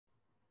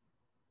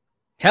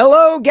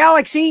Hello,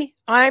 Galaxy.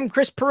 I'm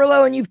Chris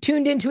Pirillo, and you've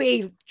tuned into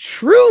a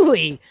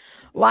truly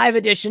live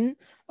edition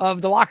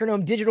of the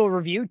LockerGnome Digital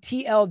Review,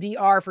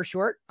 TLDR for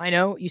short. I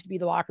know it used to be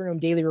the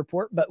LockerGnome Daily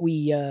Report, but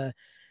we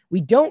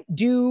don't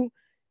do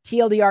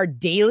TLDR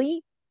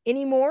daily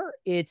anymore.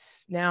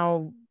 It's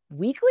now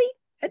weekly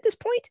at this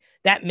point.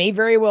 That may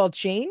very well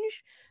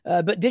change,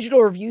 but Digital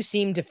Review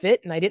seemed to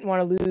fit, and I didn't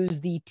want to lose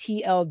the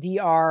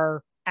TLDR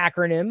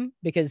acronym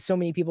because so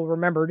many people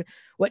remembered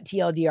what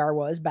TLDR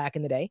was back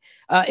in the day.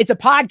 It's a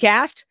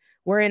podcast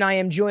wherein I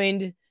am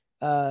joined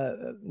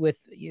for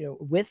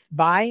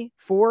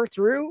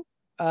through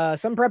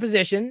some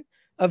preposition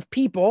of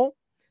people,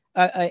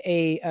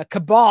 a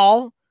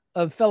cabal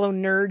of fellow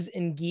nerds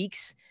and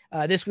geeks.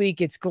 This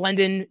week it's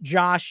Glendon,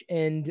 Josh,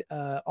 and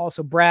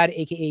also Brad,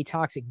 aka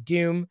Toxic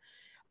Doom.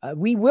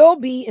 We will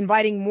be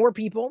inviting more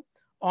people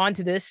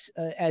onto this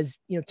as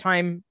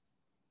time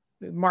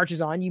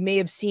marches on. You may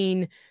have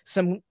seen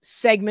some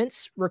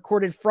segments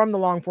recorded from the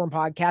long form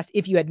podcast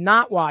if you had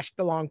not watched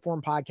the long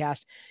form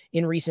podcast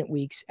in recent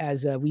weeks,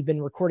 as we've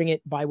been recording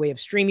it by way of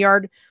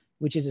StreamYard,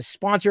 which is a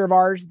sponsor of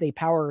ours. They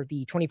power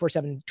the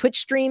 24/7 Twitch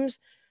streams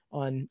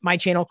on my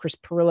channel, Chris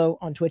Pirillo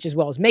on Twitch, as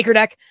well as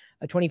MakerDeck,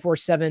 a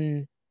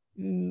 24/7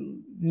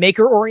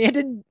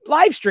 maker-oriented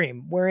live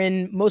stream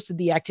wherein most of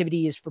the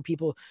activity is for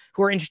people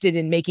who are interested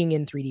in making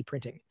and 3D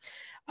printing.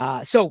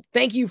 So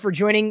thank you for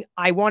joining.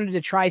 I wanted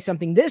to try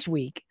something this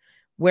week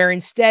where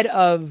instead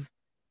of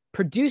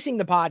producing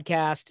the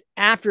podcast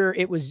after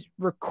it was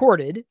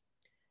recorded,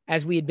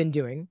 as we had been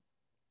doing,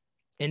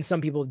 and some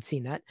people had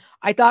seen that,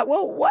 I thought,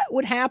 well, what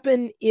would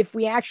happen if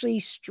we actually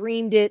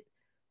streamed it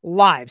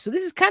live? So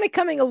this is kind of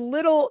coming a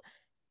little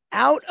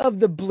out of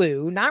the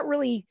blue, not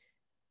really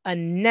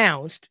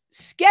announced,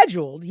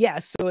 scheduled,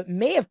 yes. So it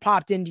may have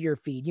popped into your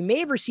feed. You may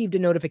have received a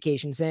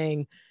notification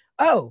saying,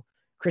 oh,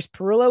 Chris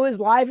Pirillo is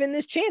live in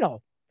this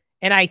channel.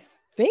 And I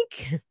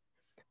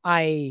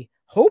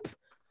hope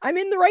I'm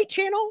in the right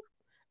channel.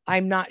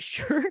 I'm not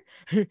sure.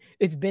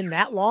 It's been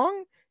that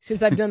long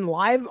since I've done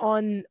live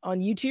on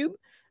YouTube.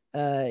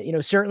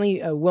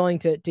 Certainly willing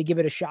to give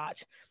it a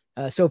shot.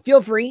 So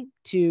feel free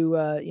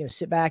to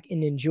sit back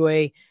and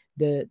enjoy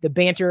the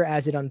banter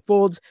as it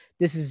unfolds.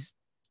 This is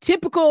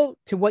typical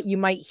to what you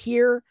might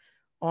hear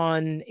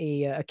on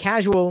a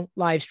casual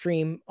live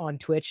stream on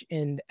Twitch,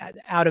 and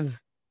out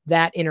of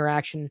that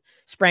interaction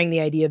sprang the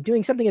idea of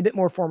doing something a bit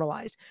more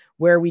formalized,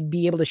 where we'd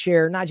be able to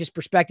share not just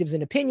perspectives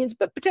and opinions,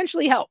 but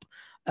potentially help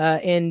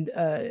and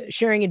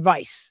sharing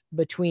advice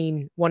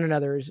between one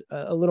another is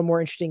a little more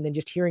interesting than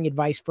just hearing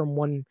advice from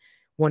one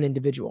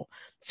individual.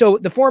 So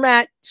the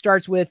format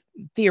starts with,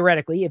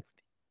 theoretically, if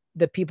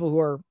the people who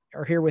are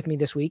here with me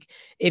this week,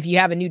 if you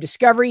have a new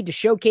discovery, to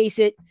showcase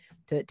it,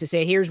 to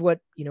say, here's what,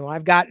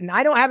 I've got. And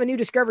I don't have a new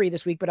discovery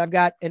this week, but I've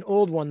got an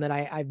old one that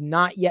I've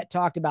not yet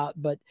talked about,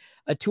 but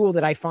a tool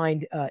that I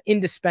find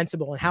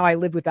indispensable, and how I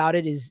live without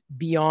it is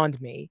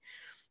beyond me.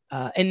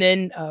 And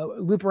then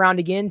loop around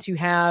again to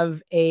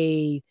have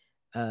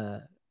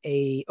oh,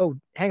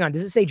 hang on.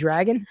 Does it say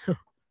dragon?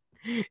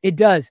 It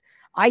does.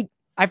 I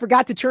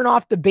forgot to turn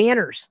off the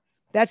banners.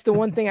 That's the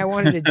one thing I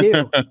wanted to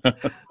do.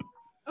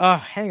 Oh,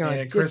 hang on.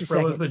 Yeah, Chris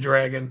Pirillo's the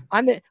dragon.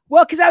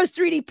 Because I was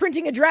 3D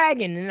printing a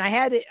dragon and I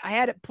had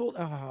it pulled.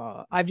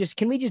 Oh,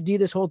 can we just do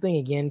this whole thing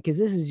again? Because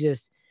this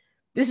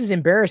is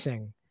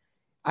embarrassing.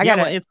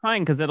 It's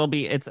fine because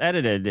it's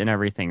edited and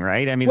everything,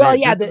 right? I mean,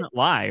 this isn't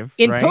live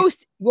in right?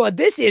 post. Well,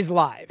 this is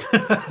live,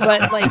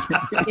 but like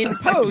in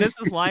post, this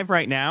is live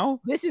right now.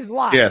 This is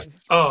live.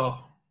 Yes. On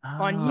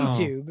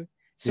YouTube.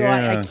 So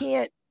I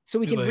can't. So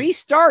we can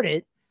restart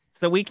it.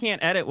 So we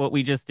can't edit what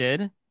we just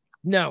did.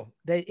 No,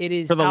 it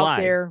is out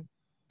live there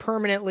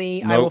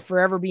permanently. Nope. I will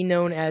forever be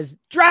known as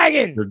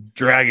Dragon. The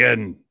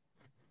Dragon.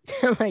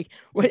 I'm like,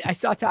 what? I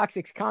saw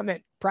Toxic's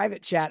comment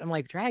private chat. I'm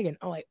like, Dragon.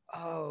 I'm like,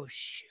 oh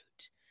shoot,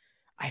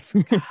 I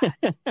forgot.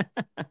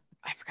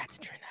 I forgot to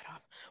turn that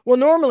off. Well,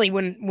 normally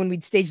when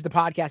we'd stage the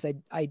podcast,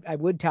 I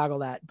would toggle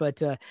that,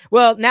 but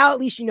well, now at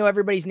least you know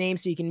everybody's name,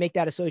 so you can make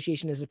that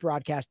association as the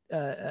broadcast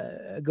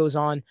goes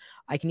on.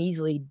 I can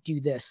easily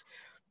do this.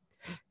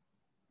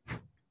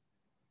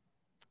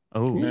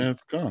 Oh, yeah,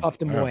 it's gone.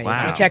 Puffed them away.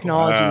 Wow. So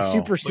technology,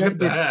 super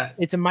simple.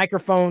 It's a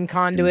microphone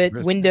conduit,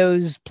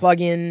 Windows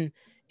plug-in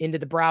into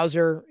the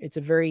browser. It's a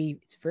very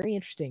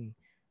interesting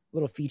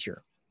little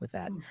feature with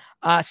that.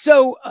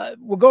 So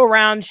we'll go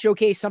around,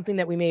 showcase something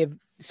that we may have,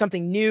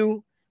 something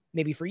new,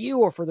 maybe for you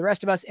or for the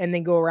rest of us, and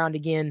then go around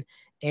again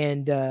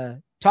and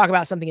talk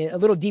about something a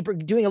little deeper,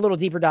 doing a little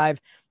deeper dive,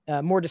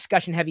 more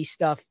discussion-heavy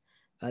stuff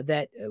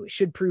that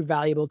should prove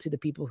valuable to the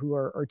people who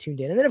are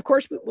tuned in. And then, of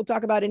course, we'll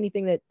talk about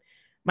anything that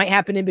might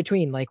happen in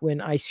between, like when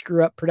I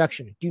screw up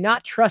production. Do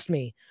not trust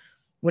me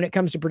when it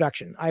comes to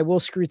production. I will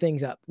screw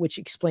things up, which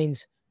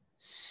explains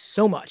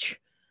so much.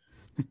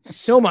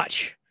 So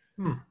much.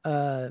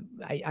 I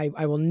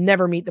will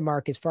never meet the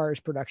mark as far as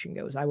production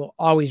goes. I will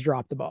always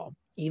drop the ball.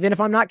 Even if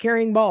I'm not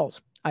carrying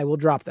balls, I will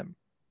drop them.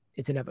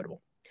 It's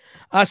inevitable.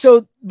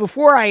 So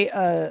before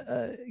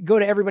I go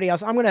to everybody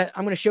else, I'm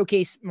gonna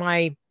showcase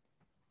my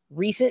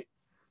recent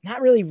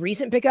not really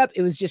recent pickup.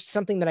 It was just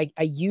something that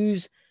I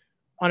use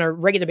on a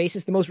regular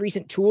basis. The most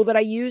recent tool that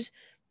I use,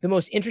 the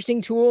most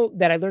interesting tool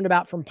that I learned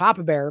about from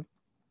Papa Bear.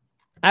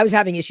 I was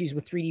having issues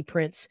with 3D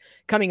prints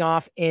coming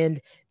off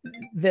and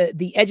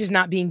the edges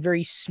not being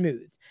very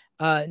smooth,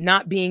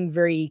 not being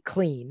very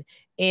clean,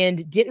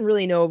 and didn't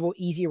really know of an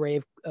easy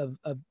way of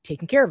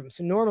taking care of them.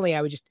 So normally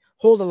I would just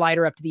hold a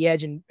lighter up to the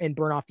edge and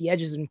burn off the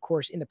edges. And of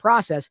course, in the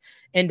process,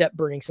 end up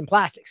burning some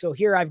plastic. So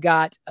here I've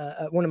got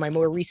one of my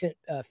more recent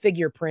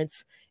figure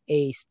prints,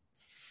 a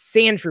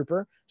sand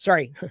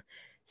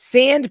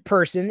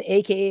person,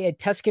 AKA a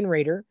Tusken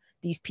Raider.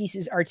 These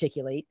pieces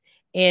articulate,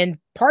 and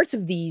parts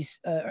of these,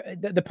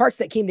 the parts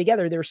that came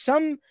together, there were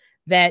some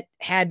that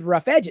had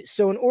rough edges.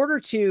 So in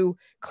order to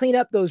clean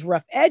up those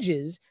rough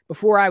edges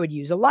before, I would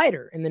use a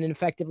lighter and then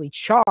effectively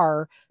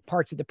char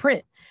parts of the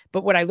print.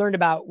 But what I learned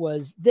about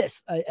was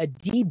this, a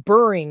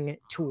deburring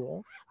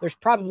tool. There's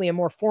probably a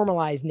more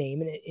formalized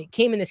name, and it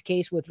came in this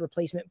case with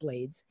replacement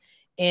blades.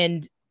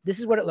 And this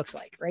is what it looks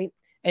like, right?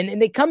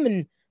 And they come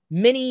in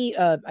many,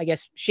 I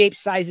guess, shapes,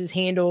 sizes,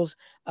 handles,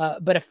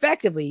 but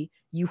effectively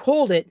you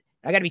hold it.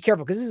 I got to be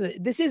careful because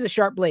this is a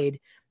sharp blade.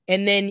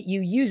 And then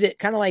you use it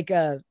kind of like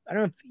I don't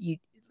know if you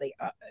like,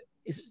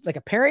 is it like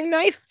a paring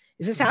knife?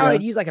 Is this how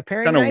I'd use like a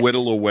paring knife? Kind of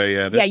whittle away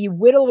at it. Yeah, you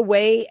whittle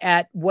away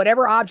at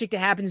whatever object it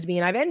happens to be.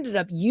 And I've ended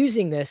up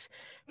using this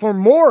for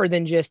more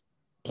than just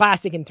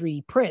plastic and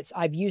 3D prints.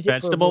 I've used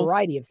it for a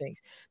variety of things.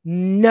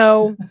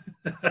 No,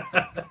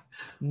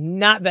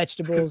 not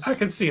vegetables. I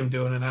can see him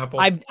doing an apple.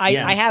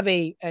 I have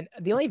the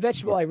only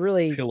vegetable I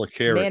really peel a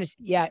carrot. managed.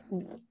 Yeah,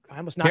 I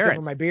almost knocked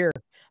over my beer.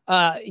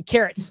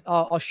 Carrots.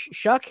 I'll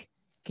shuck.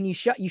 Can you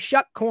shuck? You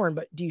shuck corn,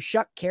 but do you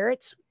shuck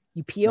carrots?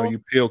 You peel? No, you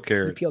peel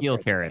carrots. You peel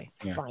carrots.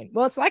 Okay, fine.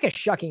 Well, it's like a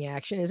shucking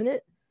action, isn't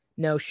it?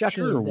 No,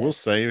 shucking is this. We'll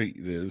say it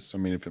is. I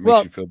mean, if it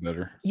makes you feel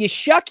better. You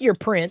shuck your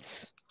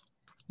prints,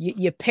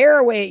 you pare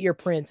away at your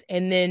prints,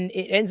 and then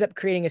it ends up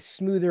creating a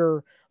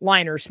smoother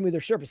liner, smoother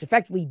surface,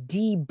 effectively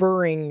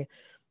deburring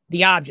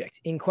the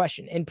object in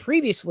question. And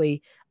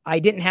previously, I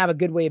didn't have a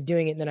good way of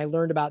doing it, and then I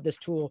learned about this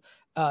tool.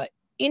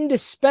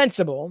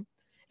 Indispensable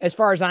as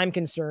far as I'm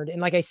concerned.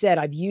 And like I said,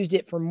 I've used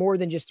it for more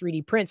than just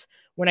 3D prints.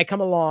 When I come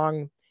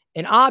along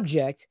an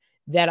object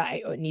that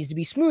it needs to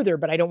be smoother,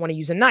 but I don't want to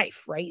use a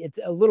knife, right? It's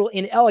a little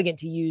inelegant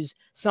to use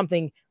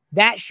something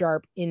that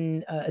sharp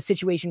in a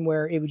situation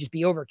where it would just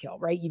be overkill,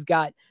 right? You've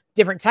got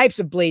different types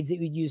of blades that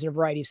you would use in a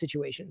variety of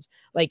situations.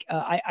 Like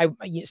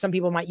some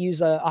people might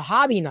use a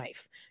hobby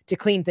knife to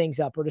clean things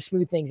up or to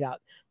smooth things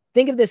out.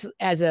 Think of this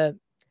as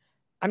I'm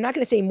not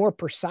going to say more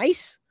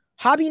precise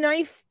hobby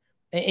knife.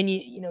 And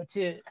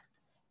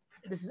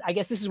I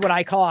guess this is what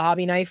I call a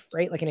hobby knife,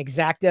 right? Like an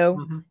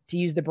X-Acto, to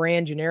use the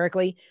brand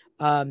generically.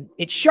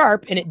 It's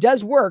sharp and it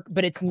does work,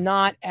 but it's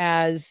not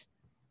as,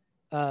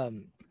 I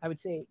would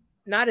say,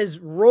 not as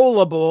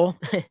rollable,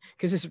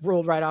 because this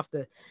rolled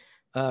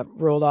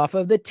off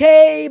of the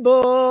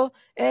table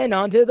and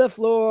onto the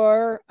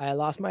floor. I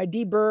lost my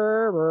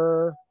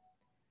deburrer.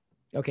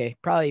 Okay,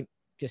 probably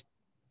just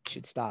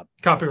should stop.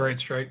 Copyright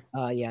strike.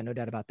 Yeah, no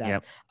doubt about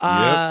that.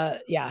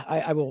 Yep. Yeah,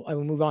 I will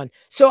move on.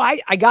 So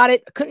I got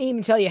it. I couldn't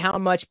even tell you how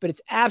much, but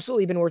it's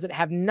absolutely been worth it.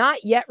 Have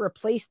not yet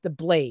replaced the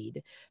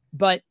blade,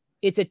 but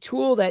it's a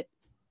tool that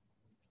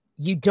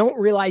you don't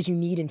realize you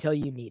need until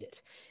you need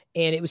it.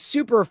 And it was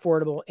super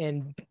affordable.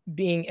 And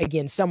being,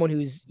 again, someone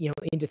who's,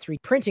 into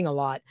 3D printing a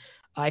lot,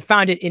 I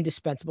found it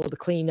indispensable to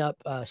clean up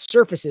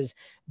surfaces.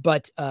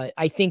 But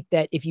I think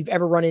that if you've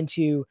ever run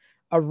into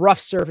a rough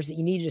surface that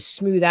you need to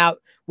smooth out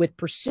with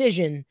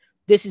precision,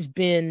 this has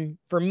been,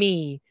 for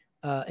me,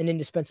 an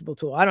indispensable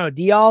tool. I don't know.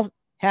 Do y'all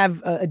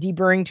have a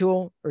deburring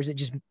tool, or is it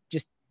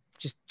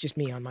just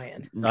me on my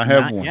end? I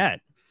have Not one. Yet.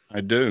 I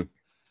do.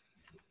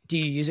 Do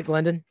you use it,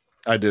 Glendon?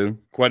 I do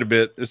quite a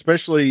bit,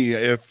 especially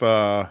if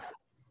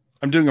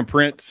I'm doing a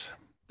print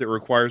that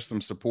requires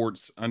some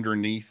supports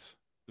underneath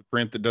the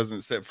print that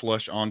doesn't set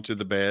flush onto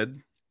the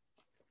bed,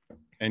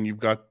 and you've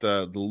got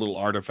the little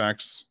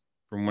artifacts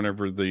from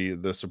whenever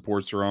the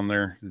supports are on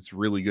there. It's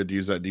really good to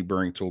use that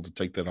deburring tool to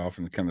take that off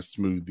and kind of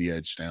smooth the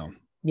edge down.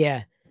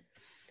 Yeah.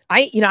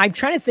 I'm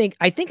trying to think.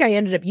 I think I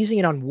ended up using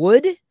it on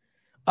wood,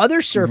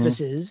 other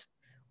surfaces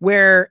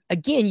where,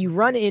 again, you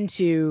run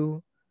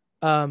into,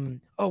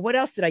 what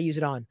else did I use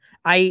it on?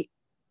 I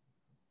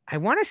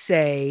want to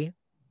say,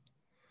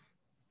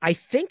 I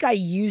think I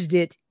used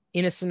it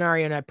in a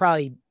scenario, and I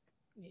probably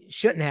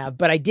shouldn't have,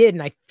 but I did,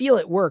 and I feel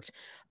it worked.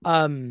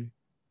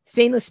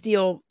 Stainless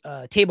steel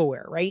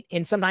tableware, right?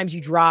 And sometimes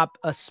you drop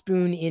a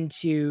spoon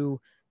into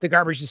the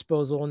garbage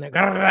disposal, and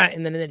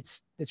then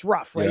it's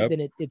rough, right?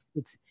 Then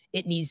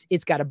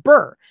it's got a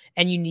burr,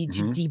 and you need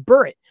to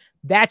deburr it.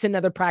 That's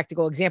another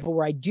practical example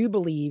where I do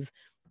believe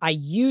I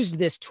used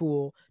this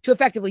tool to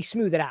effectively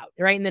smooth it out,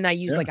 right? And then I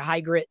used like a high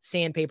grit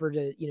sandpaper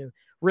to,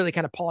 really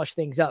kind of polish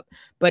things up.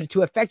 But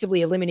to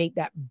effectively eliminate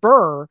that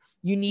burr,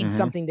 you need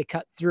something to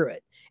cut through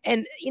it.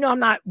 And, I'm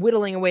not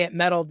whittling away at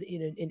metal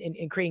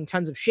and creating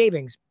tons of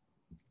shavings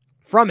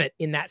from it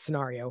in that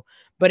scenario,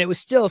 but it was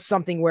still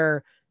something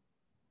where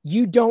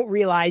you don't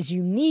realize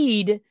you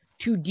need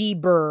to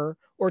deburr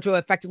or to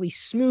effectively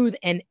smooth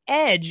an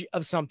edge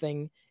of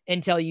something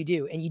until you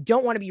do. And you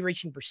don't want to be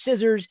reaching for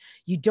scissors.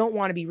 You don't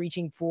want to be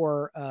reaching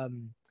for,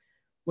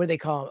 what do they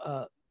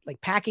call, like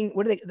packing?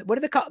 What do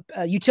they call?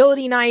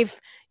 Utility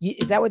knife.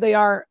 Is that what they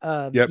are?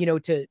 Yep. You know,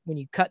 when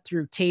you cut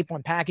through tape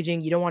on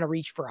packaging, you don't want to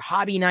reach for a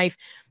hobby knife.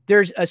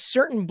 There's a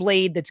certain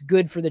blade that's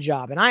good for the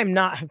job. And I'm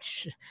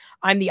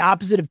the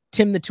opposite of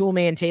Tim the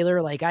Toolman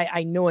Taylor. Like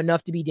I know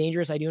enough to be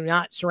dangerous. I do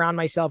not surround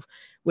myself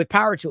with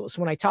power tools.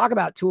 So when I talk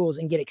about tools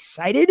and get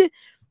excited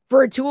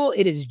for a tool,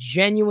 it is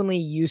genuinely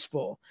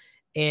useful.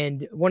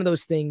 And one of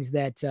those things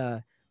that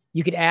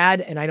you could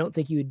add, and I don't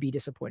think you would be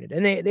disappointed.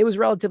 And they was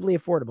relatively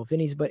affordable. If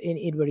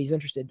anybody's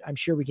interested, I'm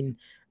sure we can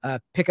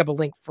pick up a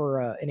link for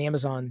an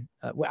Amazon.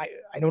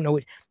 I don't know.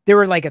 There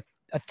were like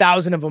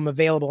 1,000 of them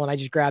available, and I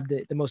just grabbed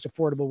the most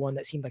affordable one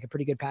that seemed like a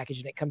pretty good package,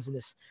 and it comes in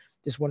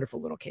this wonderful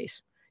little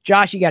case.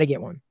 Josh, you got to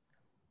get one.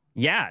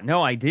 Yeah,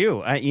 no, I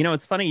do. You know,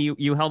 it's funny.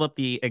 You held up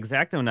the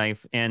X-Acto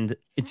knife, and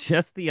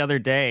just the other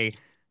day,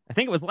 I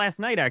think it was last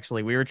night,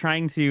 actually, we were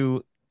trying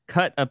to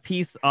cut a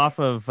piece off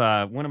of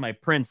one of my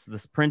prints,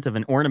 this print of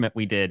an ornament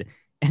we did,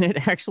 and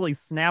it actually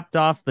snapped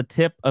off the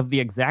tip of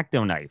the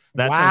X-Acto knife.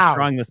 That's how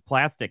strong this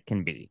plastic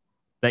can be,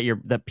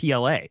 the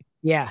PLA.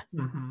 Yeah.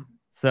 Mm-hmm.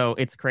 So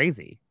it's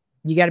crazy.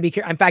 You got to be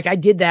careful. In fact, I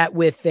did that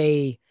with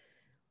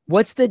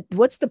what's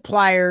the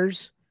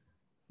pliers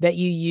that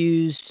you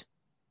use?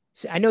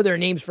 I know there are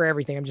names for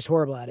everything. I'm just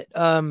horrible at it.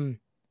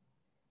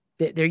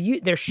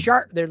 They're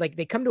sharp.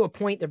 They come to a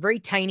point. They're very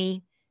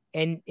tiny,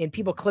 and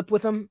people clip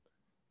with them.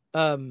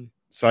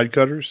 Side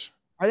cutters.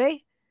 Are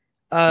they?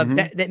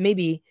 That may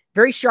be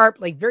very sharp,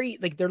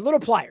 they're little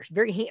pliers,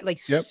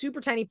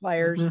 super tiny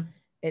pliers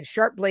and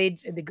sharp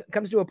blade. And it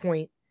comes to a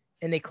point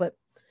and they clip.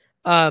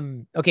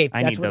 Okay,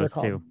 that's what they're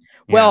called. Too.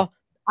 Yeah. Well,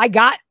 I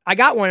got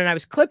one, and I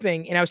was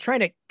clipping, and I was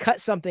trying to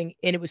cut something,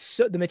 and it was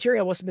the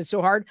material must have been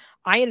so hard.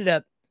 I ended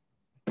up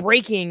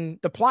breaking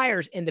the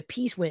pliers, and the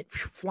piece went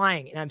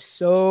flying. And I'm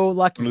so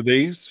lucky. One of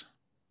these?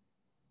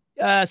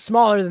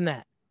 Smaller than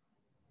that,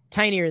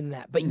 tinier than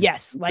that, but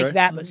yes, like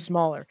that, but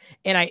smaller.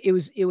 And it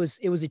was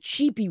a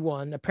cheapy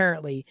one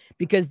apparently,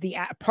 because the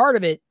part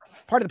of the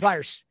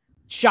pliers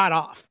shot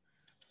off,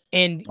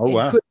 and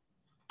could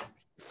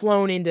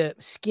flown into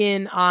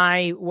skin,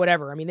 eye,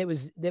 whatever. I mean, that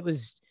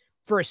was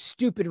for a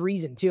stupid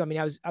reason too. I mean,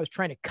 I was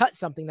trying to cut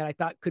something that I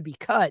thought could be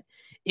cut.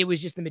 It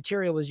was just the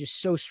material was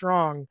just so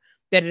strong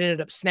that it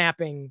ended up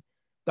snapping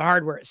the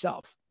hardware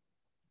itself.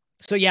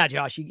 So yeah,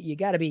 Josh, you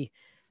gotta be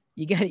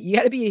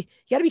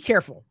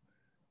careful.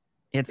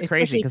 It's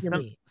crazy because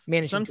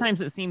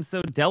sometimes it seems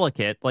so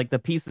delicate, like the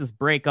pieces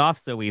break off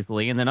so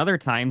easily, and then other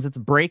times it's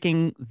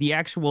breaking the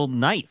actual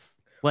knife.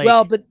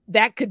 Well, but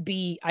that could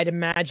be, I'd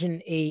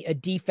imagine, a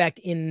defect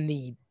in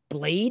the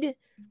blade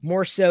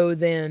more so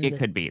than it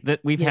could be. That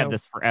we've had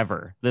this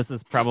forever. This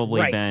has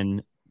probably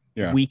been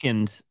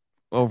weakened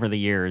over the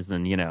years,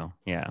 and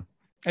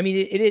I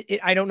mean,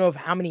 I don't know of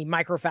how many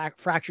micro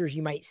fractures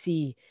you might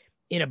see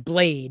in a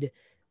blade,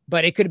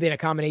 but it could have been a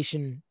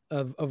combination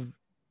of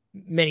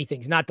many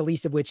things, not the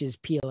least of which is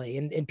PLA.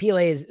 And PLA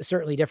is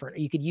certainly different.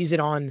 You could use it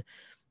on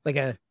like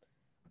a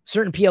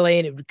certain PLA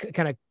and it would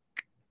kind of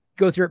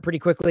go through it pretty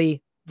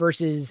quickly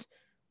versus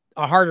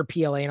a harder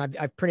PLA. And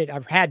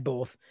I've had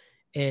both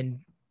and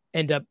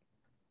end up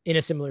in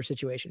a similar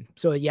situation.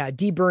 So yeah, a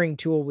deburring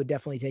tool would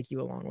definitely take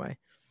you a long way.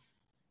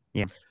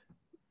 Yeah.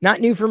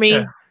 Not new for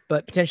me,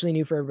 but potentially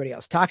new for everybody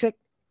else. Toxic?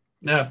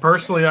 Yeah,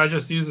 personally, I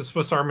just use a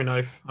Swiss Army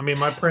knife. I mean,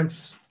 my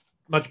print's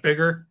much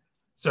bigger.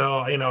 So,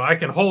 I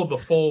can hold the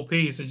full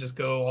piece and just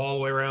go all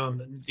the way around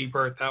and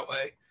deburr it that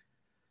way.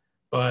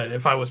 But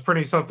if I was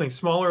printing something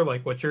smaller,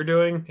 like what you're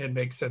doing, it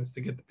makes sense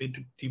to get the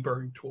big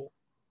deburring tool.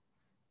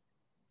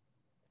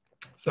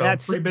 So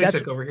that's pretty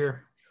basic over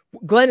here.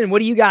 Glennon, what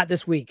do you got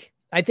this week?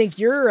 I think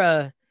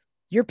your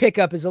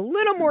pickup is a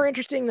little more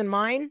interesting than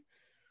mine.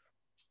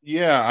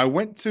 Yeah, I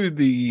went to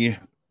the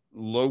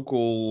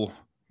local,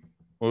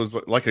 what was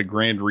it, like a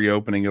grand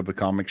reopening of the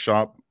comic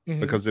shop.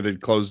 Because it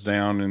had closed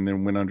down and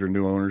then went under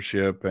new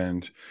ownership,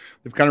 and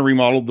they've kind of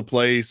remodeled the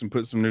place and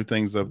put some new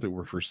things up that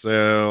were for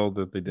sale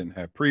that they didn't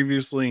have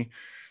previously.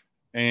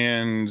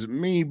 And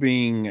me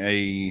being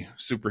a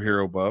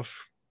superhero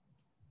buff,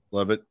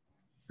 love it.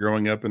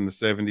 Growing up in the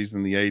 70s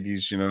and the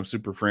 80s,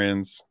 Super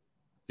Friends,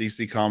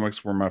 DC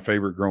Comics were my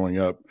favorite growing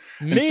up.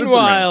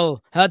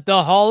 Meanwhile, at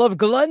the Hall of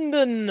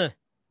Glendon.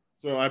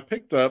 So I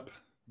picked up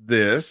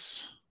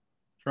this,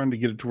 trying to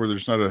get it to where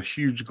there's not a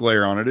huge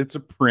glare on it. It's a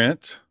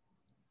print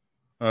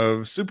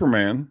of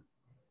Superman,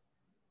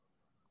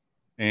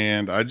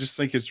 and I just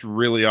think it's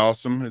really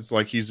awesome. It's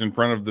like he's in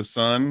front of the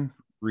sun,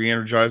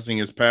 re-energizing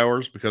his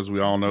powers, because we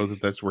all know that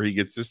that's where he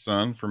gets his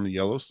sun, from the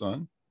yellow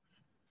sun.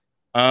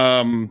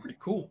 Pretty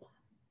cool.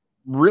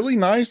 Really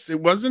nice. It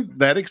wasn't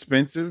that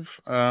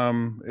expensive.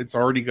 It's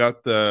already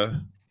got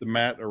the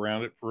mat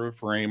around it for a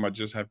frame. I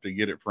just have to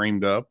get it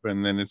framed up,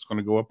 and then it's going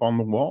to go up on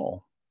the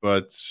wall.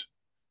 But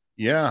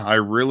yeah, I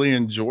really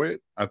enjoy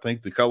it. I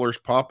think the colors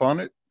pop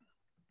on it.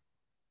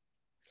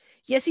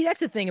 Yeah, see, that's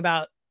the thing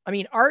about,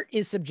 art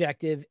is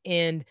subjective,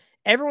 and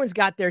everyone's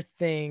got their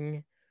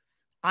thing.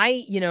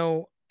 you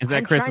know, Is that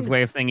I'm Chris's trying to-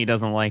 way of saying he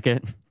doesn't like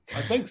it?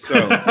 I think so.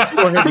 Let's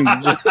go ahead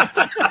and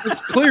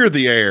just clear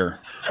the air.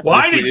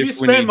 Why If we- did you if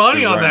we spend need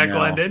money to on right that, now.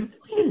 Glendon?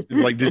 It's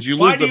like, did you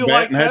Why lose do a you bet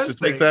like and have to those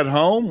take things? that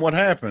home? What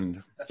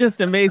happened?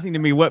 Just amazing to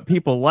me what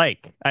people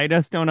like. I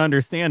just don't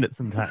understand it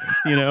sometimes,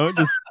 you know.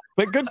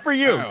 But good for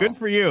you. Wow. Good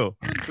for you.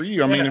 Good for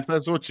you. I mean, if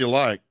that's what you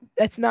like.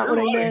 That's not You're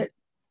what I right. meant.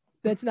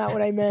 That's not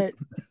what I meant.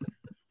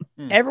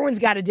 Hmm. Everyone's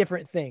got a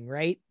different thing,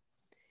 right?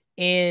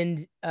 And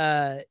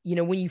you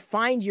know, when you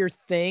find your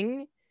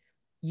thing,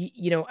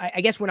 you know,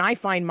 I guess when I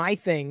find my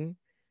thing,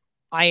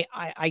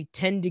 I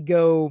tend to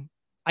go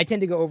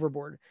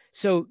overboard.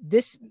 So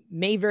this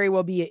may very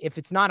well be, if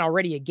it's not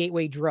already, a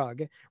gateway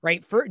drug,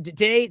 right? For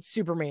today it's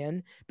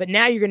Superman, but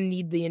now you're going to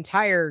need the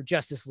entire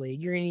Justice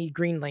League. You're going to need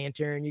Green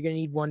Lantern. You're going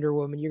to need Wonder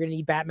Woman. You're going to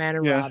need Batman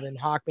and Robin,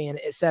 Hawkman,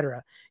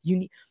 etc. You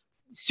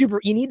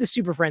need the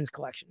Super Friends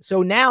collection.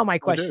 So now my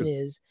question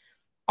is,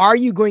 are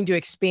you going to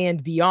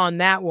expand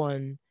beyond that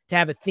one to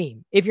have a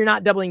theme? If you're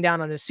not doubling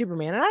down on a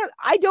Superman,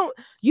 and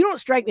you don't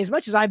strike me, as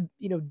much as I've,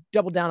 you know,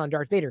 doubled down on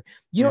Darth Vader,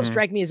 you don't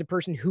strike me as a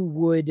person who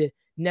would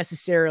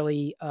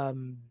necessarily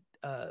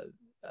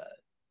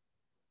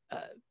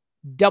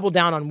double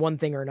down on one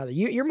thing or another.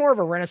 You're more of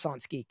a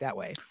Renaissance geek that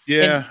way.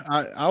 Yeah,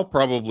 I'll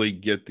probably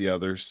get the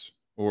others,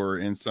 or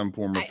in some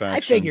form of fashion. I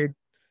figured.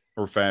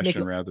 Or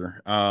fashion,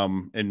 rather.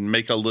 And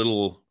make a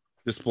little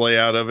display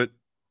out of it.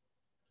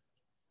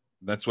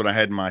 That's what I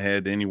had in my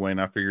head anyway,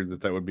 and I figured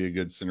that would be a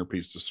good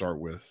centerpiece to start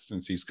with,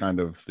 since he's kind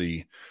of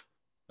the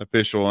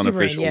official,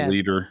 unofficial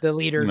leader. The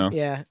leader, you know?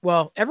 yeah.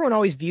 Well, everyone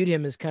always viewed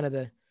him as kind of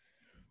the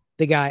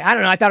guy. I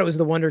don't know. I thought it was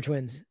the Wonder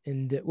Twins.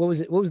 And what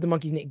was it? What was the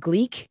monkey's name?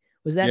 Gleek?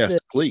 Was that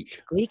Gleek?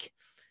 Gleek?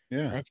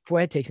 Yeah.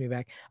 Boy, that takes me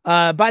back.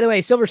 By the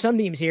way, Silver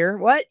Sunbeams here.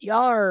 What?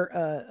 Y'all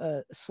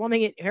are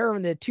slumming it here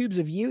in the tubes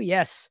of you?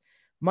 Yes.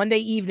 Monday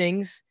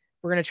evenings,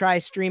 we're going to try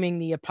streaming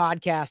the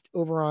podcast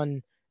over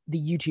on the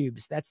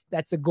YouTubes. That's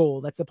the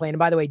goal. That's the plan. And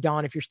by the way,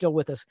 Don, if you're still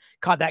with us,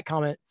 caught that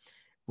comment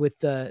with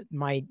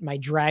my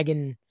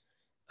dragon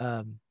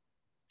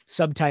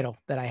subtitle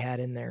that I had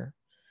in there.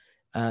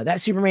 That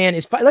Superman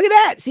is look at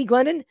that. See,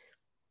 Glendon,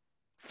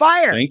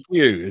 fire. Thank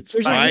you. It's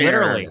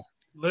fire.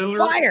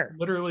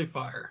 Literally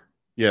fire.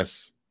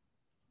 Yes.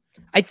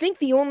 I think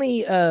the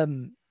only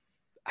and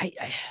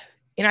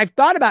I've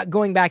thought about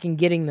going back and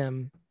getting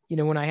them, you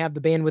know, when I have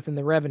the bandwidth and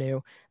the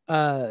revenue,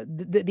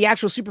 the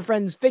actual Super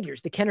Friends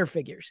figures, the Kenner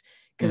figures,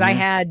 because I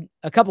had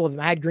a couple of them.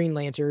 I had Green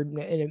Lantern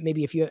and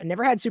maybe a few. I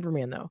never had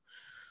Superman though.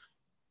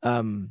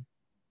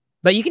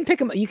 But you can pick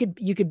them. You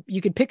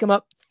could pick them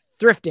up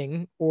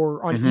thrifting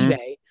or on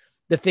eBay,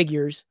 the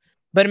figures.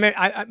 But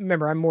I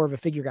remember I'm more of a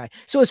figure guy.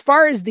 So as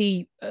far as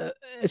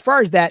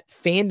that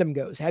fandom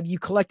goes, have you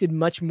collected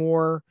much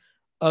more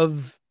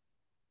of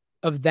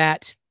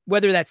that,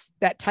 whether that's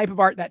that type of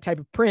art, that type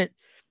of print,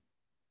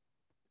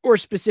 or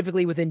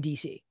specifically within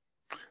DC?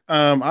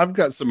 I've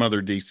got some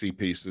other DC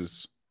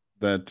pieces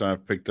that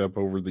I've picked up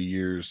over the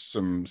years,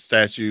 some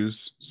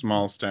statues,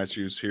 small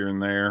statues here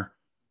and there.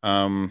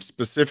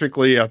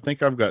 Specifically, I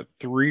think I've got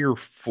 3 or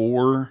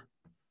 4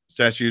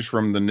 statues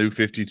from the New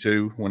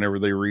 52 whenever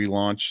they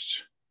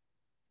relaunched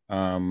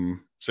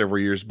several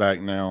years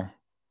back now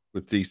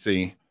with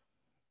DC.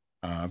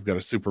 I've got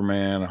a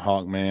Superman, a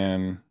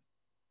Hawkman,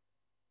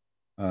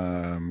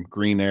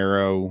 Green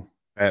Arrow,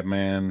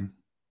 Batman,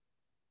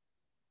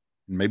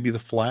 maybe the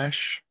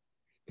Flash.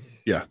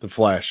 Yeah, the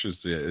Flash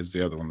is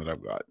the other one that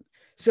I've got.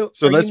 So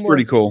that's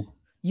pretty cool.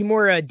 You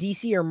more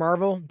DC or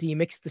Marvel? Do you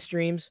mix the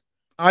streams?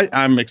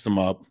 I mix them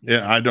up.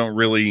 Yeah, I don't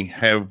really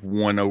have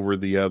one over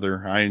the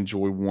other. I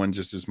enjoy one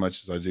just as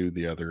much as I do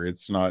the other.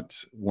 It's not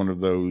one of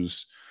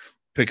those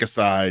pick a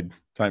side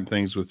type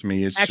things with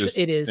me. It's just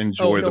it is.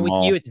 Enjoy them with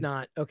all. You, it's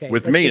not. Okay.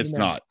 With me, it's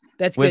not.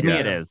 That's with good. Me,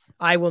 it is.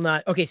 I will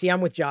not. Okay, see,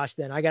 I'm with Josh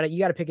then. You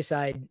got to pick a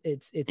side.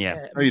 It's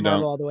yeah.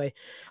 Marvel all the way.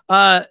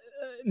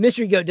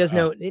 Mystery Goat does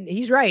know.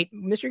 He's right.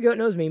 Mystery Goat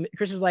knows me.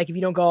 Chris is like, if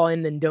you don't go all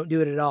in, then don't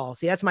do it at all.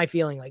 See, that's my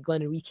feeling. Like,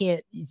 Glendon, we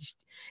can't.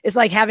 It's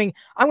like I'm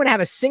going to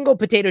have a single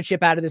potato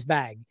chip out of this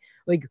bag.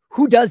 Like,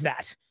 who does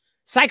that?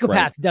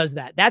 Psychopath does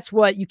that. That's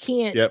what you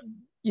can't. Yep.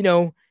 You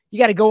know, you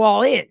got to go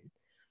all in.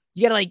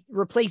 You got to like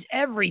replace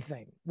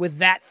everything with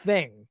that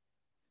thing.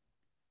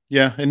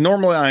 Yeah, and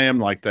normally I am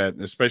like that,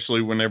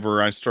 especially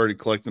whenever I started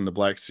collecting the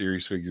Black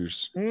Series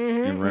figures. You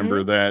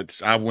remember that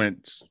I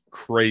went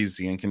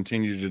crazy and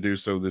continue to do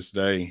so this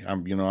day.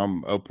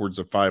 I'm upwards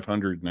of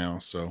 500 now.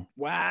 So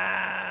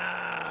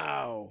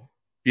wow.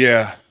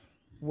 Yeah.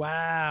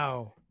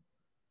 Wow.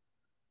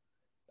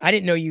 I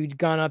didn't know you'd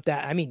gone up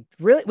that. I mean,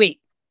 really? Wait,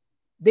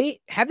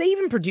 they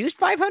even produced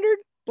 500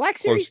 Black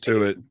Series? Close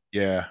to it.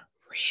 Yeah.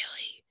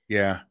 Really?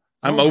 Yeah.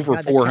 I'm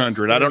over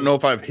 400. I don't know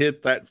if I've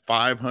hit that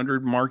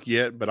 500 mark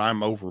yet, but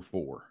I'm over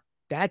 4.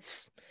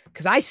 That's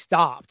because I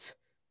stopped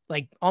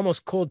like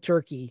almost cold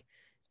turkey.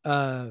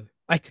 Well,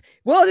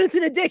 it's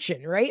an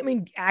addiction, right? I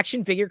mean,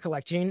 action figure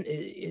collection,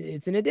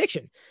 it's an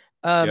addiction.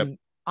 I'm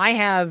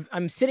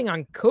sitting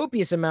on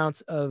copious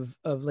amounts of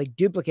like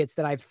duplicates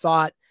that I've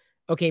thought,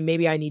 okay,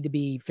 maybe I need to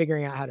be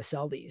figuring out how to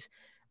sell these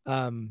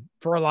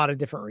for a lot of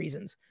different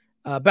reasons.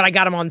 but I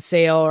got them on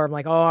sale, or I'm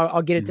like, oh,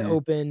 I'll get it to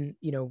open,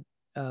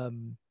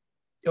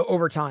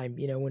 over time,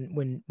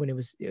 when it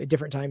was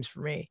different times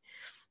for me.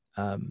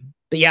 But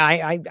yeah,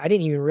 I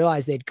didn't even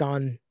realize they'd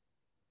gone.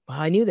 Well,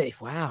 I knew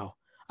wow.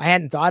 I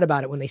hadn't thought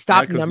about it when they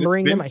stopped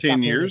numbering them. It's been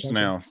 10 years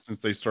now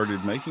since they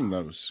started making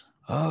those.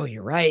 Oh,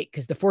 you're right.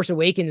 Because The Force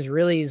Awakens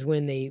really is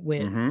when they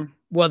went.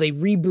 Well, they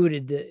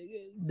rebooted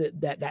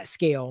that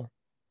scale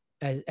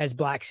as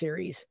Black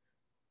Series.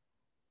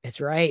 That's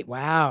right.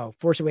 Wow,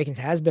 Force Awakens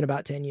has been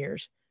about 10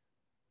 years.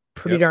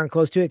 Pretty darn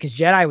close to it. Because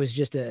Jedi was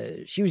just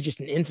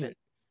an infant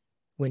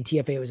when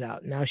TFA was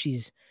out. Now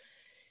she's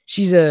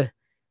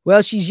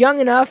young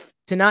enough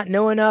to not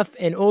know enough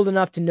and old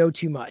enough to know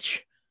too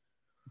much.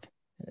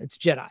 It's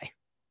Jedi.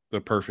 The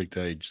perfect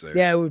age there.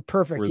 Yeah, it was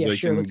perfect. Where they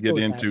can get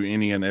into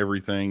any and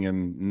everything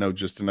and know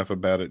just enough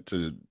about it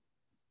to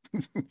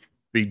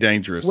be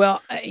dangerous.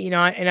 Well,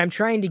 and I'm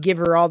trying to give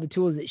her all the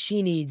tools that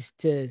she needs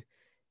to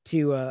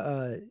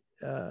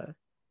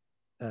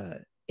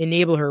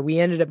enable her. We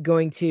ended up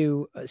going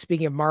to,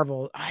 speaking of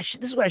Marvel, this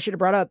is what I should have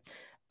brought up.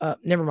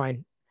 Never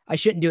mind. I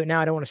shouldn't do it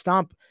now. I don't want to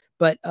stomp.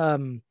 But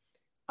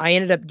I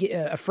ended up,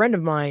 a friend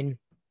of mine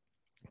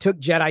took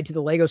Jedi to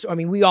the Lego store. I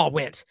mean, we all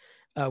went.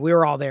 We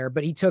were all there,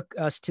 but he took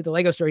us to the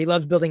Lego store. He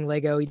loves building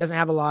Lego. He doesn't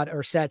have a lot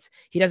or sets.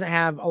 He doesn't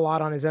have a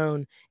lot on his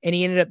own. And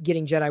he ended up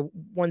getting Jedi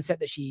one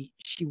set that she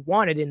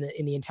wanted in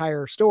the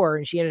entire store.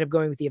 And she ended up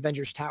going with the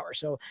Avengers Tower.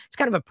 So it's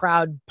kind of a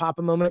proud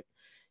Papa moment.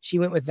 She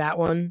went with that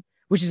one,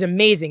 which is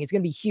amazing. It's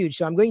going to be huge.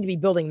 So I'm going to be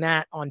building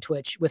that on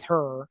Twitch with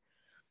her.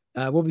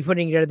 We'll be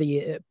putting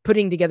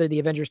together the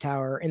Avengers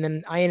Tower. And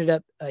then I ended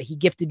up, he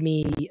gifted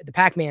me the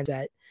Pac-Man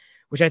set,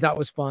 which I thought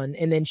was fun.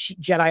 And then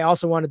Jedi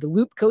also wanted the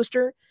Loop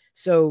coaster.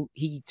 So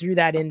he threw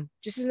that in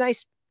just as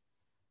nice,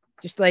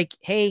 just like,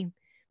 hey,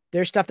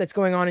 there's stuff that's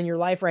going on in your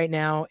life right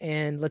now,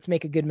 and let's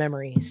make a good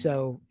memory.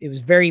 So it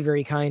was very,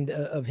 very kind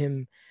of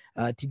him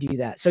to do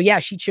that. So yeah,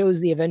 she chose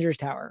the Avengers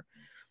Tower.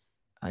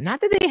 Not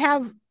that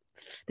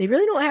they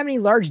really don't have any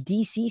large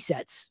DC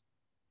sets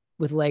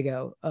with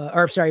Lego,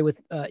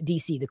 with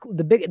DC.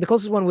 The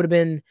closest one would have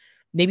been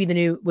maybe the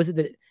new, was it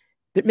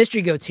the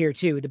Mystery Goat's here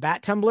too? The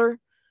Bat Tumbler,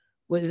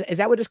 is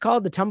that what it's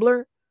called? The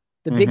Tumbler,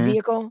 the big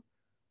vehicle.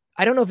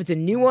 I don't know if it's a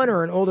new one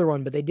or an older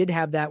one, but they did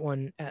have that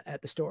one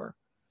at the store.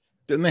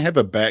 Didn't they have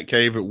a Bat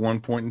Cave at one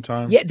point in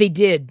time? Yeah, they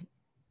did.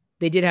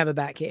 They did have a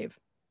Bat Cave.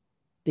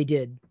 They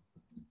did.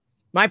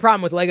 My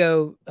problem with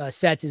Lego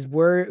sets is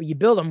where you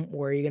build them,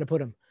 where are you going to put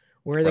them?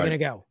 Where are they going to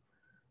go?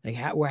 Like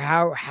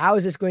how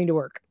is this going to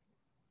work?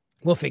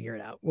 We'll figure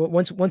it out.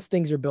 Once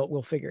things are built,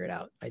 we'll figure it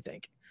out, I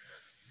think.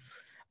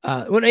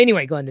 Well,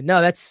 anyway, Glendon,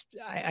 no, that's,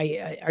 are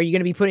you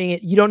going to be putting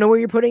it? You don't know where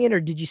you're putting it, or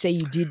did you say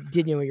you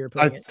did know where you're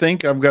putting it? I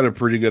think I've got a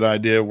pretty good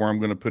idea where I'm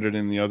going to put it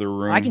in the other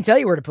room. I can tell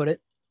you where to put it.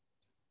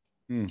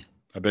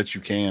 I bet you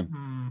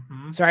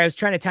can. Sorry, I was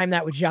trying to time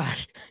that with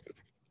Josh.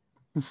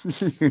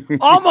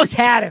 Almost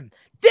had him.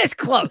 This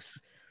close.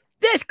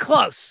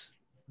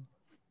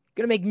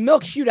 Gonna make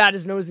milk shoot out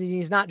his nose and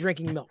he's not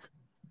drinking milk.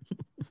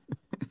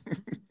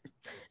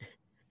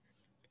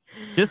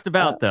 Just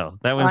about though.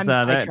 That was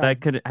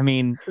that could, I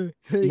mean,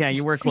 yeah,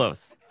 you were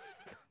close.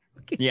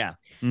 Yeah.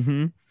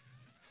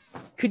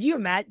 Could you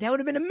imagine? That would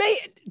have been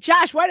amazing.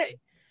 Josh, why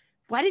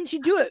didn't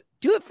you do it?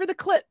 Do it for the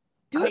clip.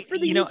 Do it for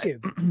the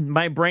YouTube.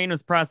 My brain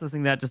was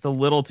processing that just a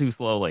little too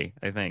slowly,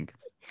 I think.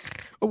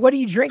 What are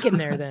you drinking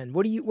there then?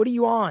 What are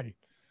you on?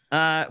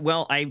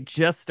 Well, I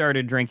just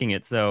started drinking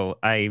it, so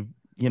I'm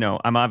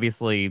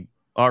obviously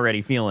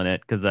already feeling it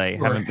because I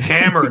haven't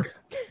hammered.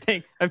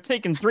 I've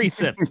taken 3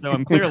 sips, so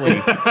I'm clearly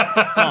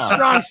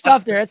strong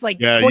stuff there. It's like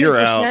 20%. You're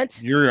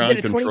out. You're Is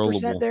uncontrollable.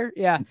 it a 20% there?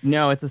 Yeah.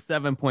 No, it's a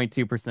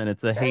 7.2%.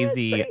 It's a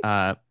hazy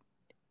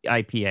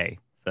IPA.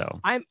 So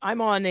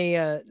I'm on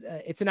a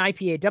it's an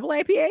IPA, double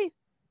IPA.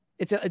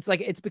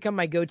 It's become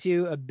my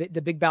go-to.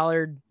 The Big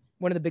Ballard,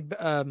 one of the big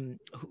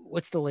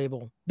what's the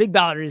label? Big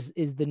Ballard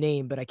is the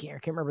name, but I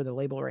can't remember the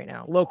label right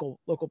now. Local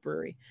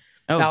brewery.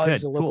 Oh, Ballard good.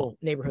 is a local Cool.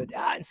 neighborhood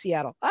in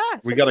Seattle.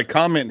 We got a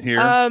comment here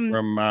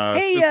from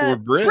hey,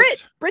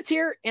 Britt. Britt's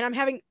here, and I'm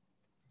having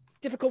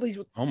difficulties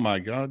with. Oh my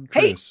God,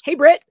 Chris. Hey,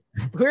 Britt.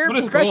 We're What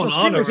is professional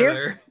going on streamers over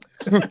here,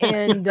 there?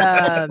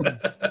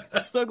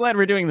 and So glad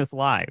we're doing this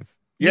live.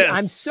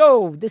 Yes,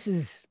 This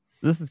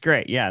is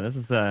great. Yeah, this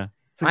is a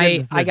good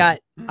I got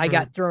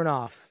Mhm. thrown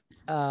off.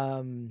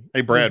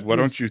 Hey Brad, why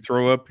don't you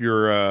throw up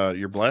your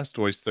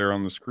Blastoise there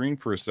on the screen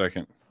for a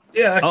second?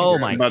 Yeah. I can Oh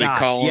grab my it. Somebody gosh!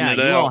 calling Yeah, it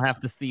you all out. have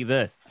to see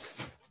this.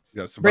 You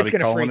got somebody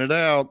gonna calling freak. it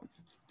out.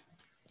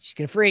 She's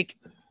gonna freak.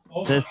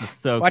 Oh, This is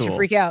so Watch cool. her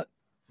freak out.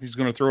 He's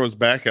going to throw his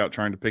back out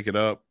trying to pick it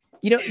up.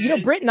 You know,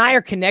 Britt and I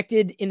are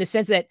connected in the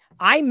sense that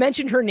I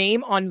mentioned her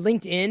name on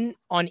LinkedIn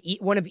on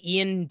one of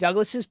Ian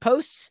Douglas's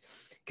posts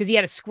because he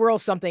had a squirrel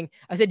something.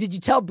 I said, "Did you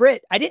tell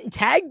Britt?" I didn't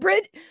tag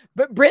Britt,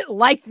 but Britt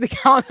liked the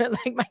comment,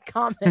 like my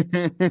comment.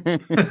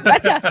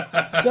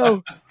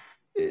 So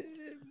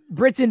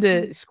Britt's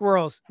into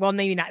squirrels. Well,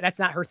 maybe not. That's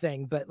not her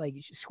thing, but like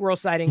squirrel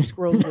sighting,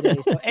 squirrels of the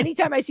day. So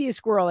anytime I see a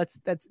squirrel,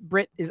 that's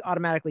Britt is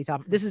automatically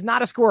top. This is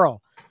not a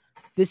squirrel.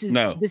 This is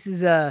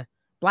a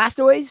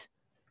Blastoise.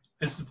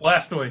 This is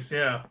Blastoise,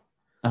 yeah.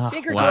 Oh,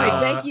 Tinker wow. Toy,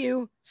 thank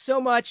you so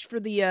much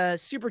for the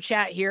super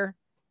chat here.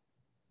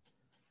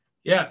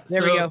 Yeah,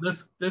 There we go.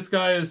 This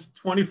guy is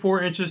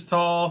 24 inches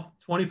tall,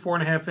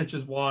 24.5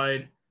 inches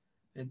wide,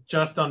 and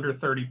just under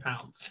 30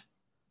 pounds.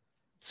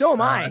 So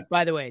am I,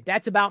 by the way.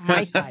 That's about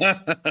my size.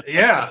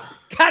 Yeah.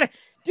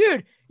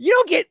 Dude, you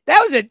don't get that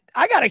was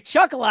I got a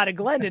chuckle out of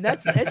Glendon.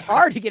 It's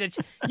hard to get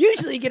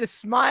usually get a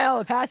smile,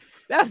 a pass.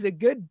 That was a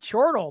good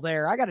chortle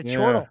there. I got a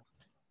chortle.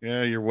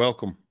 Yeah, you're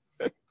welcome.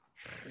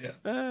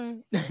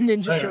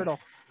 Ninja Turtle.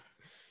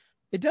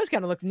 It does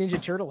kind of look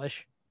Ninja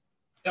Turtle-ish.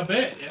 A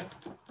bit, yeah.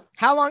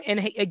 How long? And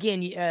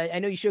again, I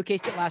know you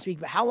showcased it last week,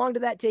 but how long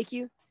did that take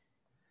you?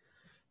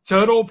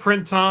 Total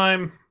print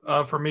time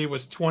for me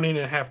was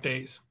 20.5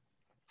 days.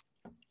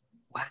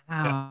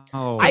 Wow.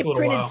 Yeah. I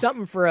printed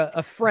something for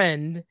a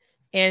friend,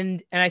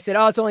 and I said,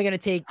 "Oh, it's only going to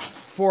take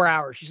 4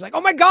 hours." She's like,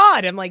 "Oh my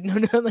god!" I'm like, "No,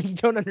 like you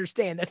don't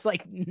understand. That's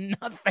like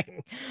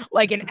nothing.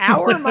 Like an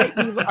hour might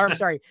be, or I'm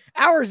sorry,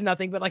 hour's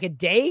nothing, but like a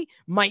day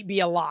might be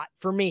a lot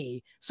for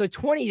me. So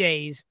 20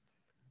 days.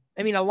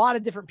 I mean, a lot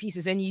of different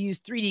pieces, and you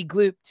use 3D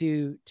Gloop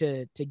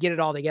to get it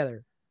all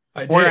together.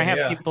 I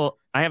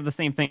have the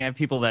same thing. I have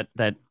people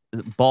that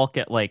bulk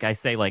at, like, I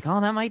say, like,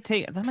 oh, that might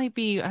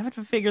be, I have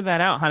to figure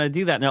that out, how to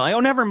do that. And they're like, oh,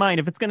 never mind,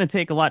 if it's going to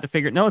take a lot to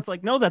figure it. No, it's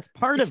like, no, that's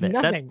part of it.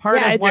 Nothing. That's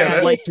part of why I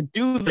like to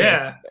do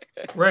this.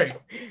 Yeah, right.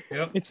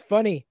 Yep. It's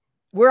funny.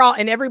 We're all,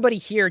 and everybody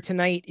here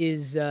tonight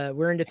is,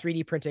 we're into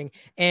 3D printing.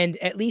 And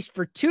at least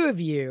for two of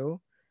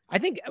you, I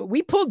think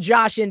we pulled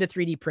Josh into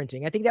 3D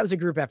printing. I think that was a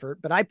group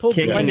effort, but I pulled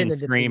Kicking Glendon and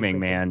into screaming, 3D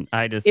man.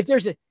 I just,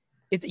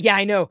 yeah,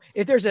 I know.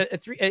 If there's I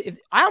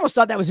almost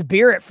thought that was a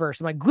beer at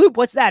first. I'm like, Gloop,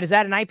 what's that? Is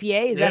that an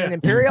IPA? Is that an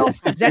Imperial?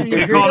 Is that an You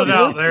Imperial? called it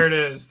out. There it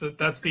is.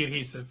 That's the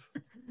adhesive.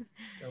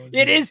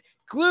 It is.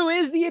 Glue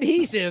is the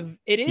adhesive.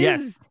 It is.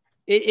 yes.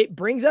 It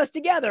brings us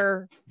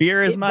together.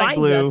 Beer is my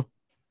glue. Us.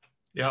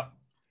 Yep.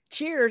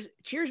 Cheers.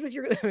 Cheers with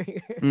your.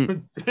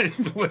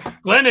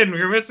 Glendon,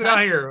 you're missing out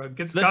here.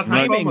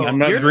 I'm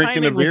not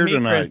drinking a beer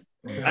tonight.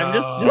 I'm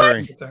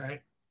just It's all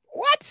right.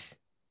 What?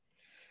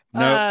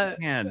 No.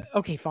 Man.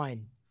 Okay,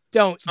 fine.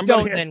 Don't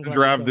Somebody has then to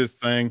drive this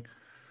thing.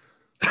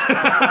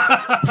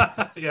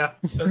 Yeah,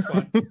 that's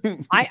fine.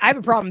 I have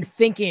a problem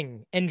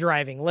thinking and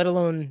driving, let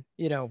alone,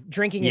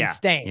 drinking and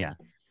staying. Yeah.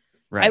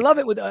 Right. I love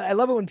it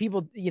when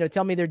people,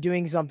 tell me they're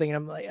doing something and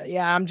I'm like,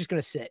 yeah, I'm just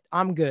going to sit.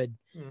 I'm good.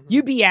 Mm-hmm.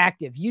 You be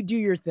active. You do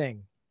your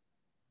thing.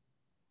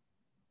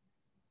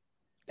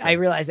 I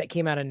realized that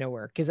came out of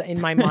nowhere because in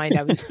my mind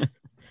there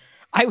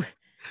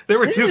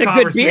were two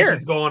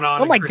conversations going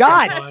on. Oh my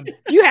God.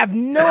 You have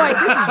no idea.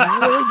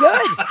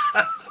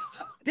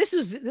 This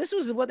is really good. This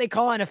was what they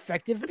call an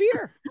effective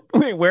beer.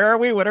 Wait, where are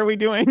we? What are we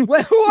doing?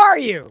 Well, who are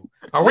you?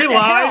 Are we live?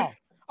 Hell?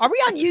 Are we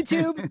on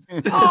YouTube?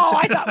 Oh,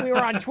 I thought we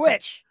were on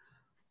Twitch.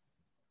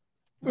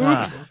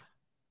 Oops.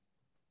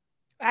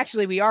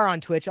 Actually, we are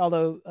on Twitch,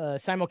 although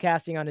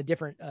simulcasting on a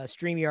different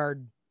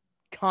StreamYard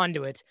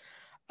conduit.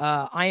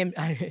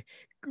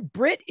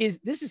 Britt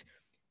is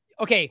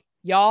okay,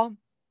 y'all.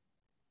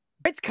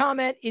 Britt's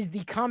comment is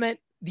the comment,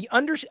 the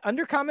under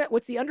comment.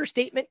 What's the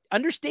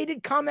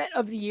understated comment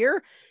of the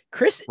year?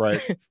 Chris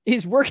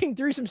is working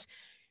through some.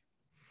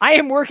 I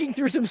am working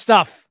through some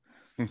stuff.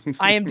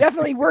 I am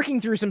definitely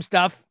working through some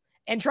stuff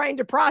and trying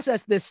to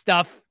process this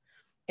stuff.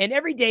 And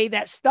every day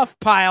that stuff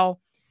pile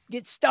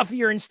gets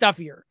stuffier and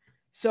stuffier.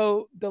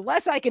 So the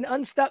less I can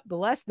unstuff,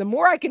 the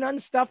more I can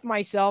unstuff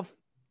myself,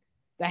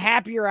 the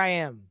happier I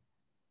am.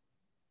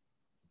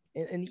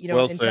 And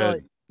well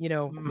said.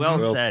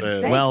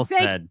 Well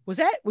said. Was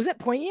that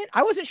poignant?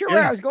 I wasn't sure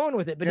where I was going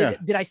with it,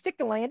 but did I stick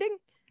the landing?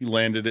 You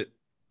landed it.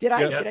 Did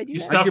I? Did I do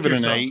that? I'd give it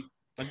an 8.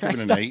 I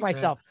stuffed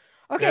myself.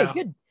 Okay,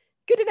 good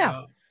to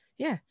know.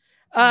 Yeah.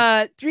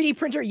 3D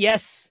printer.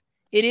 Yes,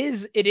 it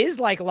is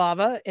like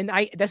lava, and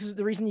this is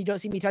the reason you don't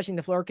see me touching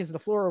the floor, because the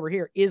floor over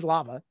here is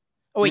lava.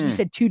 Oh wait, you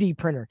said 2D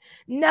printer.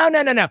 No.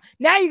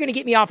 Now you're gonna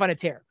get me off on a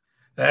tear.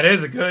 That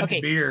is a good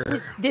beer.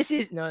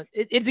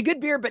 It's a good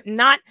beer, but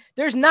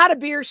there's not a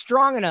beer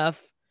strong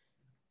enough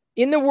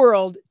in the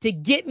world to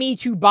get me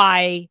to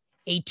buy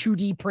a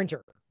 2D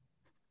printer.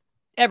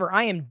 Ever.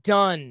 I am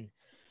done.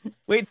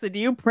 Wait, so do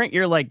you print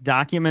your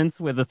documents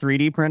with a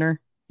 3D printer?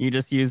 You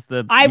just use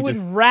the I would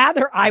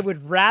rather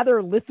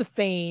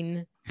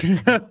lithophane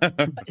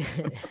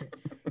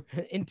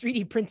in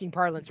 3D printing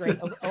parlance, right?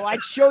 Oh,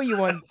 I'd show you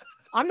one.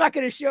 I'm not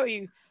going to show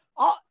you.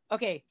 All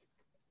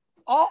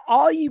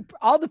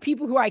the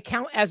people who I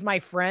count as my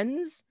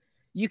friends,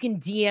 you can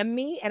DM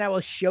me and I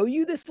will show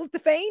you this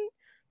lithophane.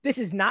 This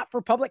is not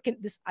for public.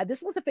 This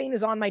lithophane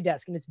is on my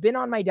desk, and it's been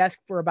on my desk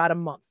for about a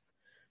month,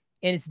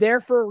 and it's there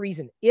for a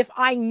reason. If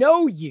I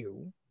know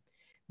you,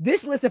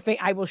 this lithophane,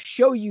 I will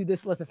show you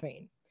this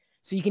lithophane.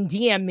 So you can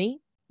DM me,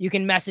 you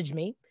can message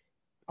me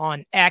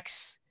on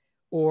X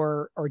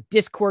or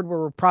Discord, where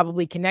we're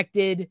probably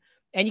connected,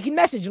 and you can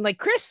message and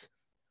Chris,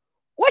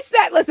 what's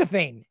that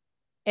lithophane?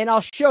 And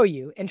I'll show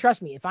you. And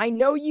trust me, if I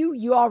know you,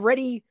 you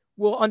already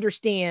will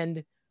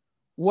understand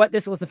what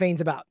this lithophane's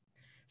about.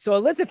 So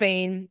a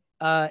lithophane,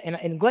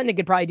 and Glendon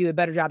could probably do a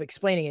better job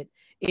explaining it,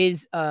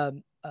 is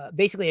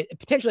basically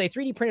potentially a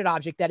 3D printed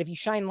object that if you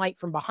shine light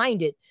from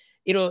behind it,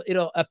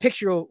 a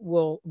picture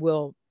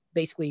will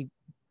basically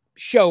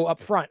show up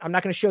front. I'm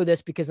not going to show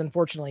this because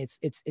unfortunately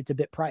it's a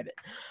bit private.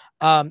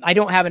 I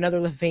don't have another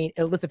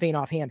lithophane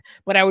offhand,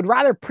 but I would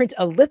rather print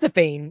a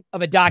lithophane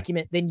of a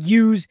document than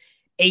use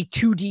a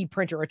 2D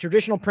printer, a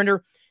traditional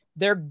printer.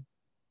 They're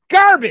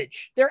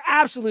garbage. They're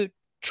absolute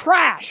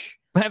trash.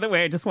 By the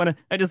way, I just want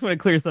to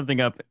clear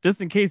something up,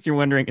 just in case you're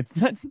wondering. It's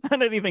not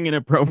anything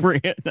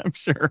inappropriate, I'm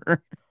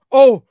sure.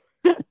 Oh,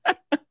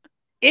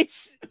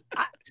 it's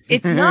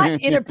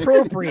not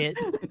inappropriate.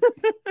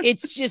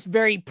 It's just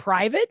very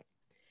private.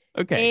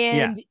 Okay.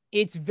 And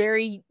it's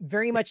very,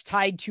 very much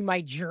tied to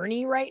my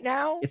journey right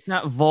now. It's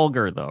not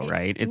vulgar though,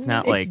 right? It's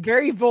not like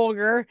very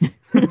vulgar,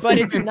 but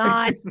it's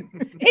not,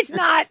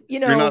 you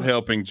know. You're not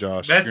helping,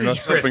 Josh. You're not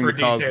helping the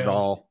cause at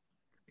all.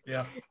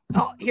 Yeah.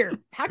 Oh, here.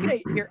 How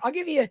can I'll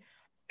give you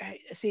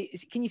see,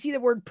 can you see the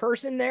word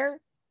person there?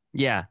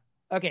 Yeah.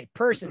 Okay,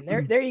 person.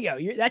 There you go.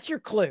 That's your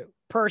clue.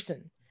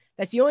 Person.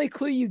 That's the only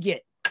clue you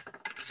get.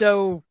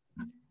 So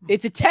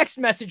it's a text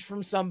message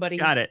from somebody.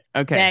 Got it.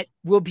 Okay. That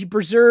will be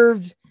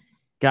preserved.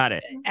 Got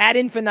it. Ad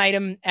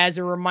infinitum as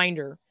a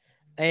reminder.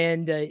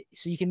 And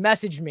so you can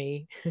message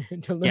me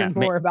to learn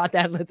more about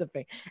that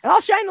lithophane. And I'll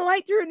shine the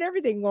light through it and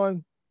everything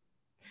going.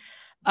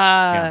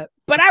 But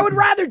I would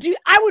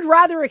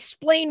rather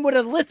explain what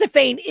a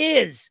lithophane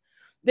is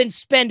than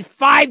spend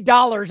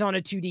 $5 on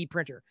a 2D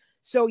printer.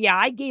 So yeah,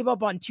 I gave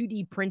up on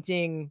 2D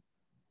printing.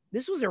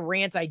 This was a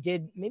rant I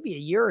did maybe a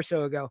year or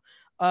so ago.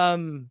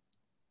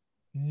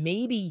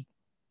 Maybe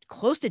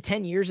close to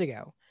 10 years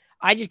ago.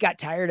 I just got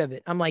tired of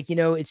it. I'm like,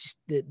 it's just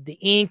the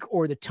ink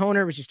or the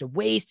toner was just a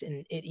waste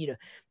and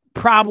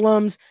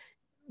problems.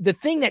 The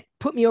thing that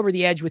put me over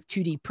the edge with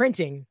 2D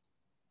printing,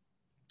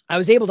 I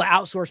was able to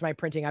outsource my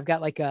printing. I've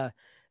got like a,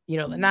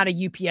 not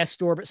a UPS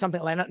store, but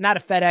something like not a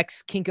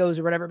FedEx, Kinko's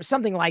or whatever, but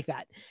something like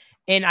that.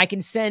 And I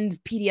can send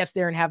PDFs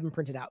there and have them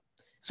printed out.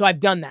 So I've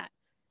done that.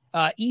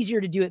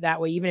 Easier to do it that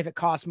way, even if it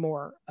costs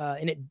more.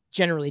 And it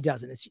generally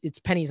doesn't. It's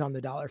pennies on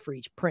the dollar for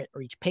each print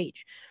or each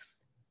page.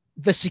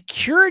 The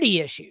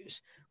security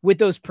issues with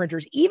those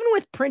printers, even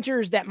with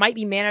printers that might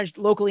be managed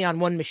locally on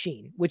one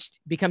machine, which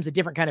becomes a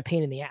different kind of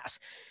pain in the ass.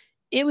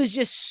 It was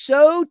just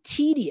so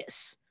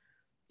tedious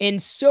and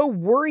so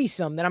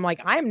worrisome that I'm like,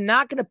 I'm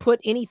not going to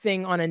put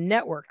anything on a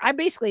network. I'm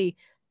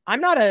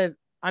not a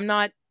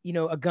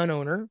gun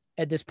owner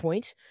at this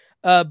point.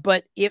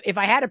 But if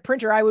I had a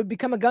printer, I would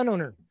become a gun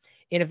owner.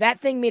 And if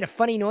that thing made a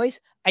funny noise,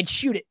 I'd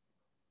shoot it.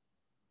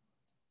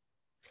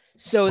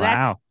 So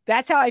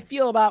that's how I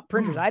feel about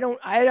printers. I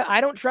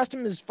don't trust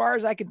them as far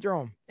as I could throw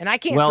them, and I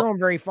can't throw them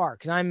very far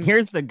because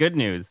Here's the good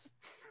news: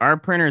 our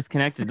printer is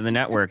connected to the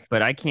network,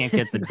 but I can't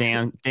get the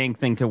dang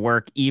thing to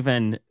work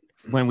even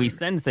when we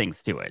send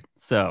things to it.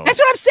 So that's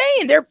what I'm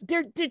saying. They're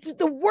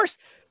the worst.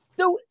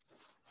 So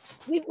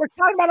we're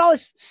talking about all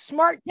this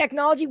smart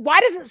technology. Why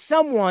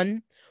doesn't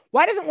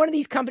one of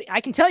these companies?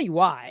 I can tell you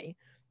why.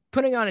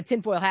 Putting on a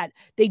tinfoil hat,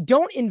 they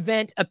don't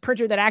invent a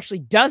printer that actually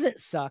doesn't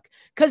suck,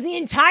 because the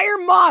entire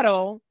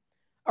model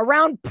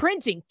around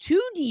printing,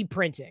 2D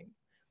printing,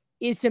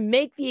 is to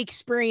make the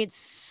experience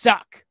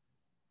suck.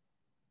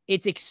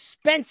 It's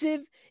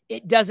expensive.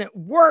 It doesn't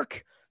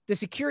work. The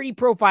security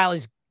profile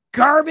is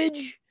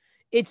garbage.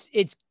 It's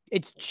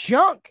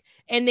junk.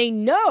 And they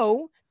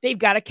know they've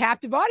got a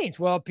captive audience.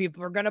 Well,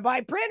 people are going to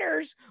buy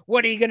printers.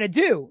 What are you going to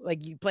do?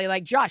 Like, you play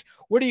like Josh.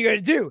 What are you going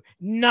to do?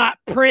 Not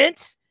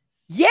print?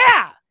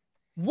 Yeah.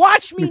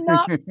 Watch me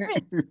not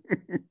print.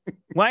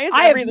 Why is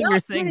everything you're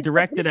saying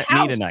directed at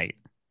me tonight?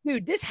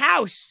 Dude, this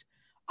house,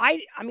 I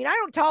mean, I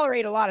don't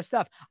tolerate a lot of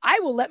stuff. I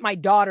will let my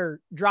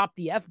daughter drop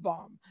the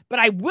F-bomb, but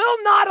I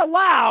will not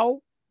allow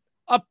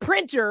a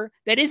printer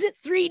that isn't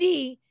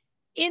 3D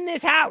in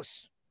this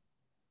house.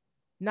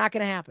 Not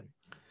going to happen.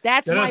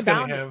 That's my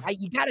boundary.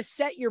 You got to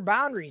set your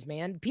boundaries,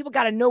 man. People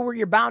got to know where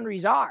your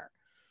boundaries are.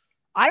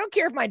 I don't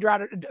care if my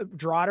daughter,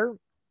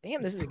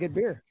 damn, this is a good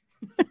beer.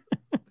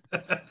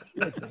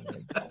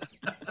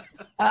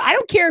 I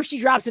don't care if she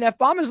drops an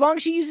F-bomb as long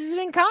as she uses it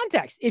in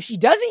context. If she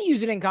doesn't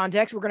use it in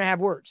context, we're going to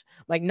have words.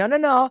 Like,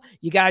 no.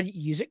 You got to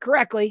use it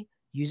correctly.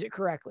 Use it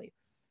correctly.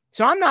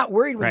 So I'm not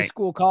worried when the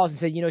school calls and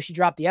said, she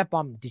dropped the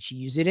F-bomb. Did she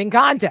use it in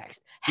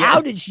context? How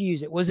did she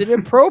use it? Was it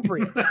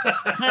appropriate?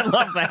 I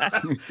love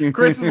that.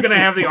 Chris is going to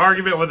have the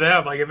argument with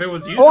them. Like, if it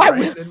was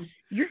used then...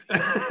 You're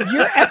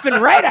effing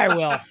right, I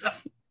will.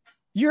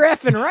 You're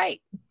effing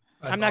right.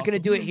 I'm not going to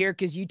do it here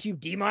because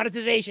YouTube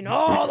demonetization.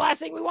 Oh, last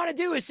thing we want to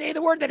do is say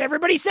the word that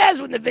everybody says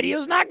when the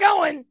video's not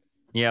going.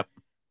 Yep.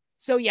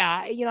 So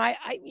yeah,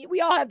 we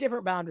all have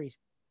different boundaries.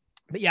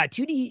 But yeah,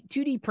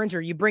 2D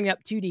printer, you bring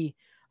up 2D.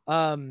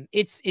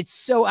 It's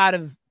so out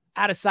of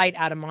sight,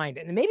 out of mind.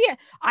 And maybe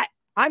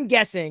I'm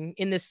guessing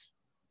in this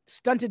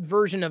stunted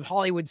version of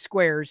Hollywood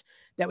Squares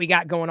that we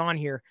got going on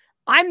here,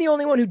 I'm the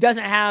only one who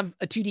doesn't have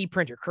a 2D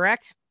printer,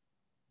 correct?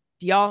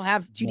 Do y'all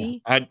have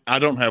 2D? No, I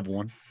don't have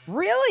one.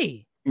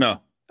 Really?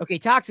 No. Okay,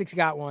 Toxic's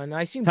got one.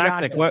 I assume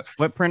Toxic.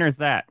 What printer is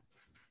that?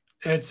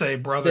 It's a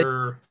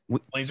Brother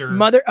laser.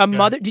 Mother.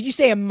 Did you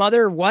say a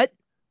Mother what?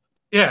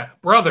 Yeah,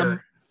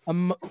 brother.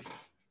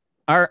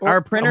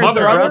 Our printers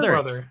mother, are brother.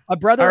 brothers. A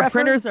brother. Our effer?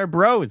 printers are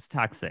bros.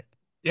 Toxic.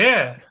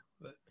 Yeah,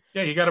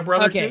 yeah. You got a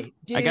brother Okay, too.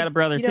 dude, I got a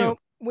brother you too. know,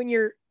 when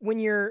your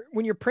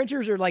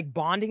printers are like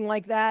bonding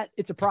like that,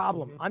 it's a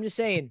problem. I'm just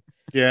saying.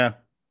 Yeah.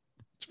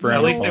 It's At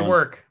friendly least they fun.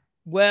 work.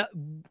 Well,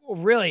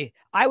 really,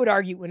 I would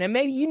argue, and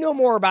maybe you know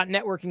more about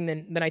networking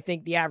than I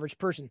think the average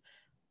person.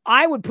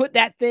 I would put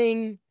that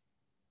thing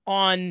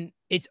on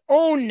its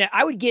own.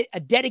 I would get a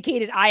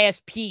dedicated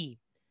ISP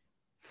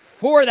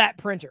for that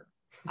printer.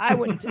 I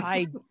wouldn't.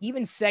 I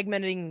even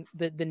segmenting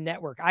the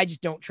network. I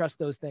just don't trust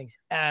those things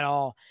at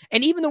all.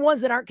 And even the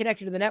ones that aren't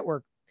connected to the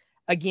network.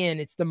 Again,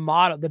 it's the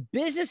model, the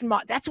business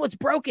model. That's what's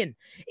broken.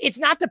 It's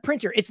not the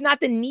printer. It's not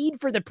the need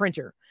for the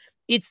printer.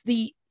 It's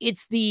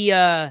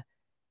a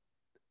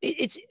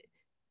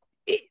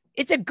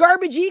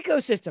garbage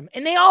ecosystem,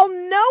 and they all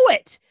know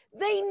it.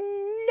 They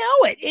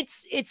know it.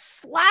 It's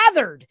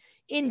slathered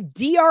in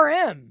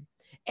DRM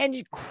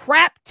and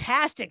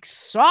craptastic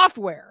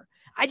software.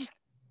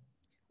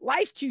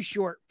 Life's too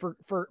short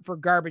for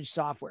garbage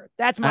software.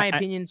 That's my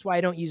opinion. That's why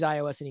I don't use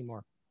iOS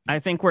anymore. I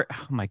think we're.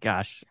 Oh my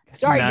gosh.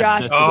 Sorry,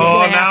 Josh.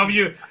 Oh, now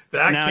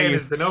that can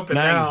has been open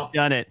now. You've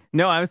done it.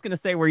 No, I was gonna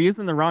say we're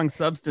using the wrong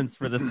substance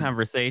for this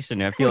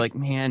conversation. I feel like,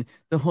 man,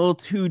 the whole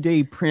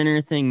 2-day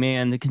printer thing,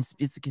 man.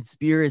 It's a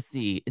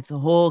conspiracy. It's the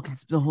whole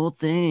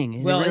thing.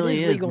 And well, it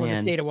really is legal man. in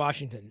the state of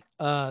Washington.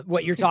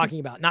 What you're talking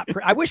about? Not.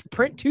 I wish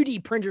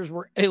 2D printers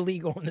were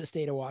illegal in the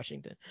state of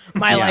Washington.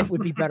 My life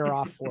would be better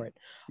off for it.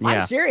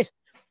 I'm serious.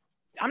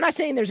 I'm not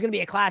saying there's going to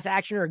be a class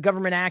action or a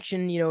government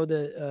action,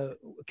 the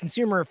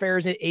consumer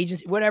affairs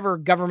agency, whatever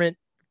government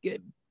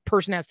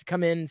person has to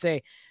come in and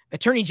say,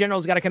 attorney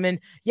general's got to come in.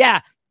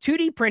 Yeah.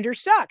 2D printers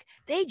suck.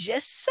 They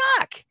just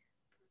suck.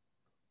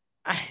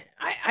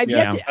 I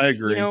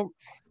agree.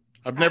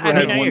 I've never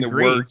had one that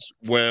worked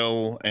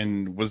well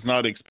and was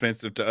not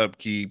expensive to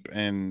upkeep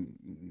and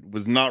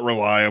was not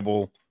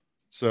reliable.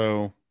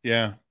 So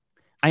yeah.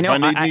 I know.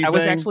 I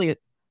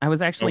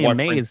was actually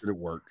amazed at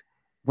work.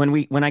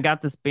 When I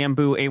got this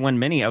Bamboo A1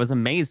 Mini, I was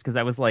amazed because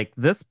I was like,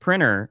 this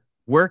printer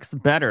works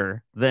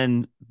better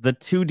than the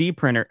 2D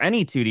printer,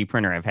 any 2D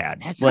printer I've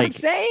had. That's what I'm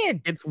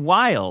saying. It's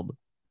wild.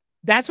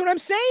 That's what I'm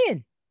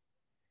saying.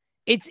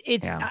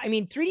 I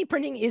mean, 3D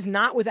printing is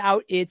not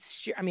without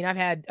its, I mean, I've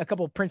had a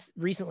couple of prints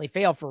recently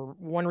fail for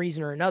one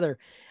reason or another.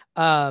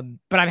 But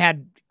I've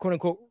had quote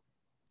unquote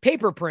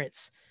paper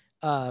prints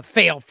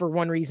fail for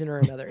one reason or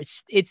another.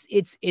 It's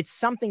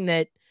something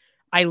that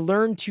I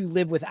learned to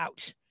live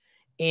without.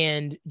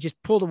 And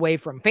just pulled away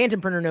from. Phantom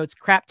printer notes,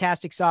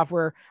 craptastic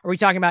software. Are we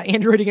talking about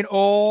Android again?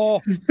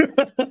 Oh,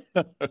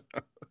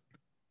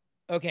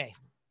 okay.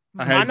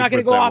 I'm not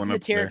going to go off the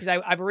tear because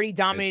I've already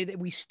dominated.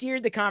 We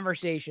steered the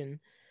conversation.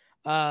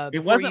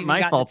 It wasn't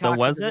my fault though,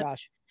 was it?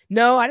 Josh.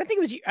 No, I don't think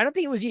it was you. I don't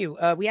think it was you.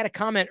 We had a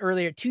comment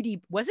earlier.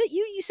 2D. Was it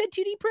you? You said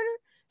 2D printer.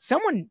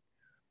 Someone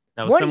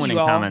in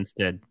comments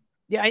did.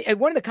 Yeah,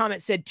 one of the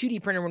comments said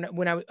 2D printer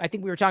when I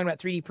think we were talking about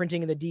 3D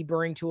printing and the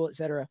deburring tool,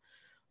 etc.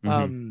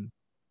 Mm-hmm.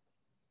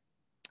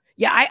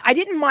 Yeah, I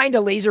didn't mind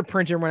a laser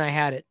printer when I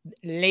had it.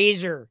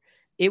 Laser.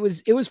 It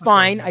was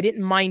fine. I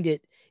didn't mind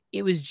it.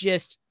 It was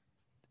just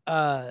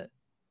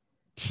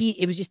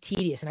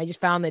tedious. And I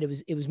just found that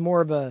it was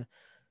more of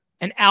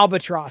an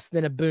albatross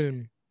than a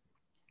boon.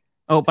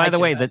 Oh, by the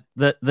way, the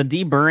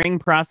deburring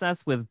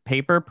process with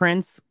paper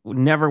prints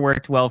never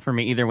worked well for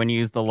me either when you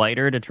use the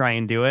lighter to try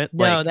and do it.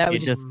 No, that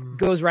just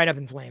goes right up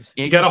in flames.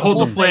 You got to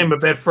hold the flame a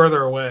bit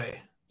further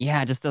away.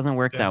 Yeah, it just doesn't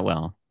work that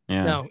well.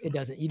 Yeah. No, it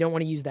doesn't. You don't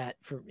want to use that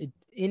for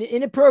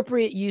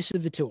inappropriate use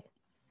of the tool.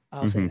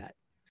 I'll say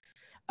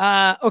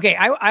that. Okay,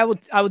 I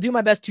will do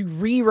my best to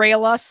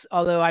re-rail us,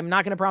 although I'm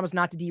not going to promise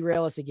not to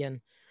derail us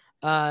again.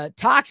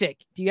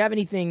 Toxic, do you have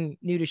anything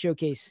new to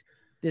showcase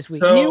this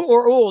week? New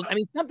or old? I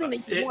mean, something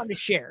that you wanted to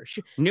share.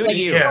 New to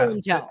you.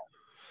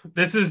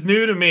 This is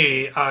new to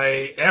me.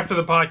 After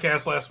the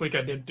podcast last week,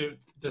 I did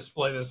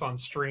display this on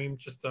stream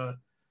just to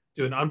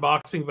do an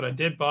unboxing, but I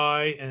did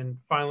buy and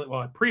finally,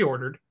 I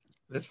pre-ordered.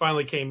 This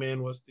finally came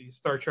in was the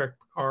Star Trek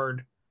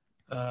Picard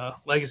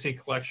Legacy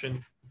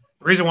Collection.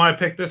 The reason why I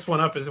picked this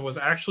one up is it was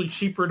actually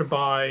cheaper to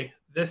buy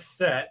this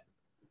set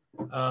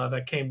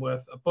that came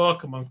with a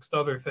book, amongst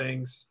other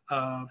things.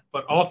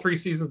 But all 3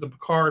 seasons of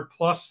Picard,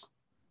 plus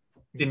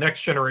the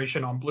Next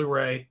Generation on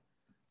Blu-ray,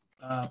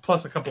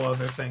 plus a couple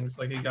other things.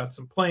 Like you got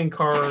some playing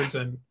cards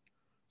and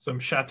some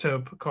Chateau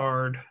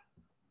Picard.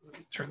 Let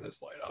me turn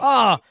this light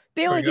off. Oh,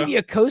 they only give you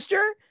a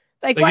coaster?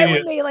 Like, why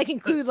wouldn't they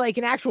include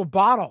an actual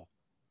bottle?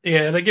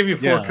 Yeah, they give you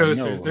 4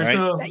 coasters. There's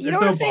no, you know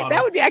what I'm saying?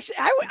 That would be actually.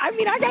 I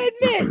mean, I gotta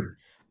admit,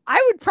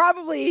 I would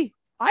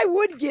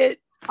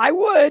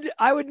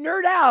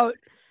nerd out.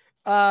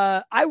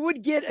 I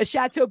would get a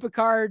Chateau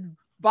Picard.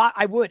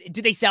 I would.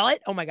 Do they sell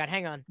it? Oh my god,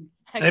 hang on.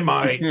 They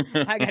might.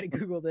 I gotta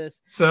Google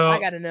this. So I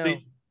gotta know.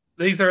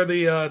 These are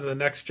the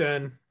next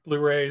gen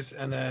Blu-rays,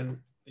 and then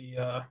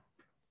the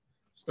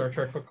Star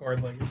Trek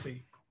Picard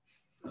Legacy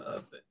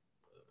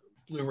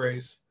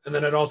Blu-rays, and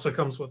then it also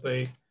comes with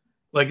a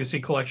Legacy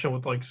collection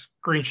with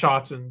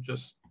screenshots and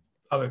just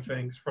other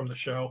things from the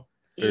show.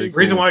 Very is The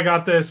reason cool. why I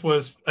got this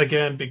was,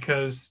 again,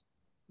 because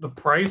the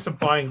price of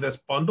buying this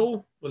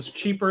bundle was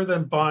cheaper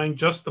than buying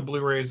just the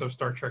Blu-rays of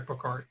Star Trek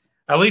Picard.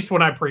 At least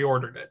when I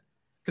pre-ordered it.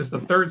 Because the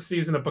third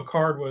season of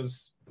Picard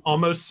was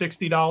almost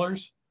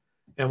 $60.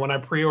 And when I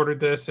pre-ordered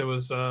this, it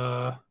was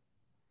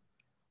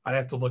I'd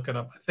have to look it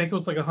up. I think it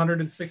was like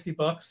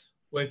 $160,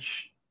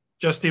 which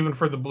just even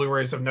for the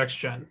Blu-rays of Next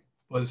Gen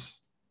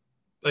was,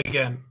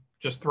 again,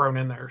 just thrown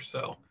in there.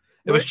 So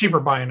it was cheaper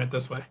buying it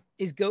this way.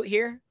 Is Goat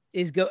here?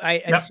 Is Goat? I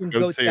Yep. assume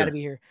Goat's Goat's got to here.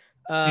 be here.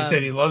 He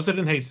said he loves it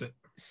and hates it.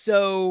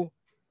 So,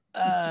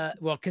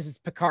 well, because it's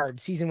Picard.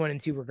 Season 1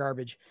 and 2 were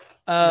garbage.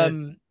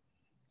 I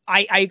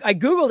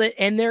Googled it,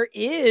 and there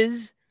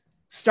is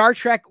Star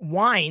Trek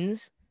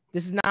wines.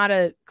 This is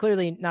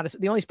clearly not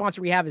the only sponsor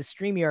we have is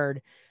StreamYard.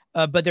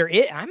 But there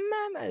is,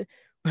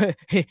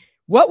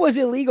 what was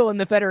illegal in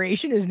the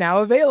Federation is now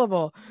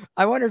available.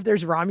 I wonder if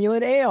there's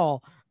Romulan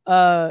ale.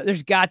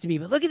 There's got to be,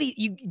 but look at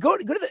you go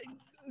to the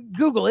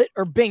Google it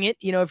or Bing it.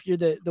 You know, if you're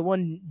the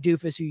one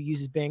doofus who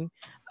uses Bing,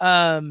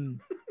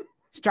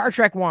 Star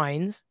Trek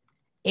wines,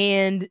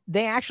 and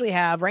they actually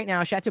have right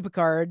now Chateau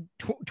Picard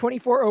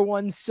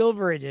 2401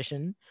 Silver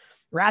Edition,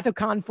 Wrath of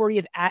Khan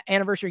 40th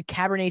Anniversary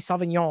Cabernet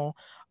Sauvignon.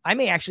 I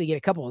may actually get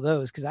a couple of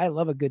those because I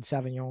love a good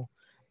Sauvignon.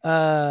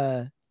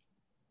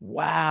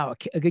 Wow,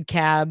 a good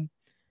cab.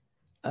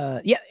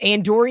 Yeah,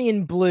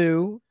 Andorian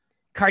Blue,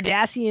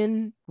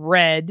 Cardassian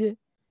Red,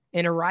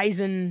 and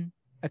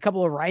a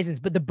couple of Horizons.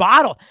 But the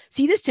bottle,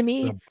 see this to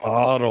me, The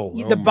bottle.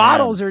 the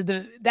bottles are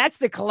that's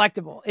the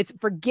collectible. It's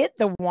forget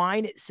the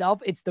wine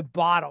itself, it's the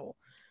bottle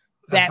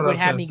that would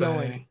have me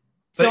going.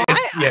 So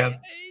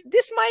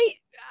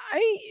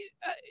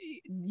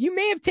you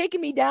may have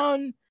taken me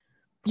down.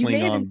 You may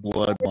have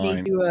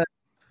bloodline me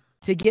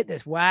to get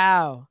this.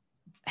 Wow.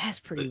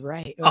 That's pretty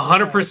right.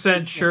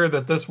 100% sure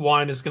that this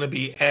wine is going to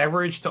be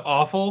average to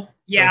awful.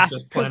 Yeah, so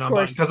just plan of on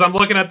course. because I'm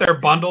looking at their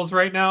bundles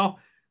right now.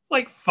 It's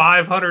like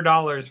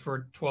 $500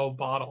 for 12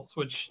 bottles,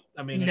 which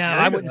I mean, no,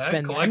 I wouldn't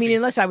spend that. I mean,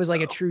 unless I was like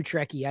a true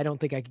Trekkie, I don't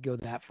think I could go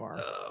that far.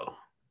 Oh,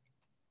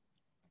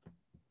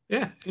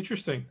 yeah,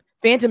 interesting.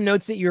 Phantom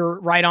notes that you're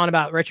right on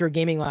about retro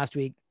gaming last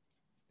week,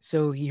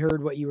 so he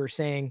heard what you were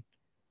saying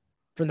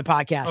from the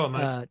podcast. Oh,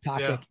 nice.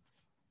 Toxic. Yeah.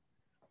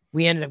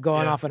 We ended up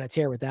going off on a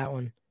tear with that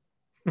one.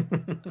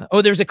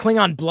 There's a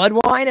Klingon blood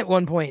wine at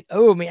one point.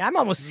 Oh man, I'm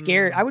almost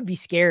scared. I would be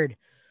scared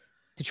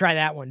to try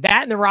that one.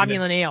 That and the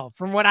Romulan ale.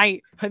 From what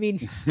I mean,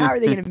 how are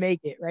they going to make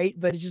it, right?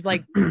 But it's just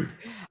like,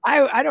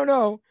 I don't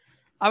know.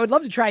 I would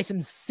love to try some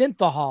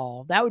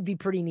synthahol. That would be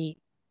pretty neat.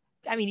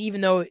 I mean,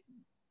 even though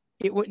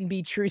it wouldn't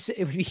be true,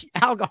 it would be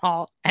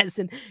alcohol.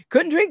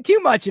 Couldn't drink too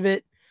much of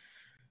it.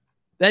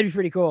 That'd be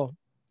pretty cool.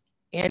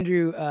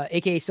 Andrew,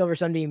 aka Silver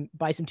Sunbeam,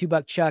 buy some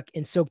 $2 Chuck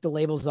and soak the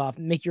labels off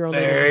and make your own.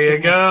 There you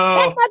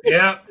go.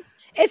 Yeah,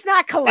 it's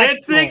not collectible.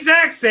 It's the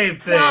exact same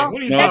thing. No,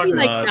 what are you talking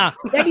about?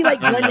 That'd be like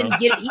Glendon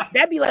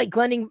that'd be like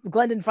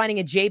Glendon finding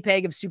a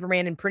JPEG of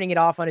Superman and printing it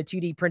off on a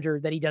 2D printer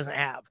that he doesn't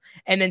have,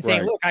 and then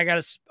saying, "Look, I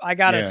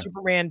got a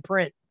Superman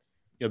print."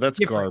 Yeah, that's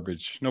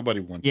garbage. Nobody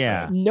wants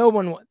that. No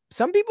one wants.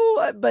 Some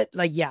people, but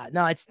like, yeah,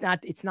 no, it's not.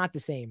 It's not the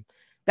same.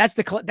 That's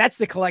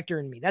the collector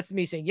in me. That's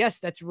me saying, yes,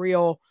 that's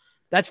real.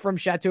 That's from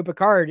Chateau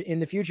Picard in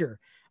the future.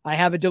 I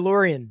have a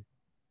DeLorean.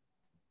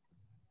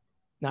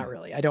 Not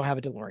really. I don't have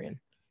a DeLorean.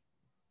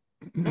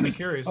 I'm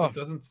curious. It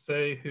doesn't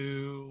say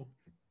who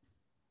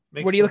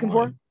makes. What are you looking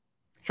for?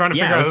 Trying to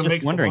figure out who makes the wine. I was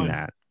just wondering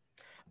that.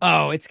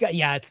 Oh,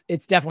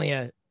 it's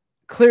definitely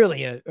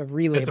clearly a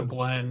relabel. It's a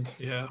blend.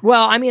 Yeah.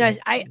 Well, I mean,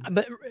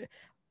 but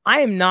I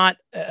am not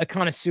a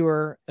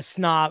connoisseur, a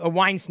snob, a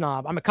wine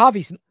snob. I'm a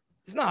coffee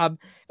snob.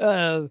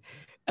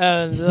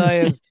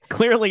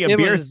 Clearly a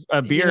beer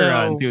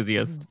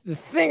enthusiast. The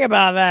thing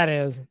about that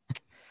is,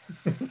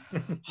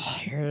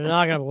 you're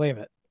not gonna believe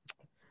it.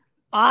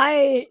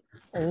 I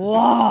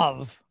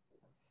love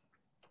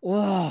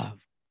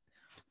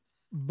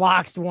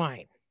boxed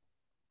wine.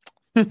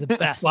 It's the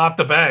best. Slap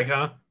the bag,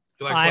 huh?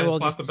 You like I will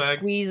slap just the bag?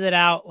 squeeze it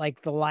out like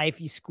the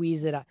life. You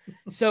squeeze it out.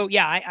 So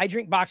yeah, I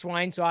drink boxed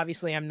wine. So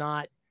obviously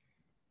I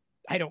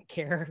don't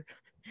care.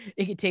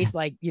 It could taste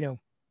like,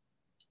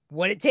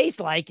 what it tastes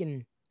like.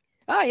 And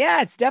oh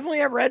yeah, it's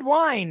definitely a red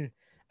wine.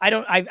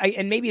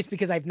 And maybe it's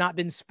because I've not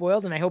been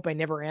spoiled and I hope I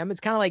never am. It's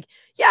kind of like,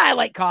 yeah, I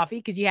like coffee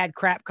because you had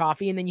crap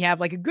coffee and then you have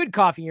like a good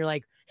coffee and you're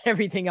like,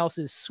 everything else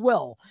is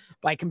swill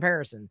by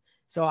comparison.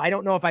 So I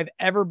don't know if I've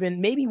ever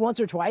been, maybe once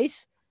or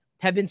twice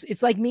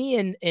it's like me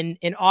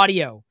in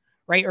audio,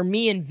 right? Or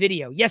me in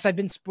video. Yes, I've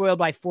been spoiled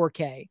by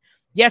 4K.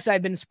 Yes,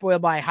 I've been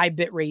spoiled by high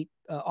bitrate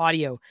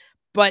audio,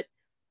 but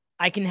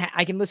I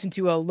can listen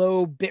to a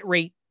low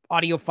bitrate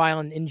audio file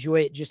and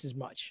enjoy it just as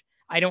much.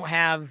 I don't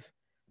have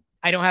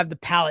the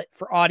palate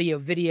for audio,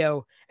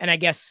 video, and I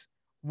guess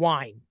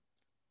wine,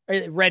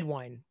 or red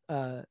wine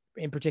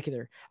in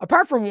particular.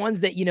 Apart from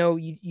ones that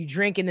you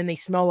drink and then they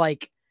smell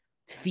like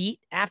feet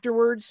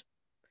afterwards.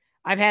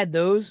 I've had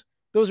those.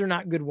 Those are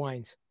not good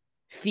wines.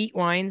 Feet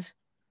wines.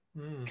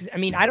 I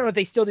mean, I don't know if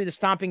they still do the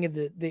stomping of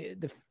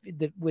the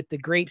with the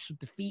grapes with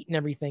the feet and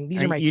everything.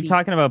 These are my. You feet.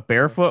 Talking about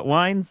barefoot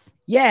wines?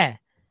 Yeah.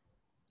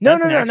 No,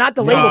 That's an actual- not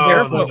the label. No,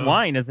 Barefoot. no.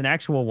 Wine is an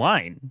actual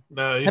wine.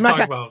 No, he's I'm not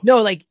talking talking about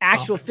no, like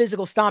actual stomping.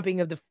 physical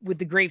stomping of with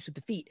the grapes with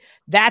the feet.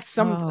 That's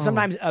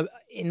sometimes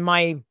in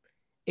my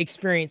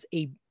experience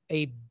a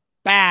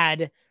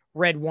bad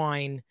red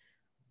wine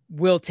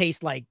will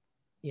taste like,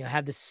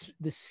 have this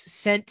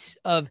scent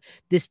of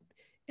this.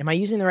 Am I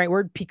using the right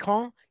word?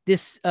 Piquant.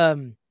 This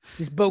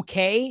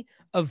bouquet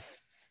of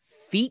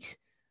feet,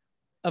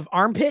 of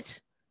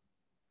armpits.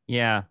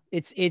 Yeah.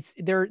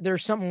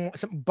 There's something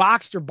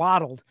boxed or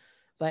bottled.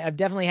 Like I've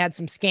definitely had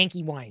some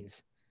skanky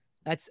wines.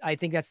 I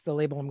think that's the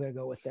label I'm going to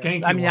go with there.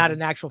 Skanky I mean, not wine.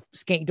 an actual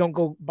skank. Don't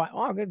go buy.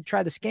 Oh, I'm going to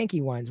try the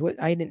skanky wines.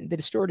 The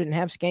store didn't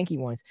have skanky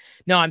wines.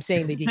 No, I'm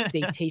saying they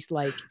taste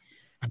like.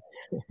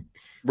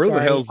 Where the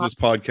Sorry. hell's this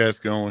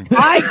podcast going?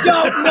 I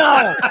don't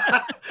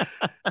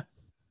know.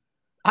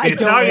 The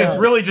Italian's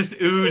really just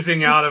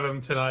oozing out of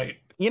him tonight.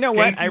 You know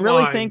what? I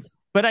really think, wines.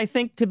 but I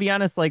think, to be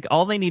honest, like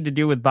all they need to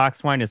do with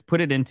boxed wine is put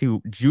it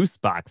into juice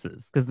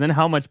boxes, because then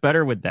how much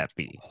better would that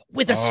be?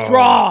 With a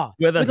straw.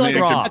 With a like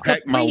straw. I could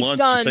pack my Capri lunch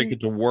Sun. and take it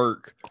to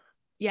work.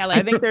 Yeah,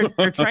 I think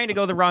they're trying to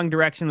go the wrong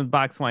direction with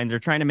box wines. They're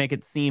trying to make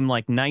it seem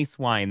like nice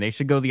wine. They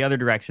should go the other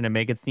direction and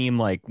make it seem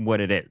like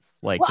what it is.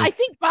 Like, I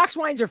think box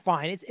wines are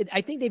fine. I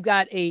think they've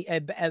got a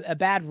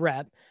bad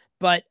rep,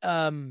 but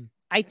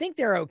I think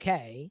they're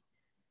okay.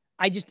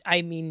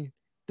 I mean,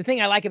 the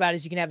thing I like about it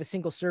is you can have a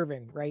single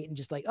serving, right? And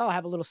just like, oh,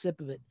 have a little sip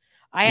of it.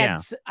 I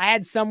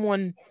had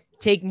someone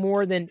take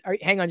more than.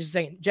 Hang on just a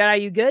second.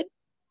 Jedi, you good?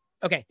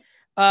 Okay.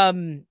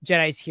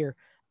 Jedi's here.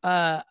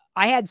 I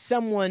had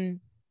someone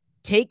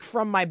take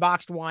from my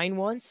boxed wine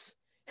once.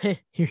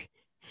 You're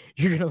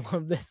gonna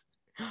love this.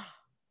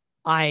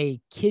 I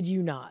kid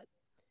you not.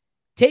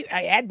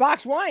 I had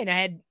boxed wine. I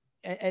had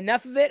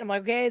enough of it. I'm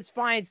like, okay, it's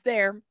fine. It's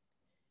there.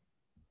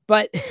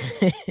 But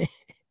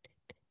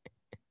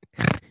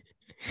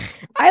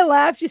I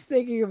laugh just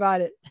thinking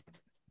about it.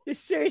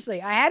 Just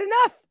seriously, I had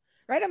enough,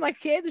 right? I'm like,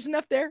 okay, there's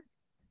enough there.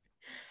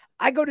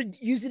 I go to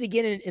use it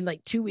again in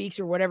like 2 weeks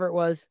or whatever it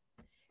was.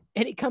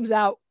 And it comes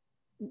out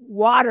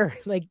water,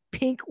 like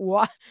pink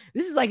water.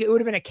 This is like, it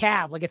would have been a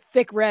cab, like a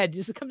thick red.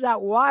 Just it comes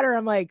out water.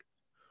 I'm like,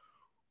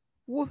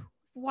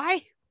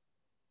 why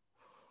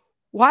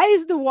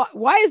is the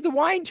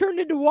wine turned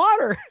into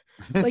water?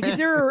 Like,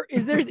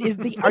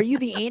 are you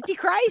the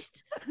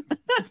Antichrist?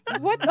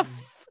 What the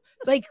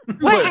like,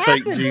 what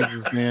happened? Fake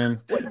Jesus, man.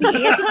 The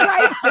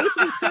Antichrist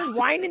basically turned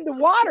wine into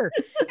water.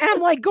 And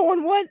I'm like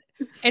going, what?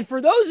 And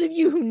for those of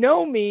you who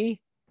know me,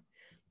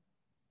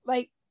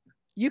 like,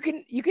 you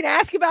can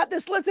ask about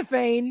this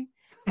lithophane,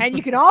 and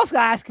you can also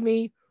ask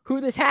me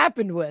who this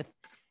happened with.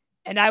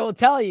 And I will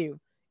tell you,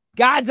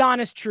 God's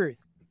honest truth.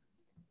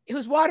 It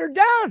was watered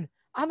down.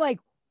 I'm like,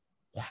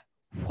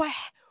 what?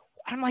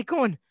 I'm like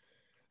going,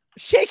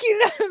 shaking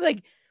it up.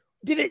 Like,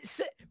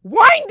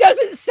 wine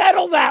doesn't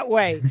settle that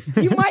way.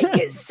 You might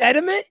get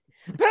sediment,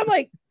 but I'm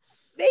like,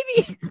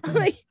 maybe I'm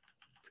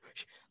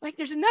like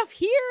there's enough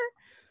here,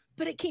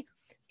 but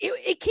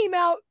it came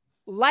out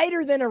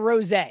lighter than a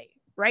rosé,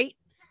 right?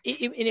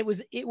 It was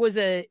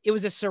a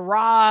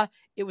Syrah,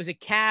 it was a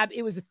cab,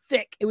 it was a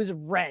thick, it was a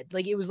red,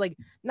 like it was like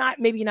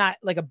maybe not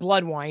like a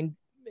blood wine,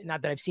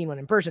 not that I've seen one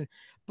in person,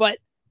 but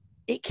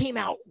it came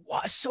out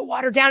so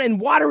watered down,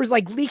 and water was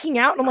like leaking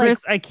out. And I'm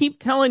Chris, like, I keep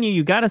telling you,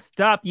 you got to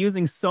stop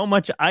using so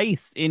much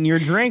ice in your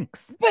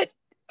drinks. But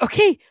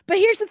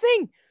here's the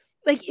thing.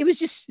 Like, it was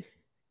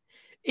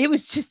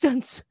just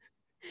done.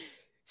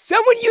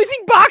 Someone using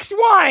boxed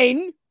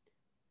wine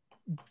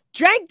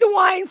drank the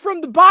wine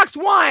from the boxed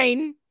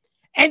wine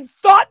and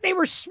thought they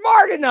were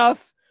smart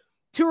enough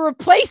to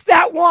replace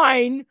that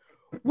wine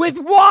with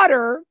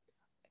water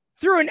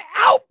through an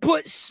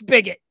output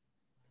spigot.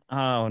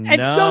 Oh, no. And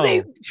so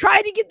they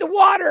tried to get the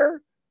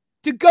water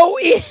to go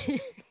in.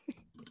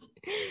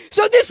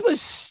 So this was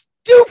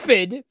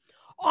stupid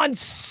on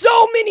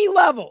so many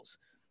levels.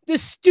 The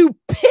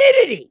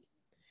stupidity,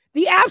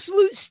 the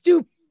absolute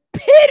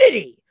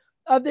stupidity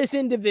of this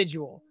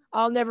individual.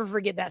 I'll never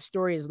forget that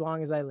story as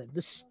long as I live.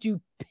 The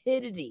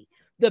stupidity,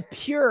 the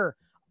pure,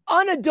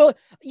 unadult.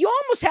 You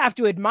almost have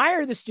to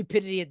admire the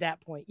stupidity at that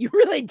point. You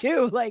really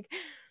do. Like,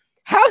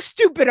 how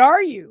stupid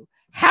are you?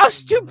 How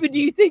stupid do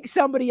you think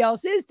somebody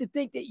else is to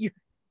think that you're...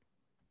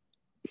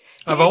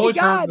 I've always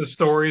heard the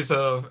stories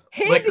of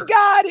hand to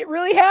God, it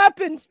really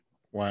happened.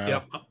 Wow.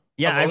 Yep.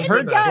 Yeah, I've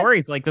heard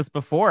stories like this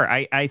before.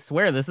 I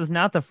swear, this is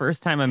not the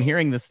first time I'm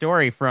hearing the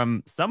story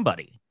from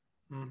somebody.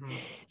 Mm-hmm.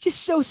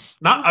 Just so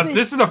stupid.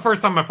 This is the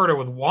first time I've heard it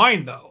with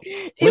wine, though.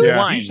 With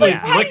wine, usually yeah.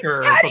 it's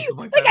liquor or something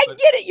like that. I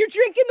get it. You're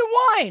drinking the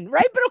wine,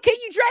 right? But okay,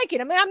 you drank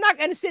it. I mean, I'm not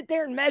going to sit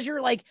there and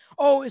measure like,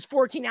 oh, it's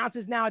 14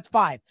 ounces, now it's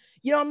 5.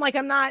 You know,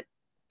 I'm not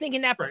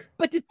thinking that. Right.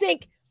 But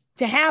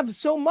to have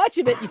so much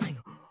of it, you think,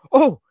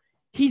 oh,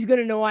 he's going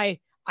to know I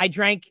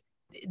drank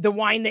the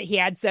wine that he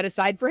had set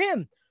aside for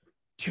him.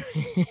 To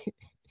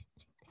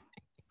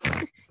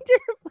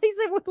replace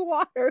it with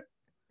water.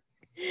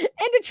 And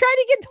to try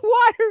to get the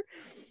water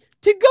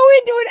to go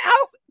into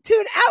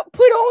an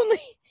output only.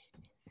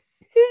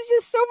 There's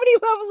just so many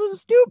levels of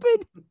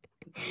stupid.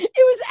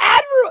 was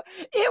admirable.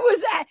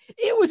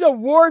 It was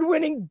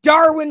award-winning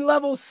Darwin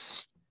level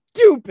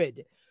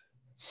stupid.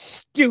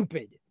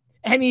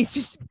 I mean, it's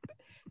just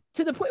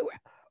to the point where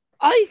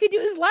all you could do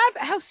is laugh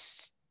at how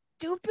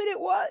stupid it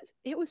was.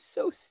 It was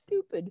so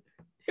stupid.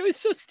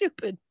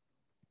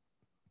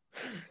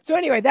 So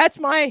anyway, that's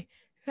my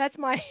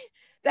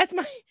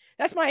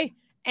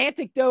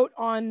anecdote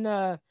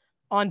on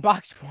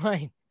boxed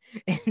wine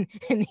and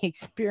the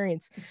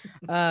experience.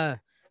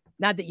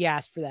 Not that you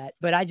asked for that,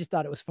 but I just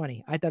thought it was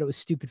funny. I thought it was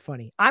stupid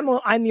funny. I'm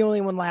the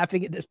only one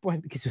laughing at this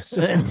point because it was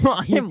so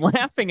I'm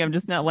laughing. I'm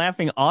just not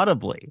laughing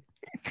audibly.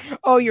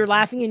 Oh, you're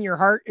laughing in your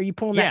heart? Are you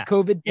pulling that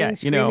COVID thing,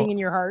 screaming in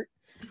your heart?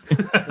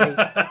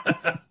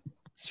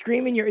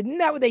 Scream in your, isn't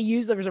that what they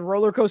use? There was a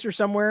roller coaster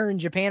somewhere in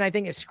Japan, I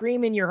think, is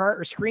scream in your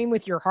heart or scream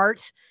with your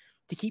heart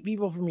to keep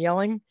people from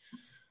yelling.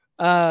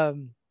 So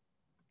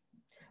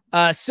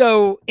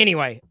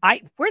anyway,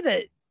 I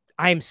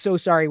am so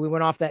sorry we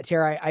went off that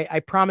tear.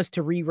 I promised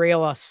to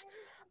re-rail us.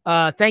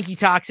 Thank you,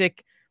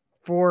 Toxic,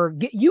 for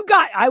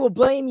I will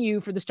blame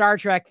you for the Star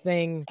Trek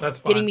thing. That's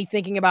fine. Getting me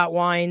thinking about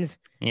wines.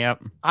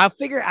 Yep. I'll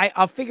figure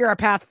our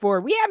path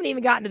forward. We haven't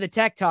even gotten to the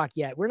tech talk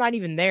yet. We're not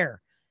even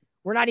there.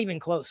 We're not even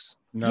close.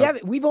 No.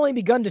 We've only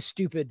begun to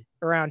stupid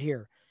around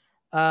here.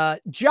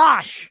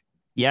 Josh.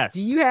 Yes.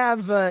 Do you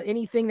have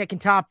anything that can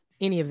top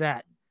any of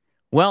that?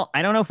 Well,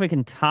 I don't know if it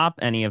can top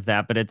any of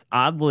that, but it's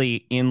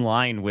oddly in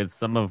line with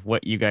some of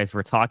what you guys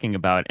were talking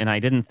about, and I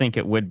didn't think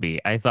it would be.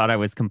 I thought I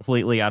was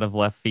completely out of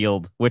left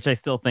field, which I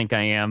still think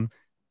I am,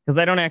 because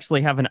I don't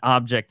actually have an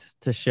object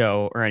to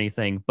show or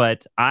anything,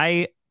 but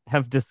I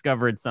have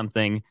discovered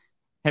something.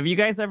 Have you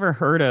guys ever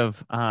heard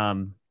of,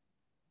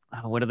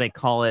 what do they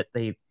call it?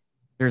 The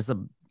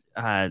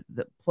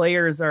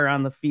players are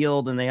on the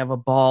field and they have a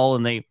ball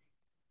and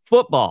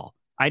football.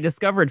 I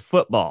discovered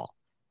football.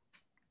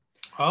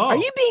 Oh, are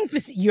you being?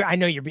 I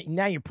know you're being.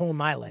 Now you're pulling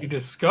my leg. You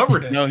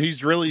discovered it. No,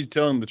 he's really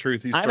telling the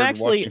truth. He's I'm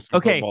actually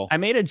football. I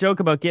made a joke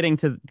about getting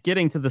to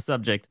the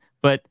subject,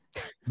 but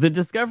the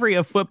discovery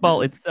of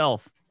football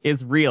itself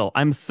is real.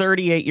 I'm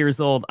 38 years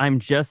old. I'm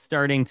just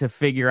starting to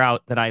figure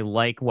out that I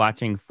like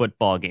watching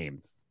football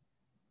games.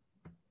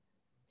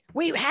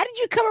 Wait, how did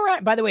you come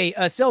around? By the way,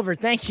 Silver,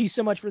 thank you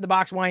so much for the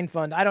box wine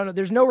fund. I don't know.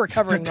 There's no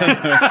recovering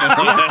that.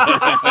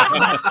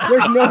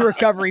 There's no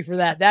recovery for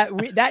that.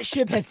 That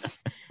ship has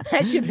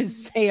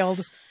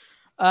sailed.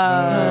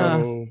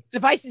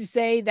 Suffice it to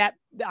say that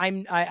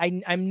I'm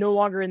no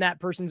longer in that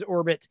person's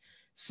orbit.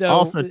 So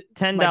also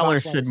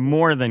 $10 should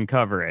more than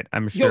cover it.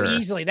 I'm sure.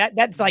 Easily.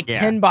 That's like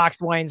 10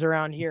 boxed wines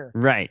around here.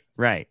 Right.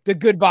 The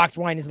good boxed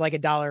wine is like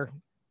 $1.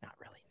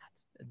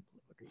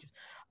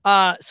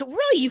 So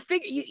really, you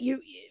figure you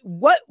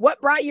what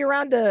brought you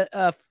around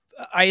to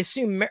I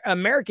assume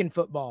American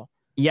football?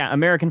 Yeah,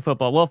 American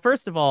football. Well,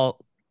 first of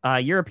all,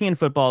 European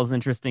football is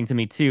interesting to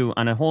me too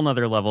on a whole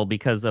nother level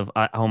because of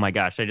oh my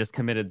gosh, I just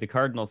committed the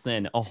cardinal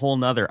sin.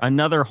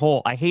 Another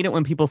hole. I hate it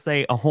when people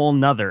say a whole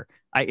nother.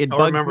 It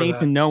bugs me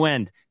to no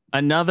end.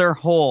 Another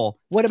whole.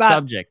 What about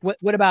subject?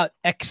 What about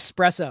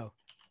espresso?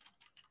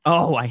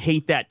 Oh, I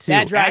hate that too.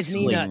 That drives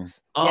me nuts.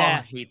 Oh, yeah.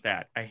 I hate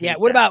that.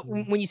 What about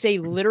when you say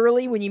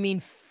literally? When you mean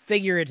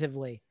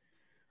figuratively?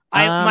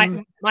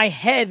 My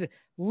head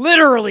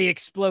literally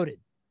exploded.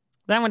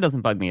 That one doesn't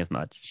bug me as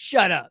much.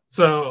 Shut up.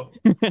 So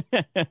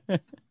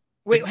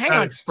wait, hang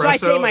on. So I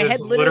say my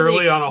head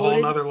literally on a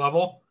whole nother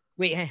level.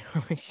 Wait, hang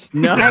on.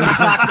 No,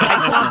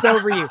 I stomped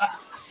over you.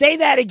 Say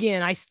that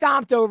again. I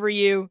stomped over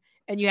you,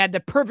 and you had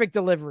the perfect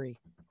delivery.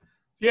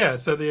 Yeah.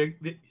 So that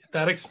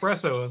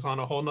espresso is on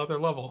a whole nother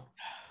level.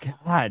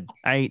 God,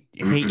 I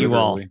hate you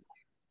all.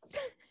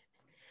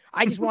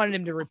 I just wanted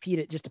him to repeat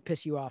it just to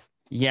piss you off.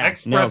 Yeah,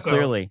 espresso, no,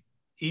 clearly.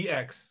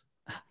 EX.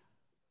 Gosh.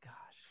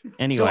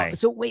 Anyway.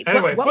 So wait.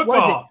 Anyway, what football.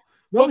 was it?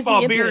 What football,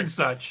 was the beer, and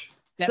such.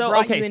 That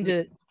brought you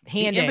into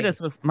hand. The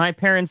impetus was my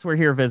parents were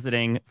here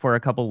visiting for a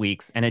couple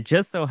weeks, and it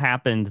just so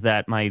happened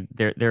that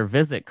their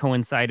visit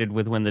coincided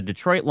with when the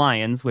Detroit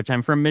Lions, which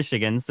I'm from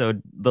Michigan, so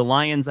the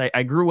Lions,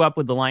 I grew up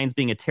with the Lions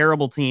being a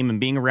terrible team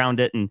and being around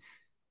it and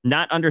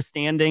not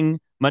understanding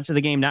much of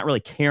the game, not really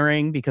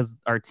caring because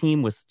our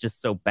team was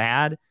just so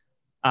bad.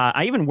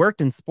 I even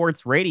worked in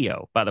sports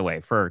radio, by the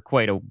way, for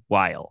quite a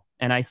while,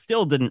 and I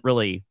still didn't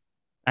really.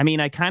 I mean,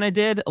 I kind of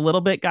did a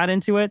little bit, got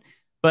into it,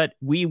 but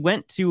we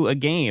went to a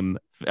game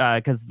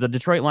because the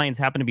Detroit Lions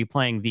happened to be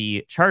playing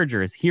the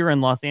Chargers here in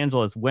Los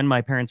Angeles when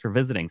my parents were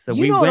visiting. So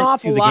we went to the game. You know an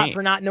awful lot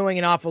for not knowing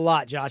an awful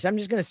lot, Josh. I'm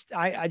just gonna.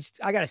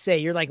 I gotta say,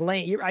 you're like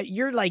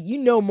you're like you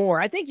know more.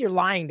 I think you're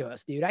lying to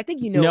us, dude. I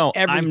think you know. No,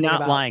 everything I'm not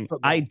about lying.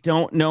 football. I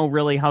don't know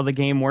really how the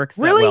game works.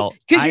 Really? That well.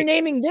 Because you're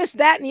naming this,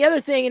 that, and the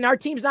other thing, and our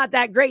team's not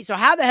that great. So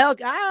how the hell?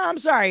 I'm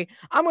sorry.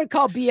 I'm gonna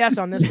call BS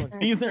on this one.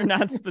 These are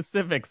not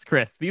specifics,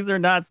 Chris. These are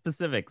not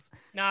specifics.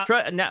 No.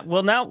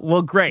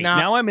 Great. No.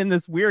 Now I'm in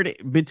this weird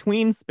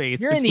between space.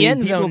 You're in the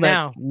end zone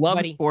now. Love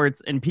buddy.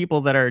 Sports and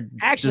people that are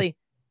actually.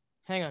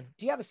 Hang on.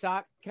 Do you have a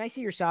sock? Can I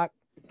see your sock?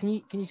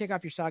 Can you take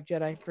off your sock,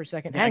 Jedi, for a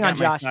second? Hang on,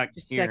 Josh.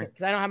 Just a second,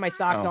 because I don't have my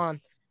socks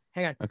on.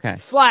 Hang on. Okay.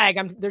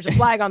 Flag. There's a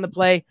flag on the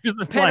play. There's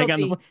a flag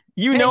on the Penalty,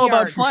 You 10 know about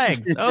yards.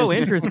 flags. Oh,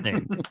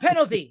 interesting.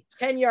 Penalty,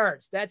 10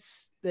 yards.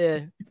 That's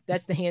the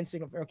hand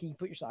signal. Okay, you can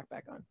put your sock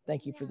back on.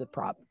 Thank you for the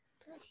prop.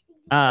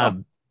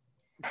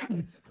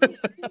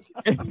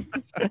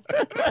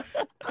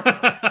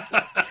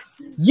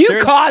 You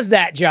caused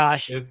that,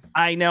 Josh.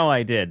 I know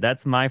I did.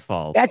 That's my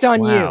fault. That's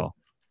on you.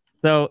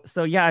 So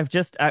yeah, I've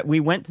just we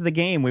went to the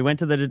game. We went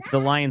to the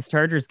Lions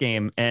Chargers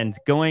game, and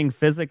going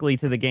physically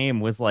to the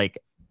game was like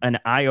an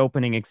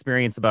eye-opening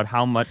experience about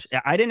how much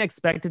I didn't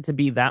expect it to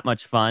be that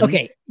much fun.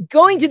 Okay,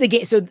 going to the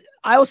game. So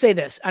I will say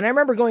this, and I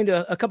remember going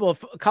to a couple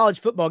of college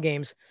football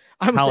games.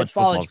 I almost said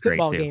college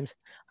football games.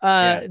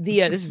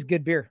 This is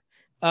good beer.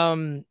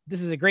 This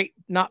is a great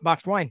not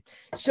boxed wine.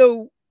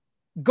 So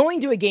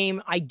going to a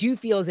game, I do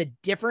feel is a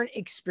different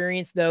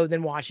experience though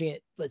than watching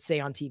it, let's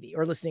say on TV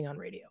or listening on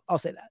radio. I'll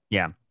say that.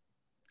 Yeah.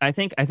 I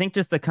think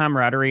just the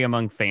camaraderie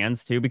among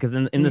fans too, because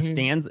in the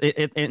stands,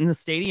 in the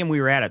stadium we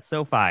were at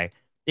SoFi,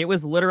 it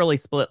was literally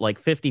split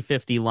like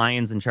 50-50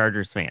 Lions and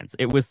Chargers fans.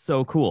 It was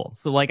so cool.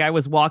 So like I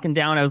was walking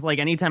down, I was like,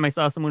 anytime I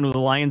saw someone with a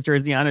Lions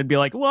jersey on, I'd be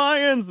like,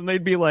 Lions, and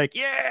they'd be like,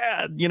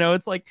 yeah, you know,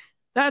 it's like,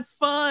 that's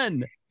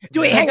fun.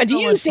 Hang on. Do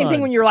you do the same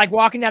thing when you're like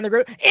walking down the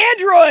road?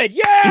 Android,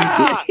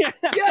 yeah,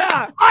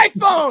 yeah,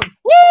 iPhone,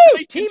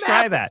 woo! Team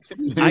try that.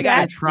 I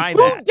gotta try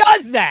that. Who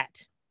does that?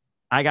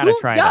 I gotta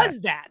try that. Who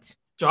does that?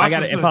 Josh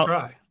is gonna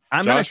try.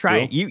 I'm going to try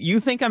it.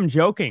 You think I'm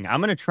joking. I'm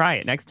going to try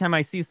it. Next time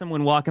I see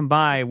someone walking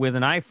by with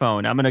an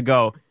iPhone, I'm going to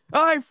go,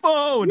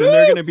 iPhone! Woo! And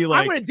they're going to be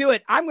like... I'm going to do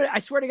it. I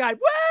swear to God.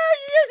 Woo!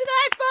 You use an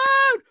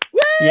iPhone!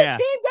 Woo! Yeah.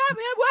 Team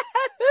W!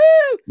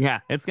 Woo! Yeah,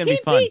 it's going to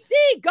be fun.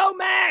 PC! Go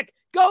Mac!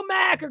 Go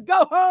Mac or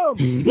go home!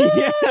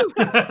 Yeah.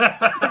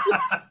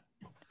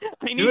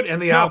 Do it in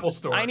the Apple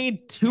Store. I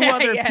need two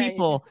other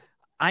people.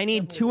 I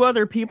need two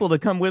other people to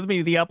come with me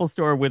to the Apple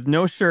Store with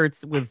no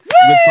shirts, with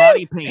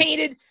body paint.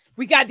 Painted.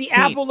 We got the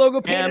Apple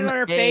logo painted on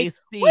our face.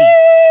 Woo!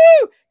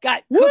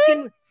 Got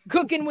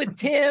cooking with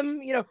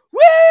Tim, you know. Woo!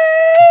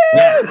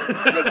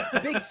 Yeah.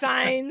 Big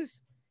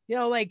signs, you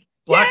know, like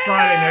Black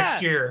Friday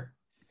next year.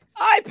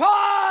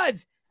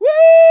 iPods.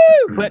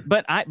 Woo!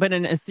 But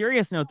in a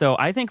serious note though,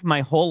 I think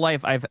my whole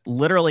life I've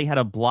literally had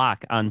a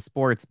block on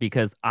sports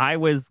because I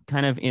was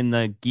kind of in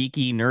the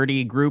geeky,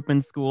 nerdy group in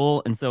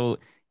school, and so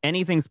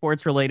anything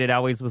sports related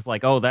always was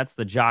like, oh, that's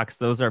the jocks.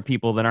 Those are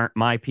people that aren't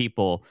my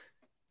people.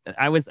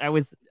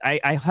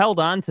 I held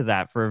on to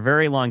that for a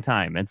very long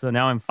time. And so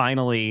now I'm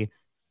finally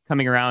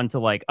coming around to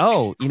like,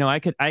 oh, you know, I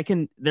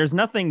can, there's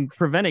nothing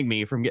preventing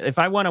me from, if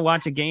I want to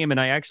watch a game and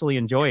I actually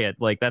enjoy it,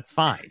 like that's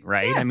fine.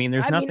 Right. Yeah, I mean,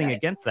 there's nothing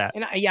against that.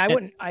 And I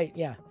wouldn't.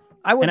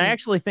 And I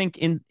actually think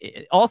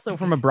also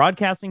from a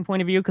broadcasting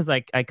point of view, because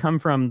I come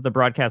from the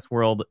broadcast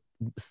world,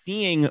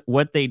 seeing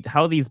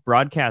how these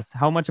broadcasts,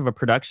 how much of a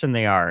production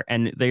they are,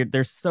 and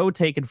they're so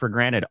taken for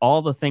granted.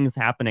 All the things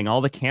happening,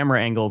 all the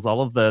camera angles,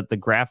 all of the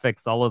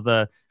graphics, all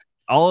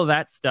of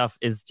that stuff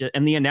is just,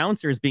 and the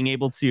announcers being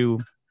able to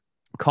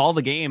call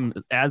the game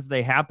as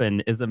they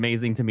happen is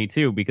amazing to me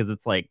too, because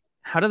it's like,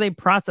 how do they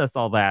process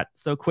all that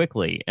so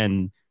quickly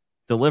and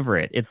deliver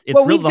it? It's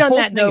really, the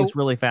whole thing is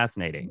really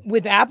fascinating.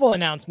 With Apple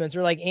announcements,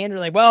 or like Andrew,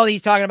 like, well,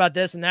 he's talking about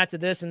this and that's a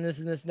this and this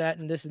and this and that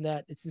and this and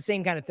that. It's the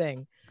same kind of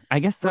thing. I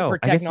guess so.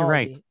 I guess you're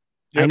right.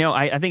 Yep. I know.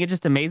 I think it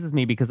just amazes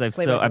me because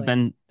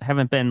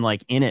haven't been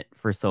like in it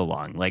for so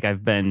long. Like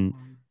I've been.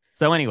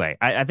 So anyway,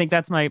 I think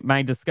that's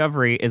my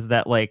discovery is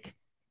that like,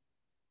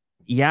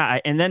 yeah,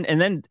 and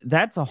then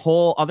that's a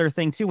whole other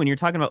thing too. When you're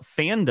talking about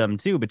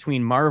fandom too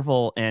between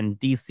Marvel and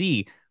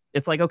DC,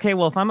 it's like, okay,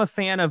 well, if I'm a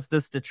fan of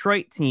this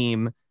Detroit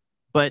team,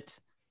 but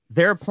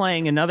they're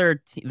playing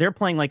they're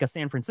playing like a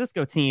San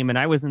Francisco team, and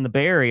I was in the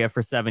Bay Area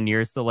for 7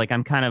 years, so like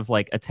I'm kind of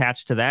like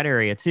attached to that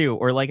area too.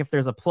 Or like if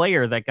there's a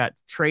player that got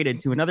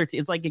traded to another team,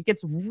 it's like it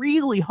gets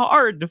really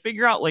hard to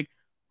figure out like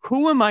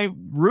who am I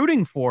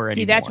rooting for anymore.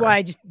 See, that's why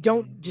I just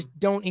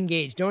don't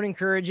engage, don't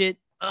encourage it.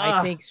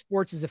 I think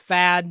sports is a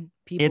fad.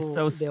 People,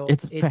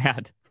 it's a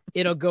fad.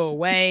 It'll go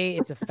away.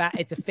 It's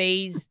a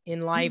phase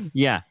in life.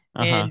 Yeah,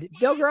 and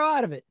they'll grow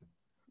out of it.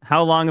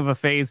 How long of a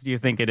phase do you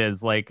think it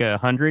is? Like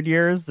 100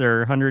 years or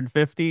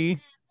 150?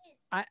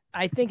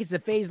 I think it's a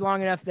phase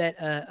long enough that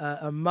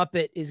a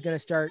Muppet is going to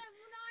start.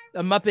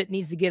 A Muppet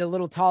needs to get a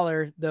little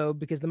taller though,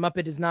 because the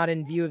Muppet is not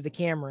in view of the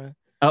camera.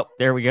 Oh,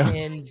 there we go.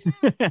 And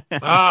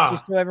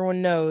just so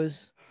everyone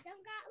knows.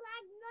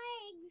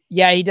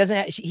 Yeah, he doesn't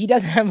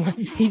have.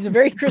 He's a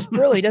very Chris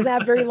Pirillo. He doesn't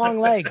have very long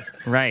legs.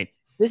 Right.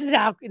 This is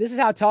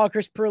how tall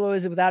Chris Pirillo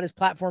is without his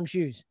platform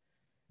shoes.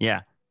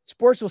 Yeah.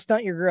 Sports will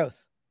stunt your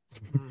growth.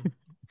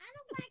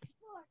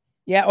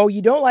 Yeah. Oh,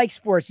 you don't like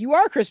sports. You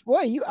are Chris.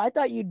 Boy, I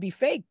thought you'd be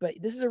fake, but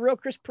this is a real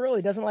Chris Pirillo.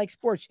 He doesn't like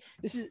sports.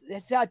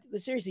 That's how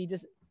seriously. He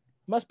just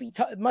must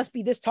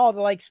be this tall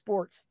to like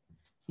sports.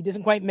 He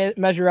doesn't quite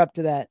measure up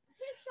to that.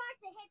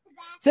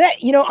 So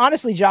that, you know,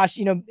 honestly, Josh,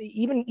 you know,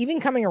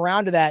 even coming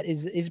around to that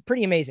is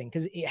pretty amazing,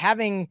 because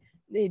to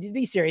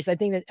be serious, I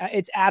think that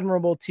it's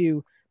admirable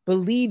to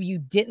believe you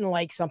didn't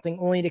like something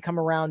only to come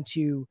around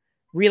to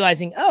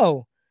realizing,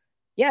 oh,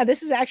 yeah,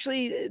 this is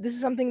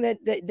something that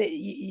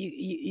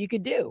you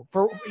could do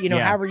for,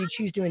 however you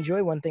choose to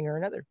enjoy one thing or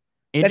another.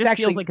 It That's just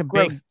actually feels like a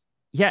growth. big,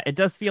 yeah, it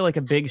does feel like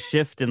a big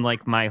shift in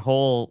like my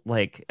whole,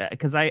 like,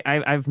 because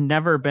I've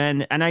never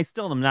been, and I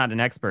still am not an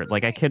expert.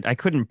 Like I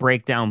couldn't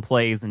break down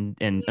plays and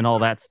all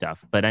that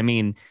stuff. But I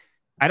mean,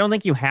 I don't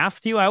think you have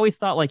to. I always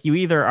thought like you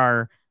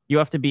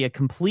have to be a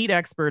complete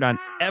expert on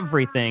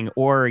everything,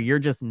 or you're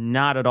just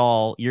not at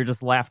all. You're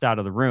just laughed out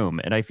of the room.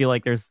 And I feel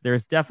like there's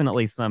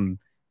definitely some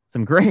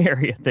gray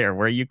area there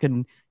where you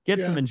can get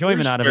some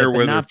enjoyment out of it. Fair but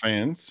weather not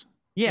fans.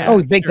 Yeah.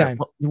 Oh, big time.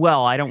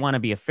 Well, I don't want to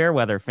be a fair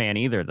weather fan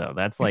either, though.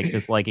 That's like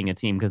just liking a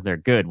team because they're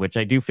good, which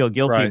I do feel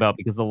guilty about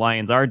because the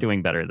Lions are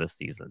doing better this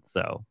season.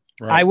 So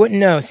I wouldn't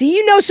know. See,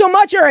 you know so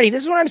much already.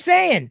 This is what I'm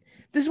saying.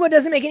 This is what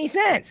doesn't make any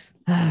sense.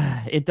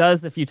 It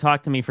does if you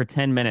talk to me for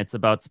 10 minutes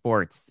about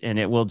sports, and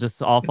it will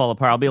just all fall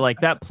apart. I'll be like,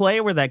 that play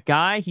where that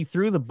guy, he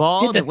threw the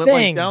ball and it went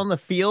like down the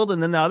field,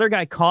 and then the other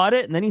guy caught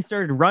it, and then he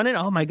started running.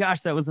 Oh my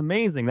gosh, that was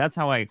amazing. That's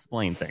how I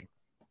explain things.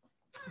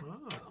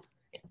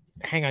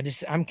 Hang on,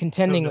 I'm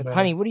contending with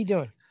Honey. What are you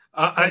doing?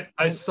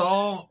 I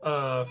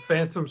saw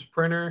Phantom's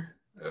printer.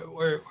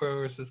 Where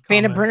was this?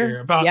 Phantom printer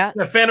here? About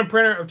the Phantom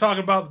printer. I'm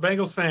talking about the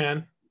Bengals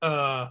fan.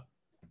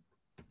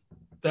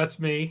 That's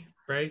me,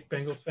 right?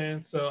 Bengals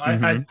fan. So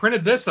I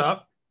printed this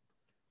up.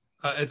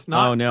 It's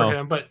not for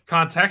him, but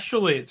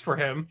contextually, it's for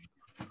him.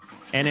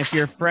 And if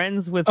you're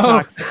friends with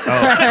toxic,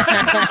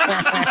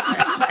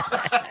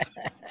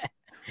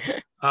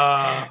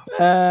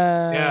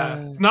 yeah,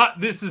 it's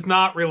not. This is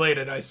not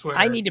related. I swear.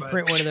 I need to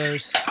print one of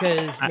those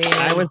because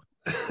I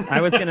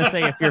was gonna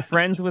say if you're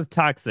friends with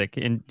Toxic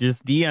and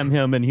just DM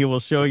him and he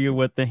will show you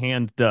what the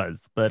hand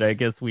does. But I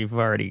guess we've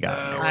already got.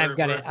 I've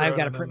got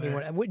to print me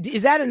one.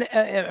 Is that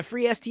a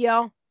free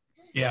STL?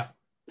 Yeah,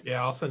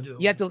 I'll send you.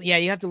 You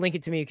have to link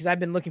it to me because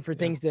I've been looking for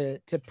things to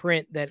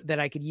print that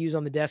I could use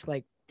on the desk.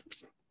 Like,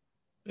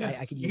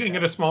 I could use. You can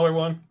get a smaller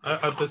one.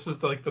 This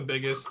is like the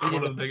biggest, one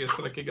of the biggest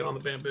that I could get on the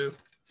bamboo.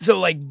 So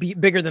like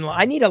bigger than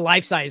I need a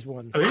life-size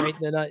one, right?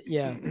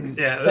 Yeah,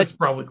 that's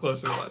probably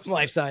closer to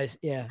life-size.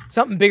 Yeah,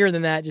 something bigger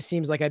than that just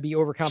seems like I'd be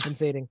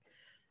overcompensating.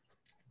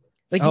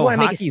 Like you want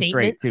to make a statement.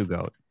 Great too,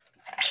 Goat.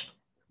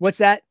 What's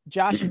that,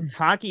 Josh?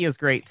 Hockey is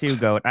great too,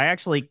 Goat. I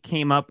actually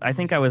came up. I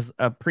think I was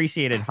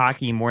appreciated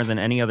hockey more than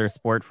any other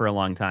sport for a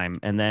long time,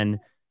 and then,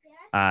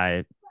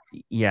 and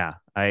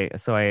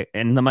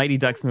the Mighty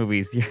Ducks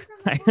movies,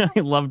 I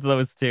loved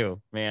those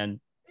too,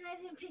 man.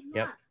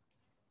 Yep.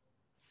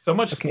 So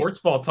much sports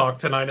ball talk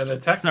tonight in the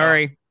tech.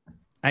 Sorry, talk.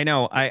 I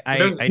know. I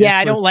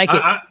don't like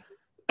it.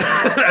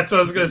 That's what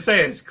I was gonna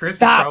say. Is Chris is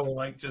probably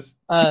like just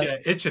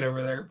itching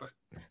over there? But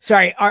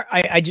sorry,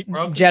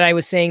 Jedi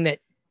was saying that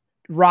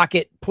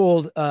Rocket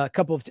pulled a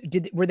couple of.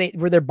 Were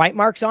there bite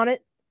marks on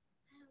it?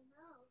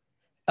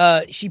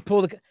 She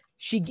pulled.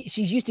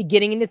 She's used to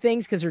getting into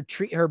things because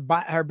her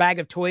bag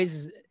of toys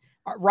is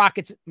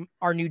Rocket's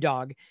our new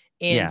dog,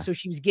 and so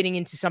she was getting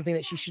into something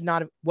that she should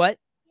not have. What?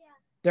 Yeah.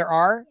 There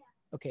are.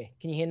 Okay,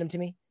 can you hand them to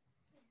me?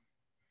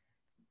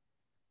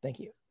 Thank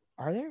you.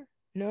 Are there?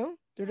 No,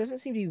 there doesn't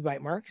seem to be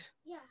bite marks.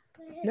 Yeah.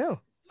 No.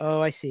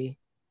 Oh, I see.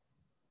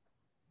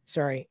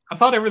 Sorry. I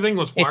thought everything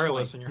was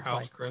wireless in your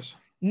house, Chris.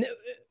 No.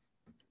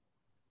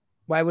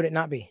 Why would it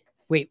not be?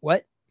 Wait,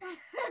 what? It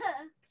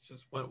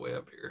just went way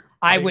up here.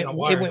 It went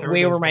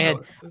way over my head.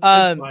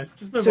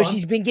 So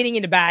she's been getting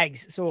into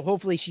bags. So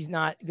hopefully she's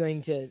not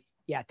going to.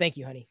 Yeah. Thank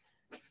you, honey.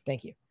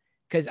 Thank you.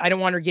 Because I don't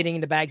want her getting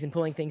into bags and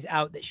pulling things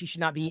out that she should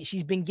not be.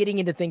 She's been getting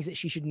into things that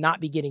she should not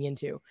be getting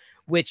into,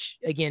 which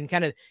again,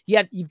 kind of,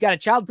 you've got a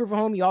child-proof a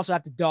home. You also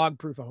have to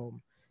dog-proof a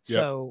home. Yep.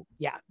 So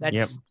yeah,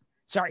 that's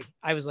sorry.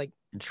 I was like,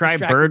 try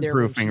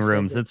bird-proofing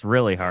rooms. It's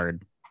really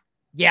hard.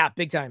 Yeah.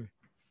 Big time.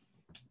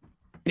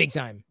 Big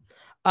time.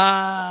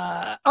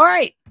 All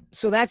right.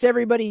 So that's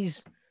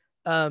everybody's,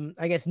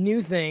 I guess,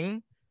 new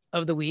thing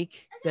of the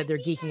week that they're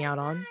geeking out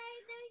on.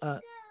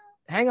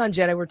 Hang on,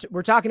 Jedi.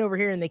 We're talking over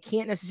here, and they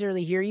can't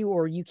necessarily hear you,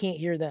 or you can't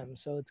hear them.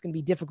 So it's going to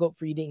be difficult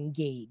for you to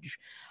engage.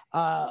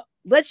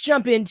 Let's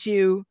jump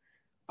into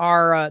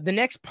our the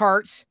next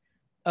parts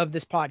of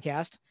this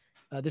podcast,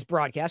 this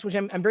broadcast, which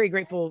I'm very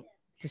grateful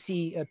to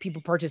see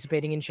people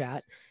participating in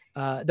chat.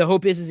 The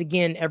hope is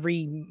again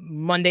every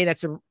Monday.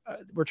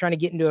 We're trying to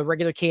get into a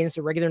regular cadence,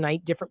 a regular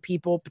night, different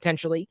people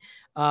potentially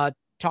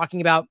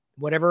talking about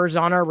whatever is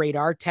on our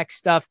radar, tech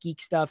stuff,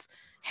 geek stuff,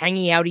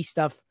 hanging outy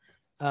stuff.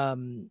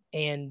 And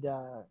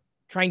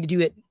trying to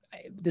do it.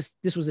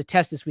 This was a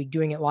test this week,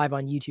 doing it live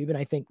on YouTube. And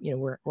I think,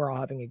 we're all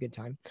having a good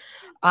time.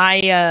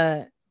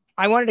 I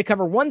wanted to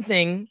cover one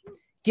thing,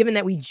 given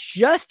that we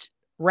just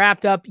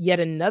wrapped up yet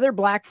another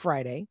Black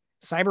Friday,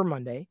 Cyber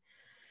Monday.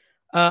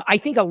 I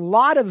think a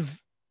lot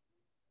of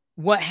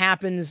what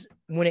happens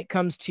when it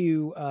comes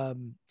to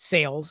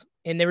sales,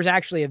 and there was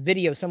actually a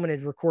video someone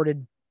had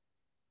recorded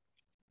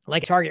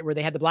like Target where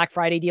they had the Black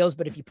Friday deals,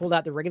 but if you pulled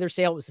out the regular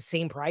sale, it was the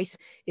same price.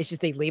 It's just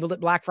they labeled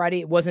it Black Friday.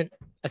 It wasn't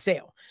a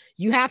sale.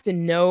 You have to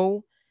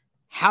know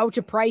how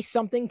to price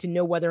something to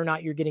know whether or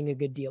not you're getting a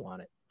good deal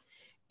on it.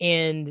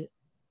 And,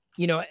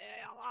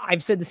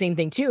 I've said the same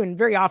thing too. And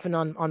very often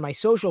on my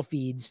social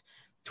feeds,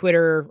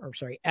 Twitter, or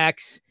sorry,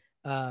 X,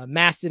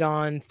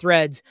 Mastodon,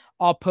 Threads,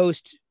 all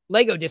post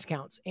Lego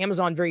discounts.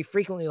 Amazon very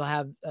frequently will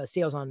have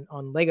sales on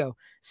Lego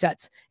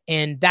sets,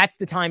 and that's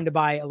the time to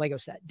buy a Lego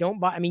set. Don't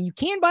buy. I mean, you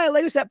can buy a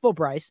Lego set full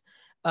price,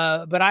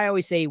 but I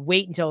always say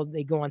wait until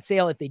they go on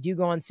sale, if they do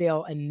go on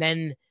sale, and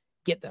then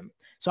get them.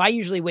 So I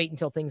usually wait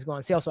until things go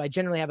on sale. So I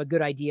generally have a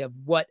good idea of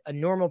what a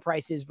normal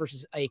price is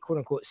versus a quote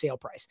unquote sale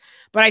price.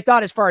 But I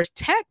thought as far as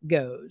tech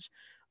goes,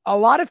 a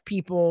lot of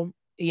people,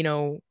 you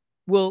know,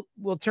 will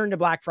turn to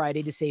Black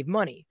Friday to save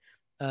money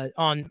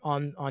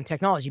on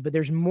technology. But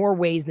there's more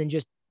ways than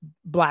just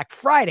Black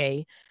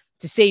Friday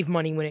to save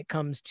money when it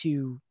comes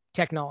to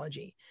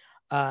technology.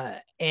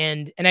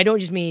 And I don't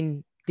just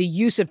mean the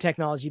use of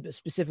technology, but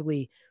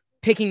specifically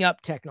picking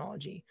up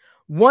technology.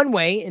 One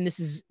way, and this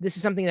is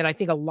something that I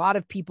think a lot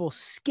of people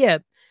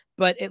skip,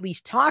 but at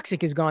least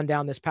Toxic has gone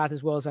down this path,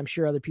 as well as I'm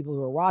sure other people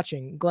who are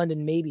watching.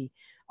 Glendon maybe,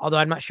 although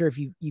I'm not sure if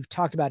you've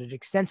talked about it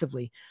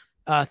extensively.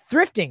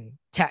 Thrifting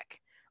tech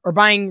or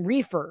buying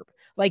refurb.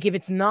 Like if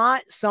it's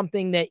not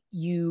something that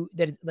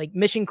is like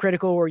mission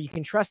critical or you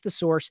can trust the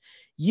source,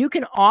 you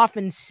can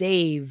often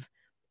save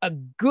a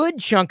good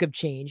chunk of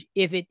change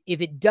if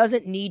it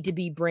doesn't need to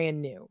be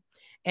brand new.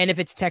 And if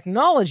it's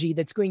technology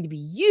that's going to be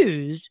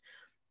used,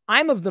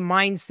 I'm of the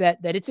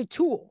mindset that it's a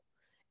tool.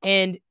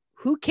 And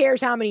who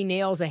cares how many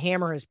nails a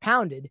hammer has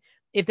pounded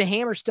if the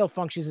hammer still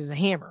functions as a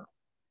hammer?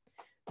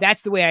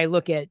 That's the way I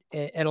look at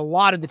a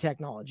lot of the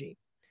technology.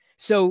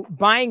 So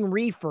buying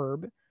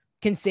refurb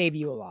can save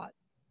you a lot.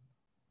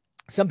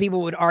 Some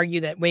people would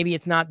argue that maybe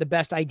it's not the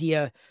best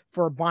idea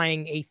for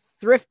buying a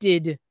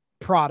thrifted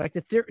product,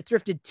 a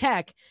thrifted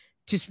tech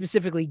to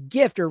specifically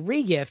gift or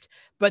regift,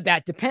 but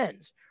that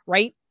depends,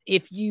 right?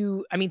 If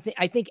you, I mean,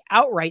 I think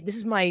outright, this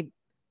is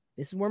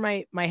where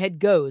my head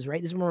goes,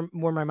 right? This is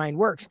where my mind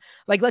works.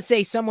 Like, let's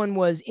say someone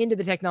was into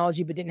the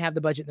technology, but didn't have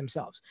the budget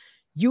themselves.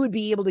 You would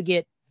be able to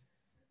get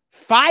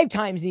 5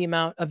 times the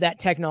amount of that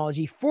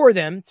technology for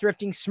them,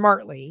 thrifting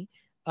smartly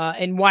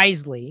and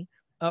wisely,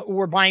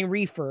 or buying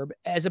refurb,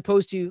 as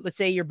opposed to, let's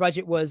say your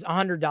budget was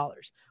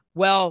 $100.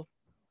 Well,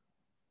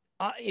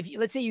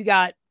 let's say you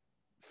got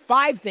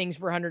 5 things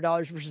for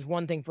 $100 versus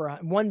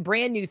one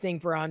brand new thing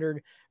for $100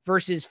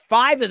 versus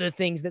 5 of the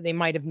things that they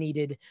might have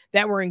needed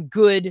that were in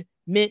good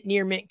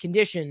near mint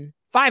condition,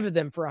 5 of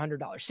them for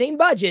 $100. Same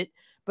budget,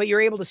 but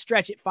you're able to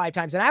stretch it 5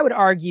 times. And I would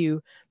argue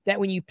that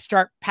when you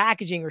start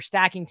packaging or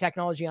stacking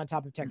technology on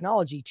top of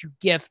technology to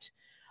gift,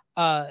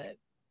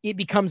 it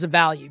becomes a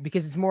value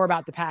because it's more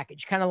about the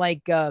package. Kind of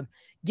like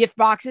gift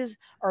boxes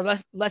are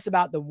less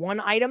about the one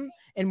item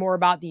and more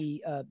about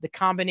the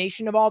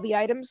combination of all the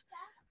items.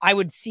 I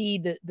would see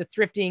the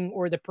thrifting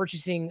or the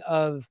purchasing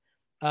of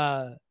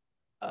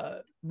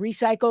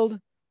recycled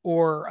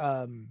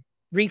or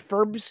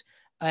refurbs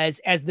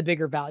as the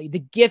bigger value. The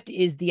gift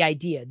is the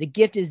idea. The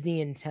gift is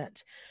the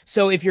intent.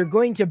 So if you're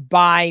going to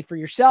buy for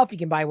yourself, you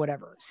can buy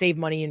whatever, save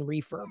money in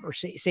refurb or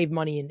save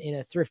money in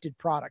a thrifted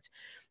product.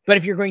 But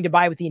if you're going to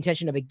buy with the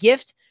intention of a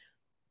gift,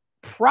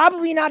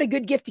 probably not a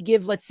good gift to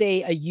give, let's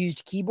say, a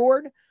used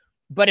keyboard.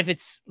 But if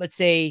it's, let's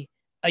say,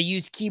 a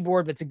used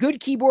keyboard, but it's a good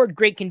keyboard,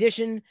 great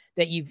condition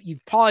that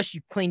you've polished,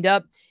 you've cleaned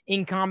up,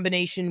 in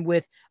combination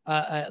with,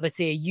 let's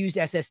say, a used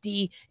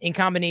SSD, in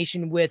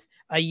combination with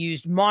a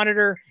used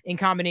monitor, in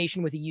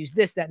combination with a used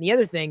this, that, and the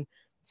other thing,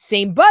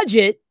 same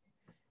budget,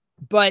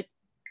 but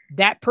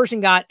that person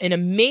got an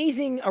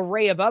amazing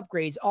array of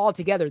upgrades all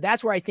together.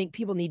 That's where I think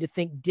people need to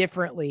think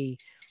differently,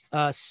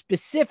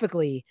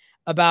 specifically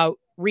about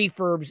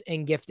refurbs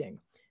and gifting.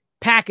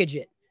 Package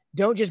it.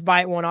 Don't just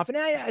buy it one off.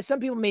 And some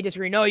people may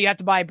disagree. No, you have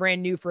to buy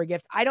brand new for a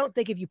gift. I don't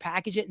think if you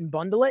package it and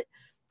bundle it,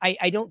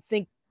 I don't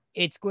think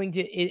it's going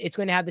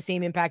to have the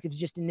same impact as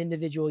just an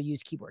individual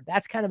used keyboard.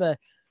 That's kind of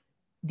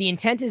the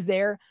intent is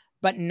there,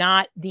 but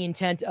not the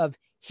intent of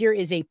here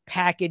is a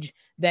package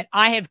that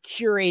I have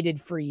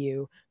curated for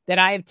you, that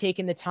I have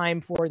taken the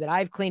time for, that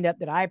I've cleaned up,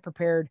 that I've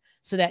prepared,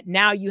 so that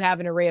now you have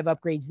an array of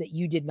upgrades that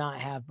you did not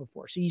have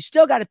before. So you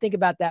still got to think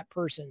about that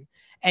person,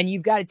 and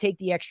you've got to take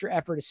the extra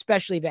effort,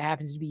 especially if it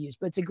happens to be used.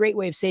 But it's a great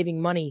way of saving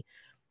money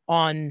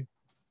on,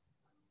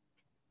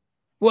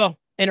 well,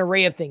 an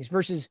array of things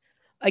versus,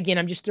 again,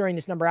 I'm just throwing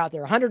this number out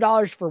there,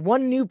 $100 for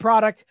one new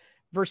product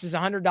versus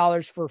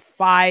 $100 for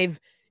 5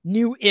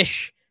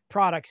 new-ish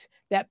products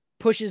that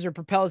pushes or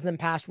propels them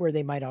past where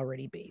they might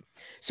already be.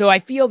 So I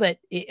feel that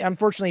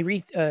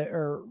unfortunately,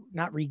 or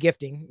not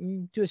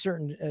regifting to a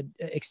certain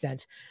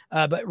extent,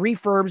 but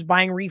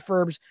buying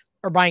refurbs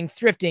or buying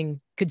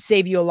thrifting could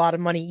save you a lot of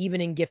money, even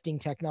in gifting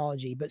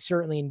technology, but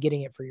certainly in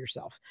getting it for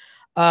yourself.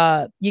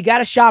 You got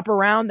to shop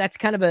around. That's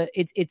kind of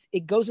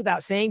it goes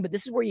without saying, but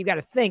this is where you got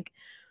to think,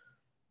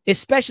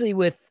 especially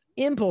with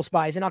impulse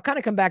buys. And I'll kind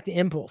of come back to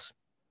impulse.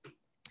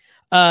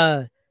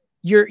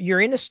 You're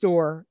in a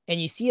store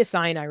and you see a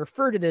sign. I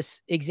referred to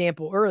this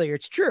example earlier.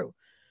 It's true.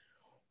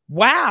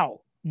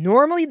 Wow.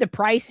 Normally the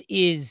price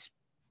is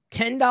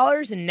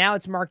 $10 and now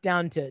it's marked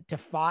down to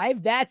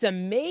 $5. That's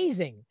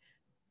amazing.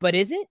 But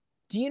is it?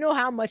 Do you know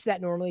how much that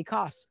normally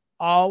costs?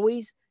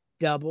 Always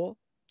double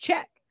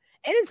check.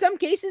 And in some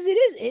cases it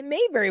is. It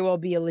may very well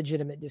be a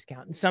legitimate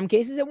discount. In some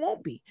cases it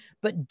won't be.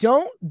 But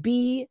don't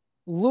be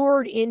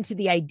lured into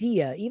the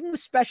idea, even with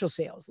special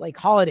sales, like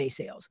holiday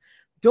sales,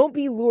 don't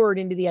be lured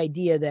into the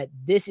idea that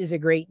this is a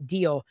great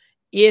deal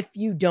if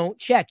you don't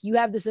check. You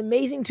have this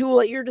amazing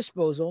tool at your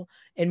disposal,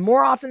 and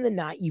more often than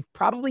not, you've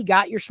probably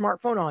got your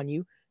smartphone on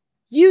you.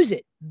 Use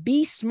it.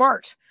 Be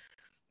smart.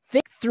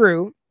 Think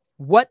through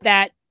what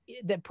that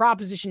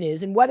proposition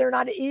is and whether or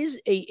not it is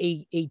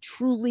a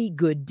truly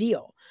good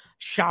deal.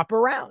 Shop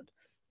around.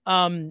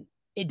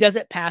 It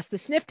doesn't pass the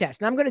sniff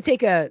test. And I'm going to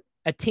take a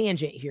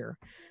tangent here,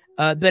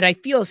 but I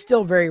feel is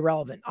still very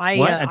relevant.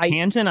 A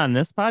tangent on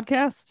this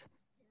podcast?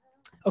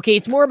 Okay,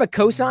 it's more of a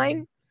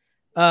cosine,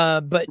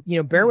 but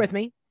bear with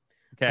me.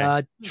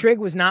 Okay. Trig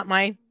was not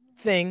my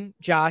thing,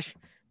 Josh.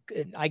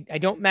 I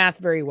don't math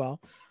very well.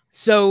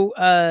 So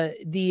I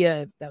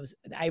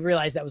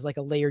realized that was like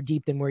a layer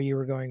deep than where you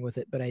were going with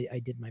it, but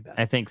I did my best.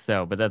 I think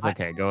so, but that's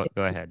okay. Go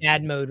ahead.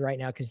 Ad mode right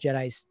now because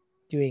Jedi's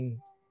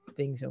doing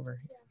things over.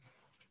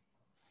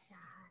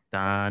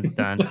 Dun,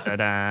 dun, da,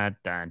 da,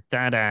 dun,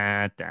 da,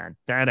 da, dun,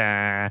 da,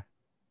 da.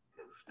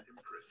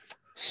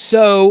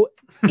 So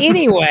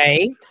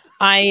anyway,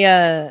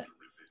 there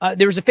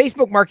was a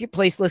Facebook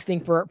Marketplace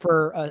listing for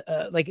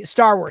like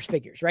Star Wars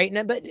figures, right?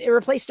 But it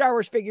replaced Star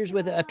Wars figures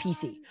with a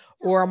PC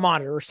or a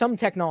monitor or some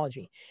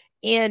technology.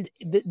 And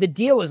the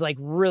deal was like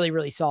really,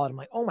 really solid. I'm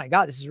like, oh my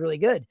God, this is really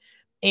good.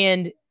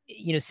 And,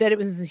 said it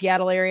was in the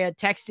Seattle area,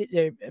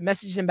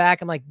 messaged him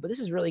back. I'm like, but this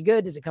is really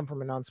good. Does it come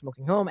from a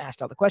non-smoking home?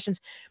 Asked all the questions.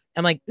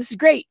 I'm like, this is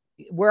great.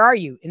 Where are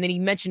you? And then he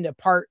mentioned a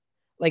part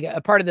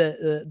of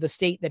the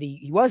state that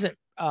he wasn't,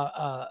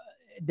 that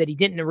he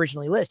didn't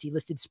originally list. He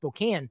listed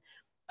Spokane.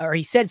 Or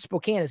he said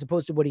Spokane as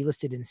opposed to what he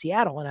listed in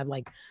Seattle. And I'm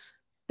like,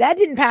 that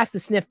didn't pass the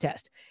sniff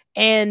test.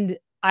 And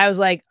I was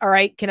like, all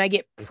right, can I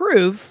get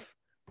proof?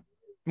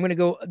 I'm going to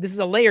go, this is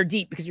a layer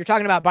deep because you're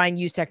talking about buying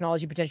used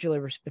technology potentially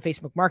over the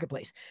Facebook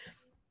Marketplace.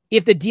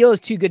 If the deal is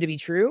too good to be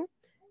true,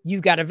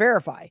 you've got to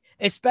verify,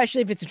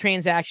 especially if it's a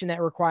transaction that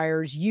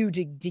requires you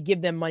to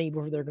give them money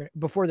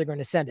before they're going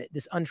to send it.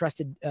 This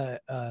untrusted,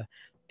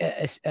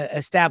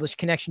 established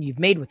connection you've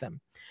made with them.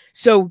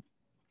 So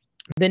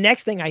the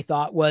next thing I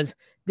thought was,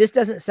 this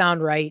doesn't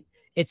sound right.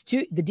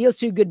 The deal's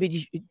too good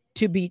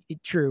to be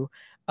true.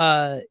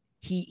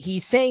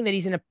 He's saying that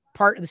he's in a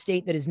part of the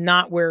state that is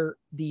not where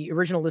the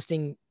original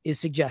listing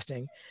is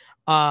suggesting.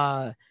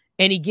 And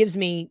he gives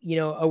me,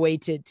 a way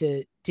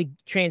to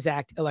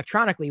transact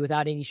electronically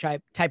without any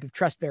type of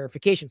trust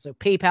verification. So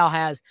PayPal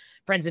has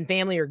friends and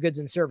family or goods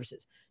and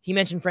services. He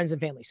mentioned friends and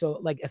family. So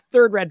like a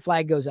third red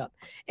flag goes up.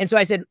 And so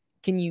I said,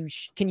 can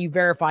you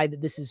verify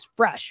that this is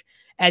fresh?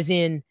 As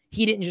in,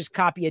 he didn't just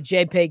copy a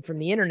JPEG from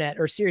the internet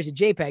or a series of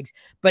JPEGs,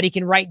 but he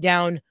can write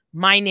down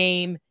my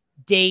name,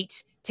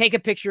 date, take a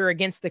picture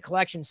against the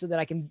collection so that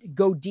I can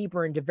go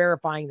deeper into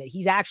verifying that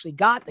he's actually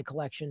got the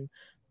collection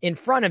in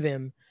front of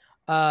him.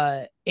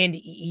 And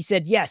he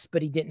said yes,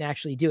 but he didn't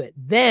actually do it.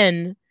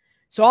 Then,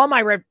 so all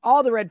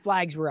the red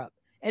flags were up.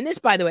 And this,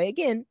 by the way,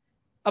 again,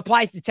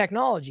 applies to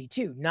technology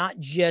too, not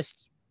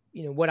just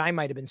what I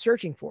might have been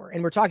searching for.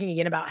 And we're talking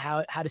again about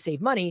how to save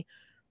money.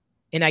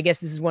 And I guess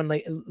this is one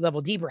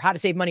level deeper, how to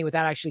save money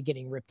without actually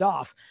getting ripped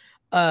off.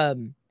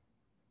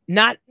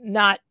 Not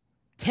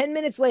 10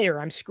 minutes later,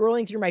 I'm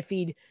scrolling through my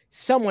feed.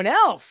 Someone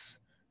else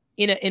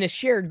in a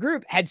shared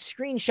group had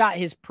screenshot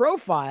his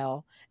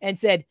profile and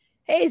said,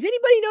 hey, does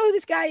anybody know who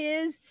this guy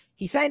is?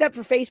 He signed up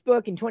for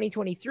Facebook in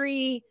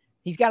 2023.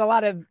 He's got a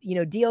lot of,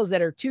 deals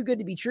that are too good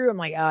to be true. I'm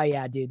like, oh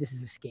yeah, dude, this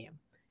is a scam.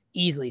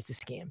 Easily it's a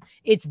scam.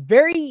 It's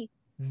very,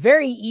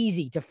 very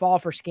easy to fall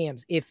for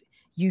scams if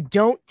you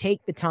don't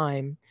take the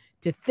time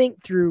to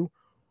think through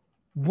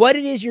what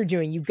it is you're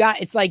doing. You've got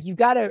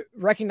to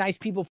recognize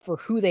people for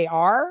who they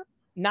are,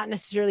 not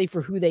necessarily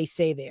for who they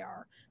say they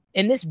are.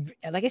 And this,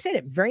 like I said,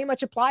 it very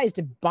much applies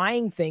to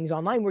buying things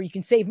online where you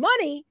can save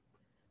money,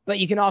 but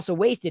you can also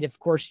waste it if, of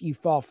course, you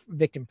fall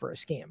victim for a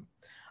scam.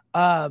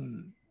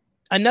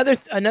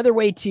 Another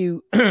way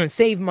to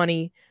save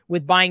money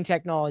with buying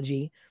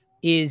technology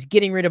is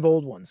getting rid of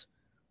old ones.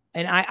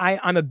 And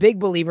I'm a big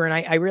believer, and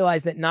I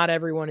realize that not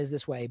everyone is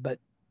this way, but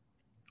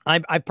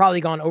I've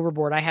probably gone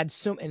overboard.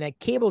 And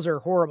cables are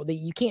horrible.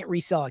 You can't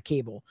resell a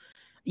cable.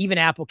 Even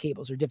Apple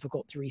cables are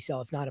difficult to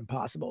resell, if not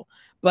impossible.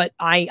 But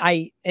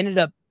I ended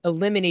up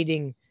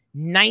eliminating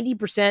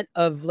 90%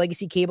 of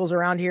legacy cables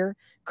around here.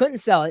 Couldn't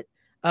sell it.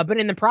 But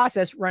in the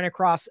process, run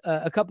across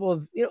a couple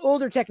of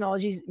older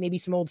technologies, maybe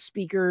some old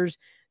speakers,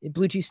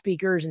 Bluetooth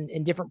speakers,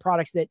 and different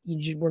products that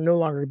just were no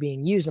longer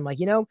being used. I'm like,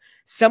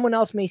 someone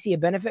else may see a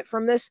benefit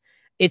from this.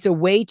 It's a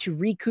way to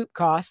recoup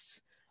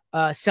costs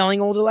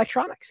selling old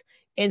electronics.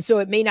 And so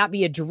it may not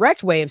be a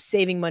direct way of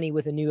saving money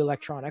with a new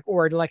electronic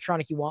or an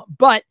electronic you want,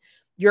 but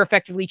you're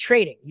effectively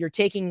trading. You're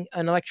taking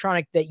an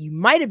electronic that you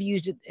might have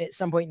used at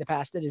some point in the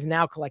past that is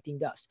now collecting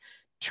dust.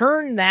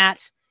 Turn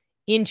that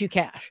into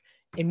cash.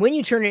 And when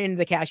you turn it into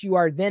the cash, you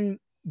are then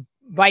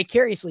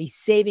vicariously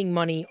saving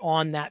money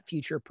on that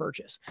future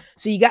purchase.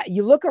 So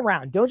you look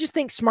around. Don't just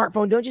think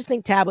smartphone. Don't just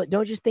think tablet.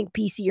 Don't just think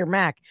PC or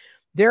Mac.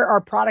 there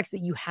are products that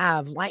you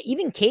have, like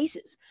even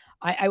cases.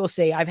 I will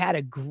say I've had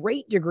a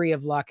great degree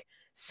of luck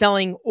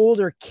selling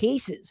older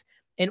cases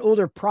and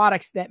older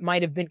products that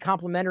might have been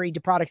complementary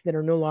to products that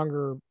are no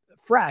longer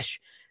fresh.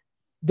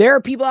 There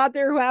are people out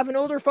there who have an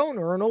older phone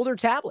or an older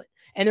tablet,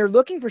 and they're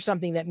looking for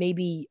something that may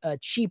be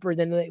cheaper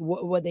than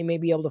what they may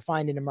be able to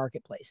find in a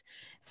marketplace.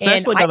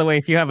 Especially, by the way,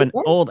 if you have an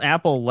old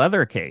Apple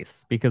leather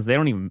case, because they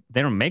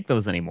don't make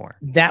those anymore.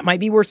 That might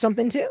be worth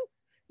something too.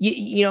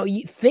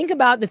 You think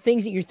about the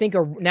things that you think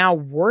are now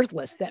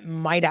worthless that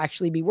might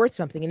actually be worth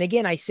something. And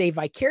again, I say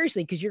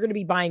vicariously because you're going to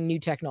be buying new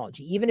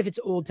technology, even if it's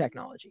old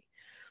technology.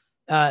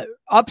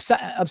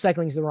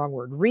 Upcycling is the wrong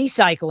word.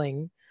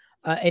 Recycling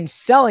and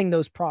selling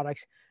those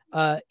products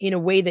in a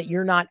way that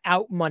you're not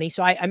out money.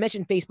 So I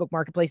mentioned Facebook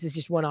Marketplace is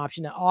just one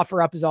option.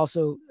 OfferUp is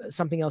also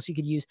something else you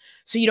could use.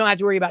 So you don't have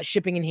to worry about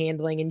shipping and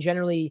handling. And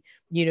generally,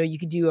 you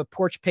could do a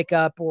porch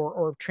pickup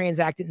or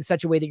transact it in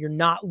such a way that you're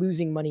not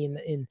losing money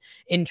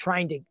in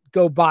trying to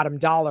go bottom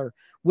dollar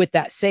with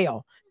that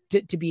sale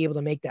to be able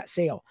to make that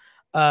sale.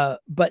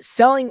 But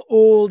selling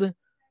old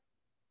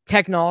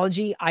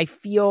technology, I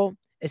feel,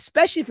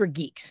 especially for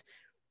geeks,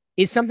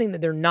 is something that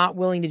they're not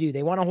willing to do.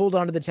 They want to hold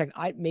on to the tech.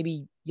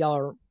 Maybe y'all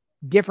are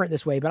different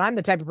this way, but I'm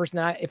the type of person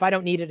that if I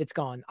don't need it, it's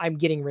gone. I'm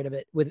getting rid of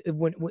it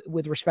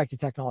with respect to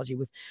technology.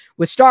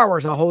 With Star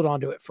Wars, I'll hold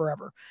on to it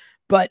forever.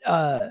 But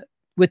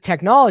with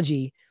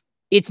technology,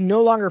 it's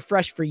no longer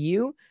fresh for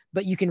you,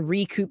 but you can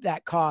recoup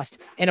that cost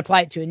and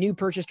apply it to a new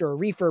purchase or a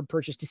refurb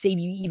purchase to save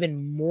you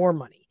even more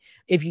money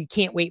if you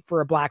can't wait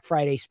for a Black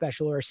Friday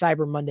special or a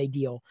Cyber Monday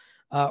deal.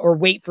 Or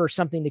wait for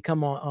something to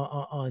come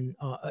on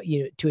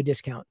to a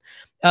discount.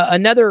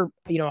 Another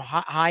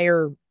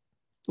higher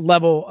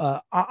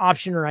level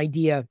option or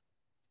idea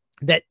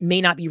that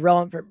may not be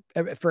relevant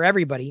for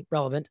everybody.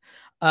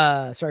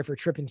 Sorry for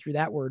tripping through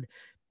that word,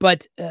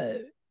 but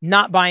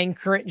not buying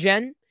current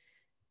gen,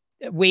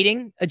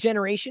 waiting a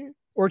generation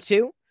or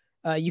two.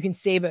 You can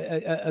save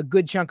a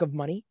good chunk of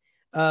money,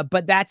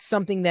 but that's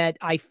something that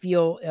I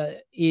feel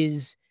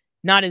is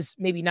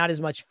maybe not as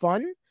much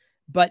fun,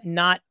 but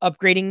not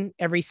upgrading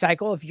every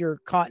cycle if you're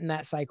caught in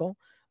that cycle,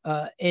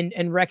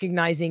 and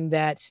recognizing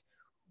that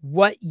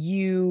what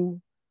you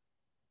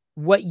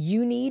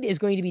need is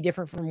going to be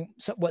different from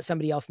what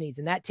somebody else needs.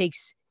 And that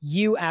takes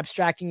you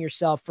abstracting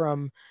yourself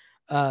from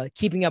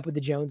keeping up with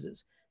the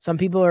Joneses. Some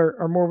people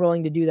are more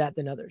willing to do that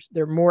than others.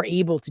 They're more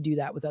able to do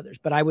that with others.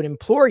 But I would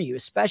implore you,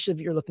 especially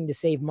if you're looking to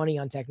save money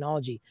on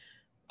technology,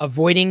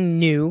 avoiding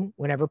new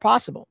whenever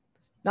possible.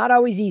 Not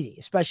always easy,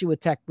 especially with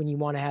tech when you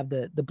want to have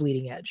the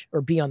bleeding edge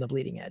or be on the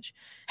bleeding edge,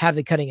 have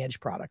the cutting edge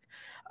product.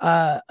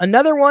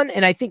 Another one,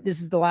 and I think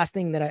this is the last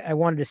thing that I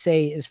wanted to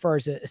say as far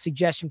as a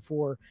suggestion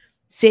for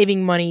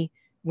saving money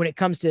when it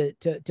comes to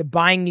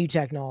buying new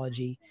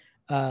technology.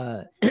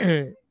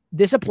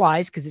 This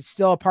applies because it's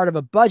still a part of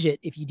a budget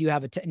if you do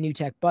have a new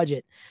tech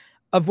budget.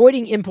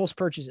 Avoiding impulse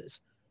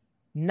purchases.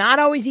 Not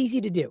always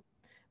easy to do.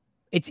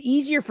 It's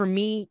easier for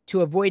me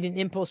to avoid an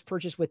impulse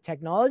purchase with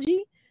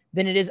technology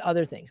than it is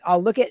other things.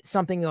 I'll look at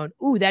something going,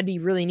 ooh, that'd be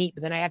really neat.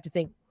 But then I have to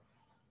think,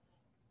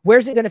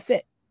 where's it going to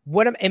fit?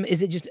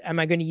 Am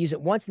I going to use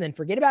it once and then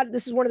forget about it?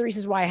 This is one of the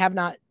reasons why I have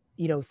not,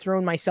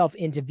 thrown myself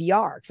into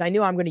VR, because I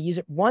knew I'm going to use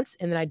it once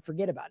and then I'd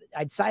forget about it.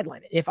 I'd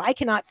sideline it. If I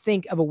cannot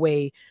think of a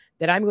way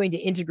that I'm going to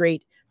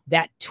integrate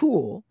that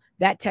tool,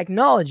 that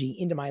technology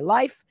into my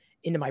life,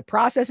 into my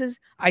processes,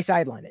 I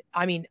sideline it.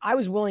 I mean, I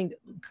was willing,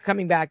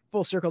 coming back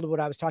full circle to what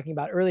I was talking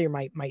about earlier,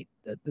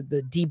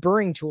 the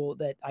deburring tool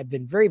that I've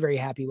been very, very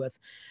happy with.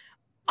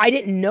 I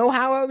didn't know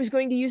how I was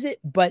going to use it,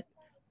 but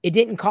it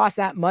didn't cost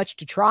that much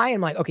to try.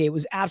 I'm like, okay, it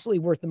was absolutely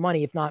worth the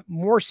money, if not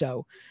more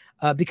so,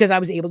 because I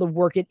was able to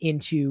work it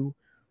into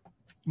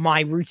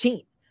my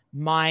routine,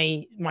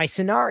 my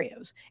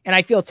scenarios. And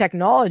I feel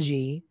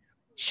technology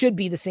should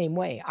be the same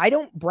way. I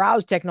don't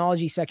browse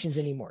technology sections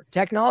anymore.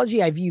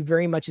 Technology I view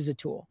very much as a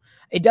tool.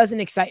 It doesn't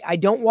excite. I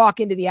don't walk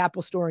into the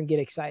Apple store and get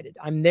excited.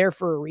 I'm there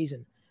for a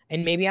reason.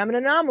 And maybe I'm an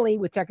anomaly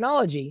with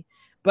technology,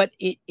 but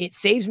it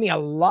saves me a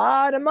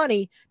lot of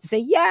money to say,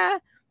 yeah,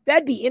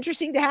 that'd be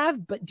interesting to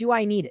have, but do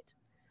I need it?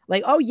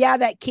 Like, oh yeah,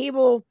 that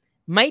cable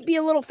might be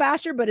a little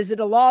faster, but is it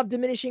a law of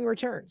diminishing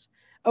returns?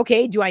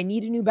 Okay, do I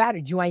need a new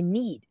battery? Do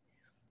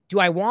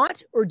I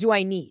want or do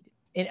I need?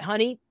 And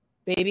honey,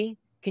 baby,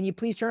 can you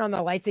please turn on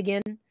the lights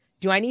again?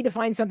 Do I need to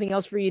find something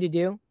else for you to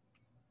do?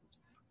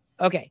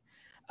 Okay.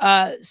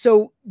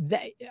 So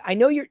I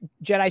know your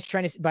Jedi's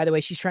trying to, by the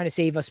way, she's trying to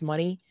save us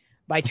money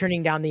by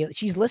turning down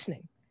she's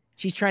listening.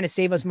 She's trying to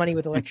save us money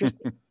with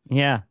electricity.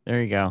 Yeah,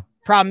 there you go.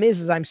 Problem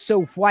is I'm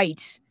so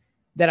white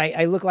that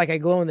I look like I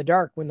glow in the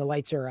dark when the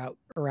lights are out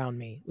around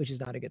me, which is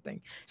not a good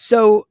thing.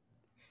 So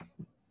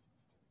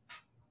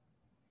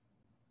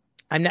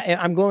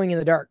I'm glowing in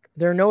the dark.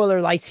 There are no other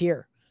lights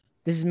here.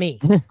 This is me.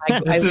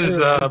 This is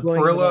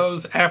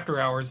Pirillo's after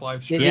hours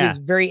live stream.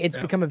 It's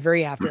become a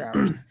very after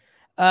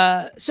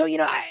hours. So,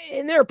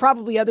 and there are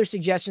probably other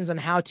suggestions on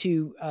how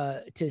to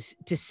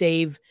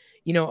save,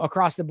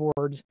 across the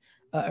board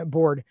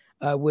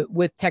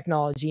with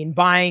technology and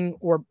buying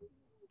or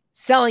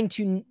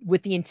selling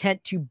with the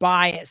intent to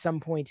buy at some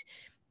point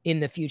in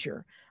the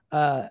future.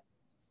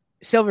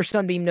 Silver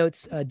Sunbeam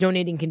notes,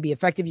 donating can be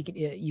effective.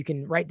 You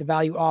can write the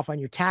value off on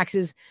your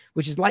taxes,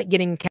 which is like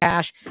getting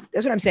cash.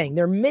 That's what I'm saying.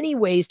 There are many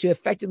ways to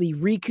effectively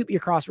recoup your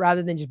costs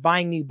rather than just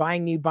buying new,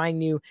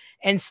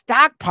 and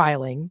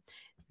stockpiling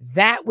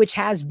that which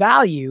has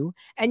value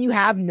and you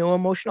have no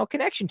emotional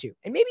connection to.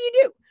 And maybe you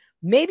do.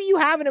 Maybe you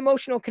have an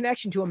emotional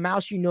connection to a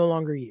mouse you no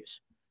longer use.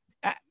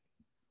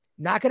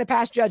 Not going to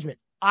pass judgment.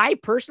 I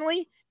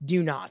personally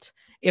do not.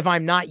 If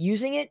I'm not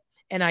using it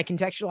and I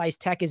contextualize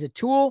tech as a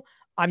tool,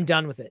 I'm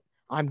done with it.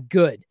 I'm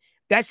good.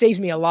 That saves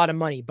me a lot of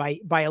money by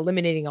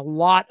eliminating a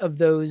lot of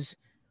those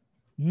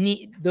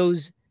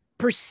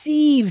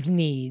perceived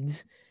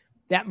needs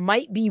that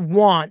might be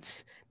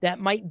wants, that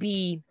might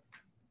be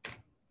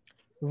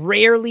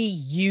rarely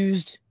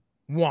used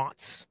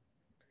wants.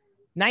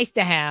 Nice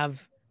to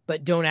have,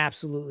 but don't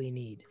absolutely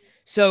need.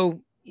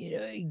 So,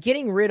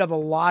 getting rid of a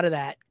lot of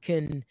that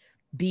can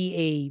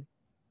be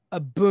a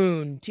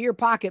boon to your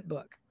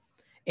pocketbook.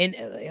 And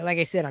like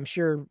I said, I'm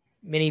sure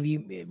many of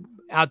you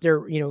out there,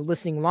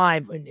 listening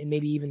live and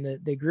maybe even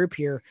the group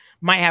here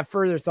might have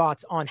further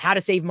thoughts on how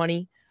to save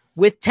money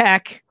with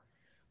tech,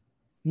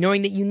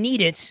 knowing that you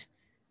need it,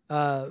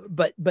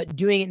 but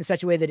doing it in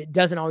such a way that it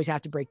doesn't always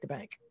have to break the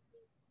bank.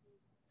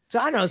 So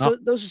I don't know. So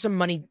those are some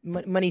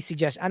money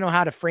suggestions. I don't know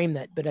how to frame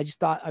that, but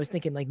I was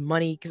thinking like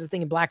money, because I was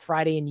thinking Black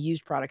Friday and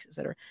used products,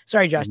 etc.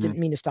 Sorry, Josh, didn't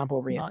mean to stomp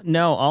over you.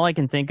 No, all I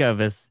can think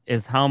of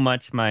is how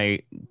much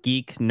my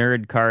geek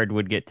nerd card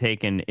would get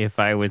taken if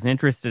I was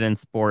interested in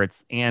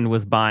sports and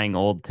was buying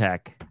old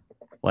tech.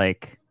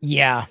 Like,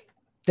 yeah,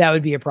 that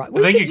would be a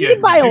problem. Well, you can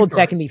buy old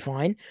tech and be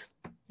fine.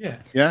 Yeah.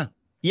 Yeah.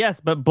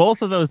 Yes, but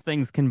both of those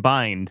things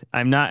combined,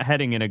 I'm not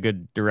heading in a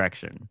good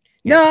direction.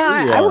 No,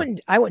 I wouldn't.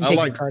 I take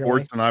like your card sports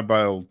away. and I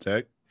buy old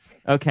tech.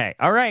 Okay.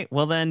 All right.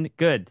 Well, then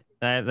good.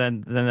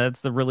 Then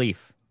that's the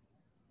relief.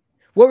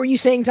 What were you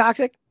saying,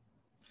 Toxic?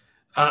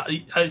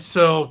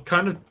 So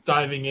kind of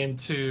diving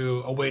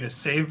into a way to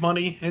save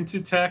money into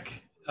tech.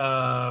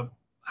 I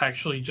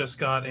actually just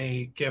got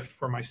a gift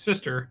for my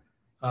sister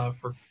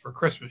for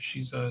Christmas.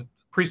 She's a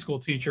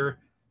preschool teacher.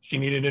 She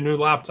needed a new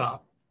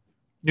laptop,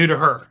 new to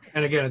her.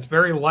 And again, it's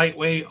very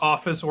lightweight,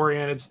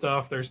 office-oriented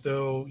stuff. There's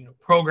no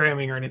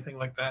programming or anything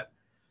like that.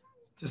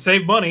 To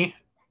save money,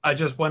 I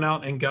just went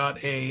out and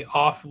got a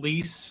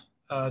off-lease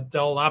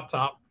Dell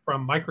laptop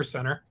from Micro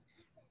Center.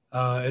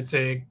 It's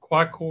a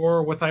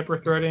quad-core with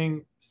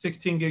hyper-threading,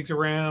 16 gigs of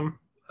RAM.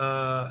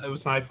 It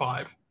was an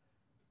i5.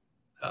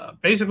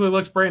 Basically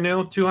looks brand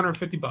new,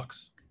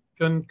 $250.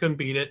 Couldn't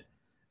beat it.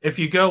 If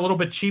you go a little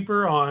bit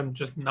cheaper on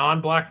just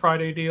non-Black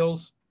Friday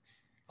deals,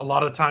 a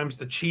lot of times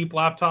the cheap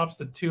laptops,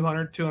 the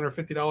 $200,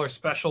 $250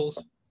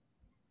 specials,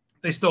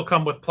 they still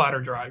come with platter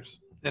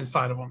drives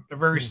inside of them. They're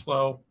very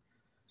slow.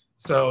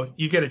 So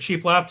you get a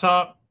cheap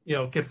laptop,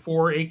 get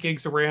 8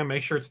 gigs of RAM,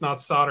 make sure it's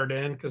not soldered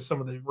in, because some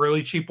of the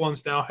really cheap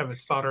ones now have it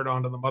soldered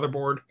onto the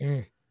motherboard.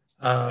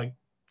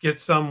 Get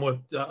some with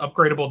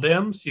upgradable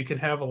DIMMs. You can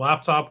have a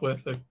laptop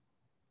with a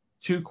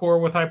 2-core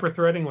with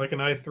hyper-threading, like an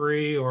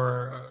i3,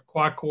 or a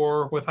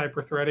quad-core with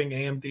hyper-threading,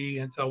 AMD,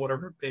 Intel,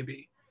 whatever it may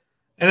be,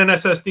 and an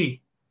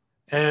SSD.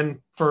 And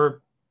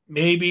for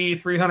maybe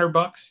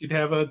 $300, you'd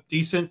have a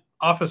decent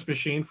office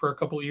machine for a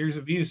couple of years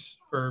of use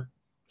for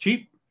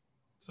cheap.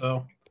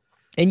 So,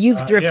 and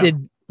you've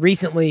drifted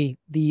recently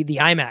the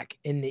iMac,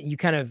 and you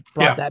kind of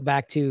brought that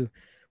back to,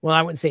 well,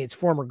 I wouldn't say it's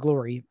former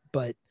glory,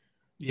 but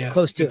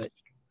close to it.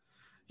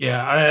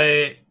 Yeah,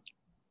 I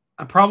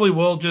probably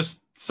will just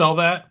sell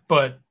that,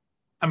 but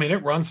I mean,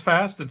 it runs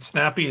fast. It's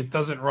snappy. It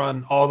doesn't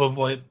run all of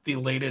the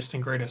latest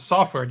and greatest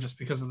software just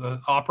because of the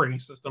operating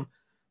system.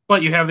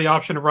 But you have the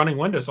option of running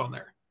Windows on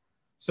there.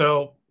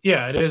 So,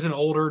 yeah, it is an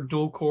older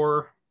dual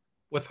core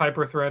with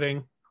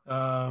hyper-threading.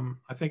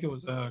 I think it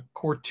was a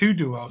Core 2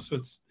 Duo, so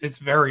it's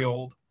very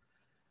old.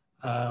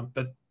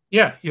 But,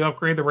 yeah, you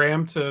upgrade the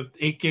RAM to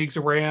 8 gigs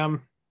of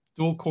RAM,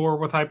 dual core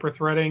with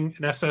hyper-threading,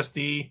 an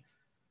SSD.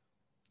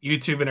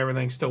 YouTube and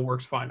everything still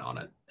works fine on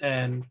it.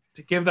 And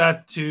to give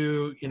that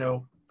to,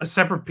 a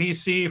separate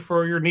PC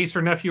for your niece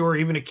or nephew, or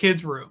even a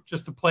kid's room,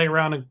 just to play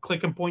around and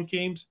click and point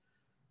games,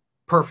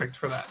 perfect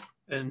for that.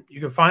 And you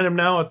can find them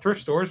now at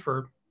thrift stores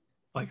for,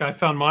 like I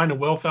found mine and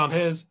Will found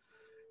his,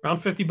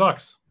 around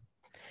 $50.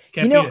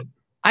 Can't beat it.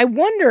 I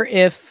wonder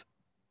if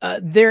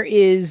there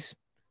is,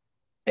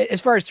 as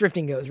far as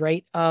thrifting goes,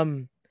 right?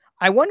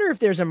 I wonder if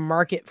there's a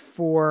market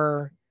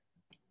for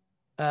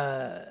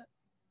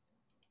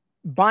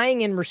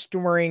buying and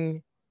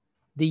restoring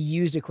the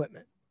used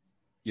equipment.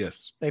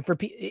 Yes. Like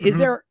is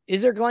there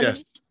Glenn?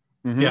 Yes.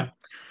 Mm-hmm.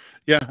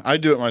 Yeah, I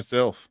do it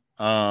myself.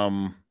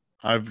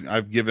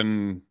 I've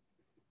given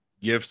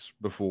gifts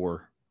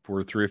before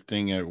for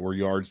thrifting or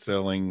yard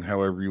selling,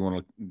 however you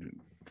want to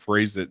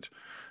phrase it.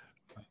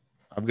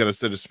 I've got a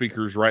set of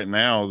speakers right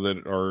now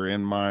that are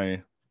in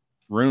my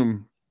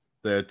room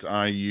that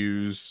I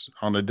use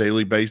on a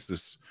daily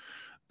basis.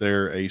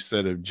 They're a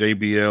set of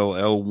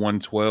JBL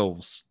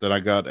L112s that I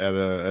got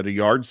at a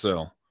yard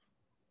sale,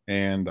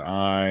 and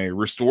I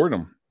restored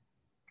them.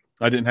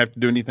 I didn't have to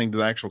do anything to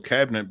the actual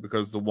cabinet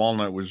because the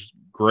walnut was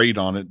great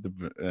on it.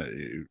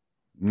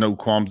 No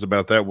qualms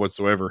about that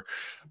whatsoever.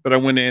 But I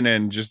went in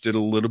and just did a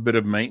little bit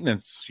of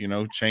maintenance, you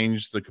know,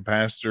 changed the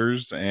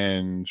capacitors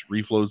and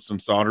reflowed some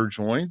solder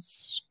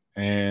joints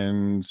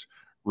and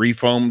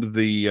refoamed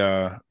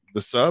the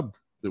sub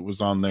that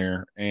was on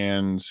there.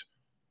 And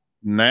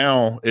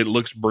now it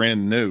looks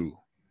brand new.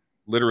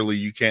 Literally,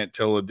 you can't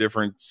tell a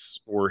difference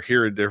or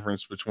hear a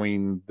difference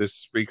between this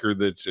speaker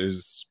that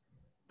is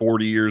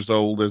 40 years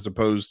old as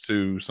opposed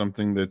to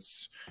something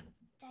that's,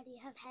 Daddy, you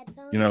have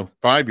headphones? you know,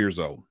 5 years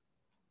old.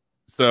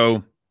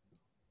 So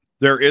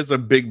there is a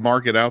big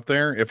market out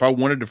there. If I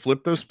wanted to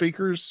flip those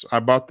speakers, I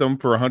bought them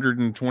for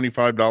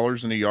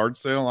 $125 in a yard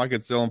sale. I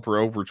could sell them for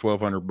over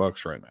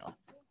 $1,200 right now.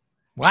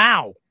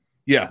 Wow.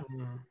 Yeah.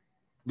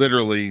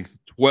 Literally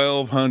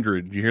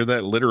 1,200. You hear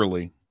that?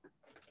 Literally.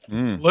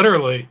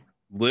 Literally.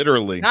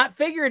 Not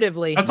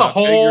figuratively. That's Not a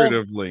whole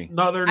figuratively.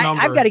 another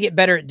number. I've got to get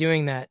better at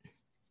doing that.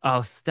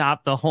 Oh,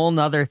 stop the whole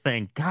nother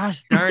thing.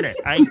 Gosh darn it.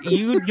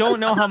 You don't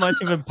know how much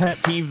of a pet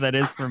peeve that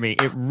is for me.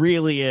 It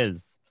really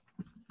is.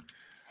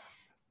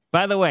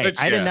 By the way,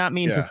 I did not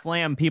mean to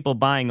slam people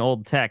buying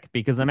old tech,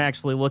 because I'm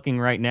actually looking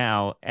right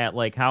now at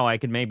like how I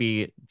could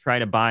maybe try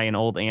to buy an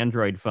old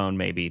Android phone,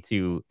 maybe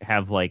to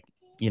have like,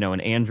 you know,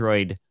 an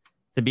Android,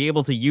 to be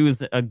able to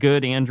use a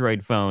good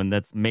Android phone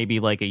that's maybe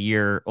like a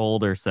year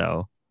old or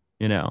so,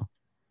 you know.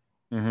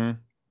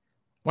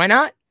 Why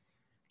not?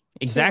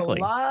 Exactly.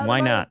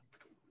 Why not?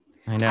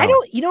 I know. I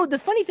don't, you know, the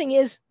funny thing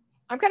is,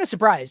 I'm kind of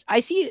surprised.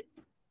 I see it,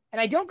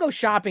 and I don't go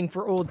shopping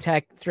for old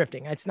tech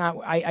thrifting. It's not,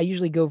 I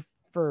usually go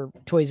for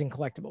toys and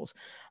collectibles.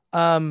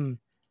 And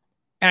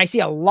I see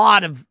a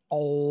lot of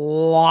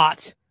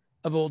old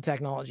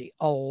technology,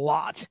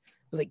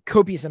 like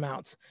copious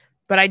amounts,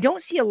 but I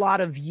don't see a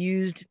lot of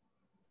used,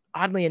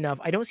 oddly enough,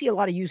 I don't see a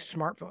lot of used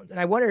smartphones. And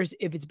I wonder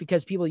if it's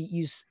because people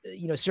use,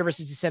 you know,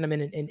 services to send them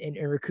in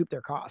and recoup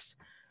their costs.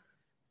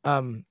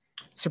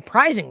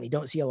 Surprisingly,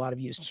 don't see a lot of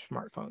used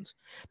smartphones.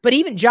 But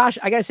even Josh,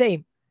 I got to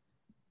say,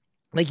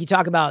 like you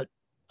talk about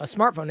a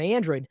smartphone, an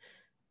Android,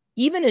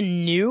 even a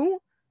new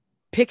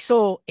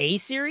Pixel A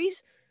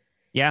series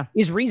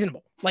is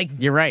reasonable. Like,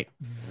 you're right.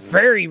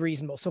 Very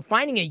reasonable. So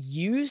finding a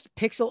used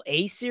Pixel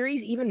A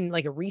series, even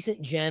like a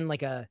recent gen,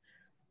 like a,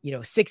 you know,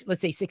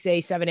 let's say 6A,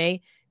 7A,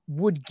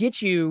 would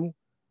get you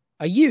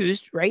a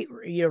used, right?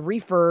 You know,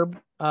 refurb,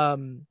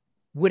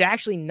 would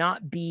actually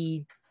not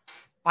be,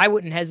 I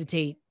wouldn't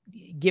hesitate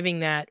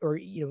giving that, or,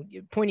 you know,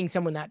 pointing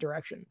someone that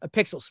direction, a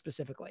Pixel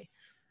specifically.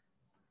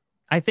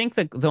 I think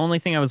that the only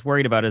thing I was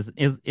worried about is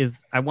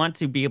I want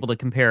to be able to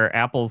compare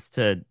apples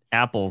to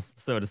apples,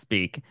 so to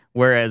speak,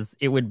 whereas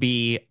it would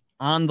be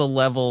on the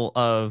level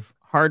of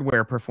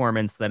hardware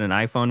performance that an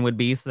iPhone would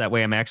be. So that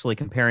way I'm actually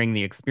comparing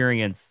the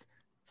experience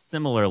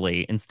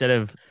similarly instead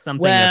of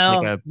something that's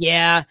like a,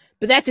 yeah,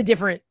 but that's a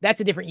different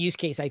use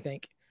case, I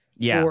think.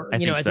 Yeah, for,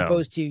 you know, as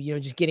opposed to, you know,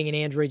 just getting an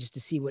Android just to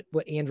see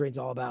what Android's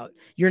all about.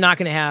 You're not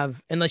going to have,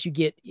 unless you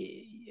get,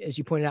 as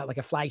you pointed out, like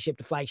a flagship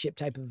to flagship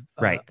type of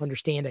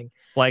understanding.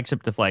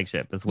 Flagship to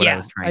flagship is what I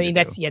was trying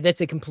to do.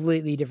 That's a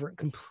completely different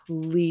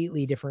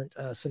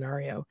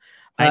scenario.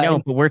 I know,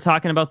 but we're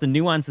talking about the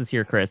nuances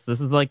here, Chris.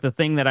 This is like the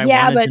thing that I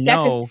wanted to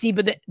know.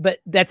 But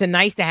that's a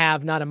nice to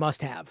have, not a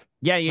must have.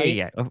 Yeah.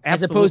 Absolutely,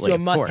 as opposed to a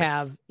must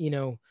have, you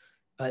know.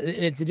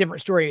 It's a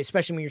different story,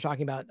 especially when you're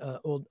talking about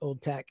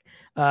old tech.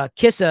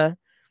 Kissa,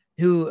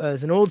 who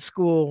is an old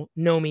school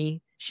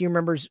Nomi, she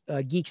remembers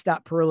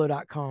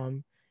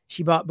geeks.pirillo.com.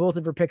 She bought both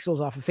of her Pixels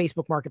off of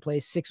Facebook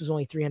Marketplace. 6 was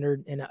only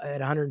 300 and at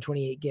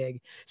 128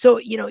 gig. So,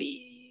 you know,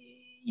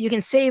 you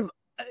can save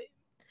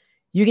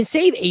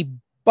a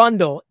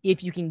bundle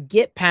if you can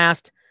get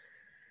past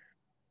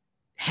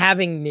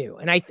having new.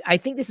 And I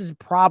think this is a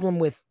problem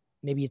with,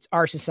 maybe it's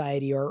our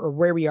society or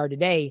where we are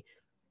today.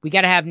 We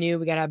got to have new,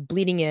 we got to have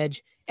bleeding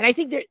edge. And I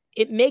think that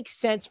it makes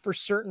sense for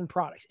certain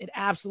products. It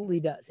absolutely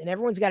does. And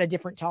everyone's got a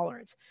different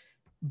tolerance.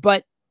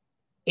 But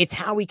it's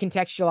how we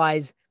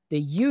contextualize the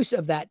use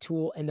of that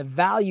tool and the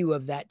value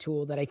of that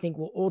tool that I think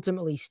will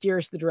ultimately steer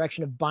us the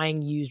direction of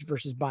buying used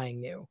versus buying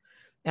new.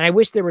 And I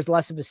wish there was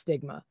less of a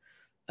stigma.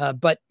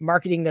 But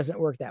marketing doesn't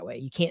work that way.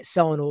 You can't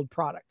sell an old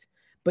product.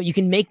 But you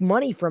can make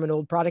money from an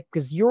old product,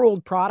 because your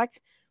old product,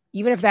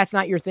 even if that's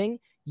not your thing,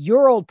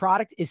 your old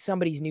product is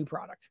somebody's new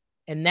product.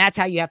 And that's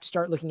how you have to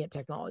start looking at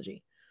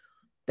technology.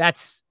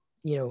 That's,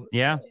 you know,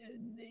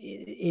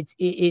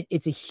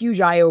 it's a huge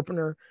eye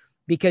opener,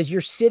 because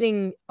you're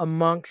sitting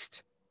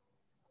amongst,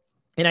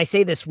 and I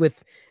say this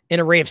with an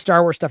array of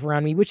Star Wars stuff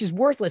around me, which is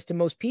worthless to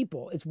most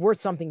people. It's worth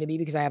something to me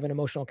because I have an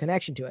emotional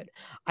connection to it.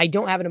 I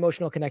don't have an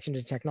emotional connection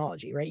to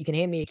technology, right? You can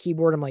hand me a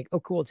keyboard. I'm like, oh,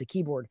 cool. It's a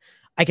keyboard.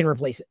 I can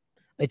replace it.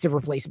 It's a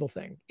replaceable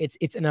thing.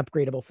 It's an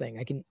upgradable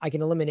thing. I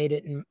can eliminate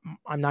it, and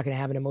I'm not going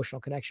to have an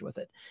emotional connection with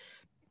it.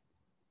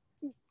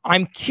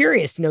 I'm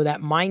curious to know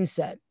that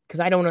mindset, because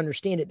I don't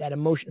understand it, that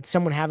emotion,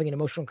 someone having an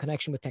emotional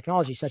connection with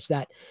technology such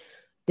that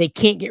they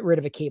can't get rid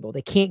of a cable.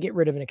 They can't get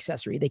rid of an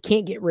accessory. They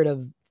can't get rid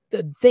of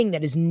the thing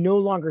that is no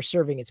longer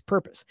serving its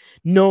purpose,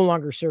 no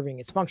longer serving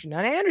its function.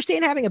 And I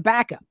understand having a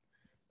backup.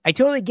 I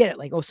totally get it.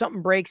 Like, oh,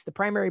 something breaks, the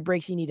primary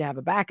breaks, you need to have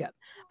a backup.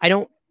 I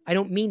don't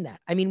mean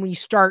that. I mean, when you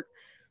start,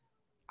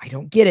 I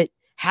don't get it,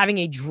 having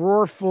a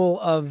drawer full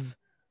of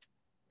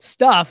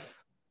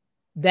stuff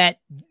that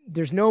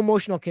there's no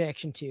emotional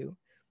connection to,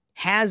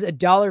 has a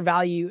dollar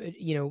value,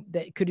 you know,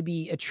 that could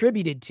be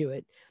attributed to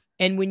it.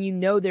 And when you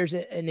know there's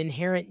an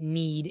inherent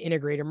need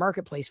integrator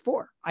marketplace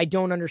for, I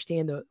don't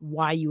understand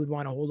why you would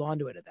want to hold on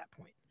to it at that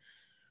point.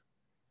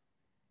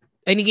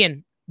 And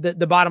again,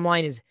 the bottom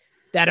line is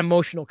that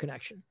emotional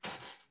connection.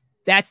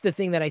 That's the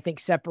thing that I think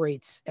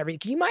separates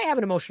everything. You might have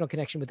an emotional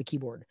connection with the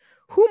keyboard.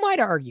 Who might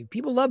argue?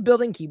 People love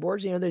building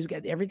keyboards. You know,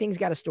 everything's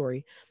got a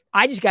story.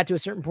 I just got to a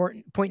certain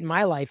point in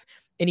my life,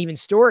 and even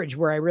storage,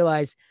 where I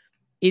realized,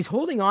 is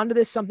holding on to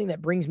this something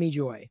that brings me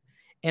joy?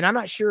 And I'm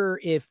not sure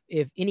if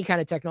any kind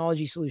of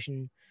technology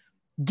solution,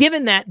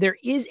 given that there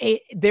is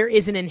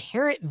an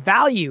inherent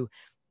value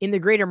in the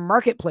greater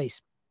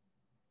marketplace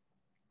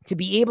to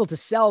be able to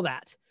sell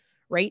that,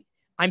 right?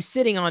 I'm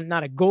sitting on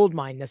not a gold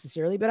mine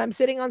necessarily, but I'm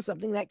sitting on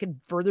something that could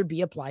further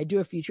be applied to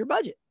a future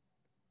budget.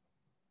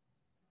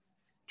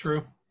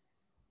 True.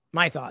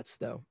 My thoughts,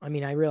 though. I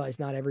mean, I realize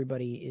not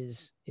everybody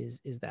is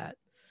that.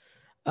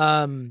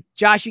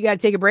 Josh, you got to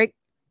take a break.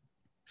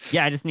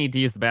 Yeah, I just need to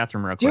use the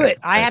bathroom real quick. Do it.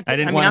 I have to. I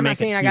mean, I'm not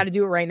saying I got to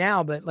do it right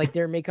now, but like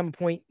there may come a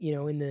point, you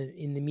know, in the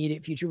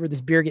immediate future where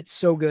this beer gets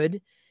so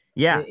good,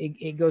 yeah,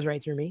 it goes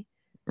right through me.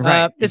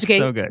 Right, that's okay.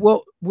 So good.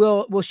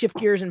 We'll shift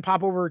gears and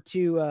pop over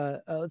to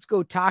let's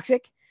go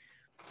toxic.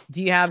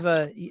 Do you have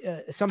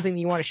something that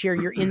you want to share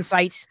your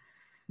insights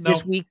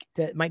this week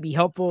that might be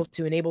helpful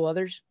to enable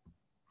others?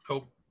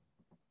 Oh,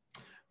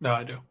 no,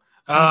 I do.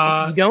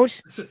 You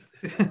don't?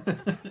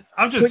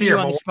 I'm just putting here you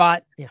on the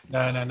spot. Yeah.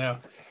 No.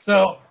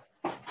 So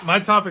my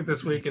topic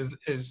this week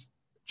is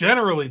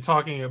generally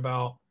talking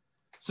about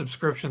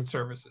subscription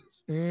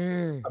services,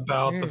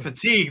 about the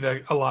fatigue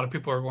that a lot of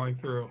people are going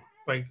through.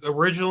 Like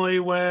originally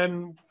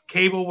when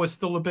cable was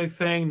still a big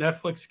thing,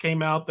 Netflix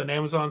came out, then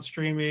Amazon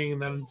streaming,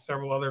 and then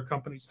several other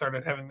companies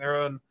started having their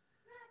own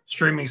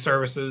streaming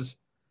services.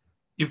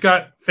 You've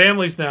got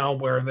families now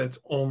where that's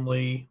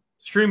only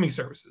streaming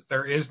services.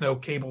 There is no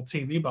cable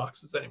TV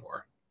boxes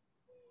anymore.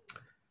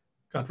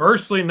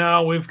 Conversely,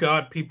 now we've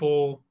got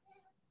people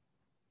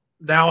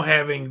now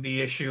having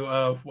the issue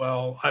of,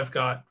 well, I've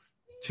got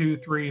 2,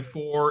 3,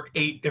 4,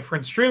 8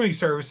 different streaming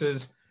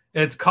services,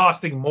 and it's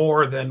costing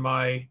more than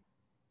my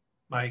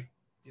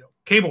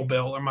cable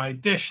bill or my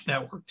Dish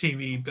Network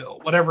TV bill,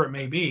 whatever it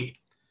may be.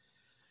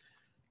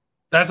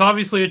 That's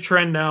obviously a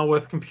trend now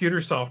with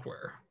computer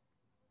software.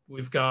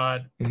 We've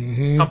got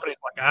companies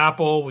like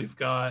Apple. We've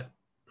got,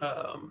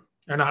 or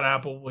not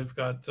Apple. We've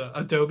got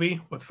Adobe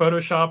with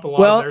Photoshop. A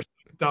lot of their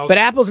stuff. But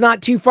Apple's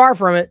not too far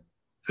from it.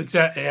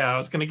 Exactly. Yeah, I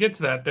was going to get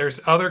to that. There's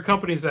other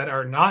companies that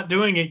are not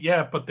doing it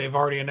yet, but they've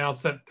already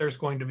announced that there's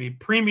going to be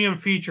premium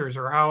features,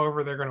 or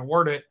however they're going to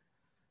word it,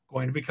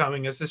 going to be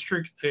coming as a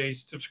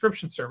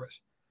subscription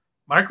service.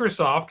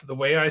 Microsoft, the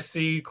way I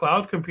see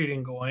cloud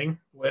computing going,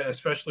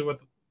 especially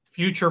with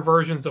future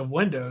versions of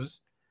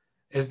Windows,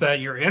 is that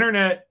your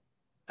internet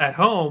at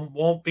home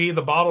won't be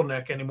the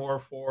bottleneck anymore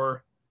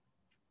for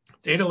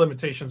data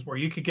limitations, where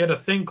you could get a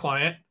thin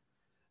client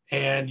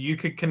and you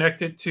could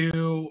connect it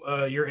to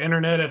your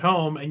internet at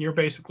home, and you're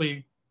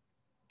basically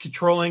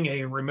controlling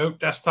a remote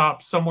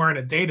desktop somewhere in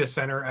a data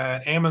center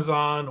at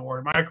Amazon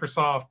or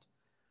Microsoft,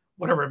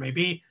 whatever it may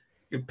be.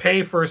 You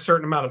pay for a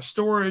certain amount of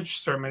storage,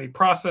 certain many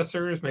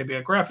processors, maybe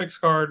a graphics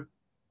card,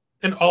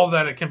 and all of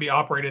that, it can be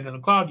operated in the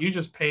cloud. You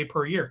just pay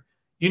per year.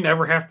 You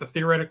never have to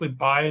theoretically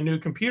buy a new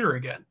computer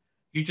again.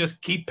 You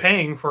just keep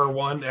paying for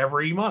one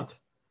every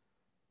month.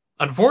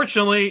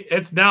 Unfortunately,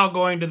 it's now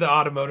going to the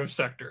automotive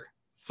sector.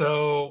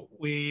 So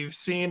we've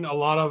seen a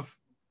lot of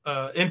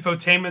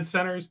infotainment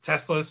centers.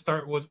 Tesla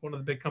was one of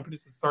the big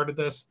companies that started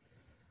this,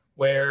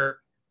 where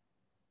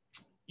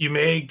you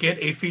may get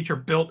a feature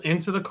built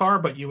into the car,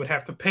 but you would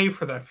have to pay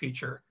for that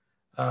feature.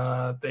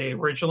 They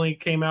originally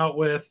came out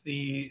with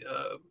the,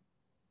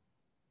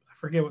 I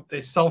forget what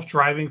the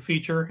self-driving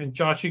feature. And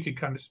Josh, you could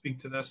kind of speak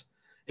to this.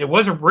 It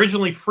was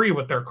originally free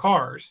with their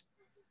cars.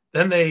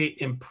 Then they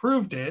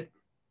improved it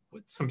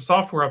with some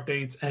software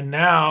updates. And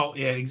now,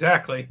 yeah,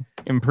 exactly.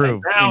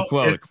 Improved. Now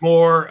it's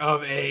more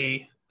of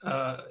a,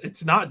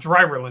 it's not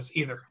driverless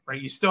either,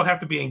 right? You still have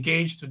to be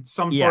engaged in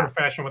some sort of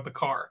fashion with the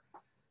car.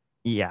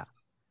 Yeah.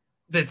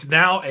 That's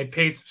now a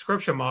paid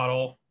subscription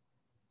model,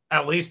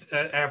 at least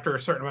after a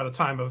certain amount of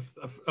time of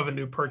a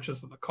new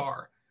purchase of the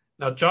car.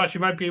 Now, Josh, you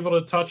might be able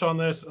to touch on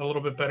this a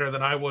little bit better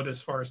than I would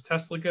as far as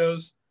Tesla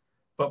goes,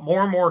 but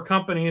more and more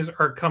companies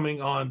are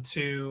coming on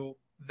to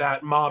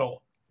that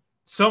model.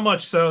 So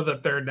much so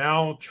that they're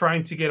now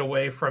trying to get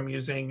away from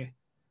using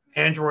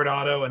Android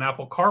Auto and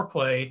Apple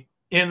CarPlay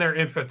in their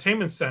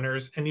infotainment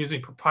centers and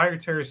using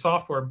proprietary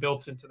software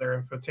built into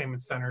their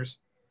infotainment centers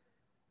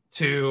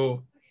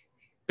to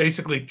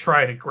basically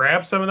try to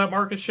grab some of that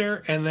market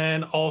share and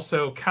then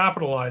also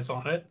capitalize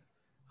on it.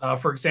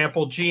 For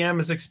example, GM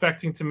is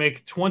expecting to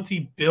make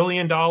 $20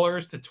 billion to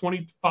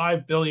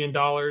 $25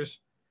 billion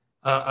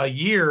a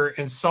year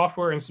in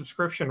software and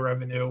subscription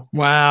revenue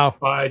Wow.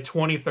 by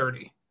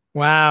 2030.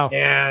 Wow.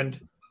 And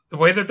the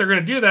way that they're going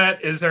to do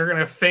that is they're going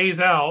to phase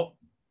out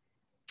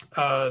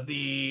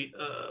the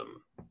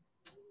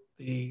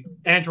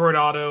Android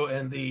Auto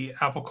and the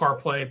Apple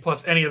CarPlay,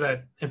 plus any of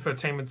that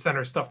infotainment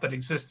center stuff that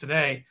exists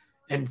today,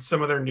 and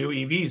some of their new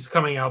EVs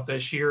coming out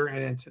this year and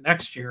into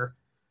next year,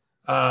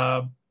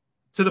 to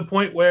the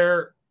point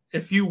where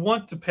if you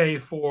want to pay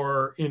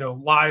for,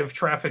 live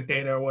traffic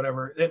data or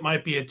whatever, it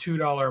might be a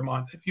 $2 a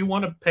month. If you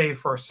want to pay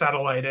for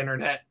satellite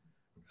internet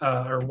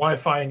or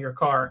Wi-Fi in your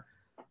car,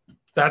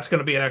 that's going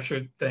to be an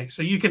extra thing.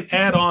 So you can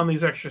add on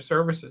these extra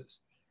services.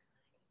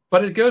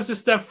 But it goes a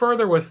step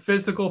further with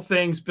physical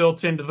things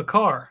built into the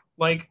car,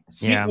 like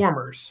seat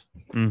warmers.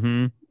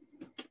 Mm-hmm.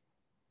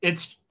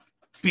 It's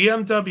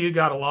BMW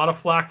got a lot of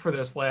flack for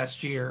this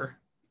last year,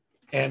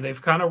 and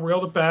they've kind of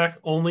reeled it back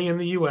only in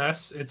the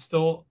US. It's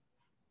still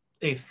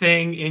a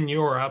thing in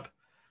Europe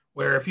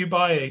where if you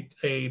buy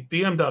a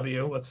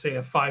BMW, let's say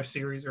a 5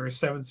 Series or a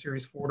 7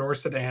 Series 4-door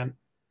sedan,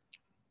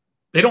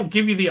 they don't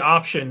give you the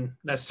option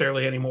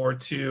necessarily anymore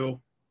to,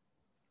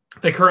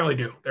 they currently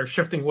do. They're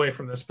shifting away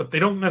from this, but they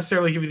don't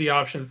necessarily give you the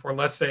option for,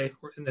 let's say,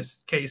 in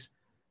this case,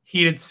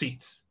 heated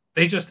seats.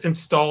 They just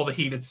install the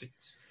heated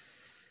seats.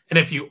 And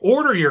if you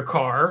order your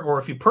car or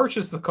if you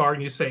purchase the car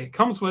and you say it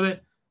comes with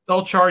it,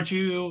 they'll charge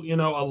you,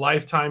 a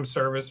lifetime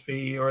service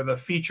fee or the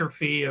feature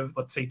fee of,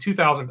 let's say,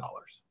 $2,000,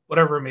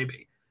 whatever it may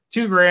be.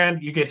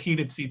 $2,000, you get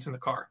heated seats in the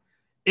car.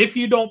 If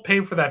you don't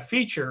pay for that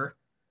feature,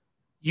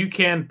 you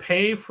can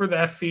pay for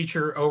that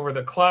feature over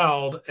the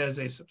cloud as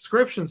a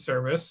subscription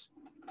service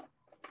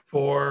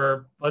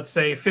for, let's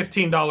say,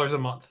 $15 a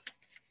month,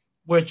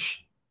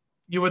 which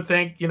you would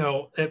think,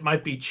 it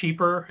might be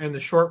cheaper in the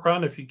short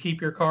run. If you keep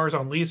your cars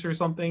on lease or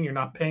something, you're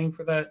not paying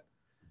for that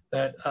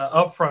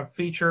upfront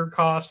feature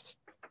cost.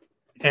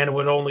 And it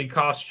would only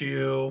cost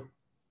you,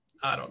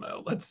 I don't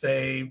know, let's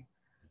say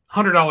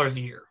 $100 a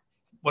year,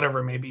 whatever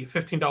it may be,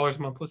 $15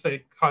 a month. Let's say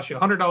it costs you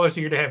 $100 a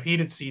year to have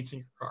heated seats in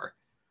your car.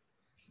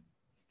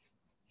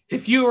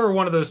 If you are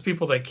one of those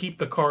people that keep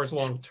the cars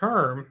long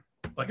term,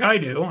 like I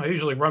do, I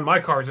usually run my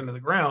cars into the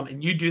ground,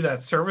 and you do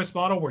that service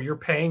model where you're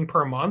paying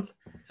per month.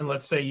 And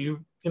let's say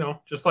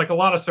just like a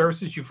lot of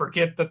services, you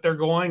forget that they're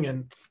going,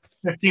 and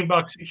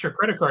 $15 each your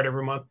credit card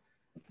every month.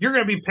 You're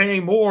going to be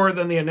paying more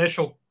than the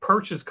initial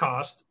purchase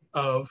cost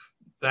of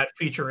that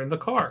feature in the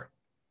car.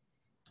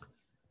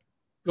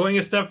 Going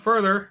a step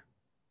further,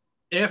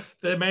 if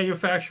the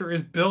manufacturer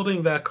is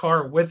building that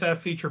car with that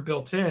feature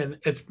built in,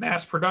 it's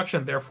mass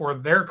production. Therefore,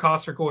 their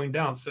costs are going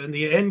down. So in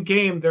the end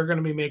game, they're going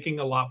to be making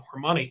a lot more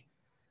money.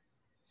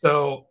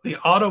 So the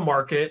auto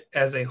market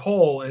as a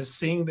whole is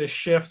seeing this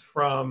shift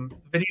from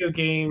video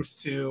games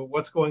to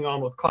what's going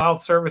on with cloud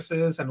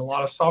services and a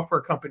lot of software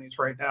companies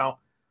right now,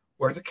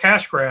 where it's a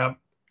cash grab,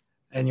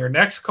 and your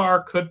next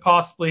car could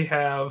possibly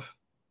have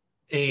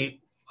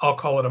I'll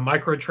call it a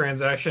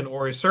microtransaction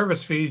or a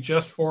service fee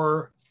just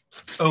for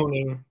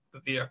owning the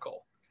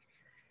vehicle.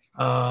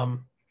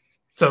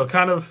 So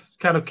kind of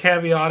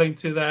caveating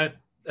to that,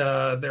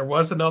 there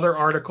was another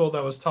article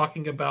that was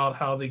talking about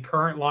how the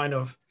current line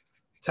of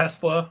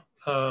Tesla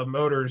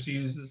motors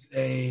uses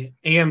a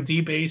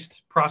AMD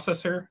based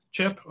processor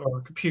chip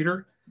or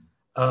computer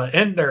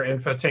in their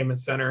infotainment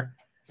center,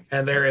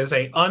 and there is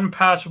a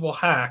unpatchable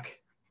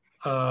hack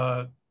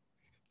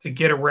to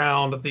get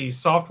around the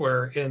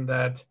software in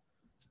that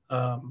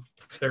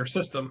their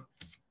system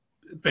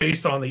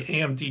based on the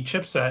AMD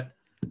chipset,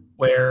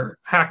 where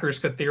hackers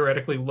could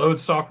theoretically load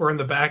software in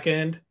the back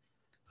end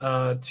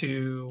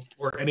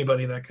or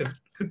anybody that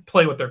could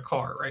play with their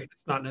car, right?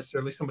 It's not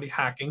necessarily somebody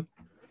hacking,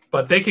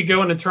 but they could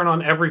go in and turn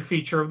on every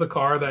feature of the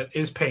car that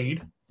is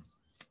paid.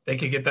 They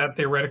could get that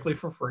theoretically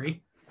for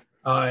free.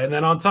 And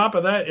then on top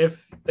of that,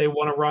 if they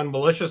want to run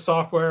malicious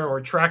software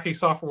or tracking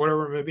software,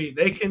 whatever it may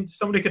be,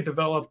 somebody could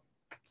develop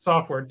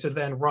software to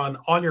then run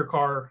on your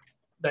car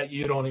that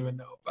you don't even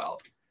know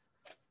about.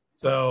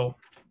 So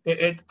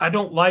I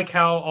don't like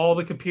how all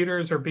the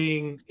computers are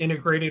being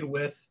integrated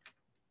with.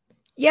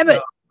 Yeah,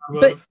 but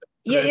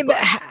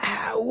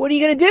what are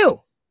you going to do?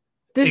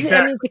 This is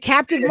the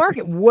captive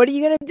market. What are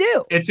you going to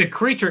do? It's a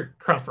creature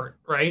comfort,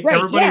 right?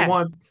 Everybody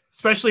wants,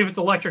 especially if it's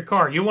an electric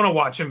car, you want to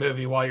watch a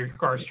movie while your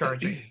car is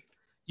charging.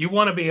 You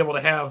want to be able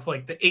to have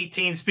like the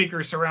 18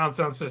 speaker surround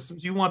sound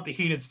systems. You want the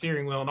heated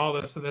steering wheel and all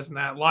this and this and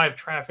that, live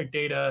traffic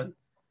data.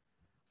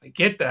 I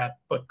get that,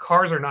 but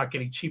cars are not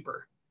getting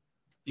cheaper.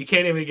 You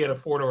can't even get a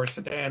 4-door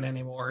sedan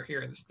anymore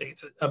here in the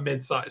States, a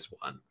mid-size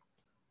one.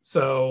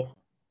 So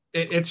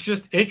it's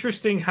just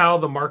interesting how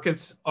the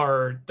markets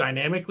are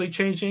dynamically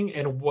changing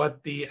and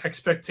what the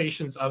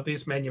expectations of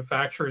these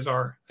manufacturers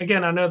are.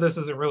 Again, I know this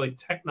isn't really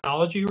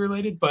technology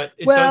related, but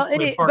it does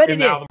play part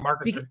in how the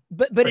markets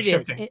are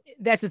shifting.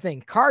 That's the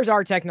thing. Cars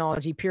are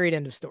technology, period,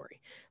 end of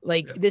story.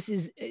 Like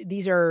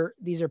these are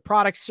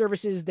products,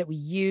 services that we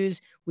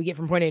use. We get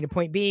from point A to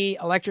point B.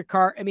 Electric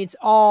car. I mean, it's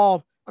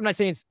all, I'm not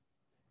saying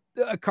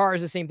a car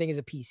is the same thing as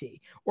a PC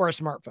or a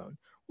smartphone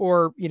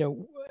or,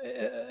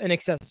 an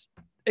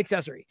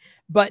accessory,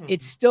 but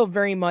it's still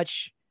very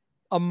much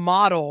a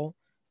model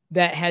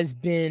that has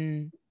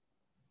been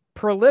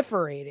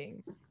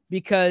proliferating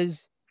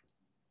because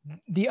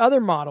the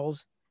other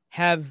models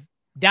have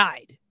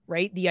died,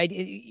 right? The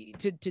idea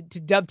to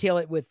dovetail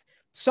it with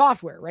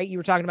software, right? You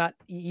were talking about,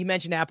 you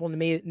mentioned Apple,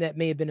 and that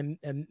may have been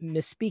a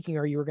misspeaking,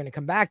 or you were going to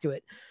come back to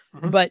it.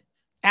 But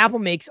Apple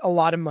makes a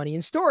lot of money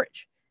in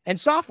storage and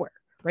software,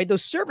 right?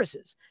 Those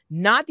services,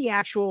 not the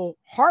actual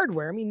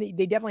hardware. I mean,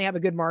 they definitely have a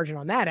good margin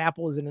on that.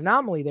 Apple is an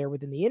anomaly there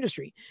within the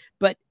industry,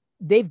 but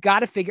they've got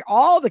to figure,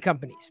 all the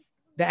companies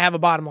that have a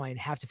bottom line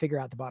have to figure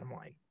out the bottom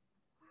line.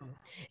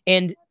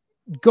 And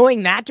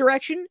going that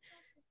direction,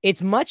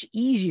 it's much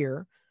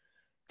easier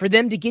for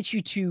them to get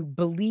you to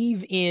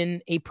believe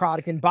in a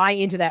product and buy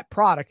into that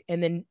product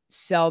and then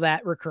sell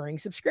that recurring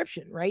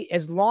subscription, right?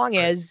 As long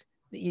as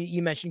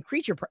you mentioned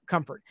creature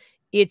comfort.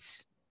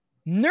 It's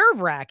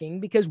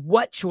nerve-wracking because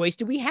what choice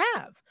do we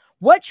have?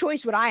 What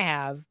choice would I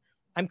have?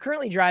 I'm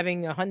currently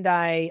driving a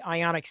Hyundai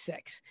Ioniq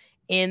 6,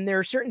 and there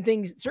are certain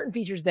things, certain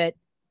features that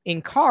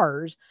in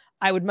cars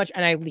I would much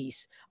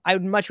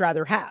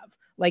rather have,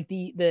 like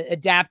the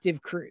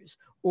adaptive cruise,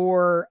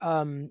 or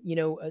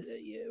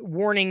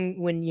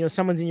warning when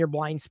someone's in your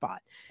blind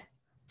spot.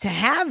 To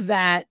have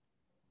that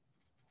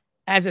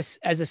as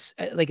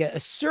a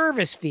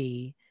service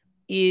fee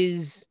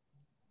is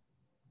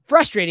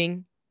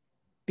frustrating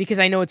because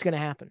I know it's going to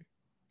happen.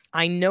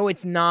 I know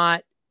it's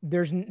not.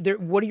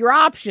 What are your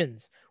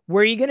options?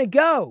 Where are you going to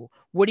go?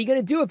 What are you going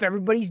to do if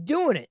everybody's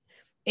doing it?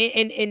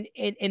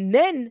 And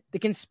then the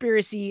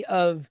conspiracy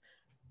of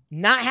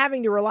not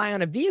having to rely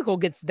on a vehicle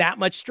gets that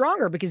much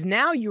stronger, because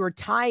now you are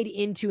tied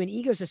into an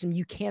ecosystem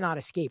you cannot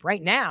escape.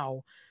 Right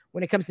now,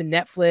 when it comes to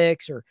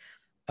Netflix or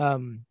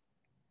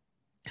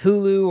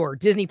Hulu or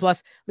Disney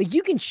Plus, like,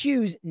 you can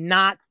choose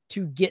not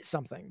to get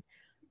something.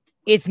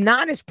 It's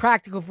not as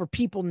practical for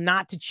people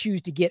not to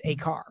choose to get a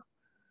car.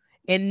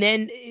 And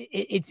then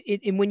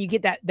and when you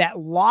get that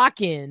lock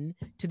in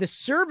to the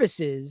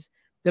services,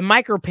 the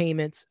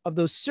micropayments of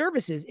those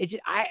services,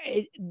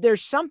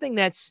 there's something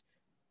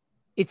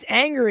it's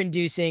anger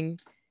inducing,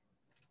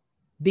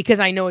 because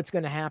I know it's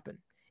going to happen.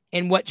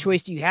 And what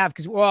choice do you have?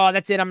 Because, well,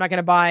 that's it. I'm not going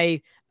to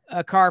buy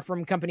a car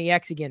from company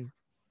X again.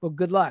 Well,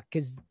 good luck,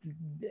 because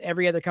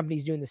every other company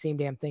is doing the same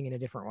damn thing in a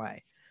different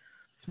way.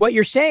 What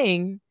you're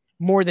saying,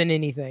 more than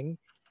anything,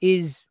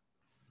 is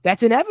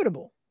that's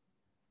inevitable.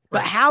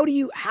 But how do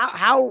you,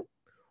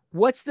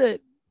 what's the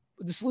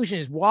solution?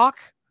 Is walk?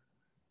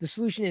 The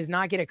solution is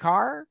not get a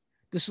car.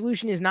 The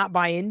solution is not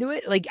buy into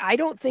it. Like, I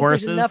don't think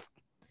Horses. There's enough.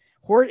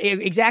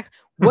 Exactly.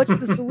 What's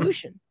the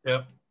solution?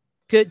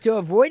 To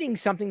avoiding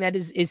something that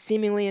is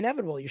seemingly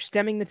inevitable? You're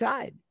stemming the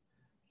tide.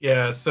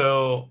 Yeah.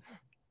 So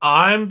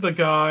I'm the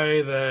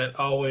guy that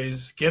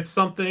always gets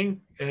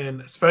something, and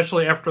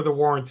especially after the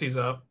warranty's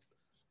up,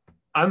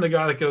 I'm the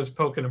guy that goes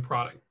poking and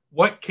prodding.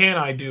 What can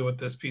I do with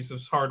this piece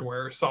of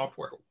hardware or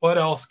software? What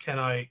else can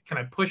I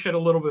push it a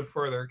little bit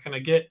further?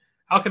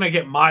 How can I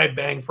get my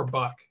bang for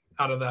buck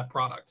out of that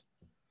product?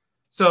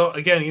 So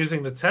again,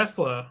 using the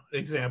Tesla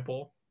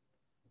example,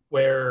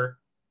 where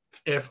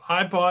if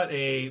I bought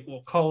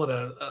we'll call it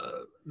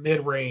a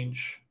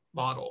mid-range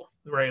model,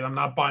 right? I'm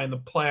not buying the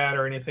Plaid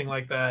or anything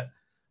like that,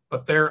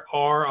 but there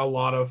are a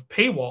lot of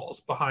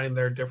paywalls behind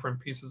their different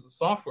pieces of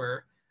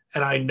software.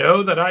 And I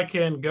know that I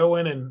can go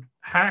in and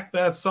hack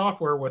that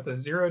software with a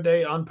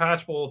 0-day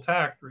unpatchable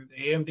attack through the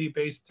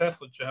AMD-based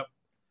Tesla chip.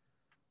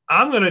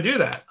 I'm going to do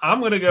that. I'm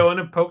going to go in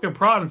and poke and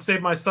prod and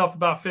save myself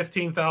about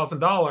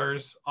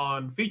 $15,000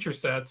 on feature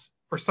sets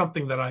for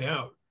something that I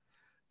own.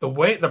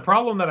 The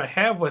problem that I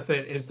have with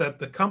it is that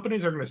the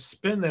companies are going to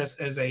spin this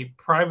as a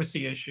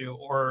privacy issue,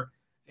 or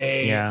what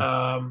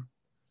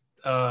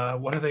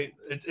are they?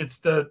 It's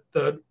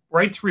the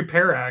Right to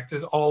Repair Act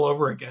is all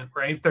over again,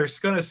 right? They're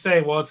going to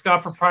say, well, it's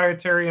got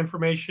proprietary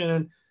information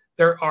and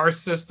there are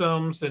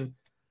systems, and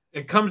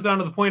it comes down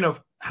to the point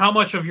of how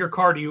much of your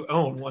car do you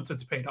own once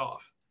it's paid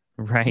off?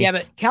 Right. Yeah,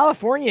 but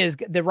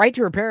the Right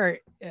to Repair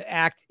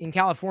Act in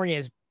California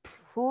is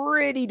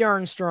pretty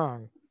darn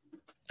strong,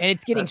 and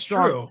it's getting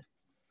stronger.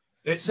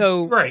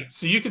 So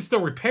you can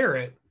still repair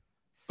it,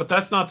 but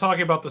that's not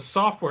talking about the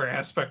software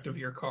aspect of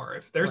your car.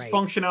 If there's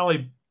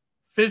functionality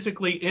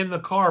physically in the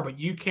car, but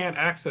you can't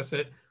access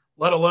it,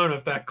 let alone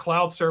if that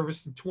cloud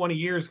service in 20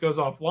 years goes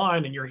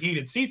offline and your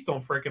heated seats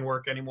don't freaking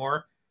work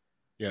anymore.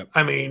 Yeah.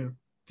 I mean,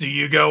 do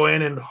you go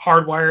in and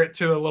hardwire it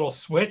to a little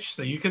switch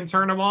so you can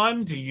turn them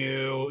on? Do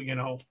you,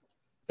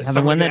 is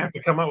someone going to have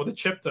to come out with a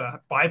chip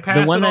to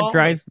bypass the one it that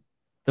all?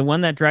 The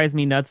one that drives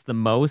me nuts the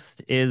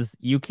most is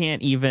you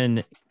can't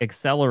even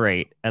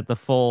accelerate at the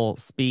full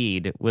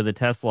speed with a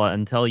Tesla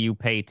until you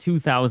pay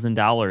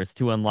 $2,000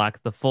 to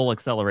unlock the full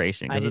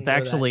acceleration, because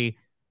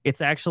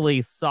it's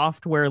actually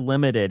software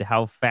limited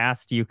how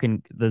fast you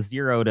can, the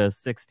 0 to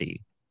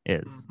 60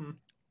 is.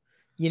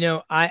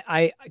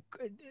 I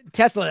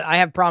Tesla, I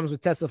have problems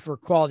with Tesla for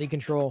quality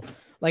control.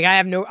 Like,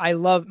 I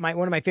love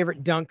one of my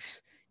favorite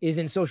dunks is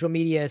in social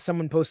media.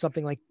 Someone posts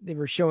something like they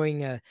were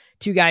showing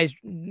two guys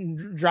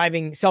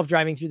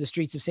self-driving through the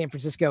streets of San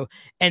Francisco,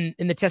 and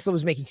the Tesla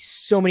was making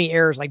so many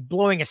errors, like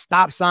blowing a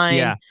stop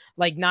sign,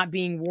 like not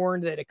being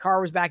warned that a car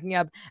was backing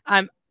up.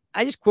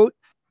 I just quote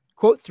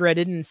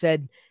threaded and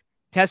said,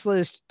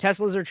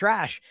 Teslas are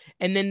trash.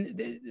 And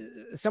then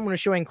someone was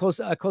showing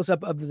a close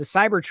up of the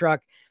Cybertruck,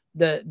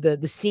 the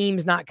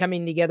seams not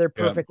coming together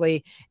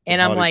perfectly,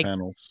 and I'm like,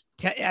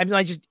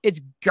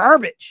 it's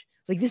garbage.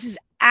 Like, this is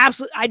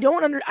absolutely.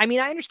 I mean,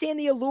 I understand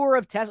the allure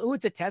of Tesla. Oh,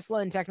 it's a Tesla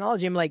and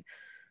technology. I'm like,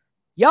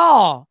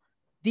 y'all,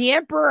 the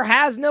emperor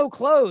has no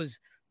clothes.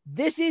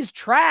 This is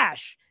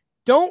trash.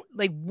 Don't,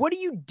 like, what are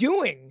you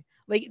doing?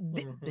 Like,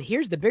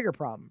 here's the bigger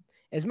problem.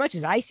 As much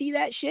as I see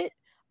that shit,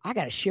 I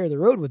got to share the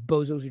road with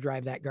bozos who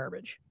drive that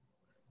garbage.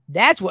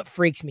 That's what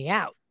freaks me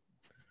out,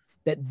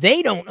 that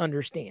they don't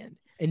understand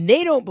and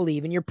they don't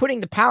believe, and you're putting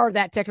the power of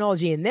that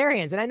technology in their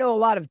hands. And I know a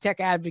lot of tech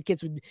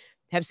advocates would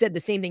have said the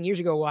same thing years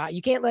ago. Well,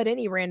 you can't let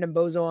any random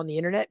bozo on the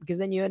internet because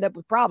then you end up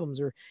with problems,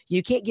 or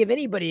you can't give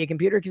anybody a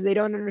computer because they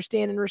don't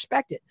understand and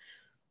respect it.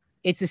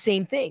 It's the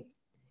same thing.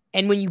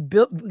 And when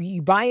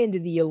you buy into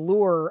the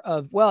allure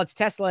of, well, it's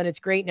Tesla and it's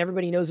great and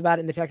everybody knows about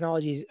it and the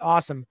technology is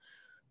awesome.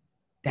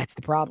 That's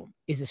the problem.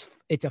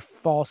 It's a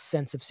false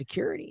sense of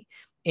security.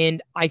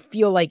 And I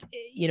feel like,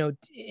 you know,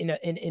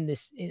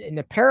 in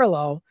a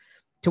parallel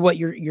to what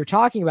you're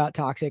talking about,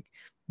 Toxic,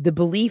 the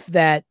belief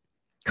that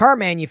car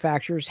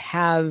manufacturers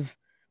have,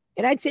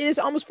 and I'd say this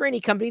almost for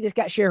any company that's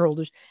got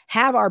shareholders,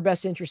 have our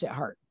best interests at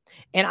heart.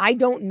 And I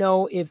don't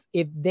know if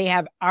they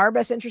have our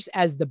best interests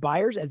as the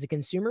buyers, as the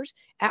consumers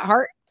at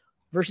heart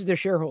versus their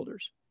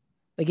shareholders.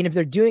 Like, and if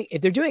they're doing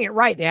it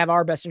right, they have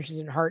our best interests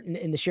in heart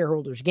and the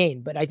shareholders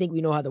gain. But I think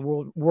we know how the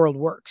world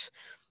works.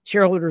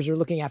 Shareholders are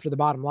looking after the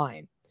bottom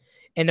line.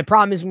 And the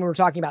problem is when we're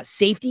talking about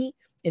safety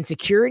and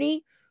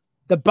security,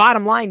 the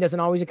bottom line doesn't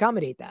always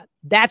accommodate that.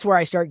 That's where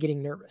I start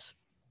getting nervous.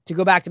 To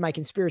go back to my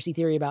conspiracy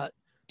theory about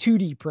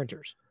 2D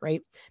printers,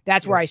 right?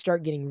 That's where I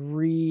start getting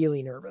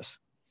really nervous.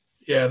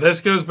 Yeah,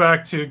 this goes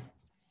back to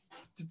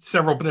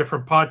several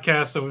different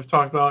podcasts that we've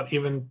talked about,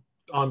 even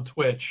on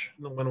Twitch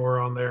when we're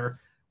on there.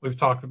 We've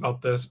talked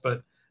about this,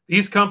 but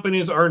these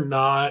companies are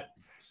not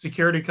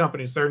security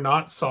companies. They're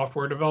not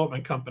software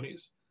development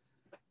companies.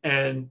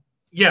 And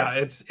yeah,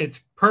 it's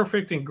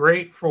perfect and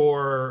great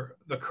for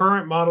the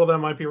current model that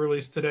might be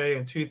released today,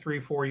 and 2, 3,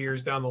 4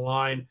 years down the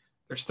line,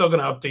 they're still going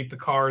to update the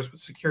cars with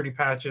security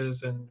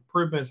patches and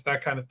improvements,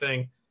 that kind of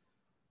thing.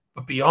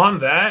 But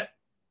beyond that,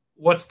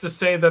 what's to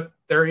say that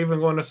they're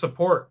even going to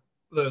support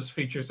those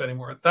features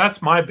anymore?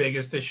 That's my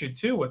biggest issue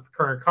too with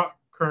current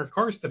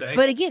cars today.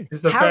 But again,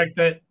 is the fact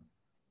that,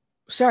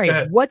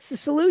 sorry, what's the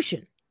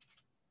solution?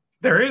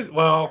 There is,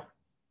 well,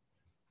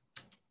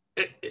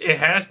 it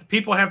has,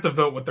 people have to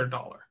vote with their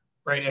dollar,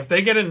 right? If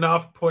they get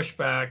enough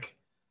pushback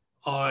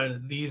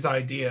on these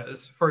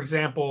ideas, for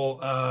example,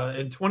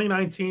 in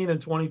 2019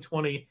 and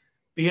 2020,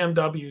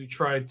 BMW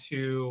tried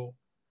to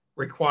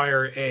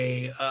require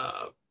a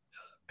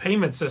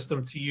payment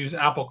system to use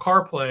Apple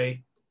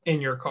CarPlay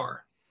in your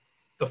car.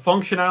 The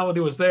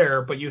functionality was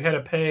there, but you had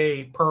to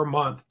pay per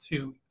month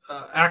to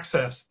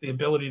access the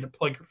ability to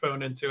plug your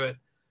phone into it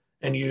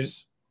and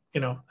use,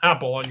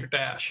 Apple on your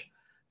dash.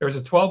 There was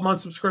a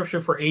 12-month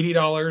subscription for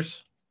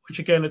 $80, which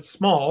again, it's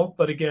small,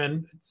 but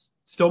again, it's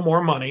still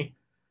more money,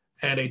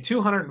 and a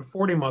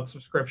 240-month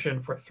subscription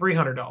for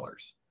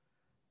 $300.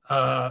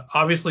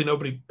 Obviously,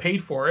 nobody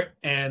paid for it,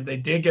 and they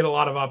did get a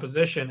lot of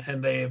opposition,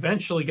 and they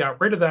eventually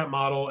got rid of that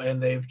model,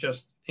 and they've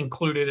just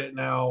included it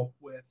now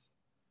with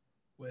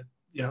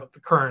the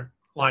current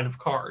line of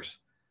cars.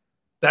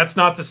 That's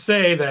not to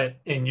say that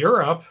in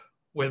Europe,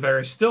 where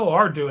they still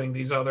are doing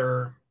these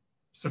other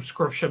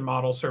subscription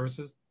model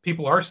services,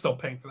 people are still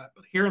paying for that.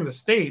 But here in the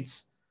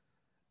States,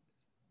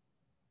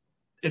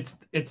 it's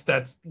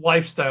that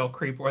lifestyle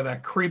creep, or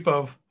that creep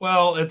of,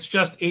 well, it's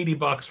just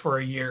 $80 for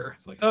a year.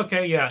 It's like,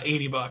 okay, yeah,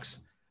 $80.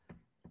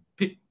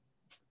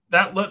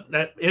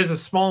 That is a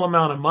small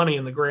amount of money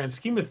in the grand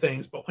scheme of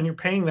things, but when you're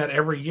paying that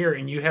every year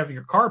and you have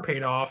your car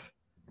paid off,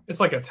 it's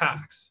like a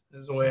tax,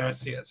 is the way I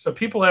see it. So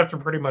people have to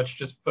pretty much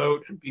just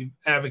vote and be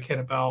advocate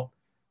about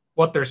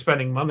what they're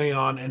spending money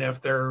on, and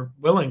if they're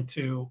willing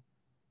to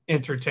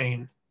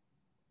entertain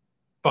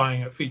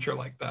buying a feature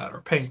like that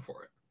or paying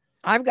for it.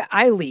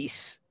 I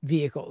lease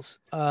vehicles.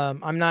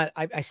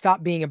 I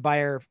stopped being a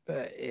buyer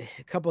a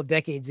couple of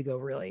decades ago,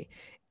 really.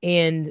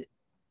 And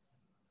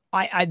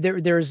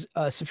there's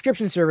a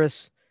subscription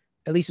service,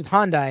 at least with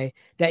Hyundai,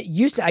 that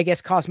used to, I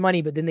guess, cost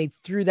money, but then they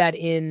threw that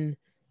in,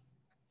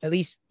 at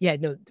least,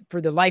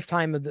 for the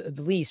lifetime of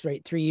the lease,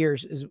 right? 3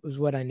 years was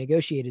what I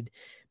negotiated.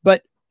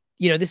 But,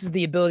 this is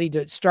the ability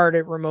to start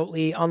it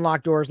remotely,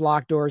 unlock doors,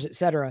 lock doors,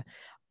 etc.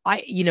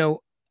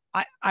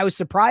 I was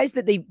surprised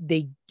that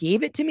they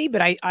gave it to me,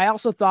 but I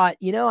also thought,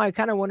 I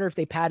kind of wonder if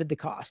they padded the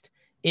cost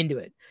into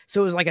it.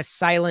 So it was like a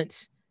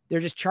silent,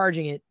 they're just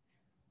charging it,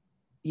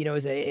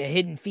 as a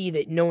hidden fee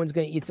that no one's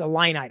it's a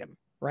line item,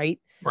 right?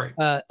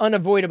 Right.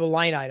 Unavoidable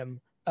line item.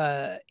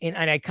 And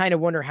I kind of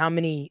wonder how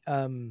many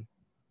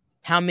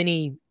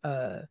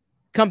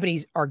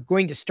companies are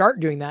going to start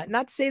doing that.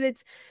 Not to say that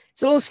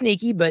it's a little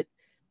sneaky, but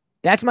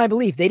that's my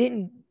belief. They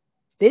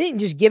didn't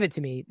just give it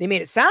to me. They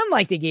made it sound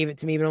like they gave it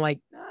to me, but I'm like,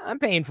 I'm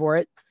paying for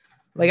it.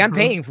 Like I'm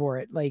paying for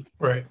it. Like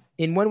Right.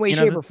 in one way,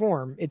 shape, or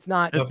form. It's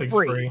not Nothing's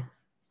free.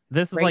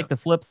 This is Right. like the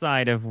flip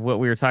side of what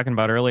we were talking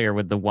about earlier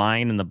with the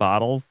wine and the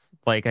bottles.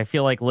 Like, I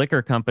feel like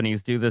liquor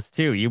companies do this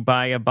too. You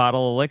buy a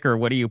bottle of liquor,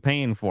 what are you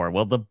paying for?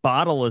 Well, the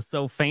bottle is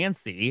so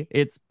fancy,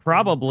 it's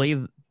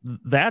probably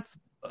that's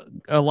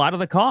a lot of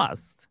the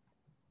cost.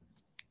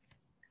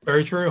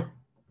 Very true.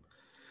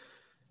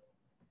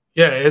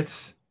 Yeah,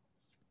 it's,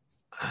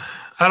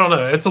 I don't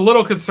know. It's a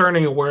little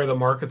concerning of where the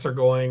markets are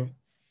going.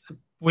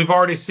 We've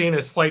already seen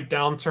a slight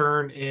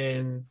downturn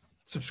in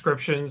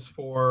subscriptions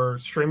for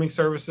streaming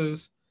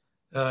services.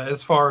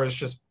 As far as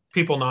just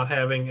people not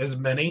having as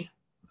many.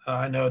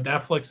 I know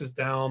Netflix is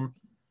down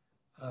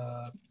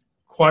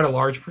quite a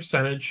large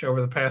percentage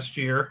over the past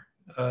year,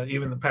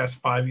 even the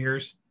past 5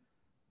 years.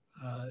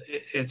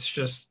 It's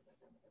just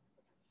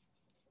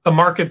the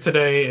market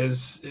today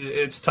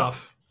it's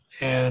tough.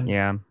 And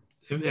yeah,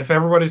 if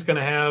everybody's going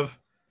to have,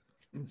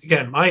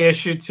 again, my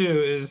issue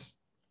too is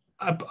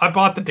I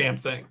bought the damn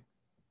thing.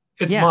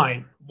 It's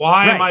mine.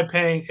 Why am I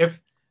paying? And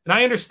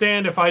I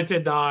understand if I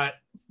did not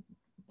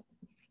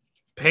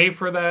pay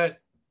for that.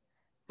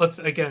 Let's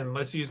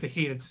use the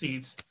heated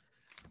seats.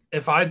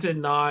 If I did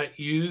not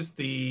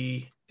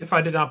pay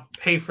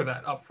for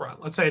that up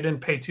front, let's say I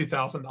didn't pay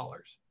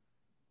 $2,000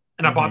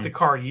 and I bought the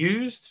car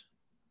used.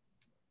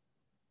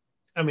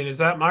 I mean, is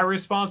that my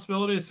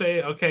responsibility to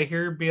say, okay,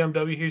 here,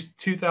 BMW, here's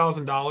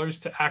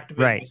 $2,000 to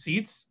activate the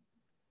seats?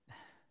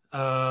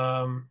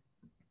 I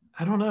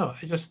don't know.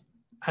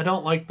 I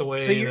don't like the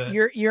way. So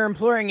you're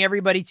imploring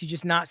everybody to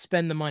just not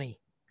spend the money.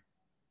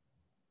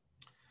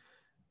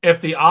 If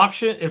the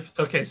option,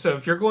 so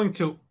if you're going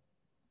to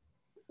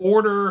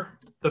order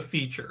the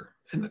feature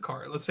in the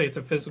car, let's say it's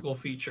a physical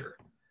feature.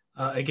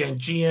 Again,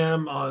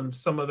 GM on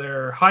some of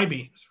their high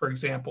beams, for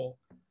example,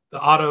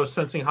 the auto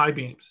sensing high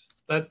beams.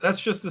 That's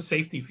just a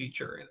safety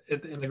feature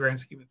in the grand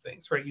scheme of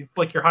things, right? You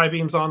flick your high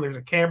beams on, there's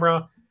a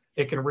camera.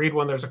 It can read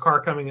when there's a car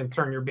coming and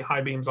turn your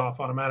high beams off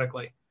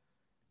automatically.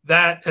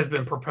 That has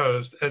been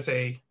proposed as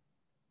a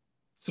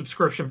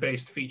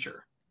subscription-based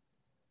feature.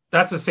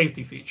 That's a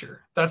safety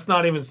feature. That's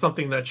not even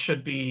something that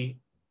should be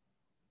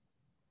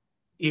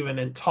even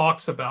in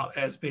talks about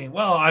as being,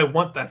 well, I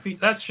want that feature.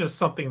 That's just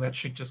something that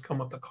should just come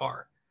with the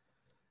car.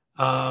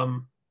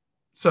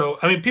 So,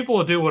 I mean, people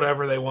will do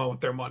whatever they want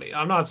with their money.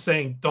 I'm not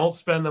saying don't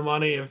spend the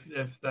money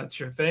if that's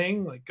your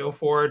thing, like go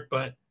for it.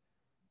 But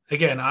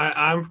again,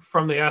 I'm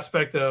from the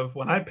aspect of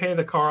when I pay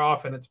the car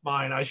off and it's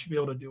mine, I should be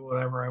able to do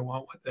whatever I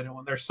want with it. And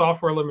when there's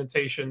software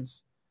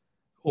limitations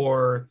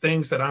or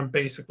things that I'm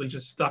basically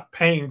just stuck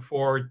paying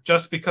for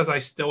just because I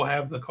still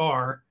have the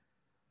car,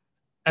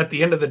 at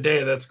the end of the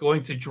day, that's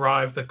going to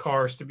drive the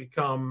cars to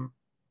become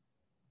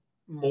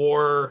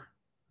more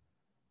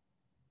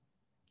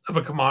of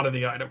a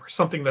commodity item or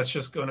something that's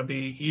just going to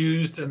be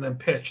used and then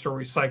pitched or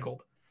recycled.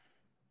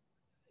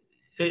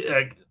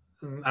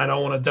 I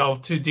don't want to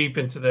delve too deep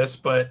into this,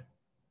 but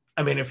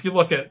I mean, if you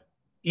look at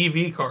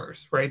EV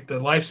cars, right, the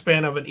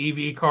lifespan of an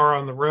EV car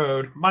on the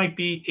road might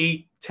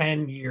be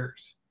 8-10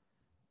 years.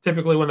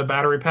 Typically, when the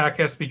battery pack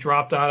has to be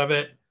dropped out of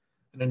it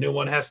and a new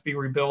one has to be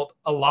rebuilt,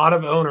 a lot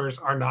of owners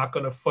are not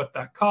going to foot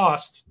that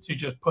cost to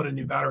just put a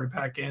new battery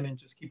pack in and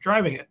just keep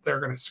driving it. They're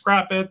going to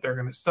scrap it. They're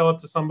going to sell it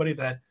to somebody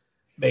that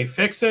may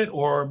fix it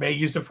or may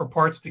use it for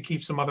parts to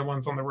keep some other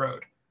ones on the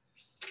road.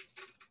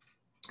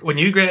 When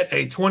you get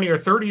a 20 or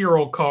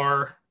 30-year-old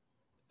car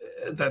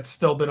that's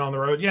still been on the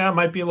road, yeah, it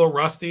might be a little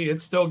rusty.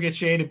 It still gets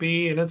you A to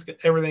B, and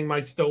everything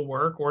might still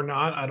work or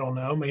not. I don't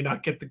know. May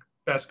not get the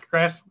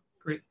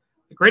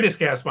greatest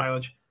gas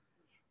mileage,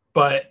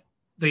 but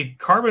the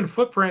carbon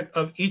footprint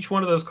of each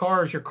one of those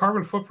cars, your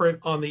carbon footprint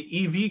on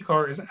the EV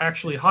car is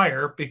actually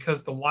higher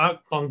because the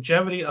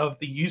longevity of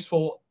the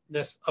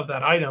usefulness of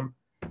that item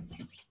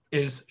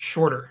is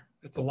shorter.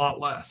 It's a lot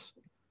less.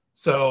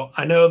 So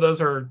I know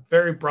those are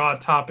very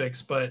broad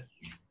topics, but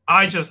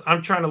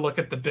I'm trying to look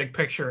at the big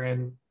picture,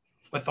 and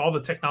with all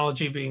the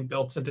technology being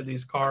built into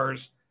these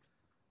cars,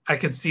 I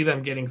could see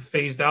them getting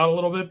phased out a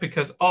little bit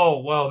because, oh,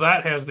 well,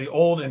 that has the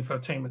old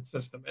infotainment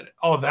system in it.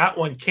 Oh, that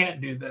one can't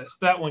do this.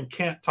 That one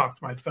can't talk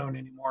to my phone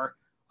anymore.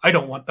 I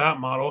don't want that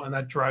model. And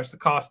that drives the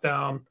cost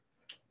down,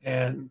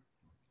 and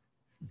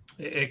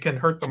it can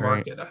hurt the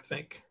market, I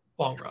think,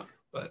 long run,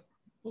 but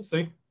we'll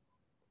see.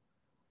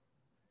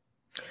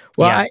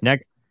 Well, yeah,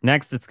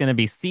 next it's going to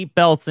be seat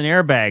belts and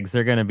airbags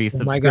are going to be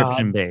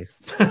subscription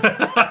based.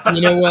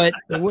 You know what?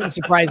 It wouldn't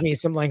surprise me if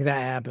something like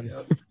that happened.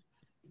 Yep.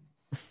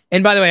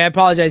 And by the way, I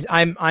apologize.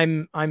 I'm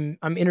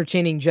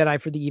entertaining Jedi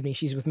for the evening.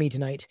 She's with me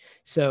tonight,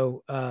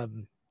 so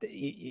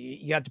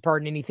you have to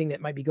pardon anything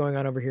that might be going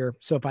on over here.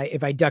 So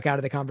if I duck out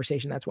of the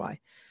conversation, that's why.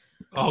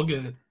 All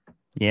good.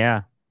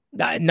 Yeah.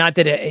 Not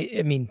that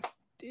I mean,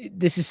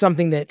 this is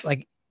something that,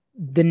 like,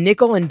 the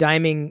nickel and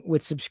diming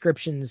with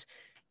subscriptions.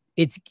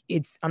 It's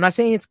I'm not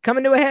saying it's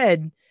coming to a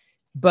head,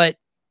 but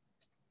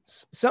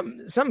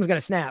something's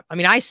gonna snap. I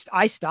mean, I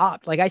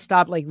stopped. Like I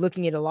stopped like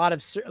looking at a lot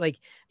of like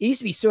it used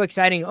to be so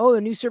exciting. Oh,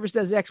 the new service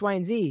does X, Y,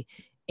 and Z,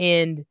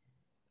 and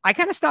I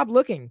kind of stopped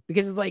looking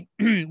because it's like,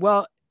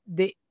 well,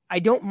 I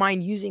don't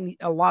mind using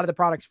a lot of the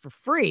products for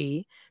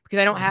free because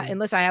I don't have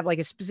unless I have like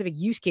a specific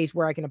use case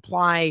where I can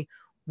apply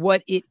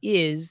what it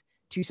is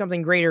to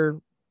something greater.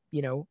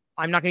 You know,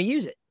 I'm not going to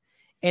use it,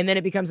 and then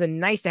it becomes a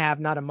nice to have,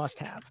 not a must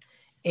have.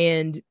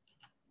 And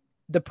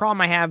the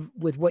problem I have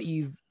with what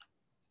you've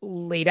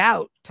laid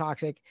out,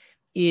 Toxic,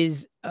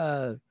 is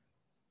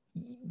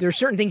there's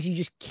certain things you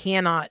just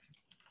cannot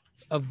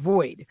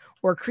avoid,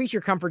 or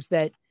creature comforts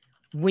that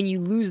when you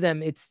lose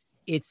them, it's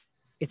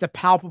a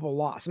palpable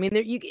loss. I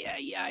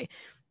mean,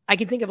 I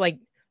can think of like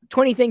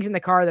 20 things in the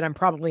car that I'm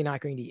probably not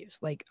going to use.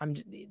 Like I'm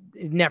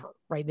never,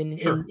 right? Then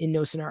in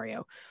no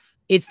scenario.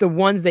 It's the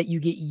ones that you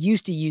get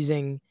used to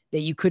using that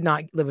you could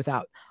not live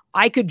without.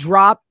 I could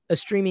drop a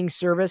streaming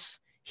service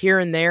here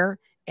and there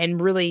and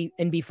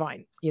be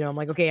fine. You know, I'm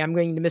like, okay, I'm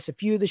going to miss a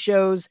few of the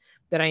shows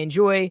that I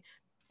enjoy,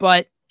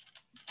 but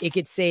it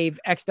could save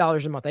X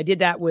dollars a month. I did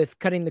that with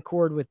cutting the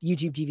cord with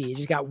YouTube TV. It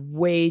just got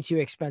way too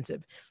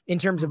expensive in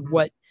terms of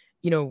what,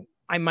 you know,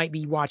 I might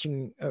be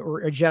watching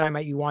or a Jedi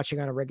might be watching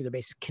on a regular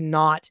basis.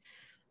 Cannot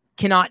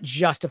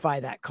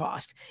justify that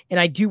cost. And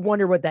I do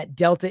wonder what that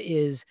delta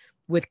is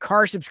with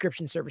car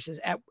subscription services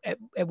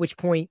at which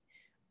point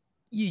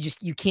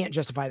you can't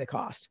justify the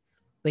cost.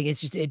 Like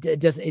it's just,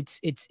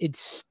 it's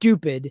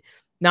stupid.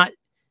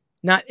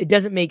 It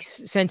doesn't make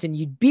sense. And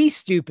you'd be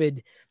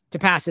stupid to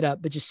pass it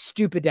up, but just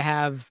stupid to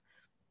have,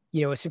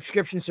 you know, a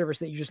subscription service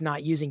that you're just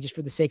not using just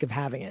for the sake of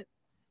having it.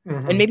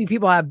 And maybe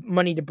people have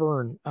money to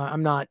burn.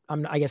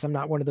 I guess I'm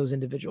not one of those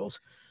individuals.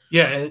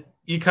 Yeah. And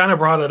you kind of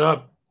brought it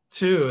up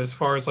too, as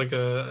far as like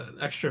an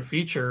extra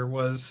feature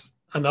was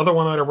another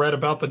one that I read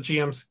about the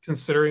GM's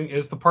considering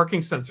is the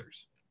parking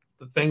sensors,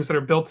 the things that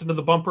are built into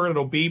the bumper.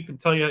 It'll beep and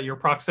tell you your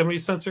proximity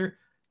sensor.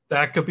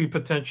 That could be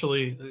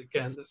potentially,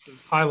 again, this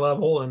is high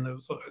level, and there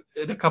was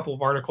in a couple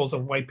of articles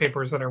and white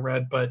papers that I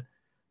read, but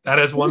that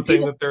is one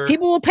thing that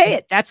people will pay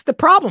it. That's the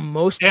problem.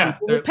 Most people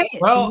will pay it.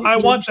 Well, so I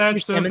want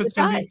that. So if it's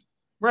going to be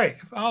right.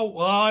 Oh,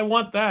 well, I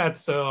want that.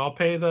 So I'll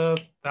pay the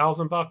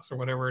 $1,000 or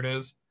whatever it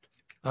is,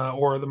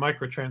 or the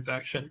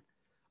microtransaction.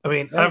 I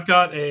mean, I've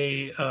got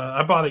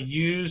I bought a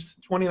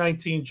used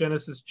 2019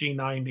 Genesis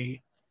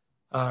G90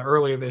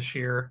 earlier this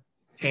year,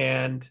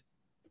 and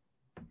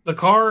the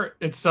car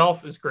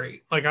itself is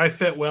great. Like I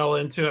fit well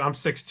into it. I'm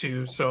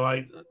 6'2",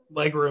 so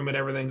leg room and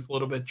everything's a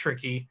little bit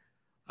tricky.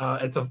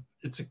 It's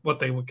what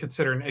they would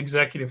consider an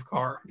executive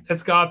car.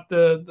 It's got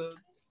the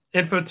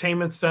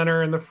infotainment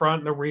center in the front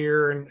and the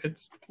rear, and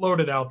it's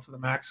loaded out to the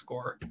max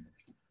score.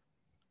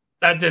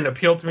 That didn't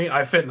appeal to me.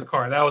 I fit in the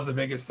car. That was the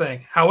biggest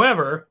thing.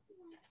 However,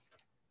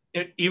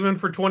 even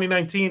for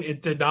 2019,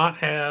 it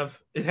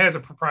has a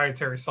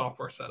proprietary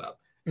software setup.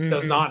 It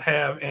does not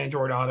have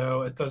Android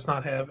Auto. It does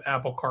not have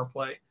Apple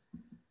CarPlay,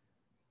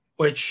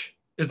 which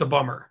is a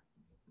bummer.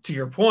 To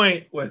your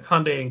point, with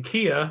Hyundai and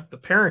Kia, the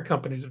parent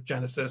companies of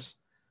Genesis,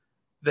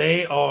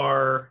 they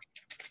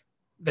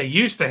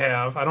used to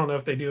have, I don't know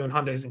if they do in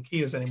Hyundais and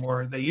Kias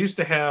anymore, they used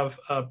to have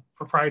a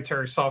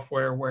proprietary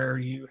software where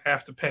you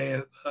have to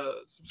pay a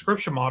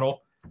subscription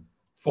model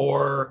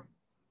for,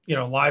 you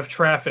know, live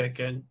traffic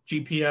and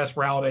GPS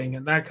routing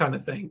and that kind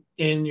of thing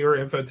in your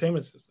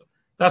infotainment system.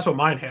 That's what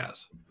mine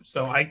has.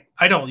 So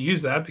I don't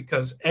use that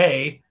because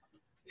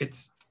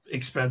it's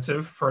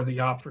expensive for the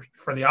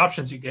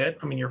options you get.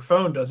 I mean, your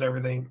phone does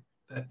everything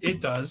that it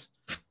does.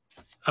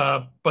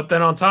 But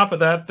then on top of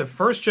that, the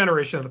first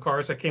generation of the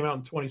cars that came out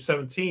in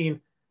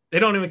 2017, they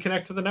don't even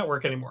connect to the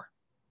network anymore.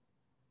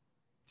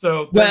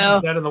 So they're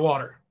just dead in the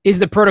water. Is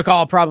the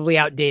protocol probably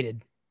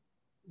outdated?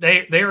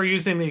 They are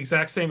using the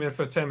exact same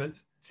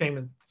infotainment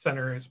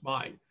center as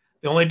mine.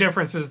 The only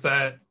difference is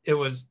that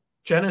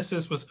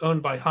Genesis was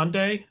owned by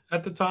Hyundai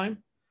at the time.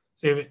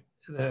 So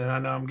I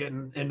know I'm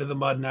getting into the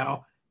mud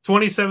now.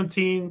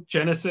 2017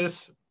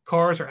 Genesis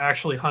cars are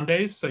actually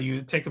Hyundais. So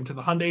you take them to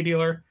the Hyundai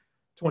dealer.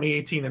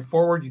 2018 and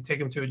forward, you take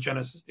them to a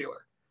Genesis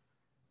dealer.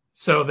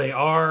 So they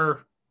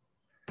are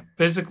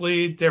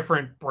physically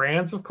different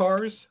brands of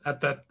cars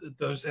at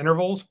those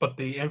intervals, but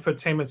the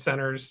infotainment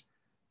centers,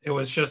 it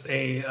was just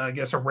I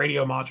guess a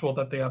radio module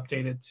that they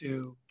updated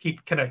to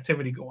keep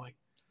connectivity going.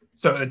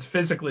 So it's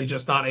physically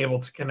just not able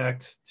to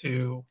connect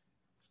to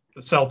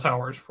the cell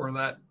towers for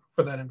that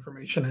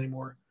information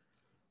anymore.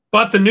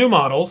 But the new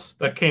models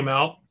that came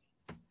out,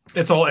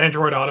 it's all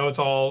Android Auto, it's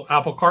all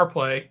Apple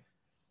CarPlay,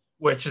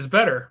 which is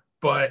better,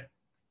 but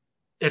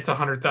it's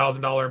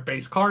 $100,000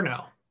 base car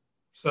now.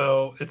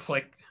 So it's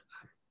like,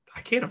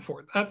 I can't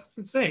afford that. That's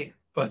insane.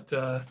 But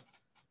I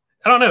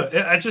don't know.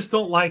 I just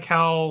don't like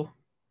how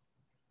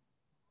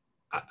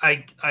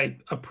I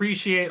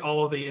appreciate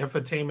all of the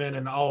infotainment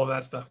and all of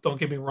that stuff. Don't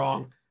get me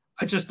wrong.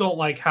 I just don't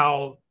like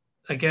how,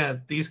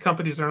 again, these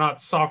companies are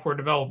not software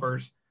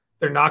developers.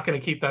 They're not going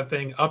to keep that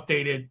thing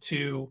updated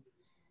to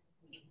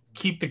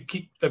keep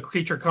the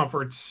creature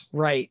comforts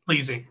right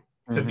pleasing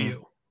to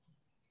view.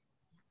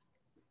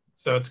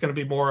 So it's going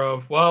to be more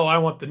of, well, I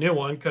want the new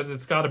one because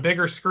it's got a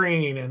bigger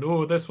screen and,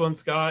 oh, this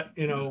one's got,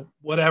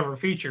 whatever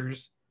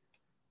features.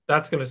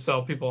 That's going to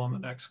sell people on the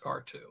next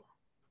car too.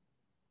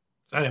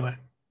 So anyway,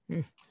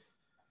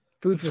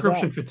 Food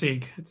subscription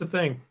fatigue. It's a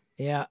thing.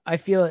 Yeah, I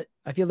feel it.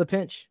 I feel the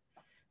pinch.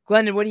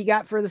 Glendon, what do you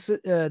got for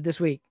this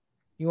week?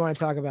 You want to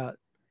talk about?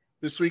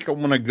 This week, I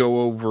want to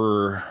go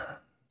over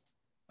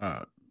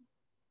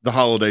the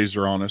holidays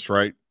are on us,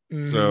 right?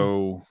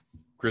 So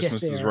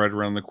Christmas is right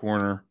around the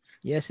corner.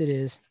 Yes, it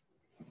is.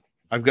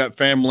 I've got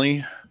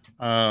family.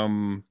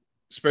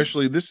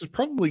 Especially, this is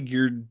probably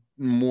geared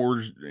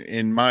more,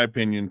 in my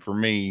opinion, for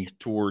me,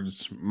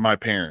 towards my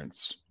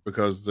parents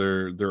because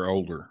they're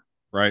older,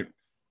 right?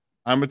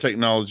 I'm a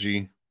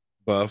technology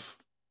buff.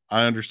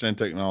 I understand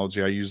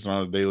technology. I use it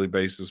on a daily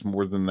basis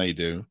more than they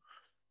do.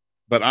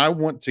 But I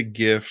want to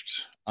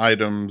gift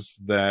items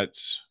that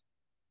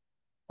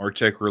are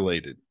tech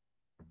related.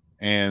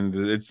 And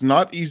it's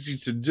not easy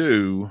to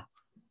do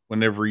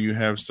whenever you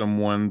have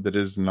someone that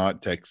is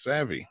not tech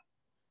savvy.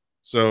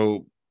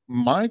 So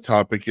my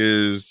topic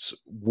is,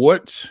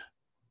 what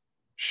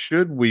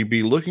should we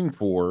be looking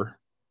for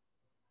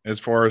as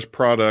far as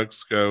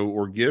products go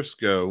or gifts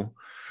go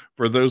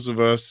for those of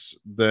us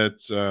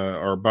that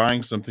are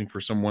buying something for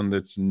someone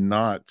that's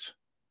not,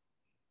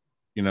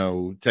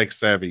 tech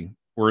savvy,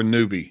 or a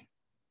newbie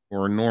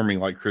or a normie,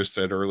 like Chris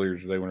said earlier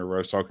today whenever I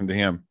was talking to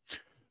him.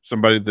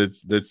 Somebody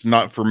that's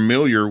not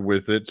familiar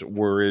with it,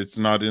 where it's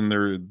not in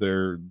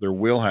their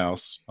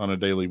wheelhouse on a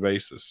daily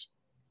basis.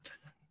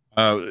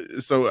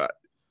 So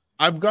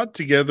I've got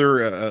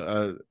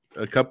together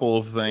a couple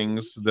of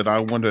things that I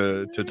want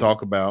to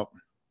talk about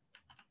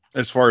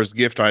as far as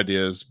gift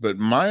ideas. But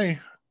my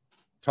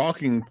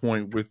talking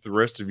point with the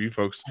rest of you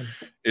folks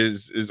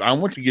is I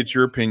want to get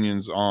your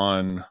opinions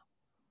on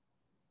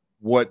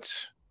what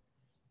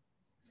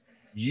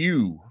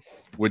you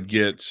would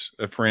get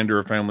a friend or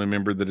a family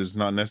member that is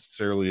not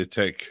necessarily a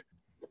tech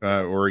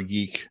or a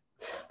geek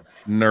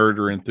nerd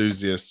or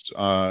enthusiast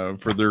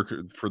for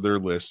their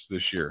list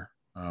this year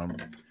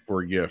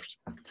for a gift.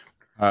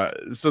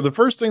 So the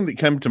first thing that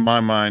came to my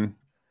mind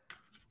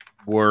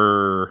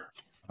were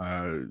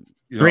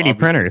 3D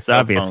printers,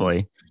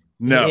 obviously.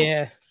 No,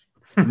 Yeah.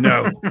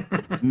 no,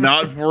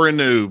 not for a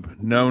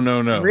noob.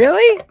 No.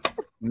 Really?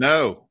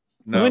 No.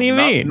 What do you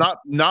mean?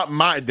 Not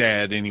my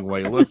dad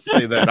anyway. Let's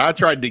say that. I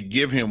tried to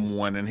give him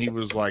one and he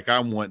was like, I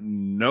want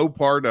no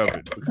part of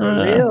it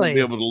because you would be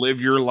able to live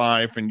your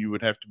life and you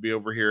would have to be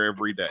over here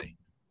every day.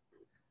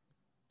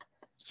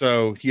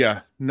 So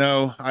yeah,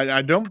 no,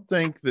 I don't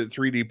think that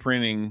 3D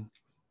printing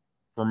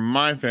for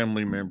my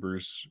family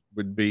members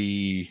would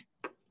be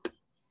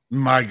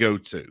my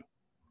go-to.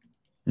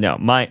 No,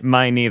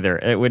 mine either.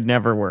 It would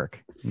never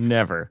work.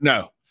 Never.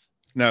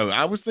 No,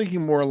 I was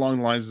thinking more along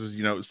the lines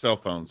of, cell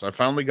phones. I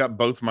finally got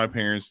both my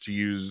parents to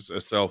use a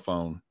cell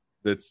phone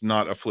that's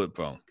not a flip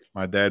phone.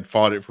 My dad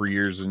fought it for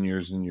years and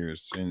years and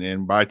years.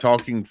 And by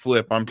talking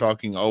flip, I'm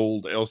talking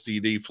old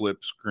LCD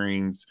flip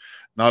screens,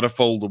 not a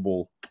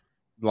foldable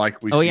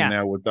like we see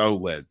now with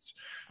OLEDs.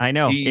 I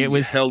know. He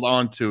was held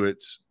on to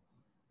it.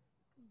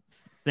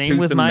 Same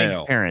with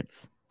my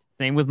parents.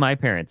 Same with my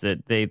parents.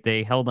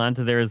 They held on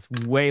to theirs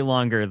way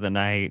longer than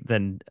I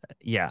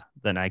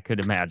could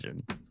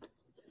imagine.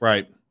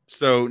 Right.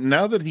 So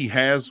now that he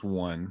has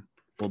one,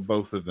 well,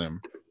 both of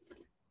them,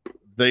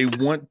 they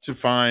want to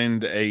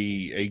find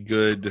a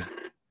good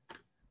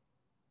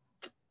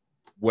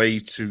way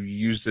to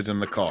use it in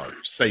the car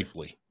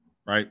safely.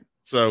 Right.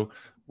 So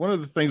one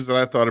of the things that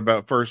I thought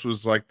about first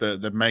was like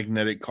the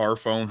magnetic car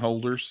phone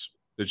holders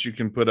that you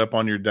can put up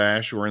on your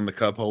dash or in the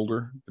cup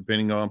holder,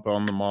 depending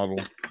on the model.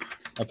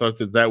 I thought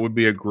that would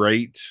be a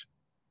great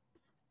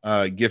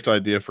gift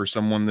idea for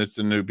someone that's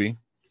a newbie.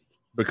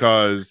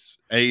 Because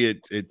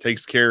it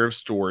takes care of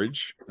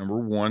storage. Number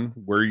one,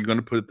 where are you going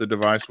to put the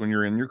device when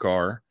you're in your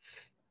car,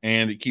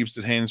 and it keeps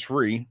it hands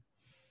free.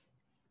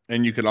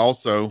 And you could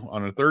also,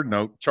 on a third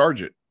note,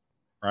 charge it.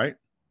 Right.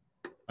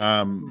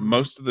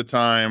 Most of the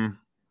time,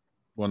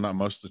 well, not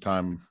most of the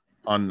time,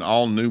 on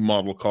all new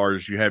model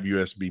cars, you have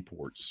USB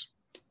ports.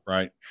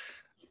 Right.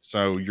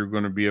 So you're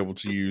going to be able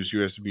to use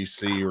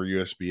USB-C or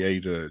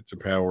USB-A to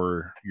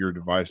power your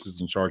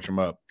devices and charge them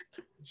up.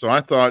 So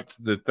I thought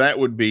that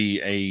would be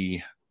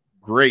a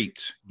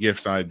great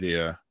gift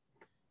idea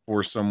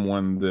for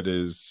someone that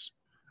is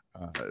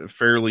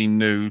fairly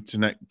new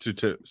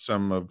to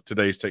some of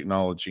today's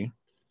technology.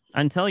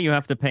 Until you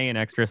have to pay an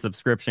extra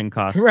subscription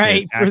cost to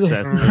access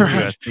those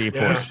USB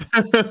ports.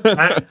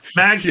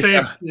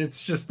 MagSafe,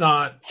 it's just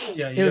not.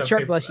 Yeah,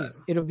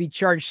 it'll be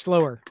charged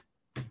slower.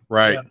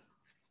 Right.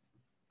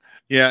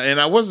 Yeah, and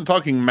I wasn't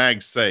talking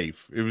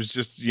MagSafe. It was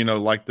just,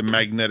 like the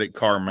magnetic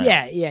car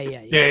mounts. Yeah.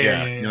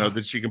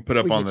 That you can put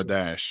up on the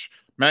dash.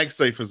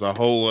 MagSafe is a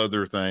whole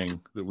other thing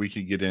that we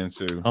could get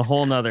into. A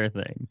whole nother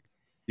thing.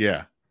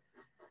 Yeah.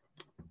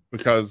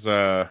 Because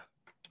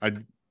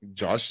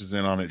Josh is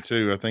in on it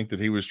too. I think that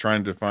he was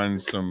trying to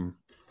find some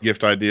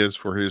gift ideas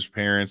for his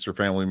parents or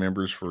family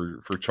members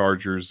for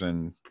chargers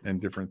and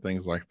different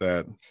things like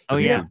that. Oh,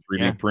 yeah.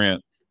 3D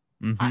print.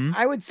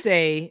 I would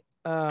say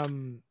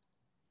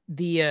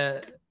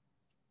the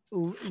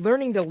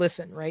learning to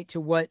listen, right, to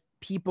what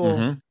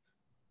people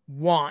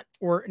want,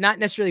 or not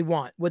necessarily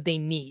want, what they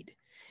need.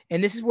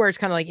 And this is where it's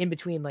kind of like in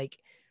between, like,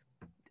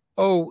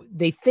 oh,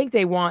 they think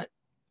they want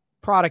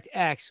product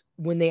X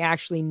when they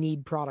actually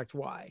need product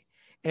Y.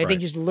 And I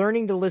think just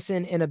learning to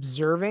listen and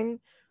observing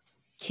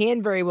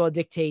can very well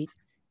dictate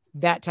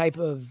that type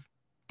of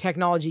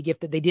technology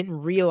gift that they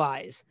didn't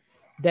realize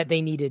that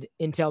they needed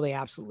until they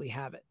absolutely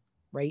have it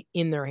right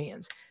in their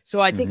hands. So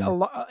I think a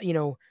lot, you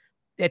know,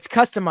 that's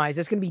customized.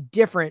 That's going to be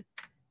different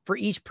for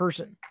each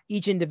person,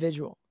 each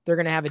individual. They're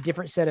going to have a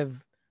different set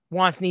of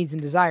wants, needs,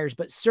 and desires.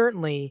 But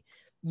certainly,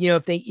 you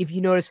know, if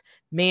you notice,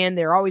 man,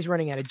 they're always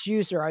running out of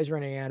juice, they're always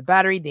running out of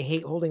battery, they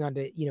hate holding on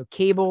to, you know,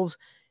 cables,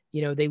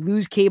 you know, they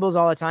lose cables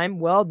all the time.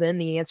 Well, then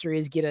the answer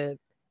is get a,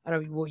 I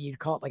don't know what you'd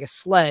call it, like a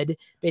sled,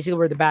 basically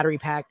where the battery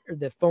pack or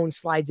the phone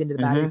slides into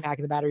the battery pack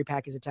and the battery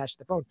pack is attached to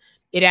the phone.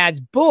 It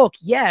adds bulk,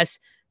 yes,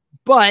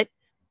 but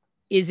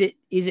is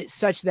it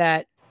such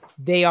that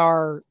they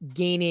are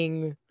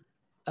gaining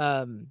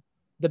the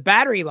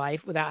battery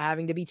life without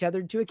having to be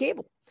tethered to a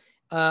cable?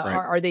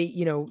 Are they,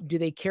 you know, do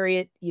they carry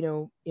it, you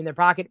know, in their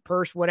pocket,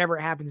 purse, whatever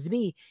it happens to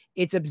be?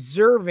 It's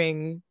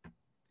observing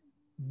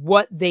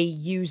what they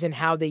use and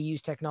how they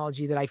use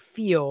technology that I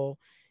feel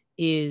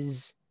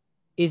is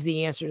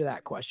the answer to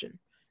that question,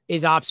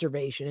 is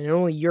observation, and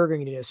only you're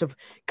going to do. So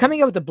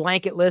coming up with a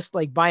blanket list,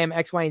 like buy them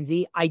X, Y, and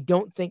Z, I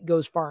don't think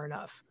goes far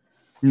enough.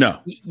 No,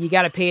 you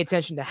got to pay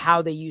attention to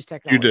how they use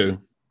technology. You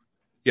do.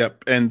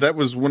 Yep. And that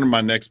was one of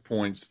my next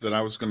points that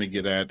I was going to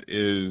get at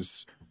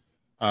is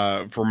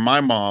for my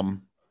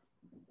mom,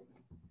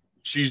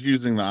 she's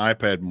using the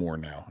iPad more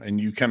now. And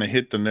you kind of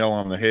hit the nail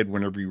on the head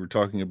whenever you were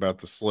talking about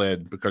the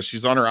sled, because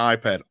she's on her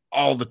iPad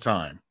all the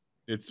time.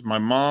 It's my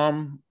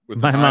mom with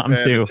my mom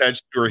iPad too,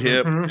 attached to her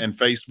hip and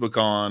Facebook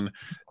on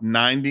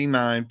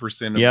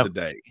 99% of the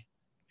day.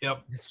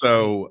 Yep.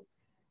 So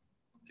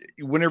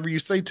whenever you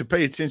say to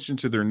pay attention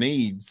to their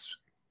needs,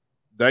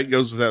 that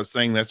goes without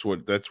saying. That's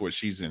what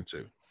she's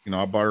into. You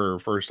know, I bought her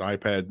first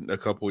iPad a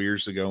couple of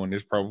years ago, and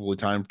it's probably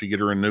time to get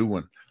her a new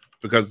one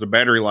because the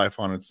battery life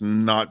on it's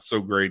not so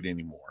great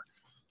anymore,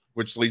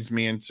 which leads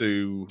me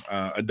into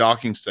a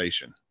docking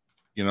station.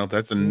 You know,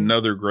 that's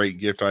another great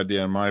gift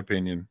idea, in my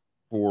opinion,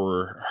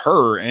 for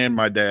her and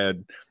my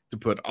dad to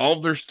put all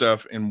of their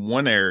stuff in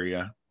one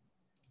area,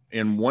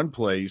 in one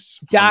place.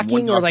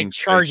 Docking or like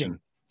charging?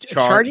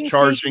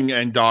 Charging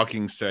and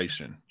docking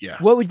station. Yeah.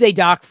 What would they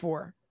dock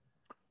for?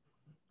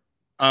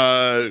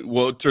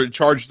 Well, to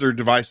charge their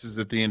devices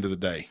at the end of the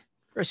day.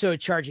 Or so a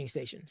charging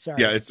station.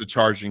 Sorry. Yeah, it's a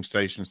charging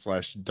station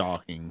 /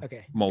 docking.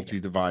 Okay.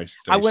 Multi-device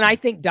station. When I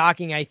think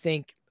docking, I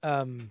think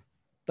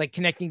like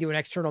connecting to an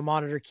external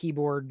monitor,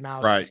 keyboard,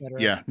 mouse, right. etc.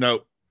 Yeah.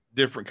 No,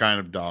 different kind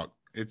of dock.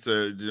 It's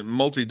a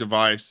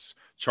multi-device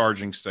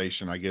charging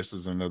station, I guess,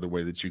 is another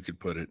way that you could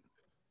put it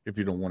if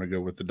you don't want to go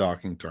with the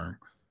docking term.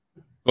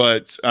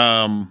 But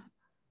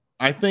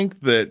I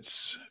think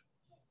that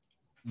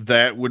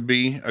would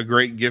be a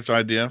great gift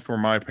idea for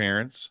my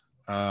parents.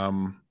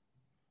 By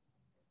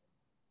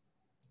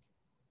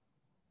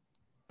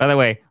the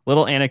way,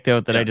 little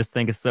anecdote that I just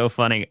think is so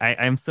funny.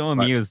 I'm so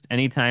amused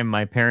anytime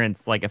my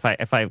parents, like if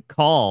I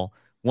call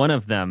one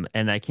of them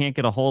and I can't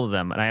get a hold of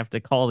them and I have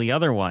to call the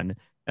other one,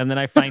 and then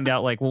I find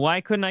out like, well,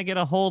 why couldn't I get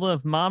a hold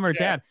of mom or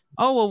dad?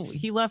 Oh, well,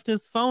 he left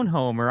his phone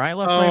home, or I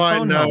left my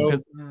phone home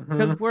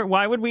because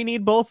why would we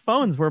need both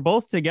phones? We're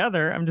both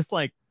together. I'm just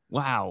like,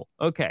 wow,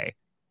 okay.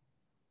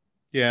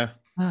 Yeah.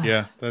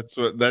 Yeah. That's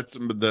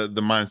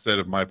the mindset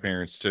of my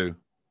parents too.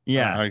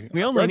 Yeah.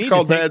 We only need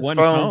to take one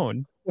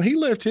phone. Well, he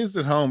left his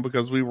at home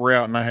because we were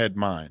out and I had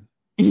mine.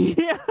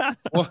 Yeah.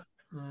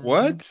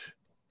 What?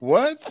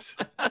 What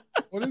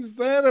is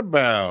that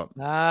about?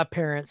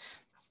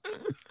 Parents.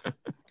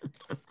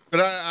 But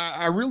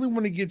I really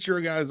want to get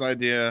your guys'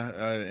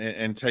 idea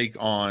and take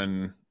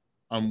on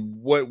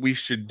what we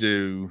should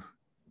do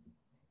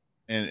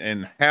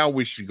and how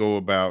we should go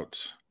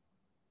about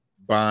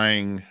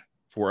buying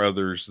for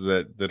others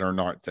that are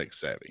not tech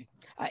savvy.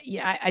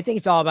 I think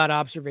it's all about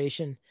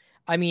observation.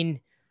 I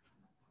mean,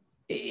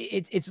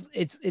 it's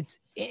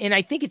and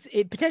I think it's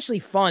potentially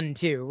fun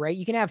too, right?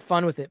 You can have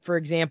fun with it. For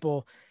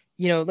example,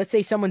 you know, let's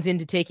say someone's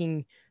into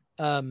taking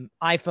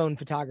iPhone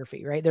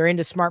photography, right? They're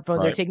into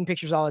smartphone. They're taking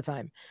pictures all the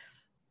time.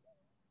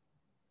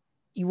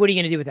 What are you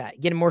going to do with that?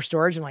 Get them more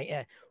storage? I'm like,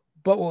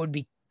 but what would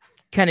be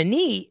kind of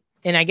neat,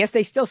 and I guess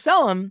they still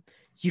sell them,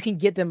 you can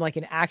get them like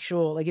an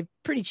actual, like a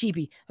pretty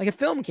cheapy, like a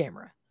film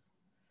camera,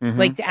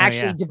 like to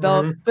actually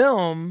develop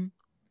film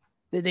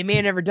that they may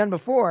have never done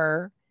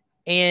before.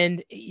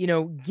 And, you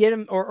know, get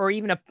them, or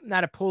even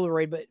not a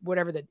Polaroid, but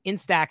whatever the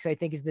Instax, I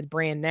think is the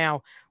brand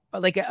now,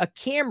 like a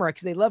camera,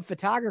 because they love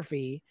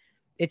photography.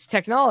 It's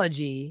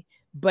technology,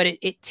 but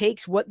it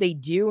takes what they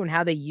do and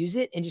how they use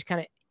it and just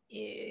kind of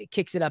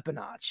kicks it up a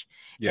notch.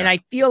 And I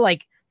feel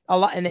like a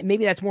lot, and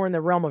maybe that's more in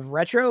the realm of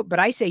retro, but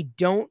I say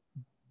don't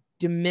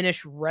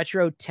diminish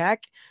retro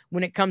tech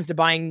when it comes to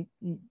buying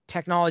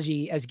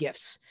technology as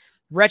gifts.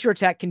 Retro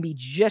tech can be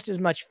just as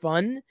much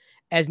fun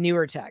as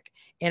newer tech.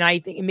 And I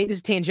think, and maybe this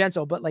is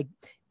tangential, but like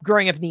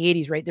growing up in the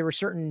 80s, right, there were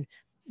certain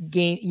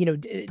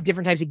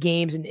different types of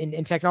games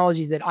and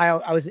technologies that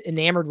I was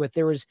enamored with.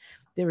 There was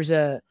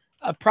the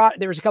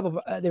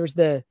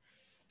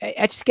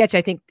Etch Sketch,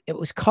 I think it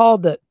was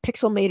called the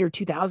Pixelmator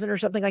 2000 or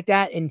something like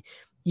that. And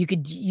you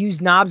could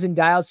use knobs and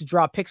dials to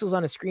draw pixels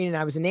on a screen. And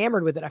I was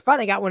enamored with it. I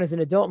finally got one as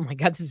an adult. Oh my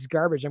God, this is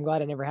garbage. I'm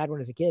glad I never had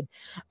one as a kid.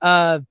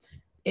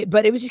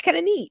 But it was just kind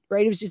of neat,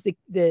 right? It was just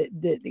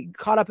the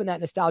caught up in that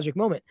nostalgic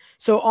moment.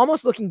 So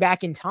almost looking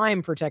back in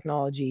time for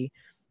technology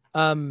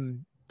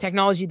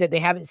that they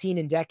haven't seen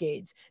in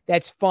decades.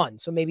 That's fun.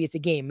 So maybe it's a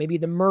game, maybe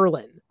the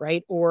Merlin,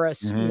 right? Or a,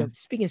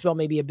 speaking spell,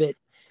 maybe a bit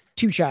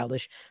too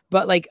childish,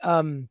 but like,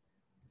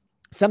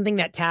 something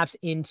that taps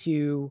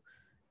into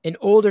an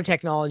older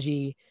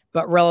technology,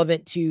 but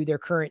relevant to their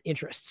current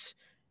interests.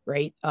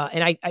 Right.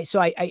 And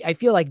I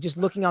feel like just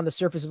looking on the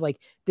surface of like,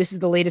 this is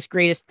the latest,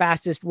 greatest,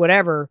 fastest,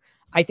 whatever.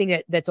 I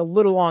think that's a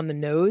little on the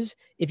nose.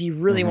 If you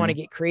really want to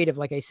get creative,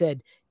 like I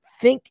said,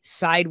 think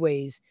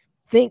sideways,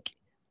 think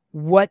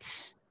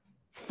what's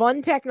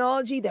fun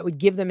technology that would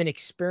give them an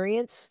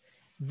experience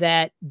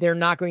that they're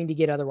not going to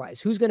get otherwise.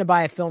 Who's going to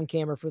buy a film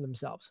camera for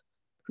themselves?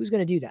 Who's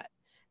going to do that?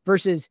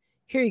 Versus,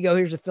 here you go,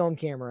 here's a film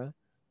camera.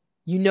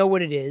 You know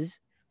what it is.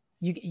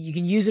 You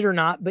can use it or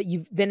not, but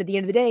then at the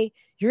end of the day,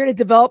 you're going to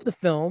develop the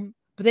film,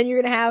 but then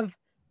you're going to have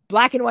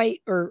black and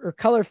white or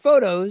color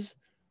photos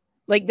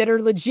like that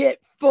are legit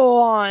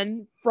full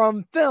on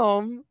from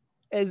film.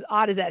 As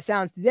odd as that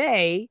sounds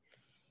today,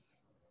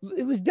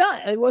 it was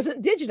done. It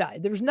wasn't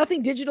digitized. There was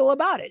nothing digital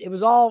about it. It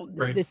was all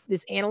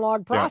this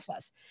analog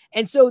process. Yeah.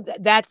 And so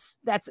that's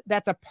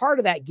a part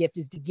of that gift,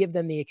 is to give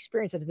them the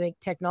experience. I think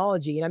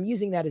technology, and I'm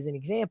using that as an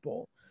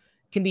example,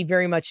 can be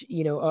very much,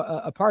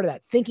 a part of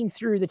that. Thinking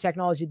through the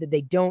technology that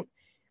they don't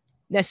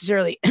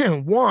necessarily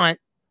want,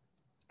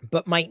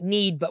 but might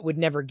need, but would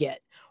never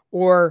get,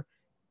 or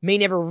may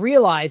never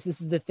realize this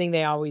is the thing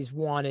they always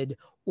wanted,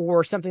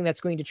 or something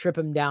that's going to trip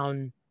them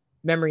down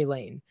memory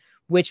lane,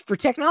 which for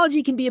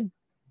technology can be a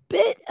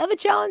bit of a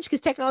challenge, because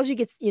technology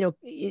gets,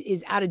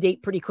 is out of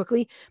date pretty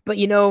quickly. But,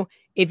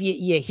 if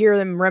you hear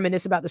them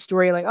reminisce about the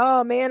story, like,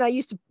 oh man, I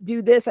used to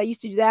do this, I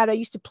used to do that, I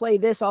used to play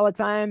this all the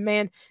time,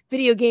 man,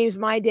 video games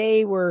my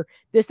day were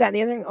this, that, and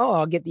the other thing. Oh,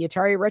 I'll get the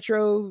Atari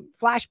Retro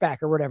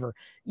flashback or whatever.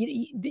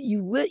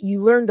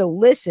 You learn to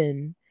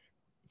listen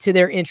to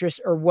their interests,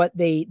 or what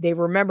they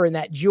remember, in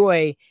that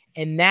joy.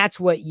 And that's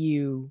what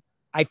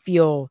I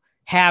feel,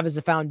 have as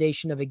a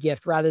foundation of a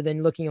gift, rather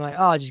than looking like,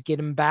 oh, I'll just get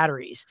them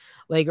batteries,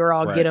 like, or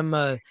I'll get them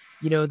the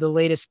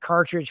latest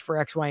cartridge for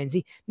X, Y, and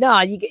Z.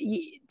 No,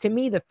 to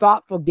me, the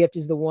thoughtful gift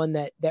is the one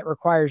that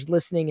requires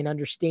listening and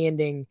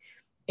understanding,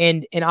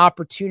 and an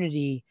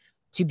opportunity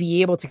to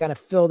be able to kind of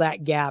fill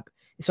that gap.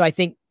 So I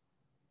think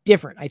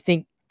different. I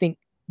think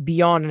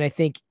beyond, and I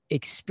think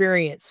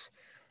experience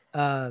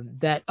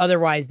that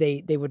otherwise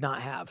they would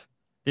not have.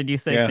 Did you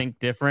say think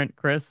different,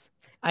 Chris?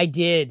 I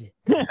did.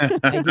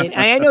 I did. And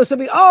I know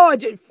somebody,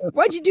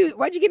 why'd you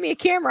give me a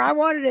camera? I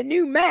wanted a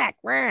new Mac.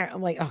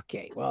 I'm like,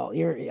 okay, well,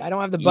 I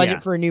don't have the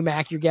budget for a new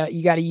Mac. You got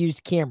a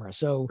used camera.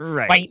 So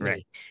bite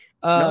me.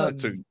 No,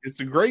 it's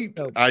a great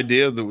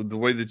idea. The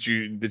way that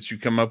you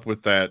come up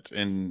with that,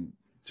 and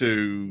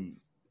to,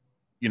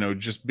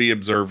 just be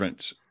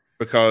observant,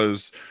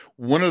 because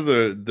one of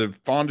the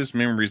fondest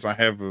memories I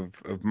have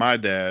of my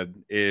dad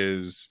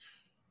is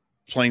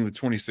playing the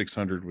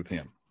 2600 with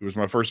him. It was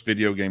my first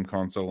video game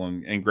console,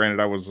 and granted,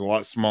 I was a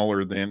lot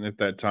smaller then at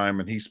that time,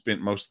 and he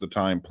spent most of the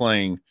time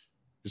playing.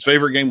 His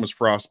favorite game was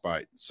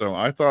Frostbite. So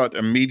I thought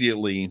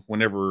immediately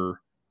whenever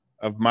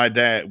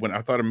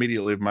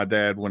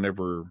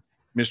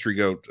Mystery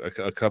Goat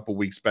a couple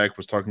weeks back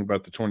was talking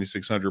about the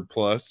 2600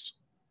 plus,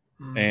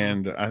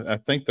 and I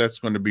think that's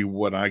going to be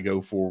what I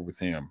go for with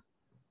him.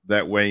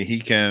 That way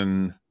he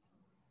can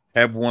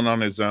have one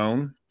on his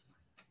own,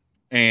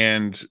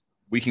 and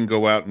we can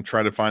go out and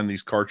try to find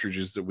these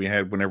cartridges that we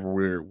had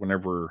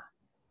whenever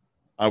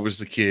I was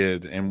a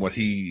kid, and what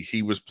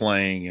he was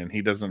playing and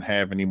he doesn't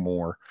have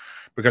anymore,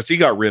 because he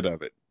got rid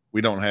of it.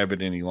 We don't have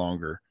it any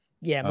longer.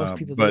 Yeah, most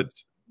people do.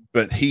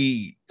 But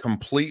he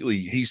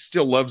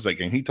still loves that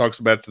game. He talks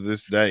about it to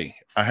this day.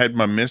 I had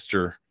my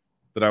Mister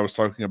that I was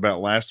talking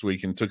about last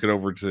week, and took it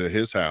over to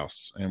his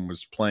house and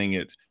was playing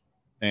it.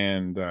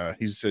 And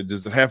he said,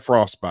 does it have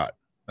Frostbite?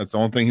 That's the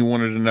only thing he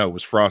wanted to know,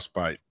 was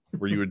Frostbite,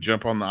 where you would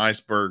jump on the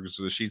icebergs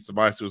or the sheets of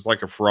ice. It was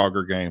like a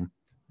Frogger game,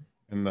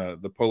 and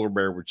the polar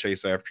bear would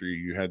chase after you.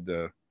 You had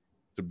to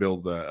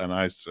build an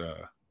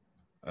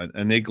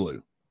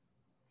igloo.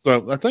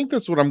 So I think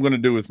that's what I'm going to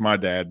do with my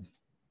dad,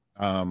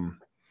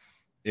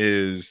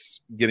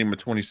 is get him a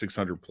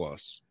 2600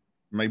 plus.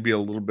 Maybe a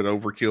little bit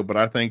overkill, but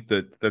I think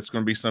that's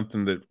going to be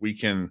something that we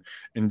can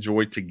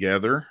enjoy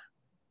together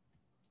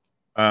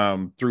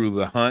through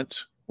the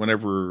hunt,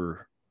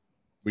 whenever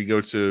we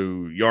go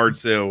to yard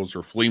sales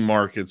or flea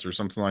markets or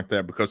something like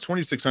that, because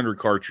 2600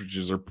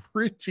 cartridges are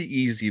pretty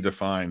easy to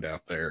find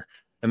out there,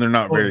 and they're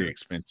not very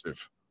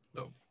expensive.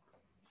 No.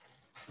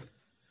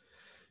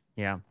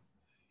 Yeah.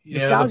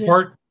 Yeah.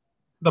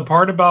 The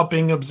part about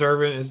being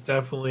observant is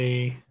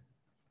definitely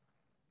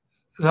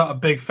a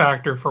big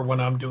factor for when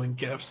I'm doing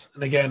gifts.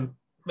 And again,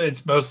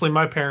 it's mostly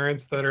my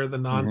parents that are the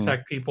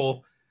non-tech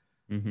people.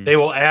 They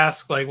will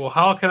ask like, well,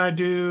 how can I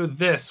do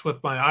this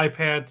with my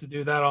iPad to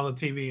do that on the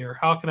TV? Or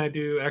how can I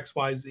do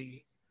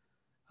XYZ?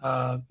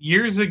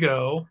 Years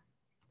ago,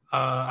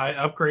 I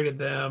upgraded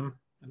them,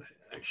 and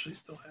I actually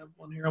still have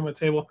one here on my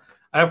table.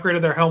 I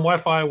upgraded their home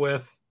Wi-Fi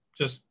with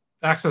just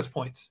access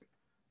points.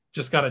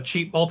 Just got a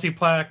cheap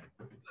multi-plaque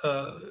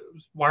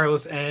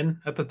wireless N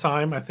at the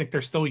time. I think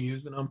they're still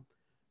using them.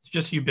 It's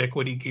just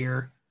Ubiquiti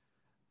gear.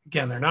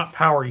 Again, they're not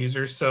power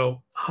users,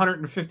 so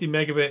 150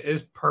 megabit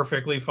is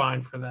perfectly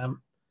fine for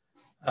them.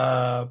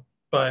 But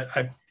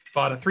I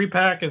bought a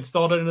 3-pack,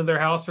 installed it into their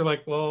house. They're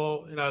like,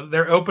 well, you know,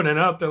 they're opening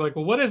up. They're like,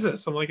 well, what is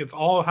this? I'm like, it's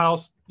all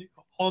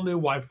new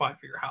Wi-Fi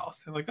for your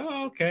house. They're like,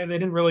 oh, okay. They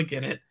didn't really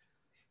get it.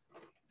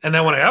 And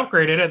then when I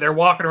upgraded it, they're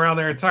walking around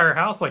their entire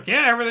house like,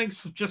 yeah,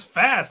 everything's just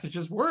fast. It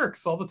just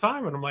works all the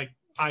time. And I'm like,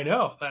 I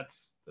know.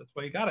 That's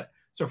why you got it.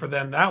 So for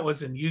them, that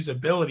was an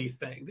usability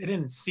thing. They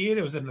didn't see it.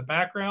 It was in the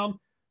background,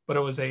 but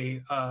it was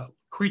a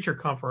creature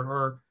comfort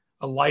or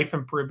a life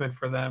improvement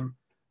for them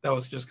that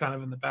was just kind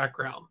of in the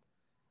background.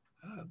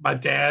 My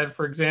dad,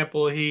 for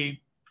example,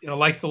 he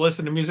likes to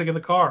listen to music in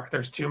the car.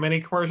 There's too many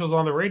commercials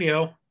on the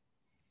radio.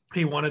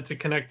 He wanted to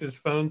connect his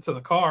phone to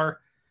the car.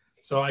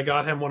 So I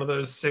got him one of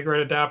those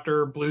cigarette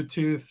adapter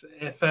Bluetooth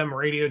FM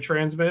radio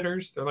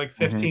transmitters. They're like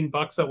 $15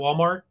 at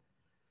Walmart.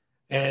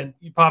 And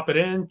you pop it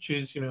in,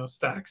 choose,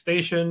 static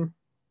station,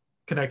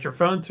 connect your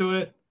phone to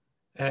it,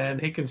 and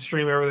he can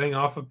stream everything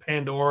off of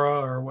Pandora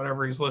or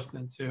whatever he's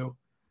listening to,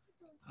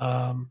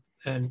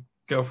 and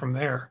go from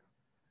there.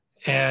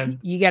 And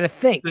you got to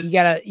think, you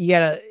got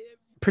to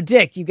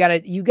predict, you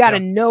got to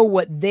know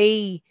what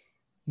they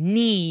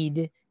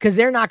need, because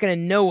they're not going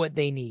to know what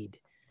they need.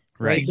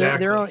 Right.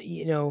 Exactly.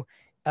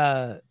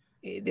 They're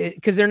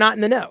because they're not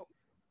in the know.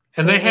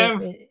 And they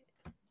have,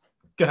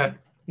 go ahead.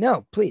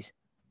 No, please.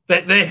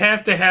 They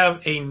have to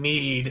have a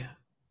need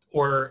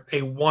or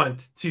a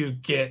want to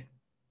get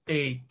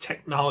a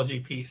technology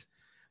piece.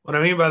 What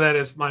I mean by that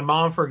is my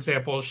mom, for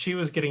example, she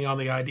was getting on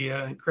the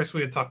idea, and Chris,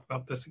 we had talked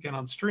about this again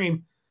on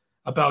stream,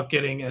 about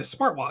getting a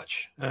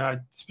smartwatch. And I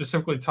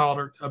specifically told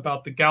her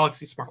about the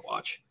Galaxy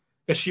smartwatch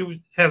because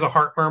she has a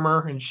heart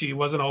murmur and she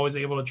wasn't always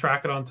able to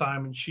track it on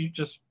time. And she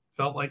just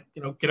felt like,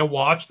 get a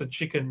watch that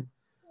she can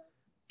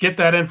get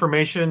that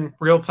information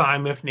real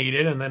time if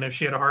needed. And then if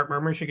she had a heart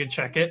murmur, she could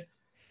check it.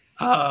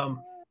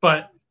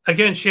 But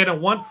again, she had a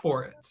want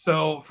for it.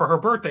 So for her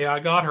birthday, I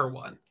got her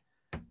one.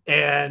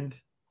 And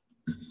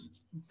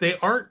they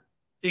aren't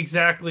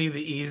exactly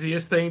the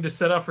easiest thing to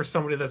set up for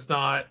somebody that's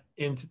not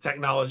into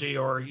technology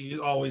or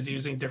always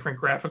using different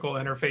graphical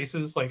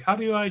interfaces. Like, how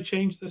do I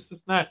change this, and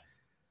that?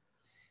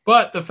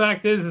 But the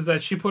fact is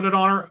that she put it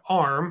on her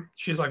arm.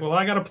 She's like, well,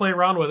 I got to play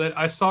around with it.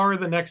 I saw her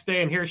the next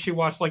day, and here she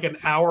watched like an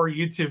hour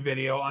YouTube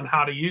video on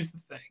how to use the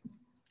thing.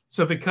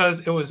 So because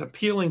it was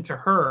appealing to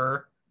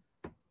her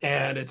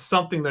and it's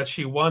something that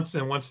she wants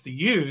to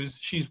use,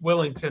 she's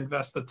willing to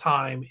invest the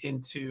time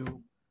into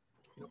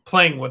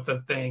playing with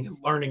the thing and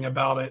learning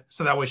about it,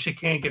 so that way she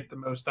can get the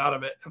most out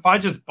of it. If I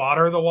just bought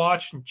her the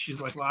watch and she's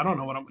like, well, I don't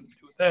know what I'm going to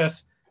do with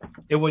this,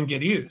 it wouldn't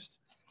get used.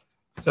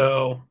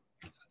 So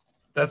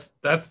that's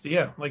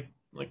like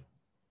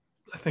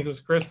I think it was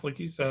Chris, like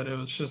you said, it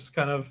was just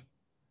kind of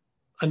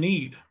a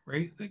need,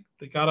 right?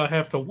 They gotta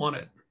have to want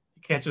it.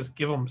 You can't just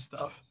give them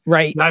stuff.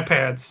 Right. The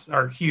iPads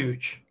are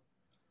huge.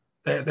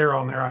 They're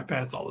on their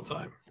iPads all the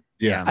time.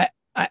 Yeah.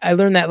 I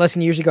learned that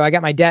lesson years ago. I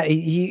got my dad.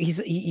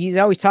 He's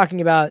always talking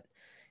about,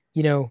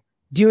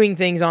 doing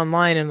things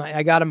online, and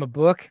I got him a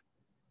book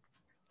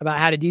about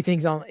how to do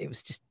things on. It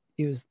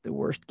was the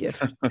worst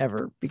gift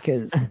ever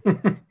because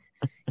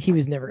he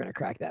was never going to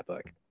crack that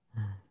book.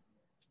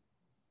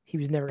 He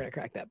was never going to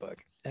crack that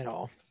book at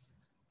all.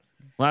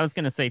 Well, I was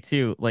going to say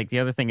too, like the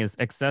other thing is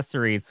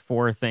accessories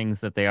for things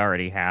that they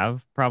already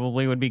have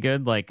probably would be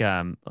good. Like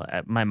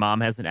my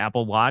mom has an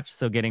Apple Watch,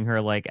 so getting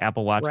her like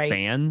Apple Watch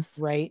bands,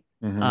 right?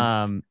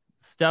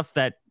 Stuff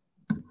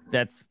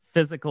that's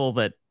physical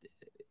that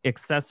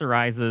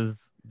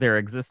accessorizes their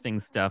existing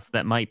stuff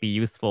that might be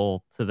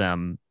useful to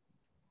them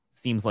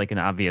seems like an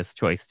obvious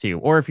choice too.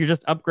 Or if you're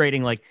just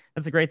upgrading, like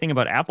that's a great thing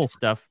about Apple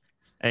stuff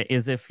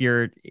is if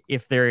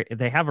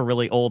they have a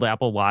really old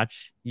Apple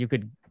Watch, you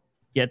could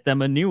get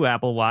them a new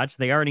Apple Watch.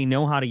 They already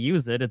know how to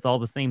use it. It's all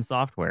the same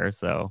software.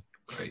 So,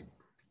 right.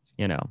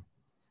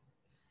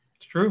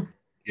 It's true.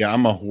 Yeah,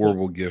 I'm a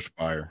horrible gift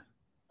buyer.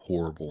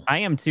 Horrible. I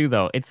am too,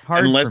 though. It's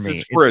hard unless for me.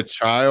 It's for a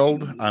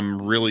child.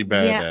 I'm really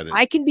bad at it.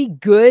 I can be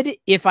good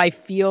if I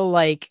feel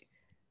like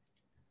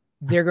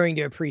they're going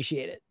to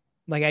appreciate it.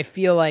 Like I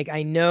feel like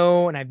I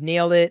know and I've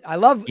nailed it. I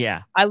love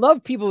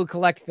people who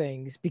collect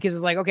things because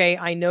it's like, okay,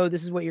 I know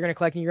this is what you're going to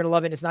collect and you're going to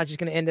love it. And it's not just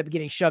going to end up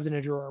getting shoved in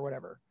a drawer or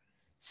whatever.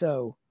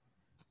 So,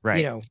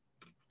 right.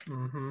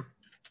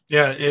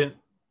 Yeah.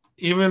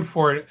 Even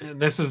for, and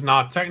this is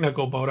not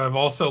technical, but I've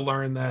also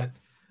learned that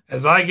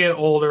as I get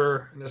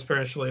older, and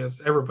especially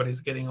as everybody's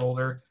getting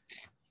older,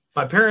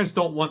 my parents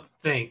don't want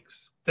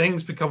things.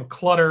 things become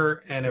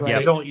clutter, and if Right.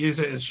 they don't use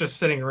it, it's just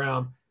sitting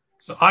around.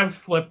 So I've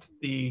flipped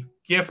the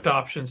gift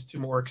options to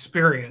more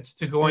experience,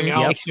 to going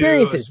out to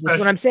experiences. That's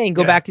what I'm saying.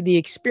 Go back to the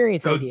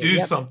experience go idea. do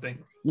something.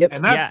 Yep.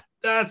 And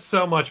that's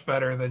so much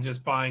better than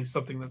just buying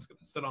something that's going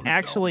to sit on the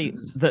Actually,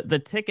 shelf. the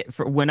ticket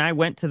for when I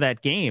went to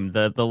that game,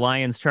 the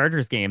Lions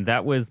Chargers game,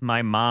 that was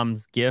my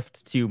mom's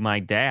gift to my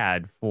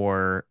dad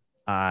for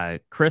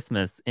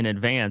Christmas in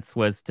advance,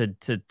 was to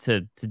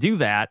do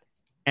that,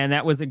 and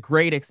that was a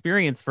great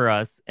experience for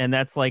us, and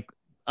that's like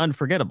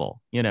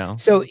unforgettable, you know.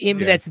 So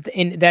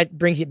that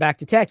brings it back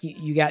to tech.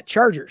 You got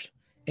chargers,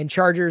 and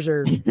chargers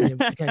are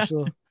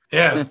potential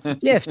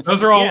gifts.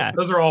 Those are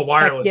all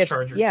wireless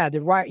chargers. Yeah,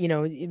 they're wire. You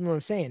know what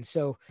I'm saying.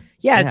 So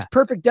it's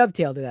perfect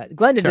dovetail to that.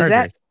 Glendon,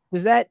 Chargers.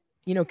 does that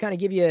kind of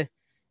give you,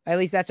 at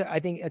least I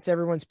think that's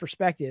everyone's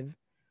perspective.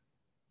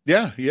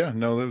 Yeah.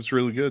 No, that was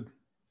really good.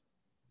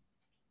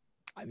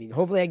 I mean,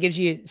 hopefully that gives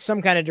you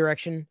some kind of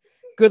direction.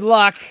 Good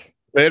luck.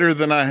 Better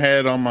than I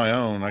had on my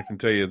own, I can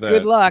tell you that.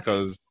 Good luck.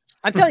 Because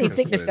I'm telling you,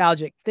 think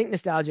nostalgic.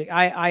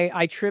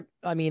 I trip.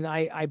 I mean,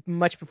 I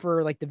much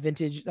prefer like the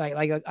vintage.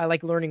 I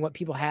like learning what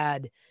people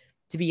had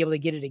to be able to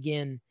get it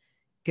again,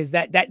 because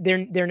that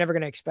they're never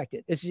going to expect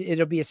it.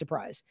 It'll be a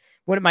surprise.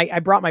 I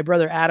brought my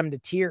brother Adam to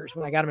tears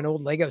when I got him an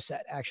old Lego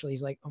set. Actually,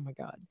 he's like, oh my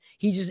god,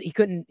 he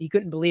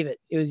couldn't believe it.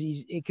 It was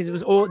because it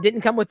was old. It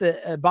didn't come with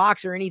a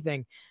box or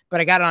anything,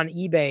 but I got it on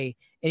eBay,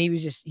 and he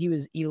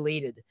was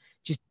elated.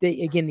 Just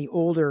the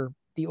older,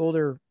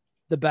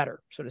 the better,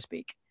 so to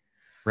speak.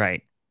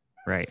 Right.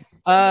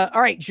 All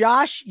right,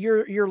 Josh,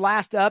 you're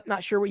last up.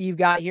 Not sure what you've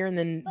got here, and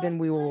then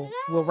we'll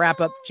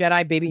wrap up.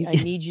 Jedi baby, I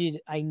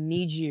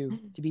need you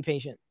to be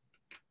patient.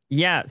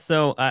 Yeah.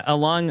 So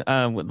along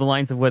the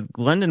lines of what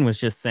Glendon was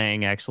just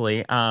saying,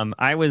 actually,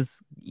 I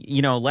was,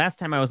 last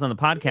time I was on the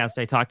podcast,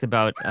 I talked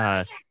about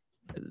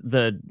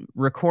the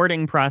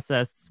recording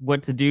process,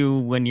 what to do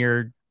when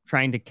you're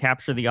trying to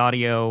capture the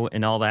audio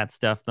and all that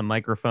stuff, the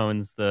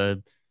microphones,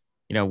 the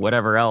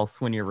whatever else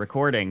when you're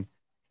recording.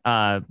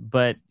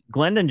 But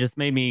Glendon just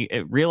made me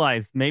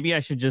realize maybe I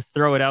should just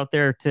throw it out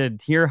there to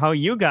hear how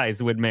you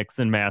guys would mix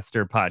and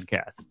master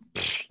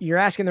podcasts. You're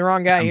asking the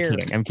wrong guy here.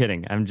 I'm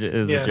kidding. It's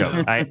a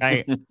joke.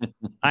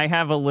 I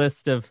have a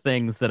list of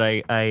things that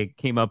I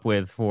came up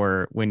with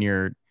for when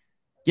you're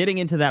getting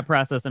into that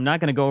process. I'm not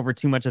going to go over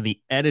too much of the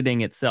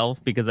editing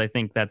itself, because I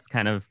think that's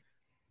kind of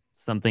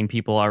something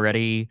people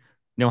already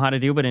know how to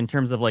do. But in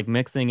terms of like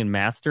mixing and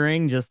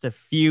mastering, just a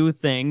few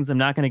things. I'm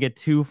not going to get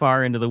too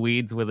far into the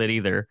weeds with it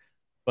either.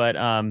 But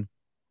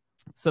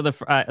so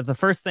the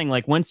first thing,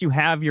 like once you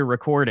have your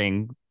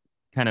recording,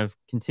 kind of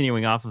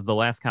continuing off of the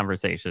last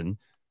conversation,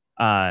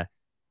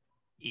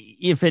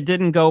 if it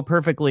didn't go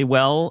perfectly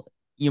well,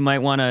 you might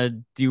want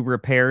to do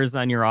repairs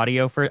on your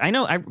audio first.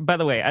 By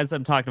the way, as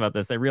I'm talking about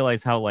this, I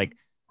realize how like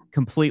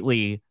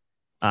completely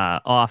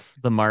off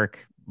the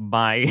mark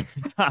my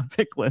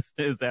topic list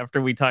is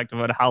after we talked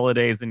about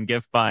holidays and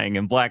gift buying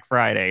and Black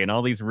Friday and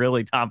all these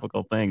really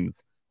topical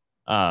things.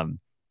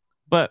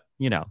 But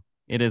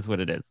it is what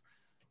it is.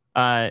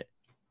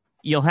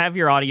 You'll have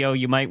your audio.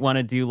 You might want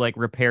to do like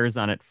repairs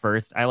on it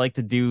first. I like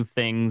to do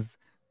things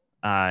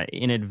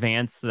in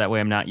advance, so that way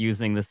I'm not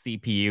using the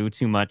CPU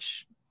too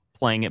much,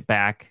 playing it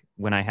back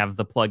when I have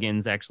the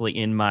plugins actually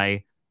in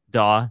my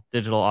DAW,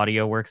 digital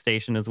audio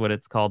workstation is what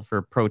it's called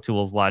for Pro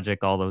Tools,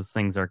 Logic. All those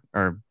things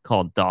are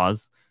called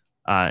DAWs.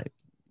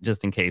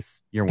 Just in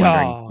case you're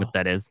wondering what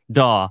that is.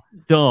 DAW.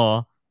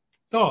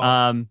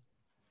 Not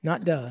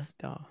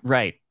DAW.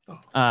 Right.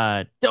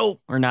 Do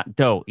or not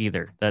do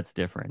either. That's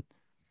different.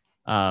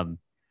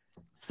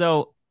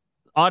 So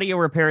audio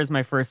repair is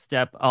my first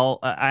step.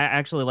 I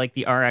actually like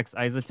the RX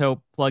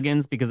Isotope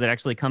plugins because it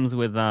actually comes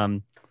with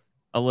a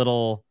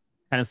little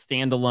kind of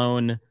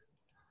standalone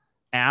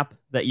app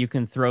that you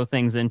can throw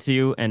things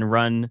into and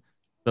run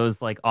those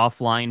like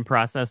offline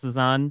processes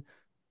on.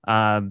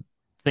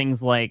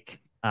 Things like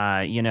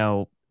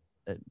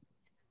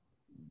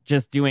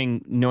just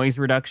doing noise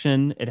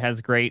reduction. It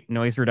has great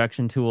noise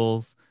reduction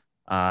tools.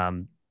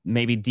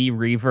 Maybe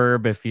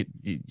de-reverb if it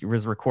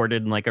was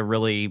recorded in like a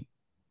really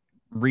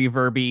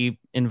reverby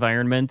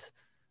environment,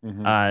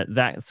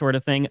 that sort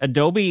of thing.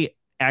 Adobe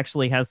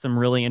actually has some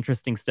really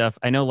interesting stuff.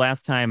 I know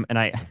last time, and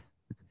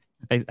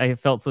I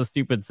felt so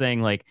stupid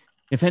saying like,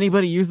 if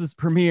anybody uses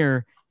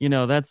Premiere,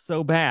 that's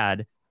so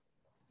bad.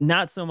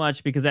 Not so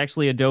much, because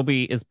actually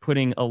Adobe is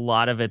putting a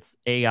lot of its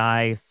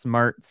AI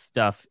smart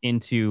stuff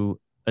into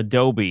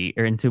Adobe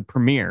or into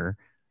Premiere.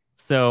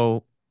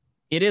 So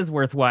it is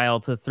worthwhile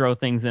to throw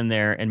things in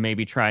there and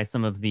maybe try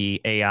some of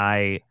the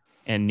AI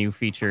and new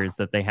features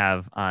that they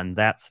have on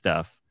that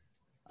stuff.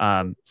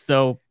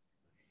 So,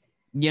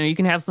 you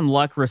can have some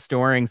luck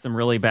restoring some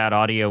really bad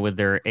audio with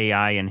their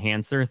AI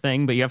enhancer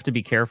thing, but you have to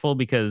be careful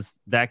because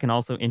that can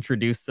also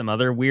introduce some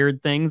other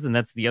weird things. And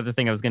that's the other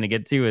thing I was going to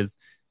get to is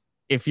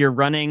if you're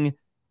running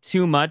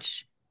too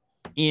much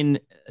in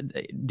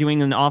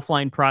doing an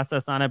offline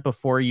process on it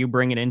before you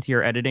bring it into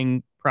your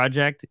editing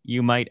project,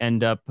 you might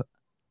end up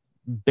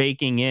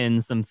baking in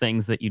some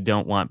things that you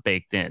don't want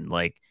baked in.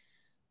 Like,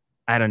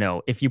 I don't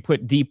know, if you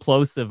put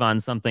deplosive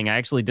on something, I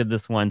actually did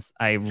this once.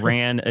 I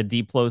ran a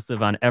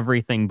deplosive on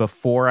everything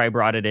before I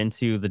brought it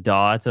into the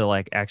DAW to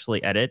like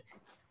actually edit.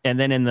 And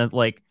then in the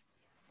like,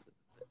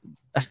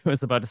 I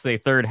was about to say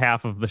third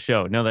half of the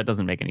show. No, that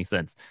doesn't make any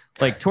sense.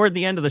 Like toward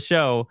the end of the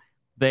show,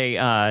 they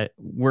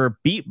were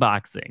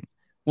beatboxing.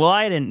 Well,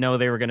 I didn't know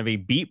they were going to be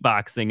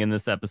beatboxing in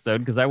this episode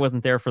because I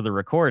wasn't there for the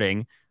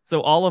recording.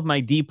 So all of my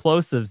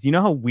deplosives, you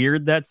know how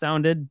weird that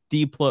sounded?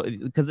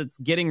 Because it's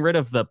getting rid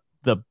of the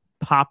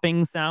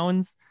popping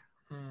sounds.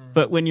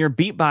 But when you're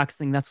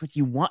beatboxing, that's what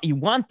you want. You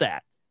want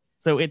that.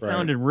 So it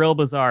sounded real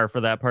bizarre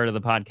for that part of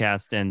the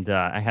podcast. And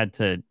I had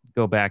to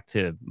go back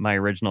to my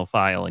original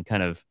file and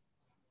kind of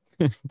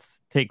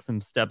take some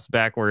steps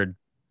backward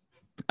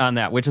on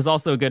that, which is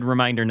also a good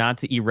reminder not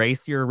to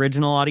erase your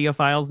original audio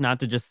files, not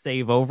to just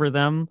save over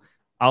them.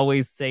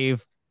 Always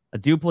save a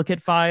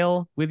duplicate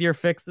file with your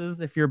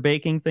fixes if you're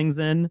baking things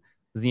in,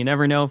 because you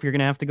never know if you're going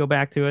to have to go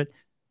back to it.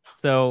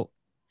 So,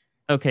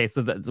 okay,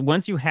 so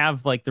once you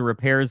have like the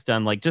repairs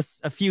done, like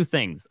just a few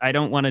things. I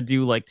don't want to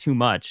do like too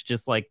much,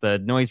 just like the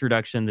noise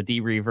reduction, the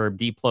de-reverb,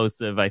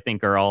 deplosive, I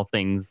think are all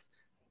things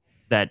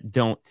that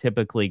don't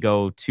typically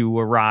go too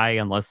awry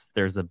unless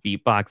there's a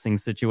beatboxing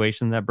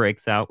situation that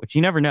breaks out, which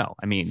you never know.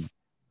 I mean,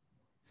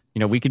 you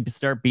know, we could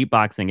start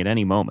beatboxing at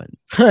any moment.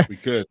 We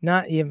could.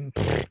 Not even.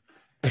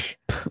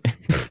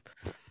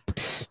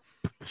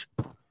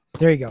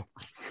 There you go.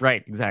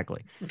 Right,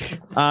 exactly.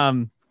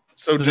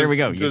 So there we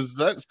go. Does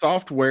that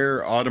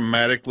software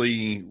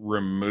automatically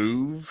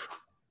remove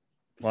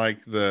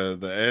like the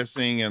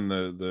essing and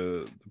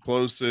the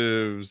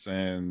plosives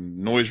and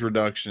noise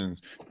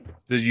reductions?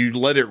 Did you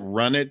let it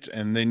run it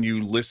and then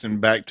you listen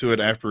back to it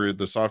after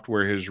the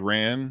software has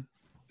ran?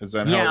 Is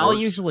that how it works? I'll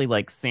usually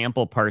like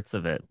sample parts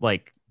of it,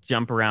 like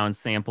jump around,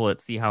 sample it,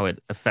 see how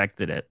it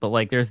affected it. But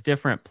like there's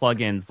different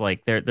plugins,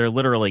 like they're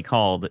literally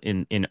called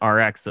in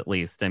RX at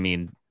least. I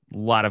mean, a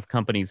lot of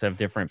companies have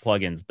different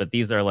plugins, but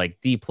these are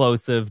like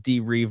deplosive,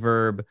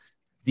 de-reverb,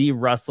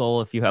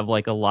 de-rustle if you have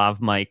like a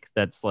lav mic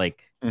that's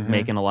like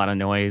making a lot of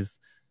noise,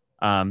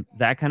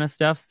 that kind of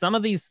stuff. Some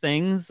of these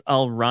things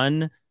I'll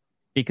run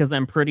because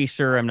I'm pretty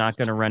sure I'm not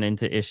going to run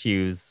into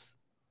issues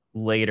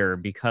later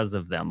because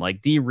of them.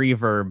 Like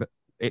de-reverb,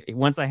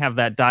 once I have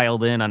that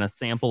dialed in on a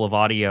sample of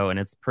audio and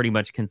it's pretty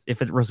much,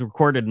 if it was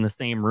recorded in the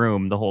same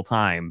room the whole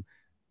time,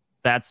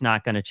 that's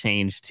not going to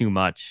change too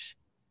much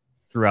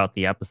throughout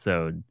the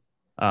episode.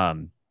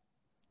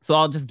 So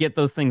I'll just get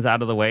those things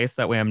out of the way so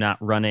that way I'm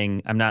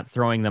not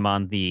throwing them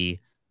on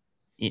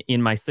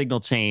in my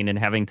signal chain and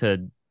having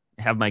to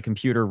have my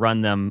computer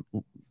run them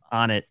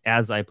on it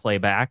as I play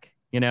back,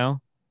 you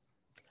know?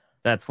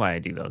 That's why I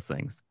do those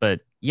things.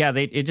 But yeah,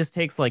 it just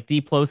takes like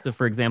deplosive,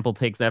 for example,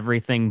 takes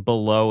everything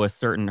below a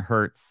certain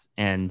hertz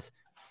and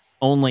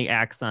only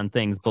acts on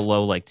things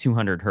below like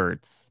 200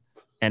 hertz.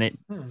 And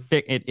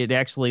it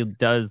actually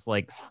does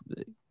like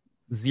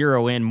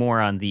zero in more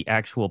on the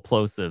actual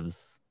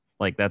plosives.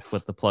 Like that's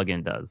what the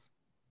plugin does.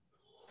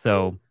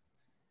 So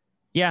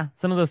yeah,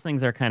 some of those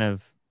things are kind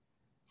of,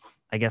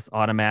 I guess,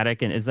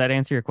 automatic. And does that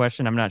answer your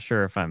question? I'm not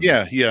sure if I'm...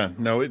 Yeah.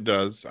 No, it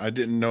does. I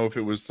didn't know if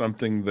it was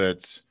something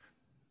that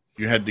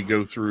you had to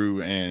go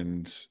through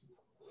and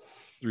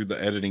through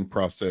the editing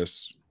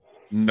process,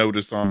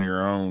 notice on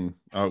your own,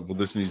 oh, well,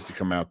 this needs to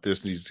come out,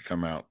 this needs to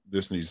come out,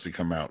 this needs to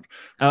come out.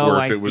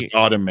 Or if it was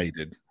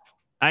automated.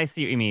 I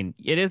see what you mean.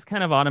 It is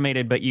kind of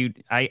automated, but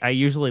I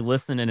usually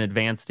listen in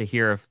advance to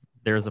hear if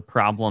there's a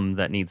problem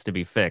that needs to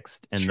be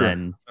fixed, and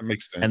then that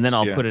makes sense. And then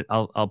I'll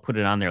put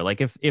it on there.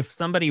 Like if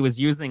somebody was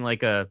using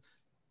like a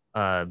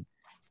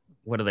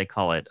what do they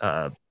call it?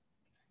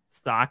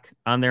 Sock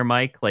on their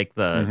mic, like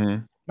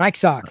the mic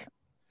sock.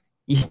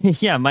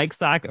 Yeah, mic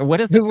sock, or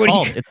what is it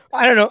called?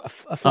 I don't know.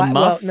 A flag.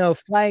 Muff? Well, no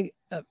flag.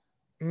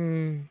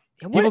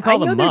 People call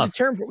them muffs. There's a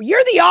term for.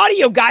 You're the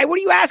audio guy. What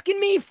are you asking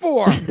me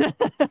for?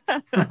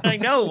 I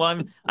know.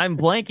 Well, I'm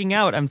blanking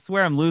out. I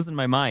swear I'm losing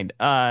my mind.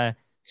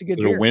 It's a good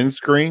beer. A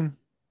windscreen.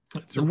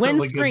 It's a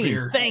windscreen.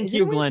 Really Thank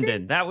you,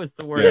 Glendon. That was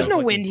the word. There's no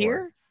wind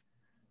here.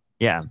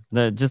 Yeah,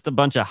 just a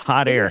bunch of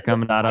hot air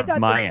coming out of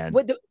my end.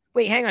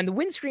 Wait, hang on. The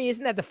windscreen,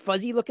 isn't that the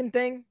fuzzy looking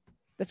thing?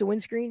 That's a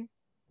windscreen.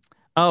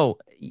 Oh,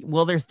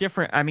 well, there's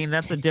different. I mean,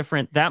 that's a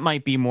different. That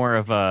might be more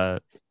of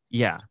a.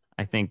 Yeah,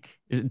 I think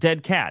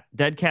dead cat.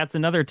 Dead cat's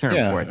another term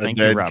for it. Thank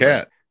you,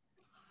 Robert.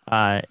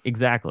 Cat.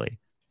 Exactly.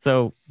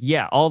 So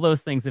yeah, all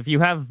those things. If you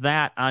have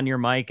that on your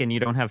mic and you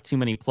don't have too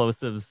many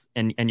plosives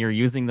and you're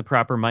using the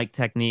proper mic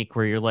technique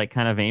where you're like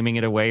kind of aiming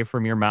it away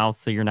from your mouth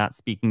so you're not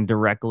speaking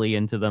directly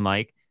into the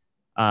mic,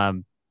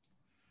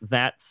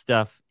 that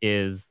stuff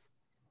is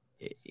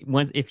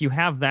if you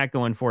have that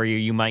going for you,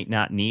 you might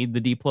not need the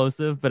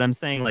deplosive. But I'm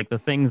saying like the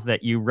things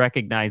that you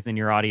recognize in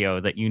your audio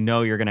that you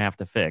know you're gonna have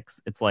to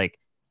fix. It's like,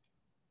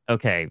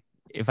 okay,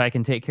 if I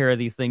can take care of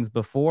these things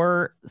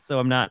before, so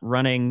I'm not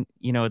running,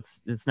 you know,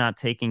 it's not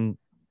taking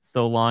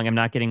so long. I'm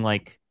not getting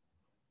like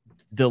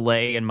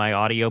delay in my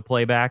audio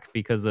playback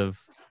because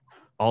of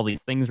all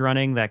these things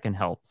running. That can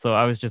help. So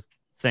I was just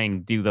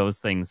saying, do those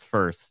things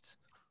first,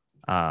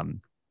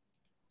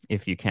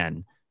 if you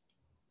can.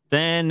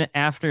 Then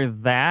after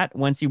that,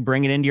 once you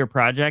bring it into your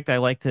project, I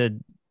like to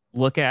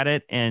look at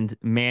it and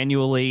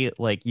manually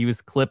like use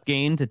clip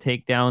gain to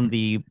take down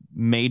the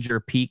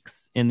major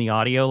peaks in the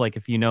audio. Like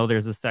if you know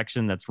there's a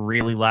section that's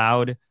really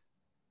loud,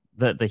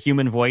 the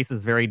human voice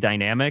is very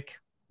dynamic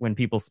when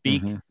people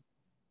speak. Mm-hmm.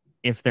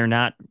 If they're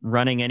not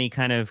running any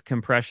kind of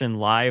compression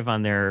live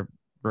on their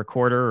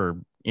recorder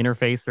or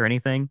interface or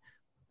anything,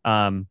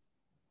 I'll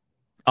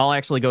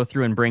actually go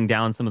through and bring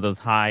down some of those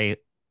high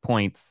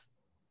points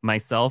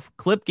myself.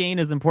 Clip gain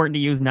is important to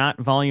use, not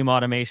volume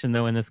automation,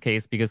 though, in this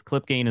case, because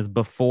clip gain is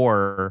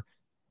before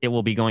it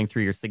will be going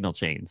through your signal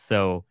chain.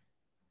 So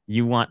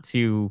you want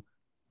to,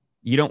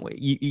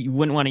 you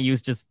wouldn't want to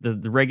use just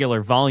the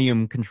regular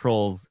volume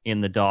controls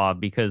in the DAW,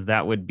 because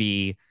that would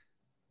be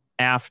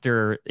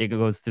after it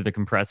goes through the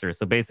compressor.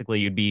 So basically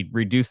you'd be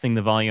reducing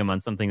the volume on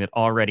something that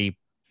already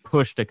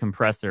pushed a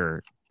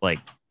compressor like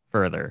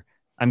further.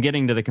 I'm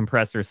getting to the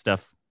compressor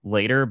stuff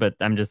later, but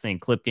I'm just saying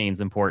clip gain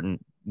is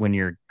important when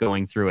you're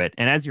going through it.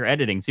 And as you're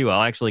editing too,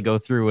 I'll actually go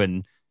through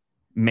and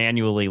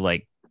manually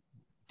like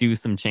do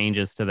some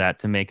changes to that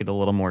to make it a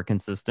little more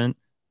consistent.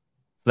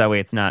 So that way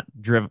it's not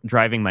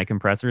driving my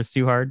compressors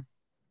too hard.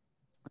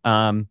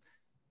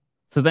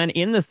 So then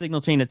in the signal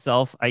chain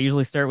itself, I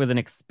usually start with an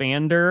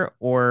expander,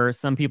 or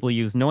some people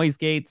use noise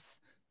gates.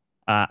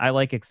 I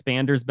like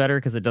expanders better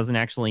because it doesn't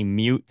actually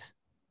mute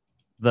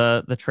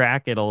the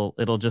track.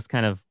 It'll just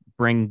kind of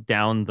bring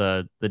down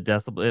the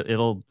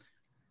decibel.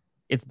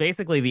 It's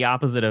basically the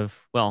opposite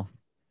of, well,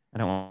 I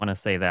don't want to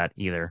say that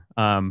either.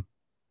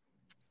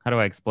 How do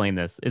I explain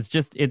this? It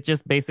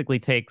just basically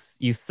takes,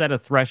 you set a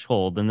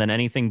threshold, and then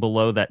anything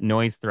below that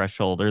noise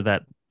threshold or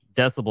that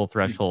decibel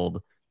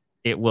threshold,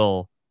 it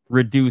will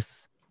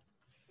reduce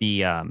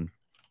the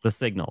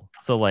signal.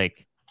 So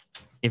like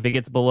if it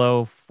gets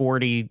below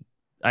 40,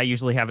 I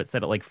usually have it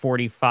set at like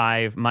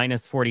 45,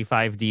 minus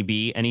 45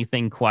 dB.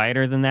 Anything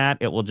quieter than that,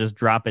 it will just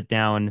drop it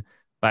down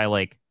by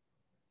like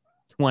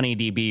 20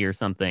 dB or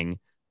something.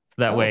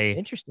 So that way,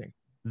 interesting.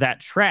 That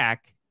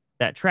track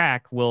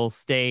will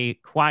stay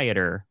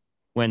quieter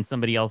when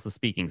somebody else is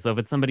speaking. So if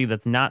it's somebody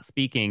that's not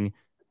speaking,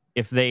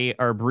 if they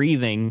are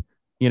breathing,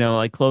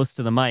 like close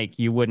to the mic,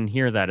 you wouldn't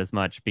hear that as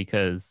much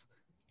because,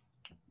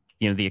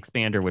 the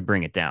expander would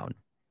bring it down,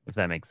 if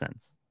that makes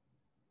sense.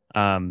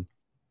 So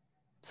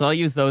I'll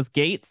use those.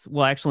 Gates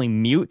will actually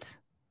mute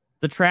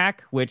the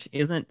track, which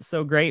isn't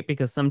so great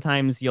because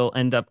sometimes you'll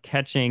end up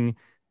hearing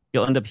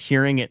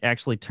it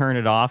actually turn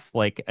it off,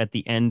 like at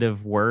the end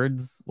of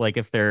words. Like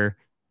if they're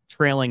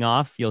trailing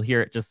off, you'll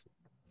hear it just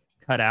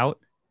cut out.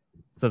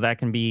 So that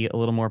can be a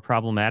little more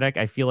problematic.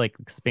 I feel like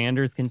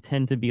expanders can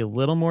tend to be a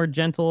little more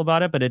gentle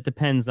about it, but it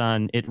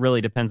really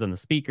depends on the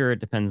speaker. It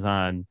depends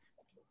on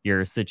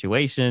your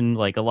situation.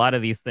 Like a lot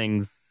of these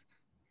things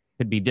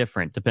could be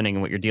different depending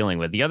on what you're dealing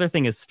with. The other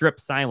thing is strip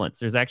silence.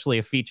 There's actually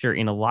a feature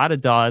in a lot of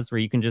DAWs where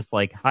you can just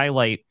like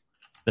highlight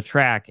the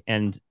track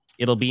and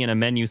it'll be in a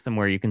menu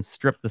somewhere. You can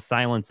strip the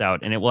silence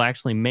out and it will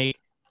actually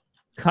make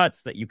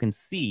cuts that you can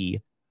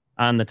see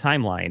on the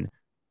timeline.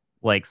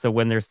 Like, so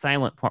when there's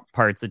silent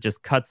parts, it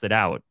just cuts it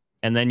out.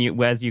 And then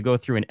as you go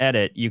through and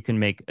edit, you can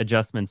make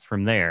adjustments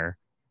from there,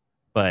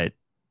 but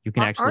you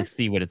can actually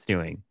see what it's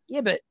doing. Yeah,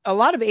 but a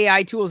lot of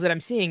AI tools that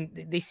I'm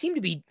seeing, they seem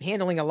to be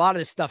handling a lot of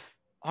this stuff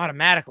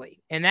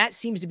automatically. And that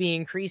seems to be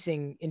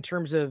increasing in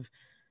terms of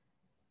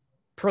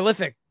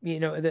prolific,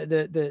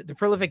 the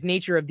prolific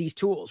nature of these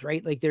tools,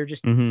 right? Like they're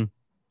just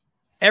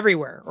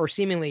everywhere or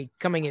seemingly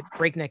coming at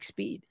breakneck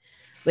speed.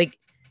 Like,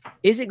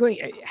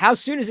 how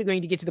soon is it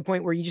going to get to the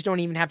point where you just don't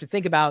even have to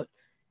think about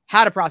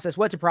how to process,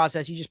 what to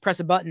process? You just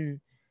press a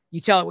button, you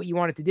tell it what you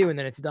want it to do, and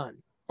then it's done.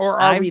 Or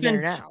are we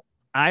there now?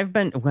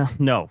 Well,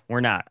 no,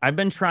 we're not. I've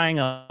been trying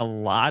a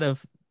lot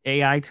of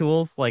AI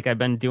tools. Like I've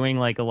been doing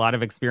like a lot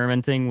of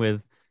experimenting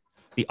with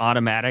the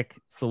automatic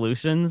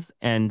solutions,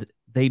 and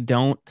they're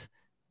not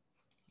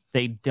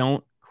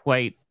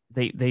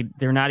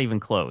even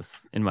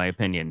close, in my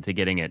opinion, to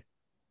getting it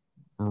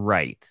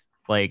right.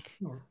 Like,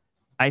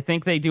 I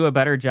think they do a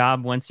better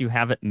job once you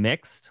have it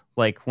mixed.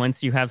 Like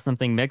once you have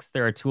something mixed,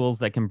 there are tools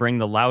that can bring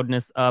the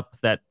loudness up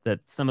that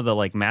some of the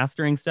like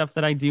mastering stuff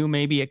that I do,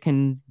 maybe it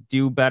can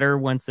do better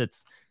once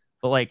it's,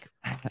 but like,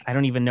 I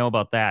don't even know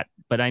about that.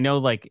 But I know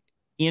like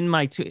in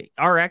my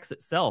RX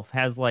itself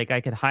has like,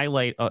 I could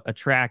highlight a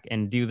track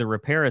and do the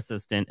repair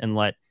assistant and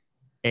let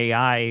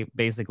AI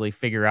basically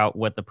figure out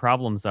what the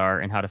problems are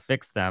and how to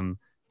fix them.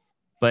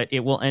 But it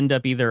will end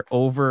up either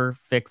over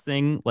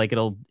fixing, like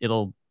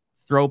it'll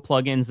throw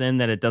plugins in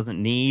that it doesn't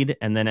need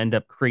and then end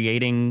up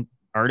creating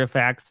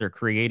artifacts or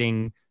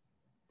creating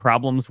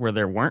problems where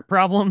there weren't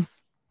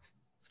problems.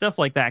 Stuff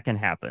like that can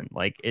happen.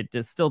 Like it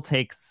still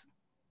takes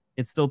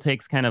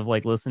kind of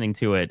like listening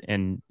to it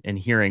and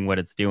hearing what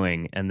it's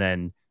doing and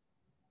then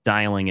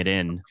dialing it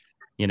in,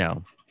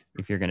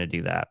 if you're going to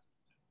do that.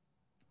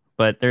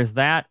 But there's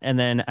that. And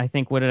then I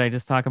think, what did I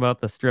just talk about?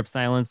 The strip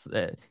silence,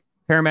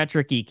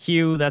 parametric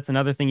EQ. That's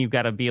another thing you've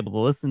got to be able to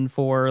listen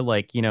for.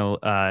 Like,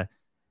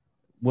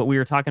 what we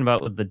were talking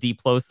about with the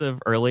deplosive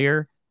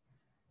earlier,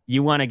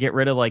 you want to get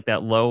rid of like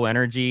that low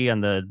energy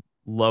and the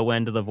low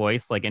end of the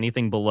voice, like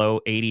anything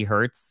below 80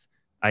 hertz,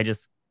 I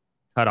just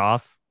cut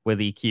off with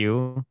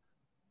EQ.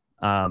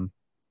 And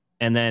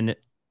then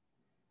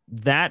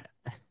that,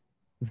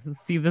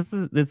 see,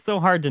 it's so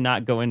hard to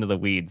not go into the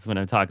weeds when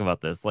I talk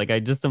about this. Like, I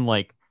just am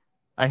like,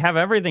 I have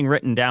everything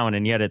written down,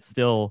 and yet it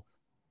still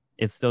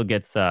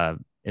gets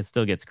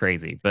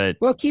crazy. But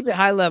Well, keep it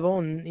high level,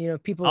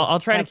 and people. I'll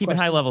try to keep it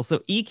high questions. level. So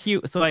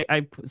EQ.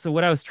 So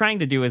what I was trying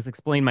to do is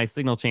explain my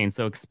signal chain.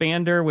 So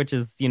expander, which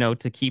is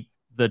to keep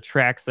the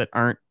tracks that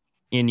aren't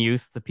in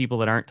use, the people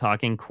that aren't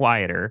talking,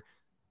 quieter.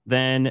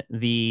 Then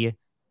the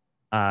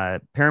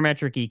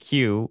parametric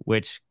EQ,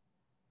 which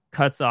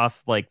cuts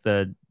off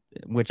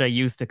which I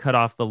use to cut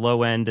off the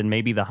low end and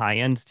maybe the high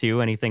end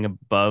too. Anything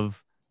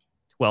above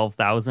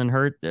 12,000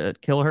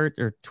 kilohertz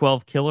or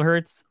 12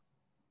 kilohertz,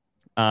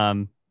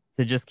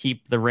 to just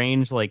keep the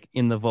range like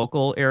in the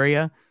vocal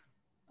area,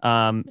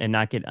 and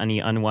not get any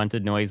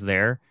unwanted noise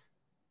there.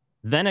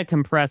 Then a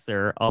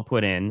compressor I'll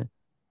put in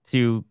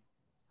to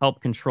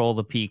help control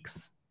the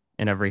peaks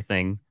and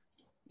everything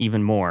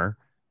even more.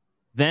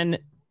 Then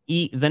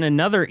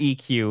another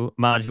EQ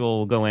module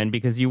will go in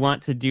because you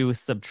want to do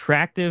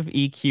subtractive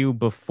EQ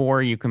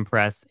before you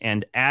compress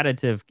and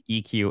additive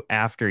EQ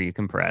after you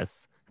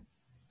compress.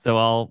 So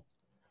I'll,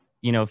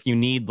 if you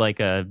need like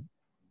a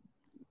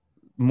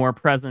more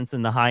presence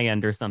in the high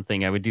end or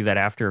something, I would do that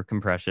after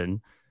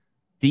compression.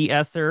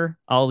 De-esser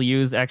I'll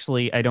use,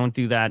 actually, I don't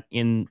do that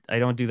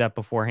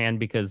beforehand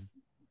because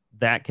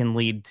that can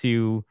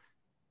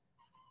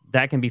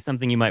be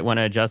something you might want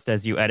to adjust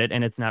as you edit,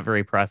 and it's not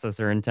very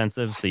processor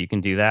intensive, so you can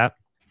do that.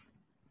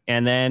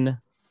 And then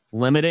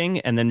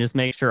limiting, and then just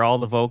make sure all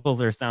the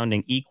vocals are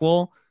sounding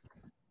equal.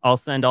 I'll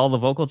send all the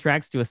vocal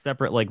tracks to a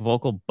separate like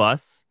vocal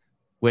bus,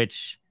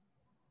 which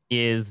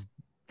is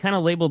kind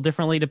of labeled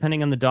differently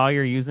depending on the DAW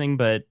you're using,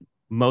 but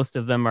most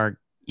of them are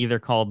either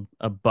called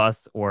a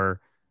bus or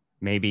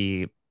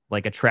maybe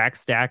like a track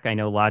stack. I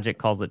know Logic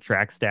calls it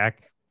track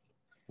stack,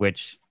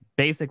 which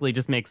basically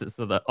just makes it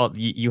so that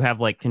you have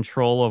like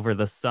control over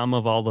the sum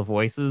of all the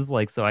voices.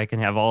 Like, so I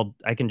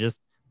can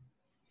just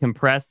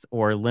compress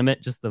or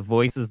limit just the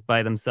voices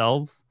by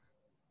themselves.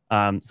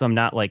 So I'm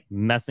not like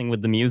messing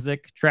with the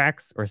music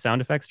tracks or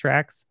sound effects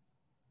tracks.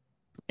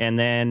 And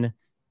then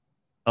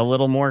a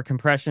little more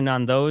compression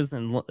on those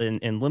and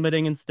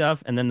limiting and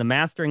stuff. And then the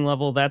mastering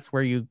level, that's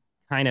where you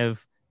kind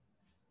of,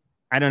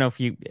 I don't know if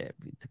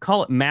to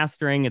call it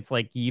mastering, it's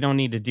like you don't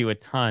need to do a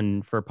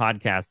ton for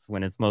podcasts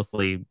when it's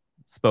mostly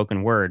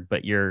spoken word,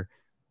 but you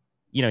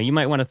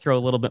might want to throw a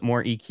little bit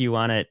more EQ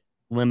on it,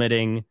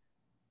 limiting,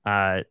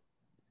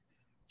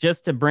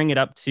 just to bring it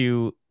up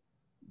to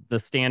the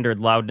standard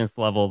loudness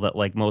level that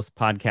like most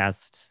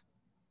podcast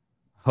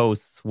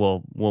hosts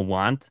will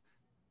want,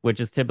 which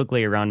is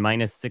typically around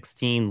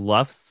 -16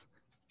 lufs.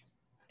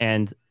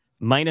 And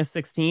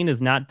 -16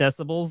 is not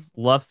decibels.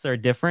 Lufs are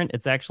different.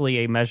 It's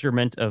actually a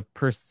measurement of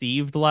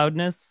perceived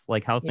loudness,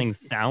 like how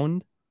things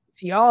sound.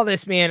 See, all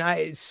this, man,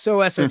 it's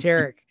so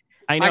esoteric.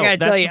 I know. I gotta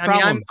tell you,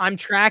 I mean, I'm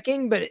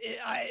tracking, but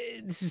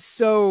this is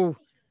so.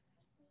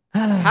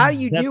 How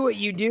you do what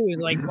you do is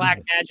like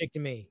black magic to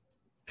me.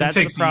 It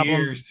takes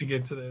years to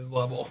get to this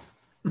level.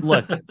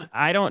 Look,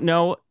 I don't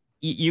know.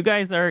 You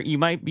guys you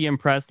might be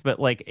impressed, but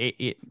like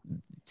this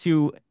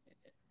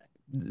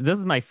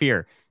is my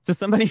fear. To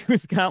somebody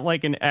who's got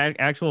like an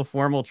actual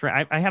formal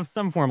I have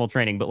some formal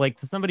training, but like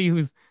to somebody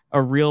who's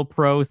a real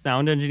pro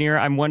sound engineer,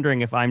 I'm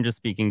wondering if I'm just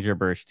speaking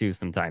gibberish too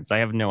sometimes. I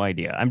have no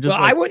idea. I'm just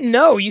I wouldn't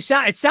know.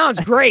 It sounds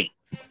great.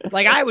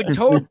 Like I would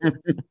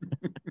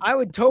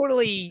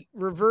totally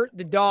revert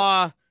the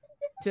DAW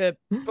to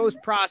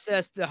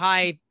post-process the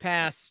high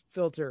pass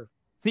filter.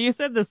 So you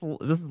said this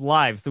is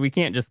live, so we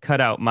can't just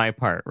cut out my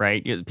part,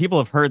 right? People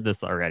have heard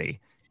this already.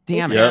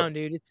 Damn it. Down,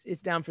 dude.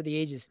 It's down for the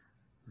ages.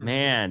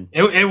 Man.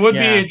 It would be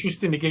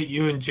interesting to get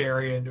you and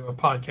Jerry into a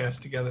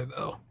podcast together,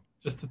 though,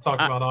 just to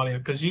talk about audio,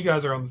 because you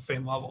guys are on the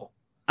same level.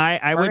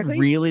 I would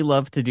really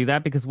love to do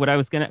that, because what I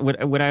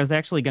was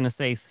actually gonna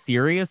say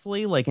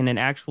seriously, like in an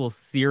actual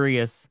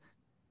seriously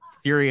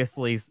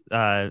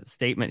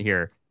statement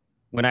here,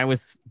 when I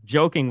was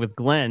joking with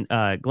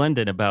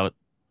Glendon about,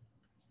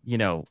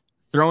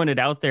 throwing it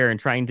out there and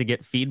trying to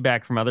get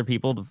feedback from other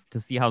people to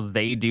see how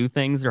they do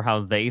things or how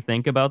they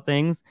think about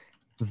things,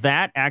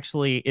 that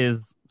actually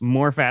is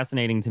more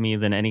fascinating to me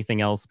than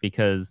anything else,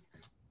 because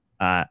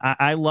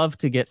I love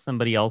to get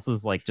somebody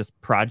else's like just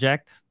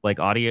project, like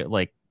audio,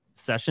 like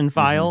session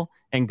file,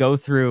 and go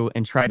through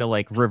and try to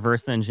like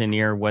reverse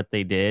engineer what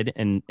they did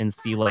and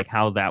see like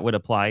how that would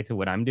apply to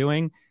what I'm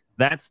doing.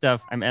 That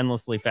stuff I'm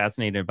endlessly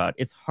fascinated about.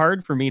 It's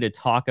hard for me to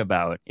talk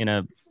about in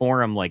a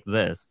forum like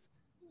this,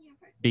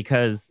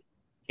 because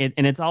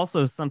it's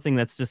also something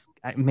that's just,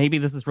 maybe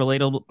this is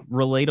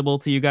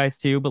relatable to you guys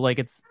too, but like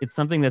it's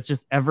something that's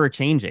just ever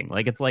changing.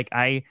 Like it's like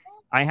I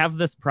have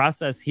this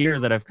process here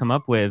that I've come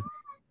up with,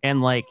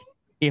 and like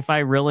if I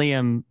really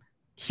am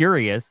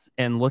curious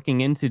and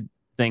looking into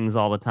things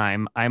all the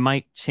time, I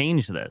might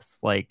change this.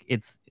 Like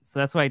so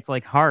that's why it's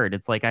like hard.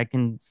 It's like I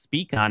can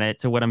speak on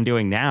it to what I'm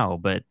doing now,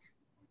 but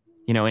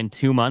in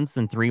 2 months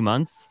and 3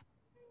 months,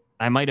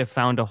 I might have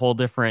found a whole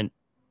different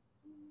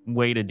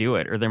way to do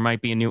it, or there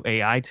might be a new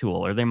AI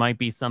tool, or there might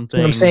be something.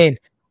 That's what I'm saying.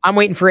 I'm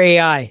waiting for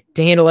AI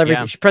to handle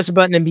everything. Yeah. Just press a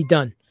button and be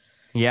done.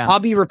 Yeah. I'll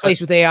be replaced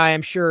with AI,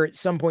 I'm sure, at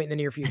some point in the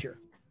near future.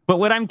 But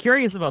what I'm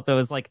curious about, though,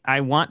 is like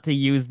I want to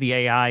use the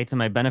AI to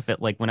my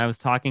benefit. Like when I was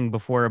talking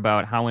before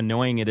about how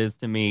annoying it is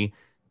to me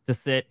to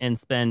sit and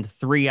spend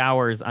 3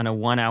 hours on a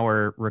 1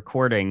 hour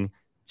recording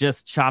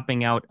just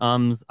chopping out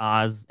ums,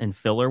 ahs, and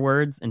filler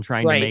words and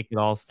trying to make it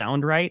all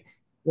sound right.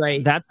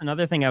 Right. That's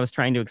another thing I was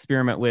trying to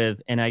experiment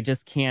with, and I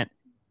just can't.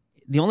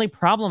 The only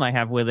problem I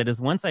have with it is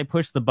once I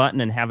push the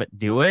button and have it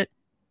do it,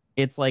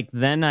 it's like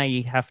then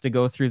I have to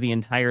go through the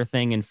entire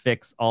thing and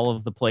fix all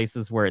of the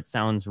places where it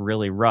sounds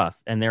really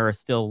rough. And there are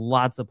still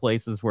lots of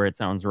places where it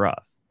sounds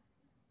rough.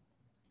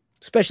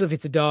 Especially if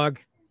it's a dog.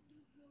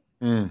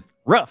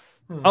 Rough.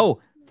 Oh,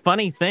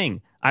 funny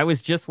thing. I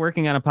was just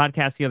working on a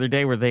podcast the other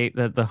day where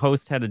the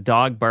host had a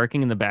dog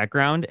barking in the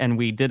background, and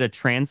we did a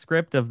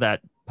transcript of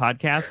that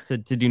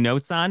podcast to do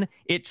notes on.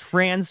 It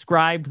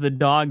transcribed the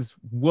dog's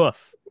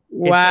woof.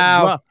 Wow. It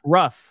said rough,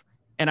 rough.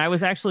 And I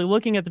was actually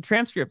looking at the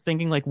transcript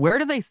thinking, like, where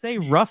do they say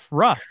rough,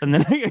 rough? And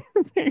then I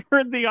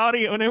heard the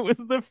audio, and it was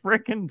the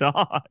frickin'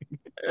 dog.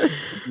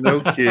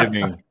 No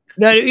kidding.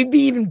 No, it'd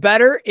be even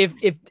better if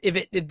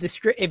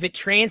it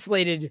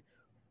translated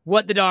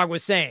what the dog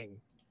was saying.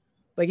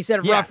 Like instead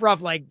of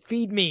rough, like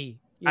feed me.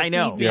 I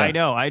know. Me. I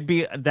know.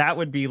 That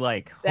would be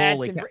like,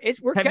 holy cow.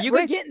 We're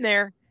getting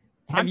there.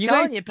 I'm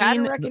telling you,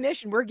 pattern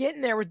recognition. We're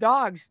getting there with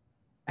dogs.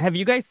 Have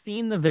you guys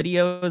seen the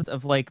videos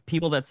of like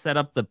people that set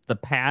up the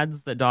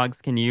pads that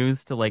dogs can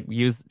use to like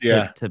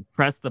to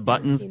press the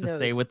buttons to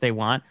say what they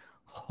want?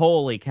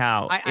 Holy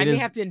cow. I may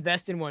have to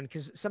invest in one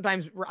because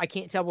sometimes I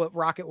can't tell what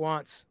Rocket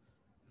wants.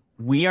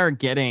 We are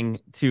getting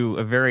to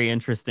a very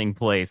interesting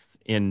place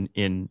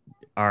in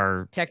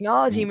our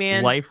technology,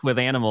 man. Life with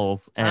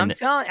animals. And I'm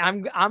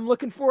telling I'm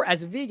looking forward,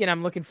 as a vegan,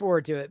 I'm looking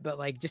forward to it. But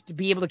like just to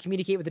be able to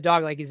communicate with the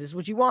dog, like, is this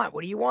what you want?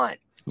 What do you want?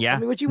 Yeah.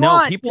 Tell me what you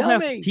want.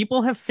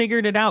 People have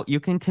figured it out. You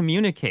can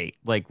communicate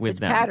like with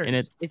them. Patterns. And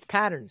it's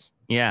patterns.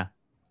 Yeah.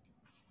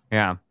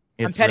 Yeah.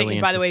 I'm petting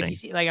him, by the way, if you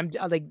see, like, I'm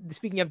like,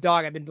 speaking of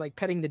dog, I've been like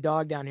petting the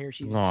dog down here.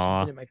 She's been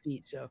at my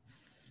feet. So,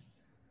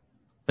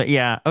 but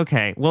yeah.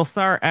 Okay. Well,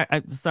 sorry.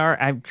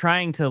 I'm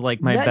trying to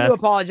like my best to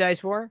apologize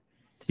for,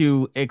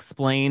 to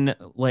explain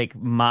like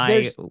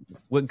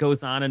what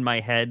goes on in my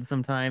head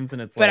sometimes.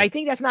 And it's but I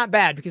think that's not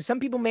bad because some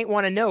people may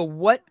want to know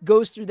what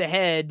goes through the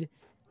head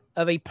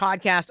of a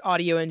podcast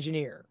audio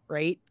engineer,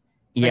 right?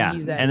 Yeah.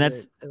 Use that and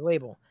as a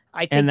label.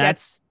 I think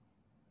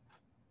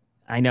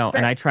I know.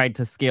 And I tried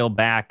to scale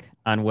back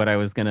on what I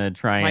was going to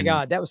try. Oh my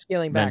God, that was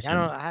scaling back. mention.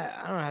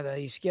 I don't know how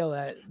you scale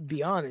that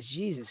beyond this.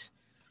 Jesus.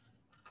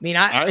 I mean,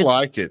 I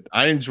like it.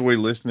 I enjoy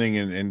listening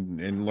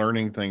and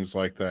learning things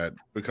like that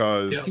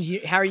because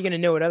how are you going to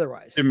know it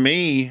otherwise? To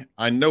me,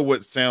 I know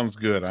what sounds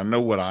good. I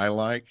know what I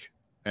like.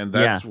 And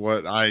that's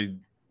what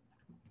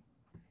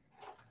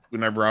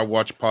whenever I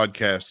watch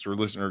podcasts or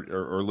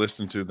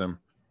listen to them,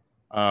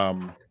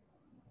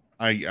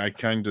 I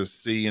kind of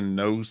see and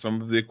know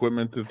some of the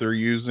equipment that they're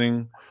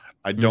using.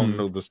 I don't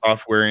know the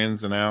software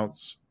ins and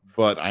outs,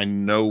 but I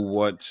know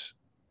what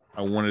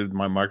I wanted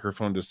my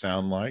microphone to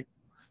sound like.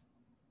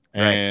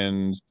 Right.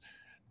 And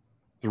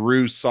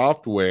through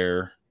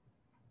software,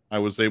 I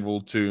was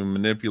able to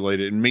manipulate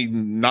it. And me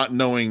not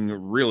knowing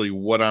really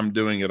what I'm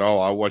doing at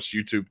all, I watch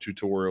YouTube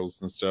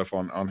tutorials and stuff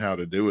on how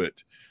to do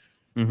it.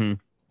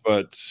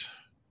 But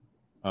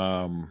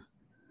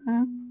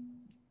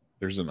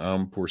there's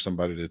an for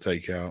somebody to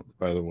take out,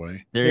 by the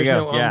way. There's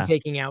no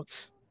taking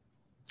outs.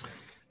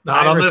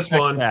 Not on this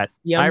one.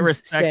 I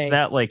respect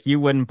that like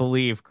you wouldn't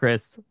believe,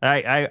 Chris.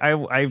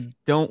 I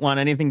don't want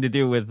anything to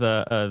do with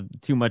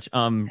too much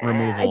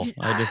removal.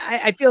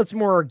 I feel it's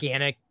more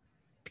organic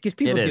because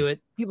people do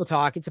it. People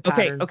talk. It's a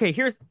pattern. Okay.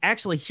 Here's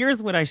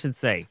what I should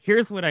say.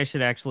 Here's what I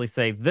should actually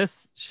say.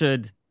 This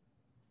should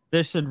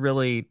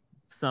really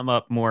sum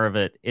up more of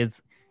it.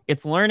 It's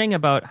learning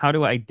about how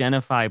to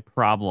identify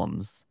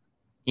problems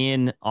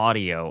in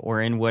audio or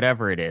in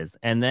whatever it is,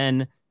 and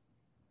then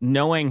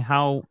knowing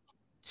how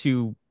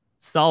to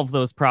solve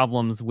those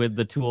problems with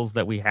the tools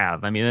that we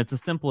have. I mean, it's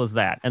as simple as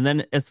that. And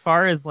then as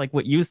far as like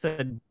what you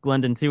said,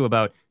 Glendon, too,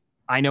 about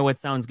I know what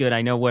sounds good,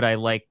 I know what I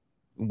like,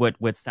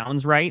 what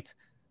sounds right.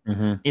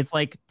 It's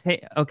like,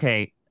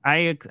 okay,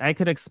 I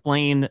could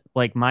explain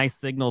like my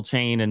signal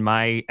chain and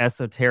my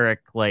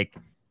esoteric like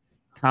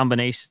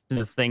combination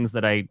of things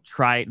that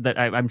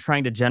I'm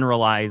trying to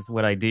generalize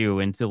what I do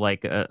into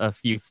like a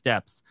few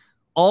steps.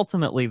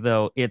 Ultimately,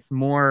 though, it's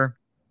more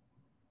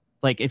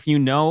like if you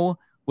know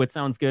what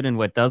sounds good and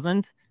what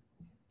doesn't,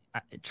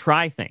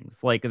 try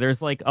things. Like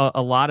there's like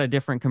a lot of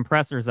different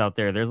compressors out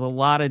there. There's a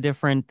lot of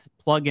different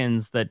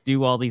plugins that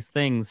do all these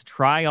things.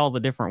 Try all the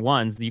different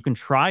ones. You can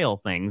trial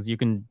things. You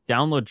can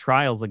download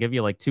trials. They'll give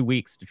you like 2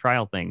 weeks to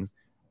trial things.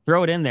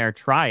 Throw it in there,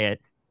 try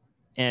it,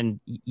 and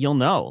you'll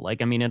know.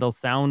 Like, I mean, it'll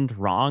sound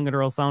wrong or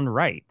it'll sound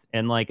right.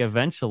 And like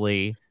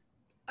eventually,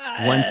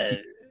 once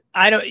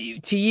I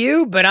don't to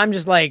you, but I'm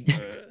just like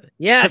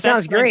Yeah, But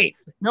sounds that's like- great.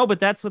 No,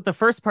 but that's what the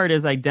first part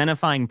is,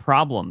 identifying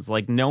problems,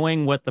 like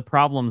knowing what the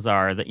problems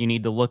are that you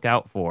need to look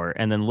out for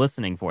and then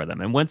listening for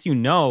them. And once you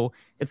know,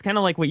 it's kind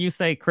of like what you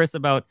say, Chris,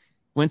 about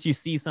once you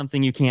see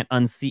something, you can't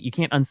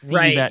unsee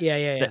Right. that,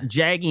 Yeah. that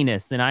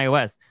jagginess in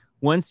iOS.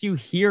 Once you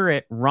hear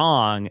it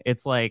wrong,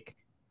 it's like,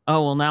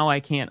 oh, well, now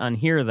I can't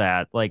unhear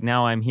that. Like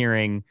now I'm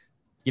hearing,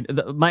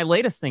 my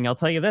latest thing, I'll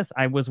tell you this,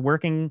 I was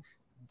working,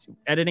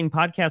 editing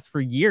podcasts for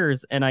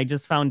years, and I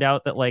just found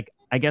out that, like,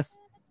 I guess,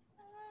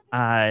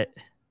 I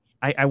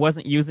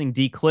wasn't using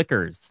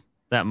declickers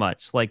that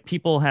much. Like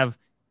people have,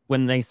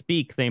 when they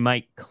speak, they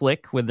might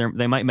click with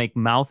they might make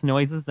mouth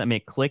noises that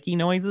make clicky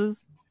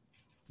noises.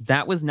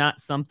 That was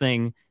not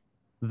something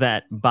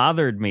that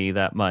bothered me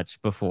that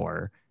much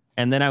before.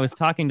 And then I was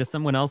talking to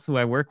someone else who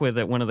I work with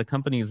at one of the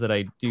companies that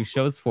I do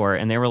shows for,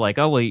 and they were like,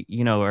 "Oh,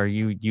 well, are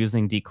you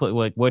using declick?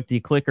 Like, what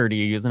declicker do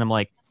you use?" And I'm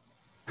like,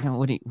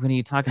 what are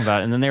you talking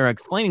about?" And then they were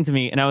explaining to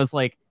me, and I was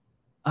like,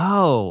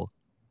 "Oh,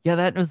 yeah,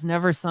 that was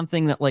never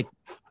something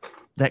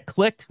that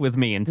clicked with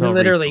me until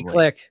Literally recently.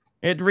 clicked.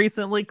 It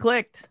recently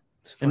clicked,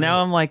 and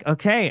now I'm like,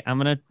 okay, I'm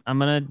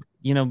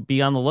gonna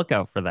be on the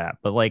lookout for that.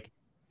 But like,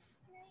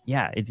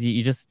 yeah, it's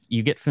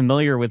you get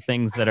familiar with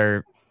things that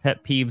are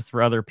pet peeves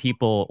for other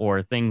people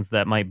or things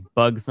that might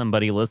bug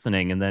somebody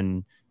listening, and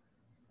then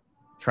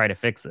try to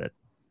fix it.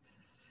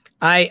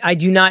 I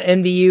do not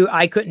envy you.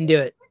 I couldn't do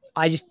it.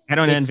 I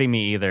don't envy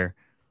me either.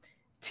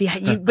 See,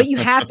 but you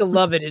have to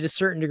love it at a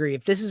certain degree.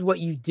 If this is what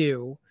you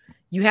do,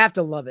 you have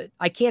to love it.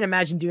 I can't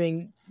imagine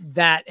doing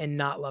that and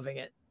not loving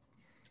it.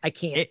 I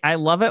can't. I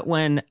love it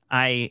when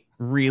I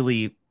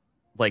really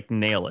like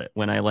nail it.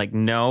 When I like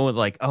know,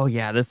 like, oh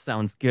yeah, this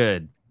sounds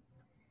good.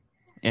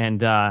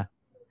 And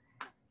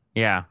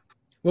yeah.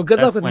 Well,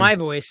 good luck with my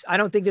voice. I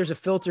don't think there's a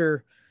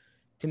filter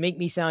to make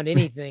me sound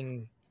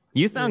anything.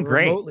 You sound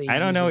great. I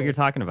don't know what you're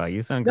talking about.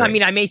 You sound great. No, I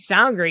mean, I may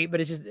sound great, but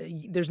it's just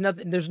there's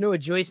nothing. There's no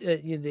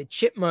the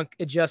chipmunk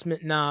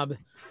adjustment knob.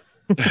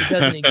 It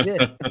doesn't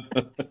exist.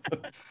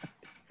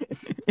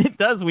 It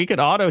does. We could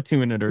auto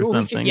tune it or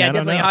something. Yeah,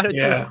 definitely auto tune.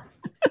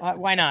 Yeah.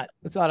 Why not?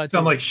 Let's auto tune.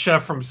 Sound like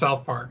Chef from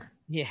South Park.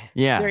 Yeah.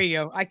 Yeah. There you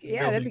go.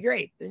 That'd be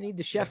great. They need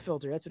the chef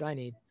filter. That's what I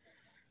need.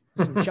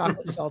 Some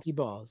chocolate salty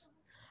balls.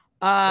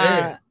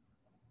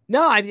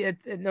 No,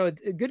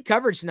 good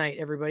coverage tonight,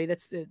 everybody.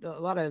 That's a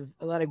lot of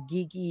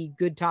geeky,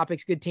 good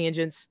topics, good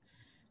tangents.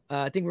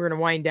 I think we're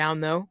gonna wind down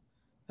though.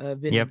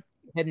 Been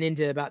heading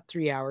into about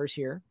 3 hours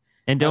here.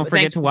 And don't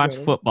forget to watch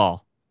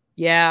football.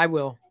 Yeah, I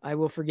will. I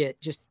will forget.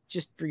 Just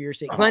for your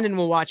sake. Glendon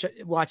will watch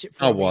it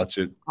for I'll me. watch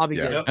it. I'll be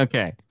good.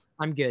 Okay.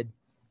 I'm good.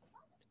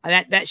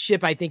 That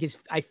ship, I think,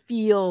 I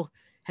feel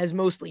has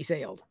mostly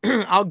sailed.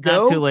 I'll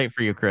go. Not too late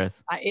for you,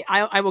 Chris.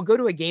 I will go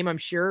to a game, I'm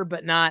sure,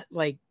 but not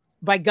like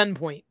by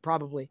gunpoint,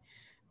 probably.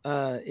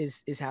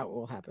 Is how it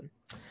will happen.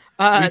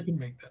 We can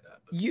make that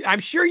happen. I'm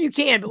sure you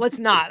can, but let's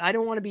not. I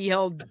don't want to be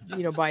held,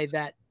 by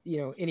that,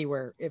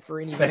 anywhere for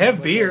any. They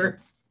have beer.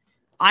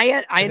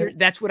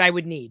 That's what I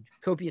would need.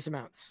 Copious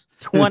amounts.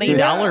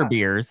 $20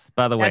 beers,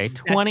 by the way.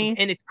 20,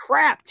 and it's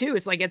crap too.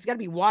 It's like it's got to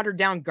be watered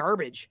down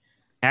garbage.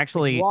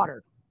 Actually, like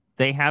water.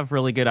 They have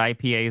really good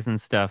IPAs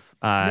and stuff.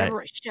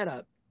 Shut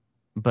up.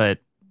 But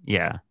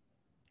yeah,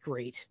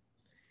 great.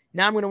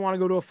 Now I'm gonna want to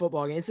go to a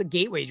football game. It's a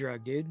gateway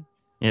drug, dude.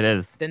 It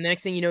is. Then the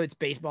next thing you know, it's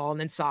baseball, and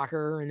then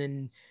soccer, and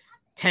then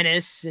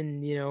tennis,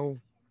 and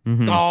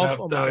Mm-hmm. golf.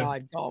 Oh my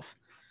god, golf.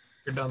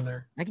 You're done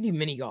there. I can do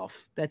mini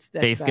golf. That's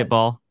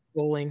basketball.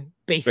 Bowling.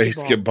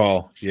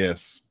 Basketball.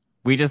 Yes.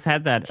 We just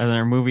had that as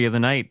our movie of the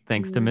night,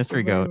 thanks to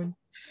Mystery Goat.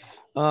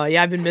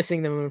 Yeah, I've been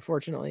missing them,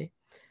 unfortunately.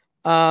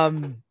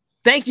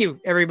 Thank you,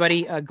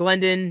 everybody.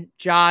 Glendon,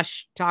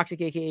 Josh,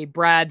 Toxic, aka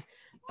Brad,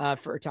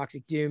 for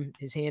Toxic Doom,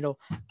 his handle.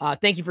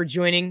 Thank you for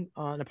joining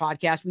on the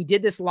podcast. We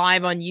did this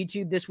live on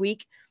YouTube this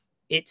week.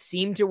 It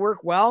seemed to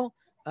work well.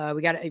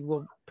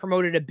 We'll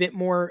promote it a bit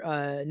more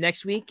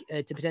next week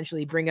to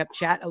potentially bring up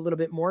chat a little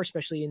bit more,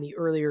 especially in the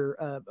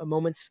earlier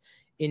moments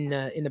in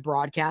the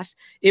broadcast.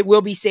 It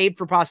will be saved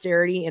for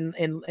posterity and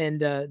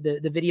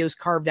the videos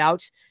carved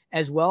out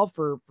as well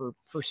for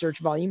search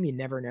volume. You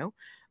never know.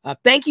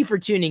 Thank you for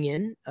tuning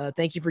in.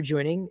 Thank you for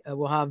joining.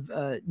 We'll have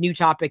new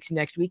topics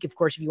next week. Of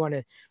course, if you want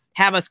to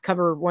have us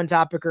cover one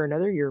topic or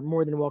another, you're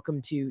more than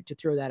welcome to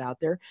throw that out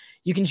there.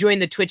 You can join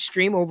the Twitch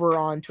stream over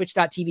on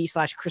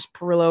twitch.tv/Chris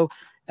Pirillo.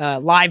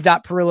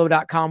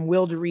 Live.pirillo.com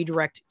will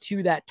redirect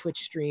to that Twitch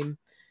stream,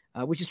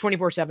 which is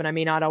 24/7. I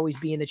may not always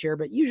be in the chair,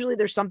 but usually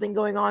there's something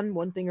going on,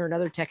 one thing or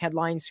another, tech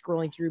headlines,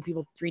 scrolling through,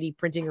 people 3D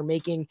printing or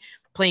making,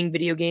 playing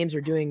video games or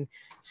doing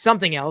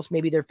something else.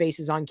 Maybe their face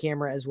is on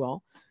camera as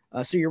well.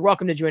 So you're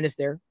welcome to join us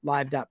there,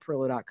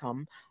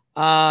 live.pirillo.com.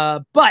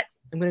 But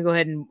I'm going to go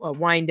ahead and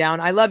wind down.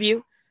 I love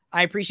you.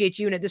 I appreciate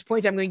you. And at this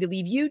point, I'm going to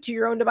leave you to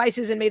your own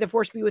devices, and may the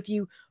force be with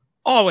you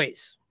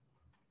always.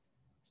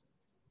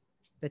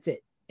 That's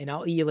it. And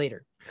I'll see you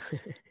later.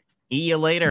 See you later.